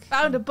work.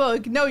 Found a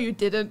bug. No, you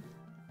didn't.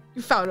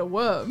 You found a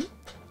worm.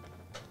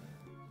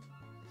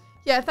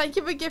 Yeah, thank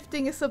you for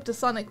gifting a sub to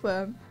Sonic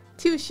Worm.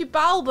 To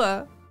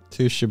Shibalba.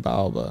 To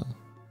Shibalba.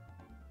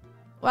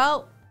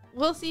 Well,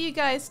 we'll see you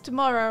guys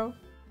tomorrow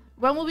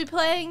when we'll be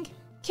playing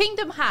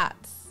Kingdom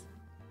Hearts.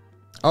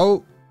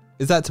 Oh,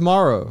 is that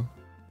tomorrow?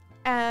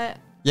 Yeah,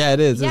 Yeah, it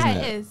is, isn't it?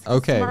 it is.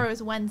 Okay. Tomorrow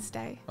is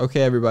Wednesday.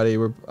 Okay, everybody.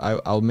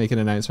 I'll make an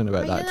announcement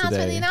about that The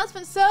today.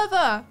 announcement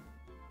server.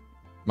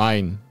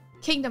 Mine.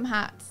 Kingdom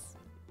Hearts.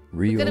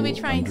 Rio gonna be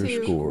trying to-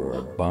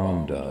 underscore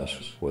bombed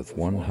us with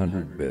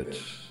 100 bits.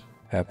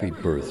 Happy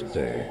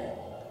birthday.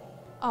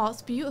 Oh,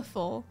 it's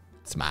beautiful.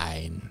 It's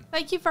mine.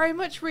 Thank you very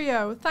much,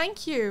 Rio.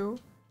 Thank you.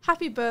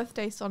 Happy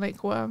birthday,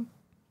 Sonic Worm.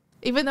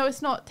 Even though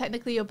it's not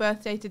technically your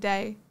birthday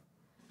today.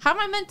 How am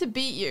I meant to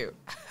beat you?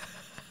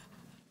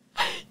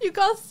 You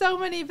got so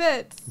many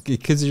bits.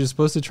 Because you're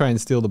supposed to try and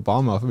steal the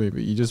bomb off of me,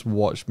 but you just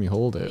watched me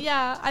hold it.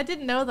 Yeah, I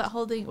didn't know that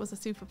holding it was a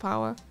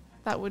superpower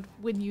that would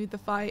win you the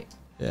fight.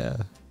 Yeah.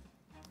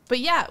 But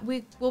yeah,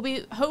 we will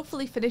be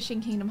hopefully finishing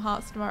Kingdom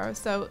Hearts tomorrow.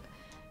 So,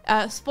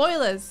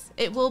 spoilers,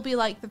 it will be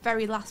like the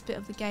very last bit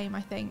of the game,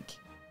 I think.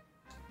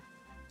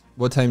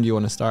 What time do you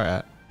want to start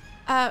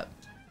at?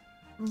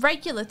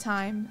 Regular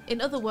time. In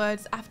other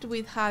words, after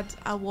we've had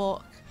our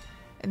walk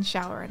and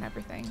shower and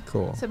everything.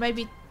 Cool. So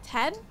maybe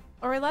 10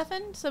 or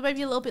 11. So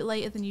maybe a little bit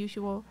later than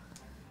usual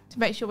to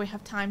make sure we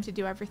have time to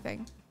do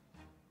everything.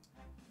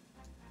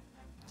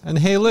 And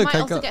hey, look, Might I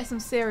also got get some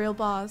cereal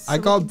bars. so I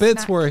we got can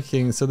bits snack.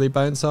 working, so they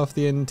bounce off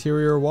the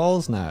interior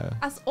walls now.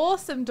 That's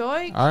awesome,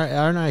 Doig.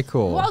 Aren't I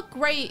cool? What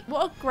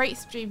a great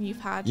stream you've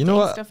had. You know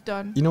getting what? Stuff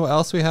done. You know what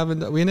else we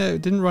haven't? We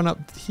didn't run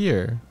up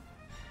here.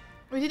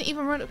 We didn't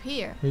even run up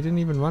here, We didn't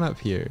even run up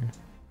here.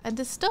 and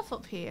there's stuff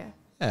up here.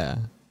 Yeah.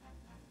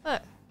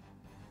 Look,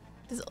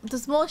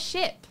 there's more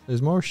ship.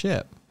 There's more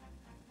ship.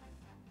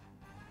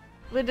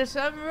 With the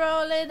sun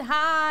rolling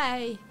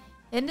high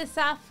in the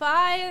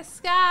sapphire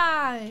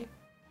sky.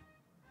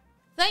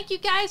 Thank you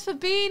guys for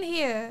being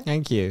here.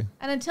 Thank you.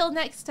 And until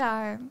next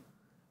time,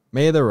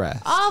 May the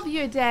rest of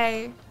your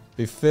day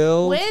be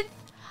filled with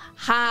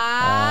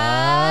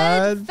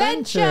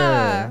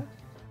adventure.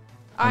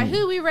 Alright,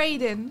 who are we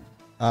raiding?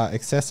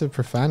 excessive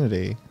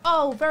profanity.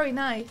 Oh, very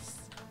nice.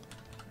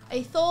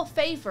 A Thor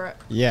favorite.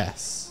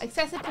 Yes.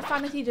 Excessive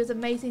Profanity does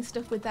amazing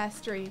stuff with their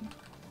stream.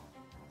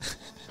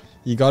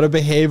 You gotta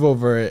behave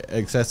over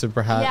excessive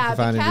Yeah, be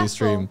profanity careful.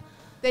 stream.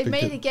 They've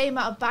Because- made a game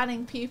out of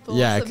banning people,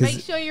 Yeah, so 'cause- make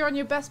sure you're on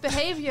your best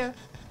behavior.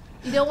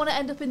 You don't want to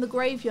end up in the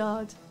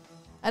graveyard.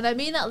 And I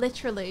mean that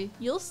literally.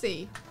 You'll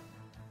see.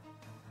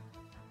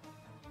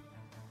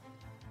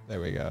 There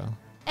we go.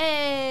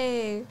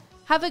 Hey,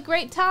 have a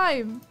great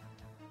time.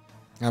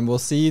 And we'll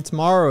see you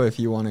tomorrow if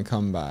you want to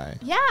come by.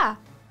 Yeah,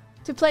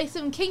 to play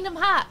some Kingdom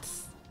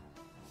Hearts.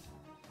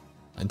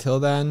 Until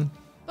then,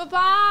 Bye-bye.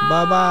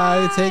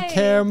 bye-bye. Take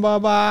care. Bye-bye.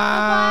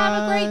 Bye-bye.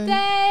 Have a great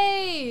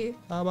day.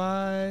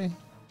 Bye-bye.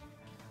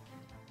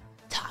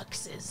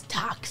 Taxes.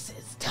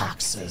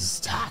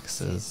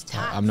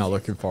 I'm not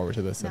looking forward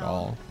to this at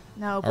all.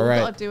 No, but All we right.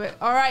 gotta do it.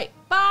 All right.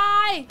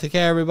 Bye. Take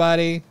care,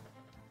 everybody.